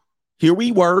you. Here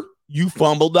we were. You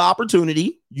fumbled the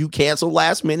opportunity. You canceled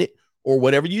last minute or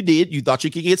whatever you did. You thought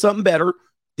you could get something better.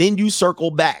 Then you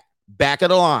circle back of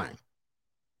the line.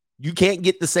 You can't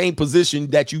get the same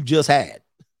position that you just had.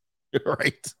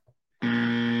 Right.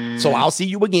 So I'll see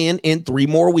you again in 3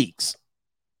 more weeks.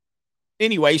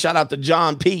 Anyway, shout out to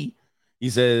John P. He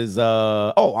says,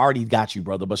 I already got you,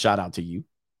 brother, but shout out to you.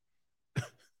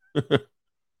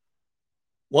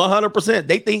 100%.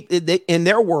 They think that in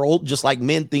their world, just like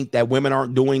men think that women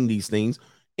aren't doing these things,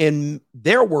 in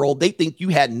their world, they think you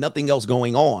had nothing else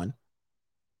going on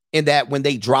and that when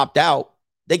they dropped out,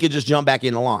 they could just jump back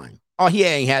in the line. Oh, he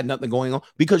ain't had nothing going on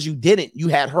because you didn't. You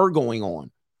had her going on.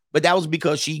 But that was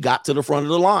because she got to the front of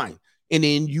the line. And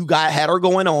then you had her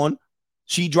going on.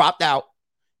 She dropped out.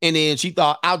 And then she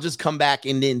thought, I'll just come back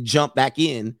and then jump back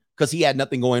in because he had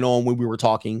nothing going on when we were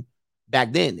talking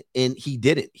back then. And he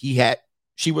didn't.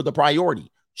 She was the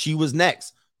priority. She was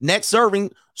next. Next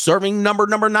serving number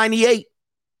 98.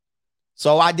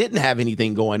 So I didn't have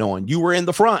anything going on. You were in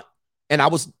the front and I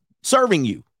was serving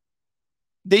you.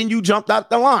 Then you jumped out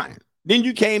the line. Then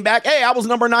you came back. Hey, I was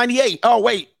number 98. Oh,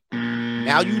 wait.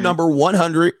 Now you number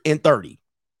 130.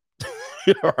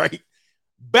 All right.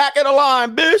 Back of the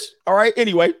line, bitch. All right.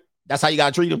 Anyway, that's how you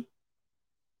got to treat them.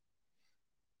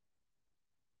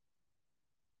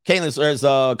 Kaylin says,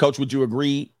 Coach, would you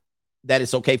agree that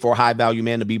it's okay for a high value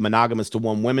man to be monogamous to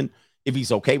one woman if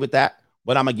he's okay with that?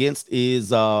 What I'm against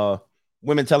is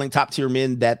women telling top tier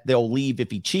men that they'll leave if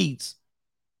he cheats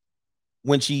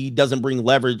when she doesn't bring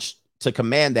leverage to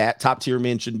command that. Top tier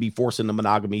men shouldn't be forcing the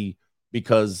monogamy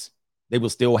because they will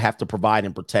still have to provide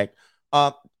and protect.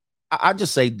 I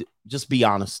just say, just be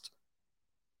honest.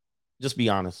 Just be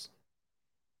honest.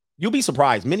 You'll be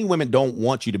surprised. Many women don't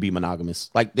want you to be monogamous.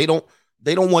 Like they don't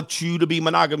want you to be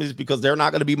monogamous because they're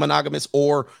not going to be monogamous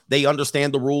or they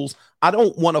understand the rules. I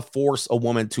don't want to force a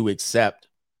woman to accept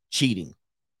cheating.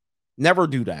 Never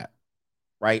do that.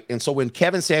 Right. And so when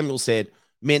Kevin Samuel said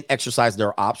men exercise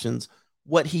their options,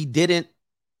 what he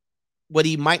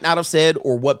might not have said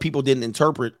or what people didn't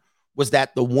interpret was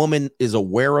that the woman is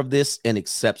aware of this and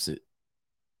accepts it.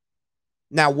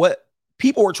 Now, what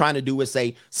people are trying to do is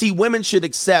say, see, women should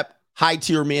accept high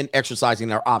tier men exercising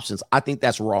their options. I think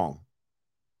that's wrong.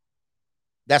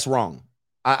 That's wrong.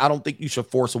 I don't think you should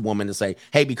force a woman to say,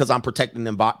 hey, because I'm protecting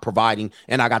and providing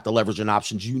and I got the leverage and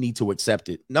options, you need to accept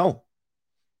it. No,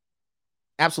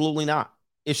 absolutely not.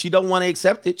 If she don't want to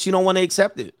accept it, she don't want to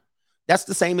accept it. That's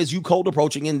the same as you cold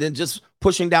approaching and then just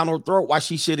pushing down her throat why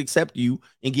she should accept you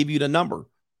and give you the number.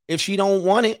 If she don't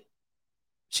want it,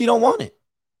 she don't want it.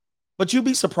 But you'd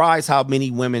be surprised how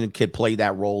many women could play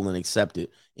that role and accept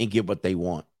it and get what they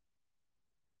want.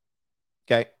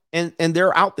 Okay. And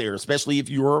they're out there, especially if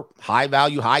you're high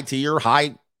value, high tier,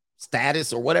 high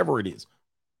status, or whatever it is.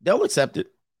 They'll accept it.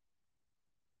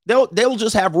 They'll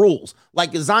just have rules.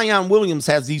 Like Zion Williams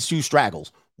has these 2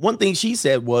 straggles. One thing she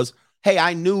said was, hey,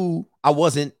 I knew I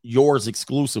wasn't yours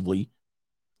exclusively,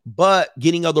 but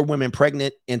getting other women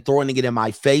pregnant and throwing it in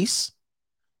my face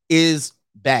is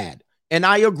bad. And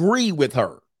I agree with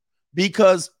her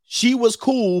because she was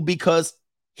cool because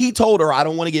he told her, I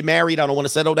don't want to get married. I don't want to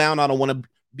settle down. I don't want to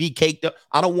be caked up.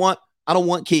 I don't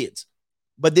want kids.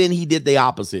 But then he did the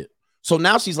opposite. So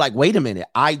now she's like, wait a minute.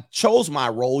 I chose my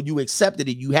role. You accepted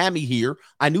it. You had me here.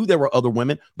 I knew there were other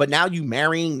women, but now you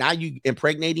marrying, now you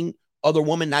impregnating other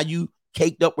women. Now you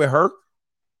caked up with her.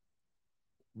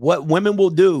 What women will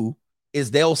do is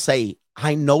they'll say,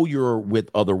 I know you're with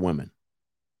other women.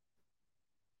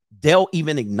 They'll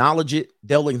even acknowledge it.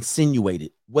 They'll insinuate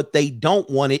it. What they don't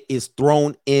want it is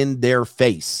thrown in their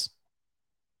face.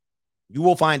 You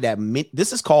will find that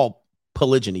this is called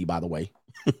polygyny, by the way.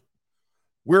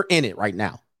 We're in it right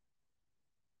now.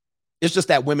 It's just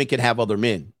that women can have other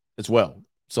men as well.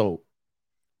 So,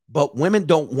 but women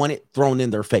don't want it thrown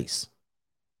in their face.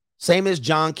 Same as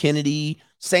John Kennedy,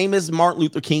 Same as Martin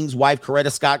Luther King's wife,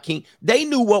 Coretta Scott King. They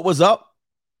knew what was up.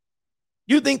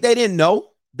 You think they didn't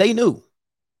know? They knew.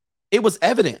 It was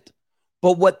evident.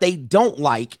 But what they don't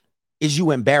like is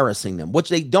you embarrassing them, which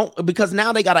they don't, because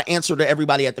now they got to answer to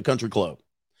everybody at the country club.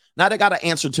 Now they got to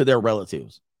answer to their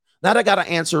relatives. Now they got to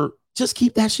answer, just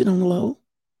keep that shit on the low,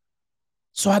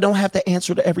 so I don't have to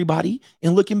answer to everybody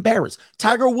and look embarrassed.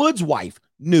 Tiger Woods' wife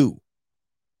knew.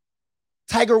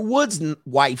 Tiger Woods'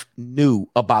 wife knew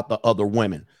about the other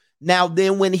women. Now,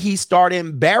 then when he started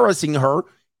embarrassing her,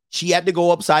 she had to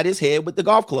go upside his head with the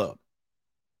golf club.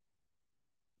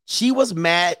 She was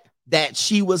mad that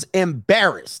she was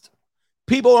embarrassed.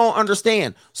 People don't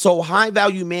understand. So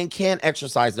high-value men can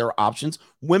exercise their options.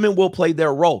 Women will play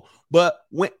their role. But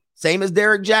same as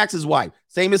Derek Jackson's wife,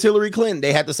 same as Hillary Clinton.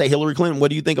 They had to say, Hillary Clinton, what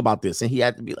do you think about this? And he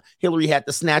had to be like, Hillary had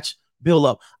to snatch Bill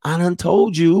up. I done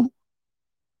told you,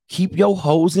 keep your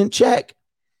hoes in check.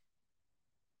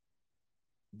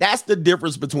 That's the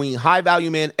difference between high-value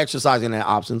men exercising their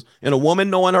options and a woman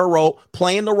knowing her role,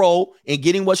 playing the role, and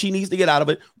getting what she needs to get out of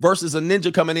it versus a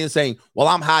ninja coming in and saying, well,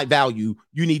 I'm high value.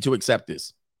 You need to accept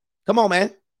this. Come on,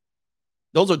 man.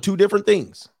 Those are two different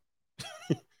things.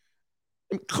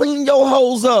 Clean your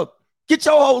hoes up. Get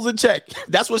your hoes in check.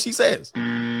 That's what she says.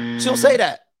 She'll say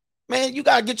that. Man, you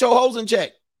got to get your hoes in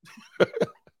check.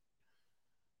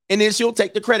 And then she'll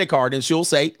take the credit card and she'll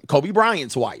say, Kobe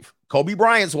Bryant's wife. Kobe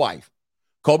Bryant's wife.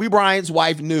 Kobe Bryant's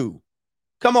wife knew.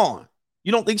 Come on.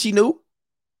 You don't think she knew?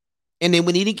 And then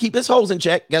when he didn't keep his hoes in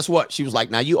check, guess what? She was like,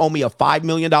 now you owe me a $5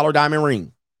 million diamond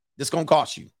ring. This going to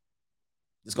cost you.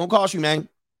 It's going to cost you, man.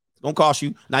 It's going to cost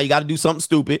you. Now you got to do something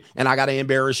stupid and I got to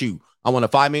embarrass you. I want a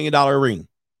 $5 million ring.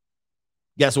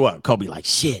 Guess what? Kobe like,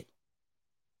 shit.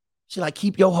 She like,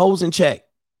 keep your hoes in check.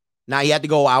 Now he had to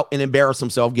go out and embarrass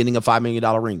himself getting a $5 million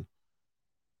ring.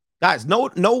 Guys, know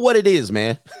what it is,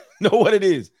 man. Know what it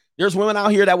is. There's women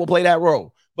out here that will play that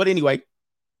role. But anyway,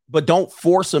 but don't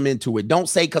force them into it. Don't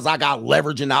say, because I got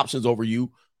leverage and options over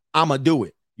you, I'm going to do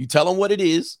it. You tell them what it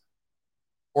is,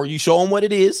 or you show them what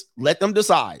it is. Let them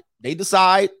decide. They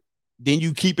decide, then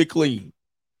you keep it clean.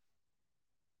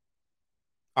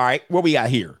 All right, what we got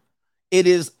here? It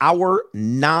is our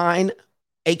 9,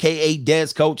 a.k.a. Des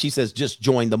Coach. He says, just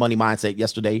joined the Money Mindset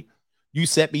yesterday. You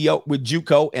set me up with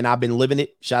JUCO, and I've been living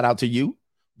it. Shout out to you.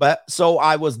 But so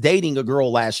I was dating a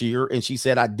girl last year, and she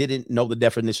said I didn't know the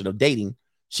definition of dating.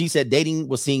 She said dating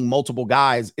was seeing multiple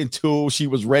guys until she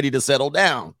was ready to settle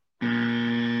down.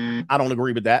 I don't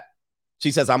agree with that. She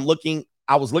says, I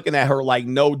was looking at her like,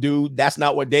 no, dude, that's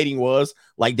not what dating was.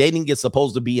 Like, dating is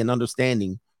supposed to be an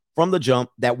understanding from the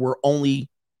jump that we're only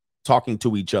talking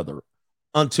to each other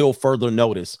until further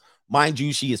notice. Mind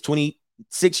you, she is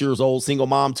 26 years old, single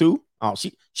mom too. Oh,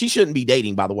 she shouldn't be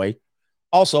dating, by the way.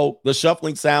 Also, the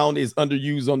shuffling sound is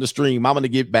underused on the stream. I'm going to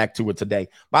get back to it today.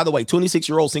 By the way,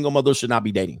 26-year-old single mothers should not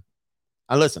be dating.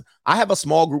 And listen, I have a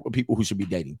small group of people who should be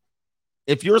dating.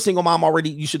 If you're a single mom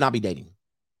already, you should not be dating.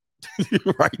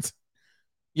 Right?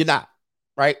 You're not.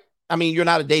 Right? I mean, you're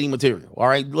not a dating material. All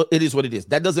right? Look, it is what it is.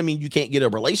 That doesn't mean you can't get a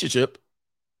relationship.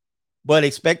 But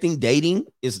expecting dating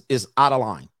is out of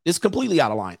line. It's completely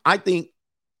out of line. I think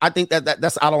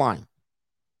that's out of line.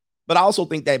 But I also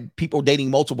think that people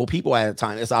dating multiple people at a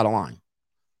time is out of line.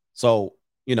 So,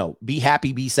 be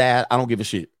happy, be sad. I don't give a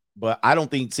shit. But I don't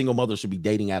think single mothers should be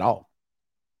dating at all.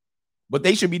 What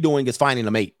they should be doing is finding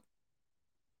a mate.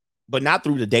 But not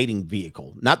through the dating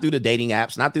vehicle, not through the dating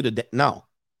apps, not through no.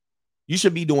 You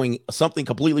should be doing something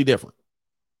completely different.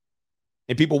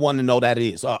 And people want to know that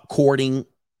it is courting,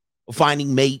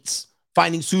 finding mates,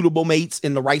 finding suitable mates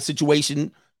in the right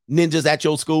situation. Ninjas at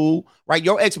your school, right?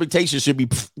 Your expectations should be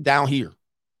down here.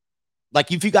 Like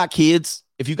if you got kids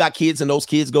and those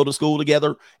kids go to school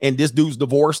together and this dude's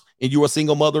divorced and you're a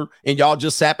single mother and y'all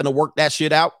just sapping to work that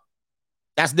shit out,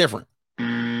 that's different.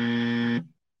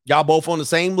 Y'all both on the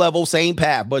same level, same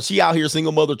path, but she out here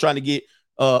single mother trying to get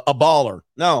a baller.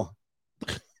 No.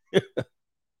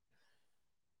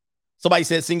 Somebody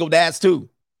said single dads too.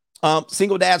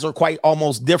 Single dads are quite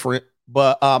almost different.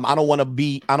 But I don't want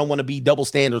to be double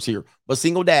standards here. But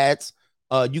single dads,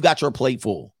 you got your plate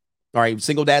full. All right.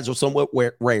 Single dads are somewhat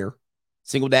rare.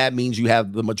 Single dad means you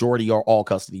have the majority or all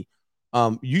custody.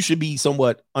 You should be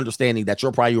somewhat understanding that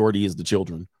your priority is the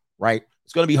children, right?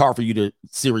 It's going to be hard for you to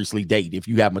seriously date if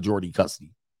you have majority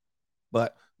custody.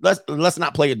 But let's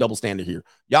not play a double standard here.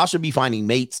 Y'all should be finding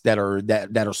mates that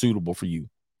are suitable for you.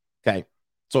 Okay.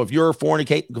 So if you're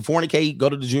fornicate, go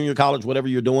to the junior college, whatever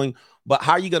you're doing. But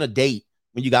how are you going to date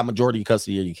when you got majority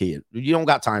custody of your kid? You don't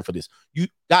got time for this. You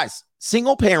guys,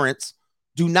 single parents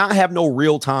do not have no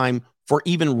real time for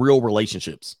even real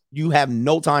relationships. You have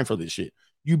no time for this shit.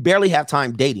 You barely have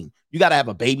time dating. You got to have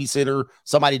a babysitter,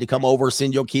 somebody to come over,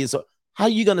 send your kids. So how are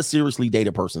you going to seriously date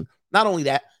a person? Not only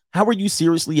that, how are you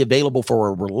seriously available for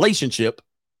a relationship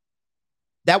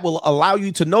that will allow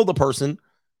you to know the person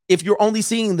if you're only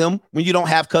seeing them when you don't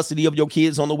have custody of your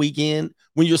kids on the weekend,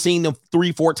 when you're seeing them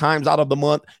 3-4 times out of the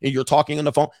month and you're talking on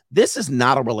the phone? This is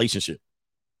not a relationship.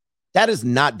 That is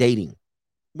not dating.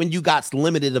 When you got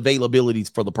limited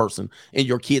availabilities for the person and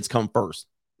your kids come first.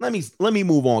 Let me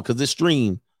move on because this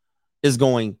stream is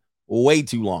going way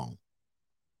too long.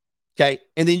 Okay.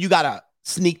 And then you got to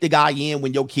sneak the guy in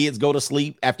when your kids go to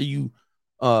sleep after you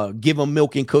give them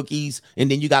milk and cookies. And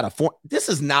then you got to form. This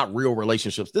is not real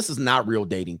relationships. This is not real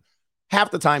dating.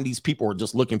 Half the time, these people are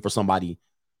just looking for somebody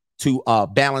to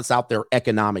balance out their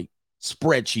economic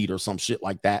spreadsheet or some shit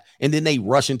like that. And then they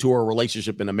rush into a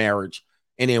relationship and a marriage.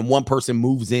 And then one person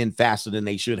moves in faster than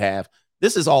they should have.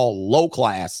 This is all low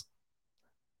class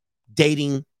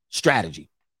dating strategy.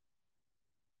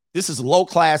 This is low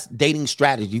class dating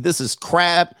strategy. This is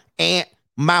crab, ant,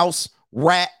 mouse,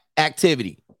 rat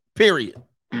activity. Period.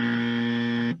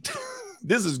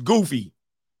 This is goofy.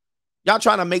 Y'all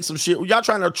trying to make some shit. Y'all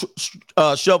trying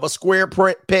to shove a square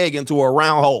peg into a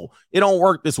round hole. It don't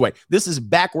work this way. This is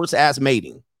backwards ass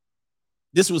mating.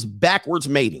 This was backwards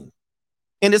mating.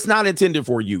 And it's not intended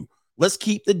for you. Let's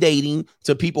keep the dating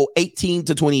to people 18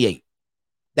 to 28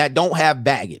 that don't have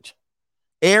baggage.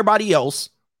 Everybody else,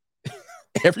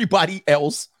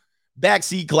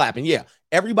 backseat clapping. Yeah.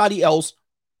 Everybody else,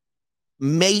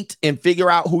 mate and figure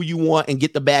out who you want and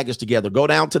get the baggage together. Go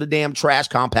down to the damn trash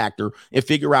compactor and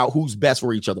figure out who's best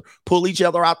for each other. Pull each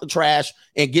other out the trash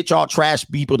and get y'all trash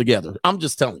people together. I'm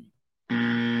just telling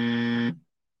you.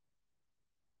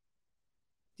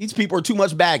 These people are too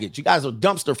much baggage. You guys are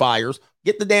dumpster fires.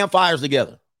 Get the damn fires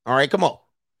together. All right, come on.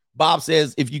 Bob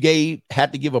says if you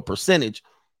had to give a percentage,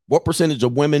 what percentage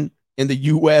of women in the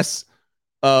U.S.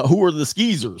 Who are the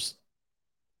skeezers?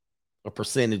 A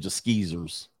percentage of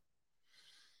skeezers.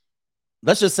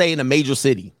 Let's just say in a major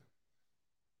city.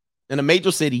 In a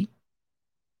major city,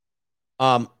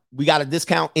 we got to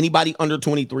discount anybody under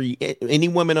 23, any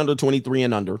women under 23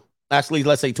 and under. Actually,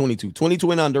 let's say 22. 22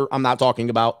 and under, I'm not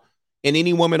talking about. And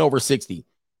any woman over 60.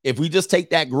 If we just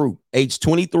take that group, age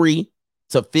 23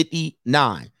 to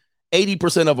 59,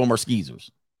 80% of them are skeezers.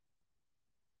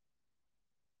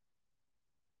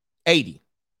 80.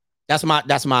 That's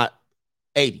my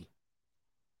 80.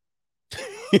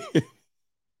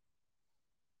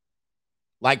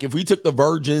 Like if we took the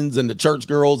virgins and the church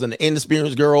girls and the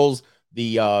inexperienced girls,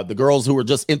 the girls who are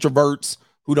just introverts,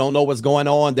 who don't know what's going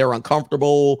on, they're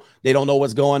uncomfortable, they don't know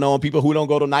what's going on, people who don't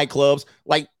go to nightclubs,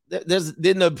 like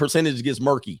then the percentage gets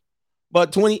murky.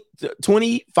 But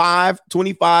 25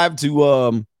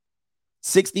 to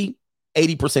 60,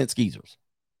 80% skeezers.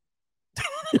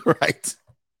 Right.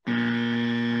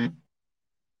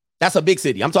 That's a big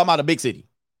city. I'm talking about a big city.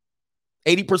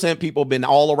 80% people been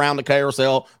all around the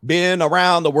carousel, been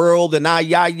around the world, and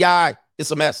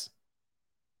it's a mess.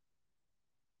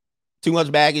 Too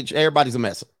much baggage. Everybody's a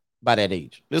mess by that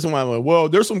age. This is why I'm like, well,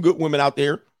 there's some good women out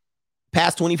there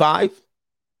past 25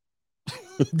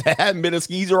 that haven't been a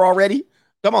skeezer already.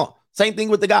 Come on. Same thing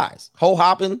with the guys. Whole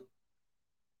hopping.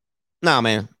 Nah,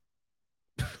 man.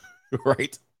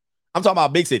 Right. I'm talking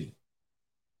about big city.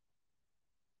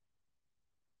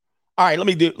 All right, let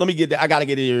me get that. I gotta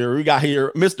get it here. We got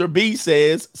here. Mr. B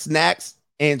says snacks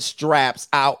and straps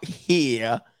out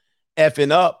here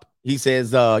effing up. He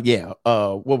says,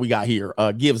 what we got here?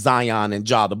 Give Zion and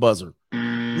Ja the buzzer.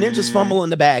 Ninjas fumbling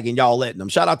the bag and y'all letting them.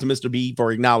 Shout out to Mr. B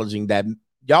for acknowledging that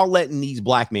y'all letting these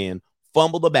black men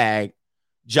fumble the bag.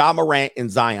 Ja Morant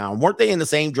and Zion. Weren't they in the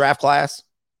same draft class?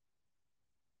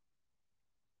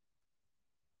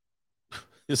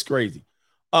 It's crazy.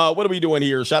 What are we doing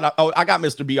here? Shout out. Oh, I got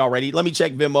Mr. B already. Let me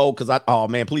check Venmo because oh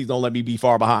man, please don't let me be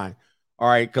far behind. All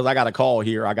right, because I got a call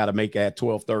here. I got to make at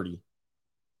 12:30.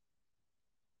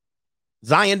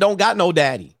 Zion don't got no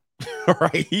daddy. All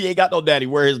right, he ain't got no daddy.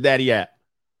 Where his daddy at?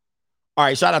 All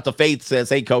right, shout out to Faith says,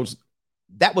 hey coach,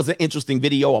 that was an interesting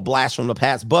video, a blast from the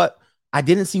past, but I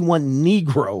didn't see one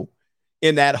Negro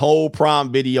in that whole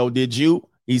prom video. Did you?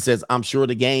 He says, I'm sure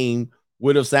the game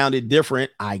would have sounded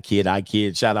different. I kid.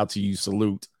 Shout out to you.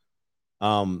 Salute.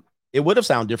 It would have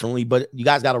sounded differently, but you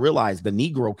guys got to realize the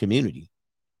Negro community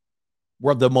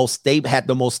were had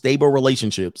the most stable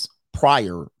relationships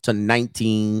prior to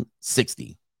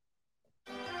 1960.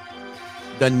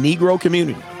 The Negro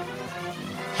community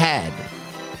had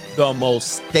the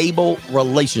most stable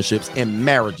relationships and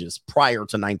marriages prior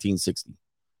to 1960.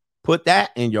 Put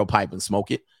that in your pipe and smoke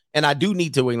it. And I do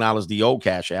need to acknowledge the old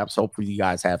Cash Apps. Hopefully you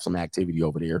guys have some activity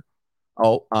over there.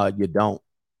 Oh, you don't.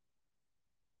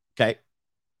 Okay.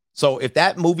 So if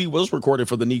that movie was recorded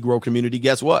for the Negro community,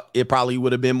 guess what? It probably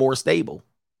would have been more stable.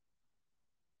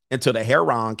 Until the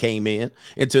heroin came in,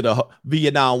 until the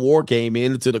Vietnam War came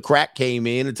in, until the crack came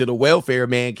in, until the welfare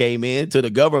man came in, until the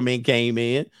government came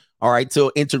in, all right,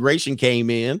 till integration came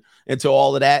in, until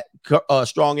all of that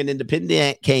strong and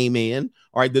independent came in,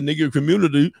 all right, the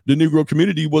Negro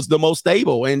community was the most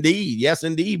stable. Indeed. Yes,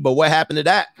 indeed. But what happened to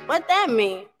that? What that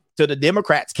mean? Till the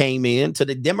Democrats came in, till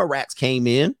the Democrats came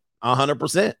in,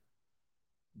 100%.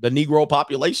 The Negro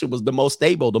population was the most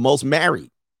stable, the most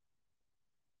married.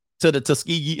 To the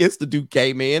Tuskegee Institute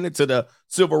came in, and to the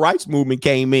Civil Rights Movement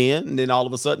came in, and then all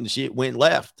of a sudden the shit went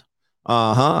left.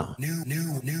 New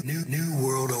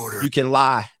world order. You can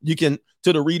lie. You can,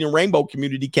 to the Reading Rainbow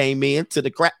community came in, to the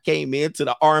crack came in, to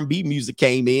the R&B music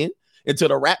came in, and to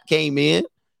the rap came in,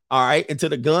 all right, and to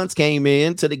the guns came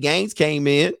in, to the gangs came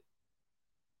in.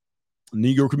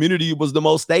 The Negro community was the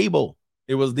most stable.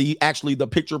 It was actually the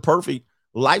picture perfect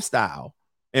lifestyle,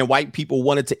 and white people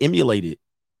wanted to emulate it.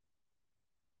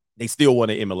 They still want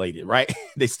to emulate it, right?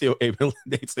 They still to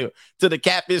the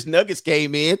catfish nuggets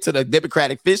came in, to the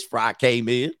Democratic fish fry came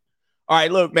in. All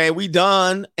right, look, man, we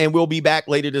done, and we'll be back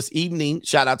later this evening.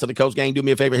 Shout out to the Coach Gang. Do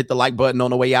me a favor, hit the like button on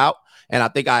the way out. And I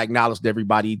think I acknowledged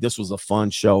everybody. This was a fun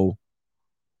show.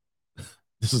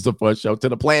 This is a fun show. To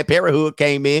the Planned Parenthood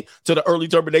came in, to the early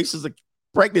terminations of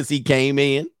pregnancy came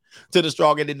in, to the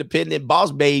strong and independent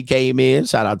boss babe came in.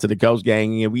 Shout out to the Coach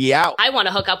Gang, and we out. I want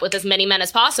to hook up with as many men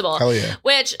as possible. Hell yeah.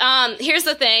 Which, here's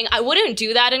the thing. I wouldn't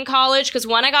do that in college because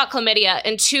one, I got chlamydia,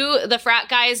 and two, the frat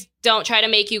guys don't try to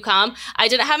make you come. I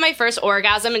didn't have my first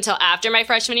orgasm until after my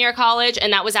freshman year of college,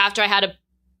 and that was after I had a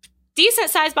decent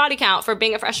sized body count for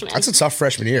being a freshman. That's a tough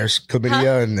freshman year.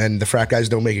 Chlamydia and the frat guys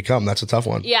don't make it come. That's a tough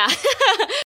one. Yeah.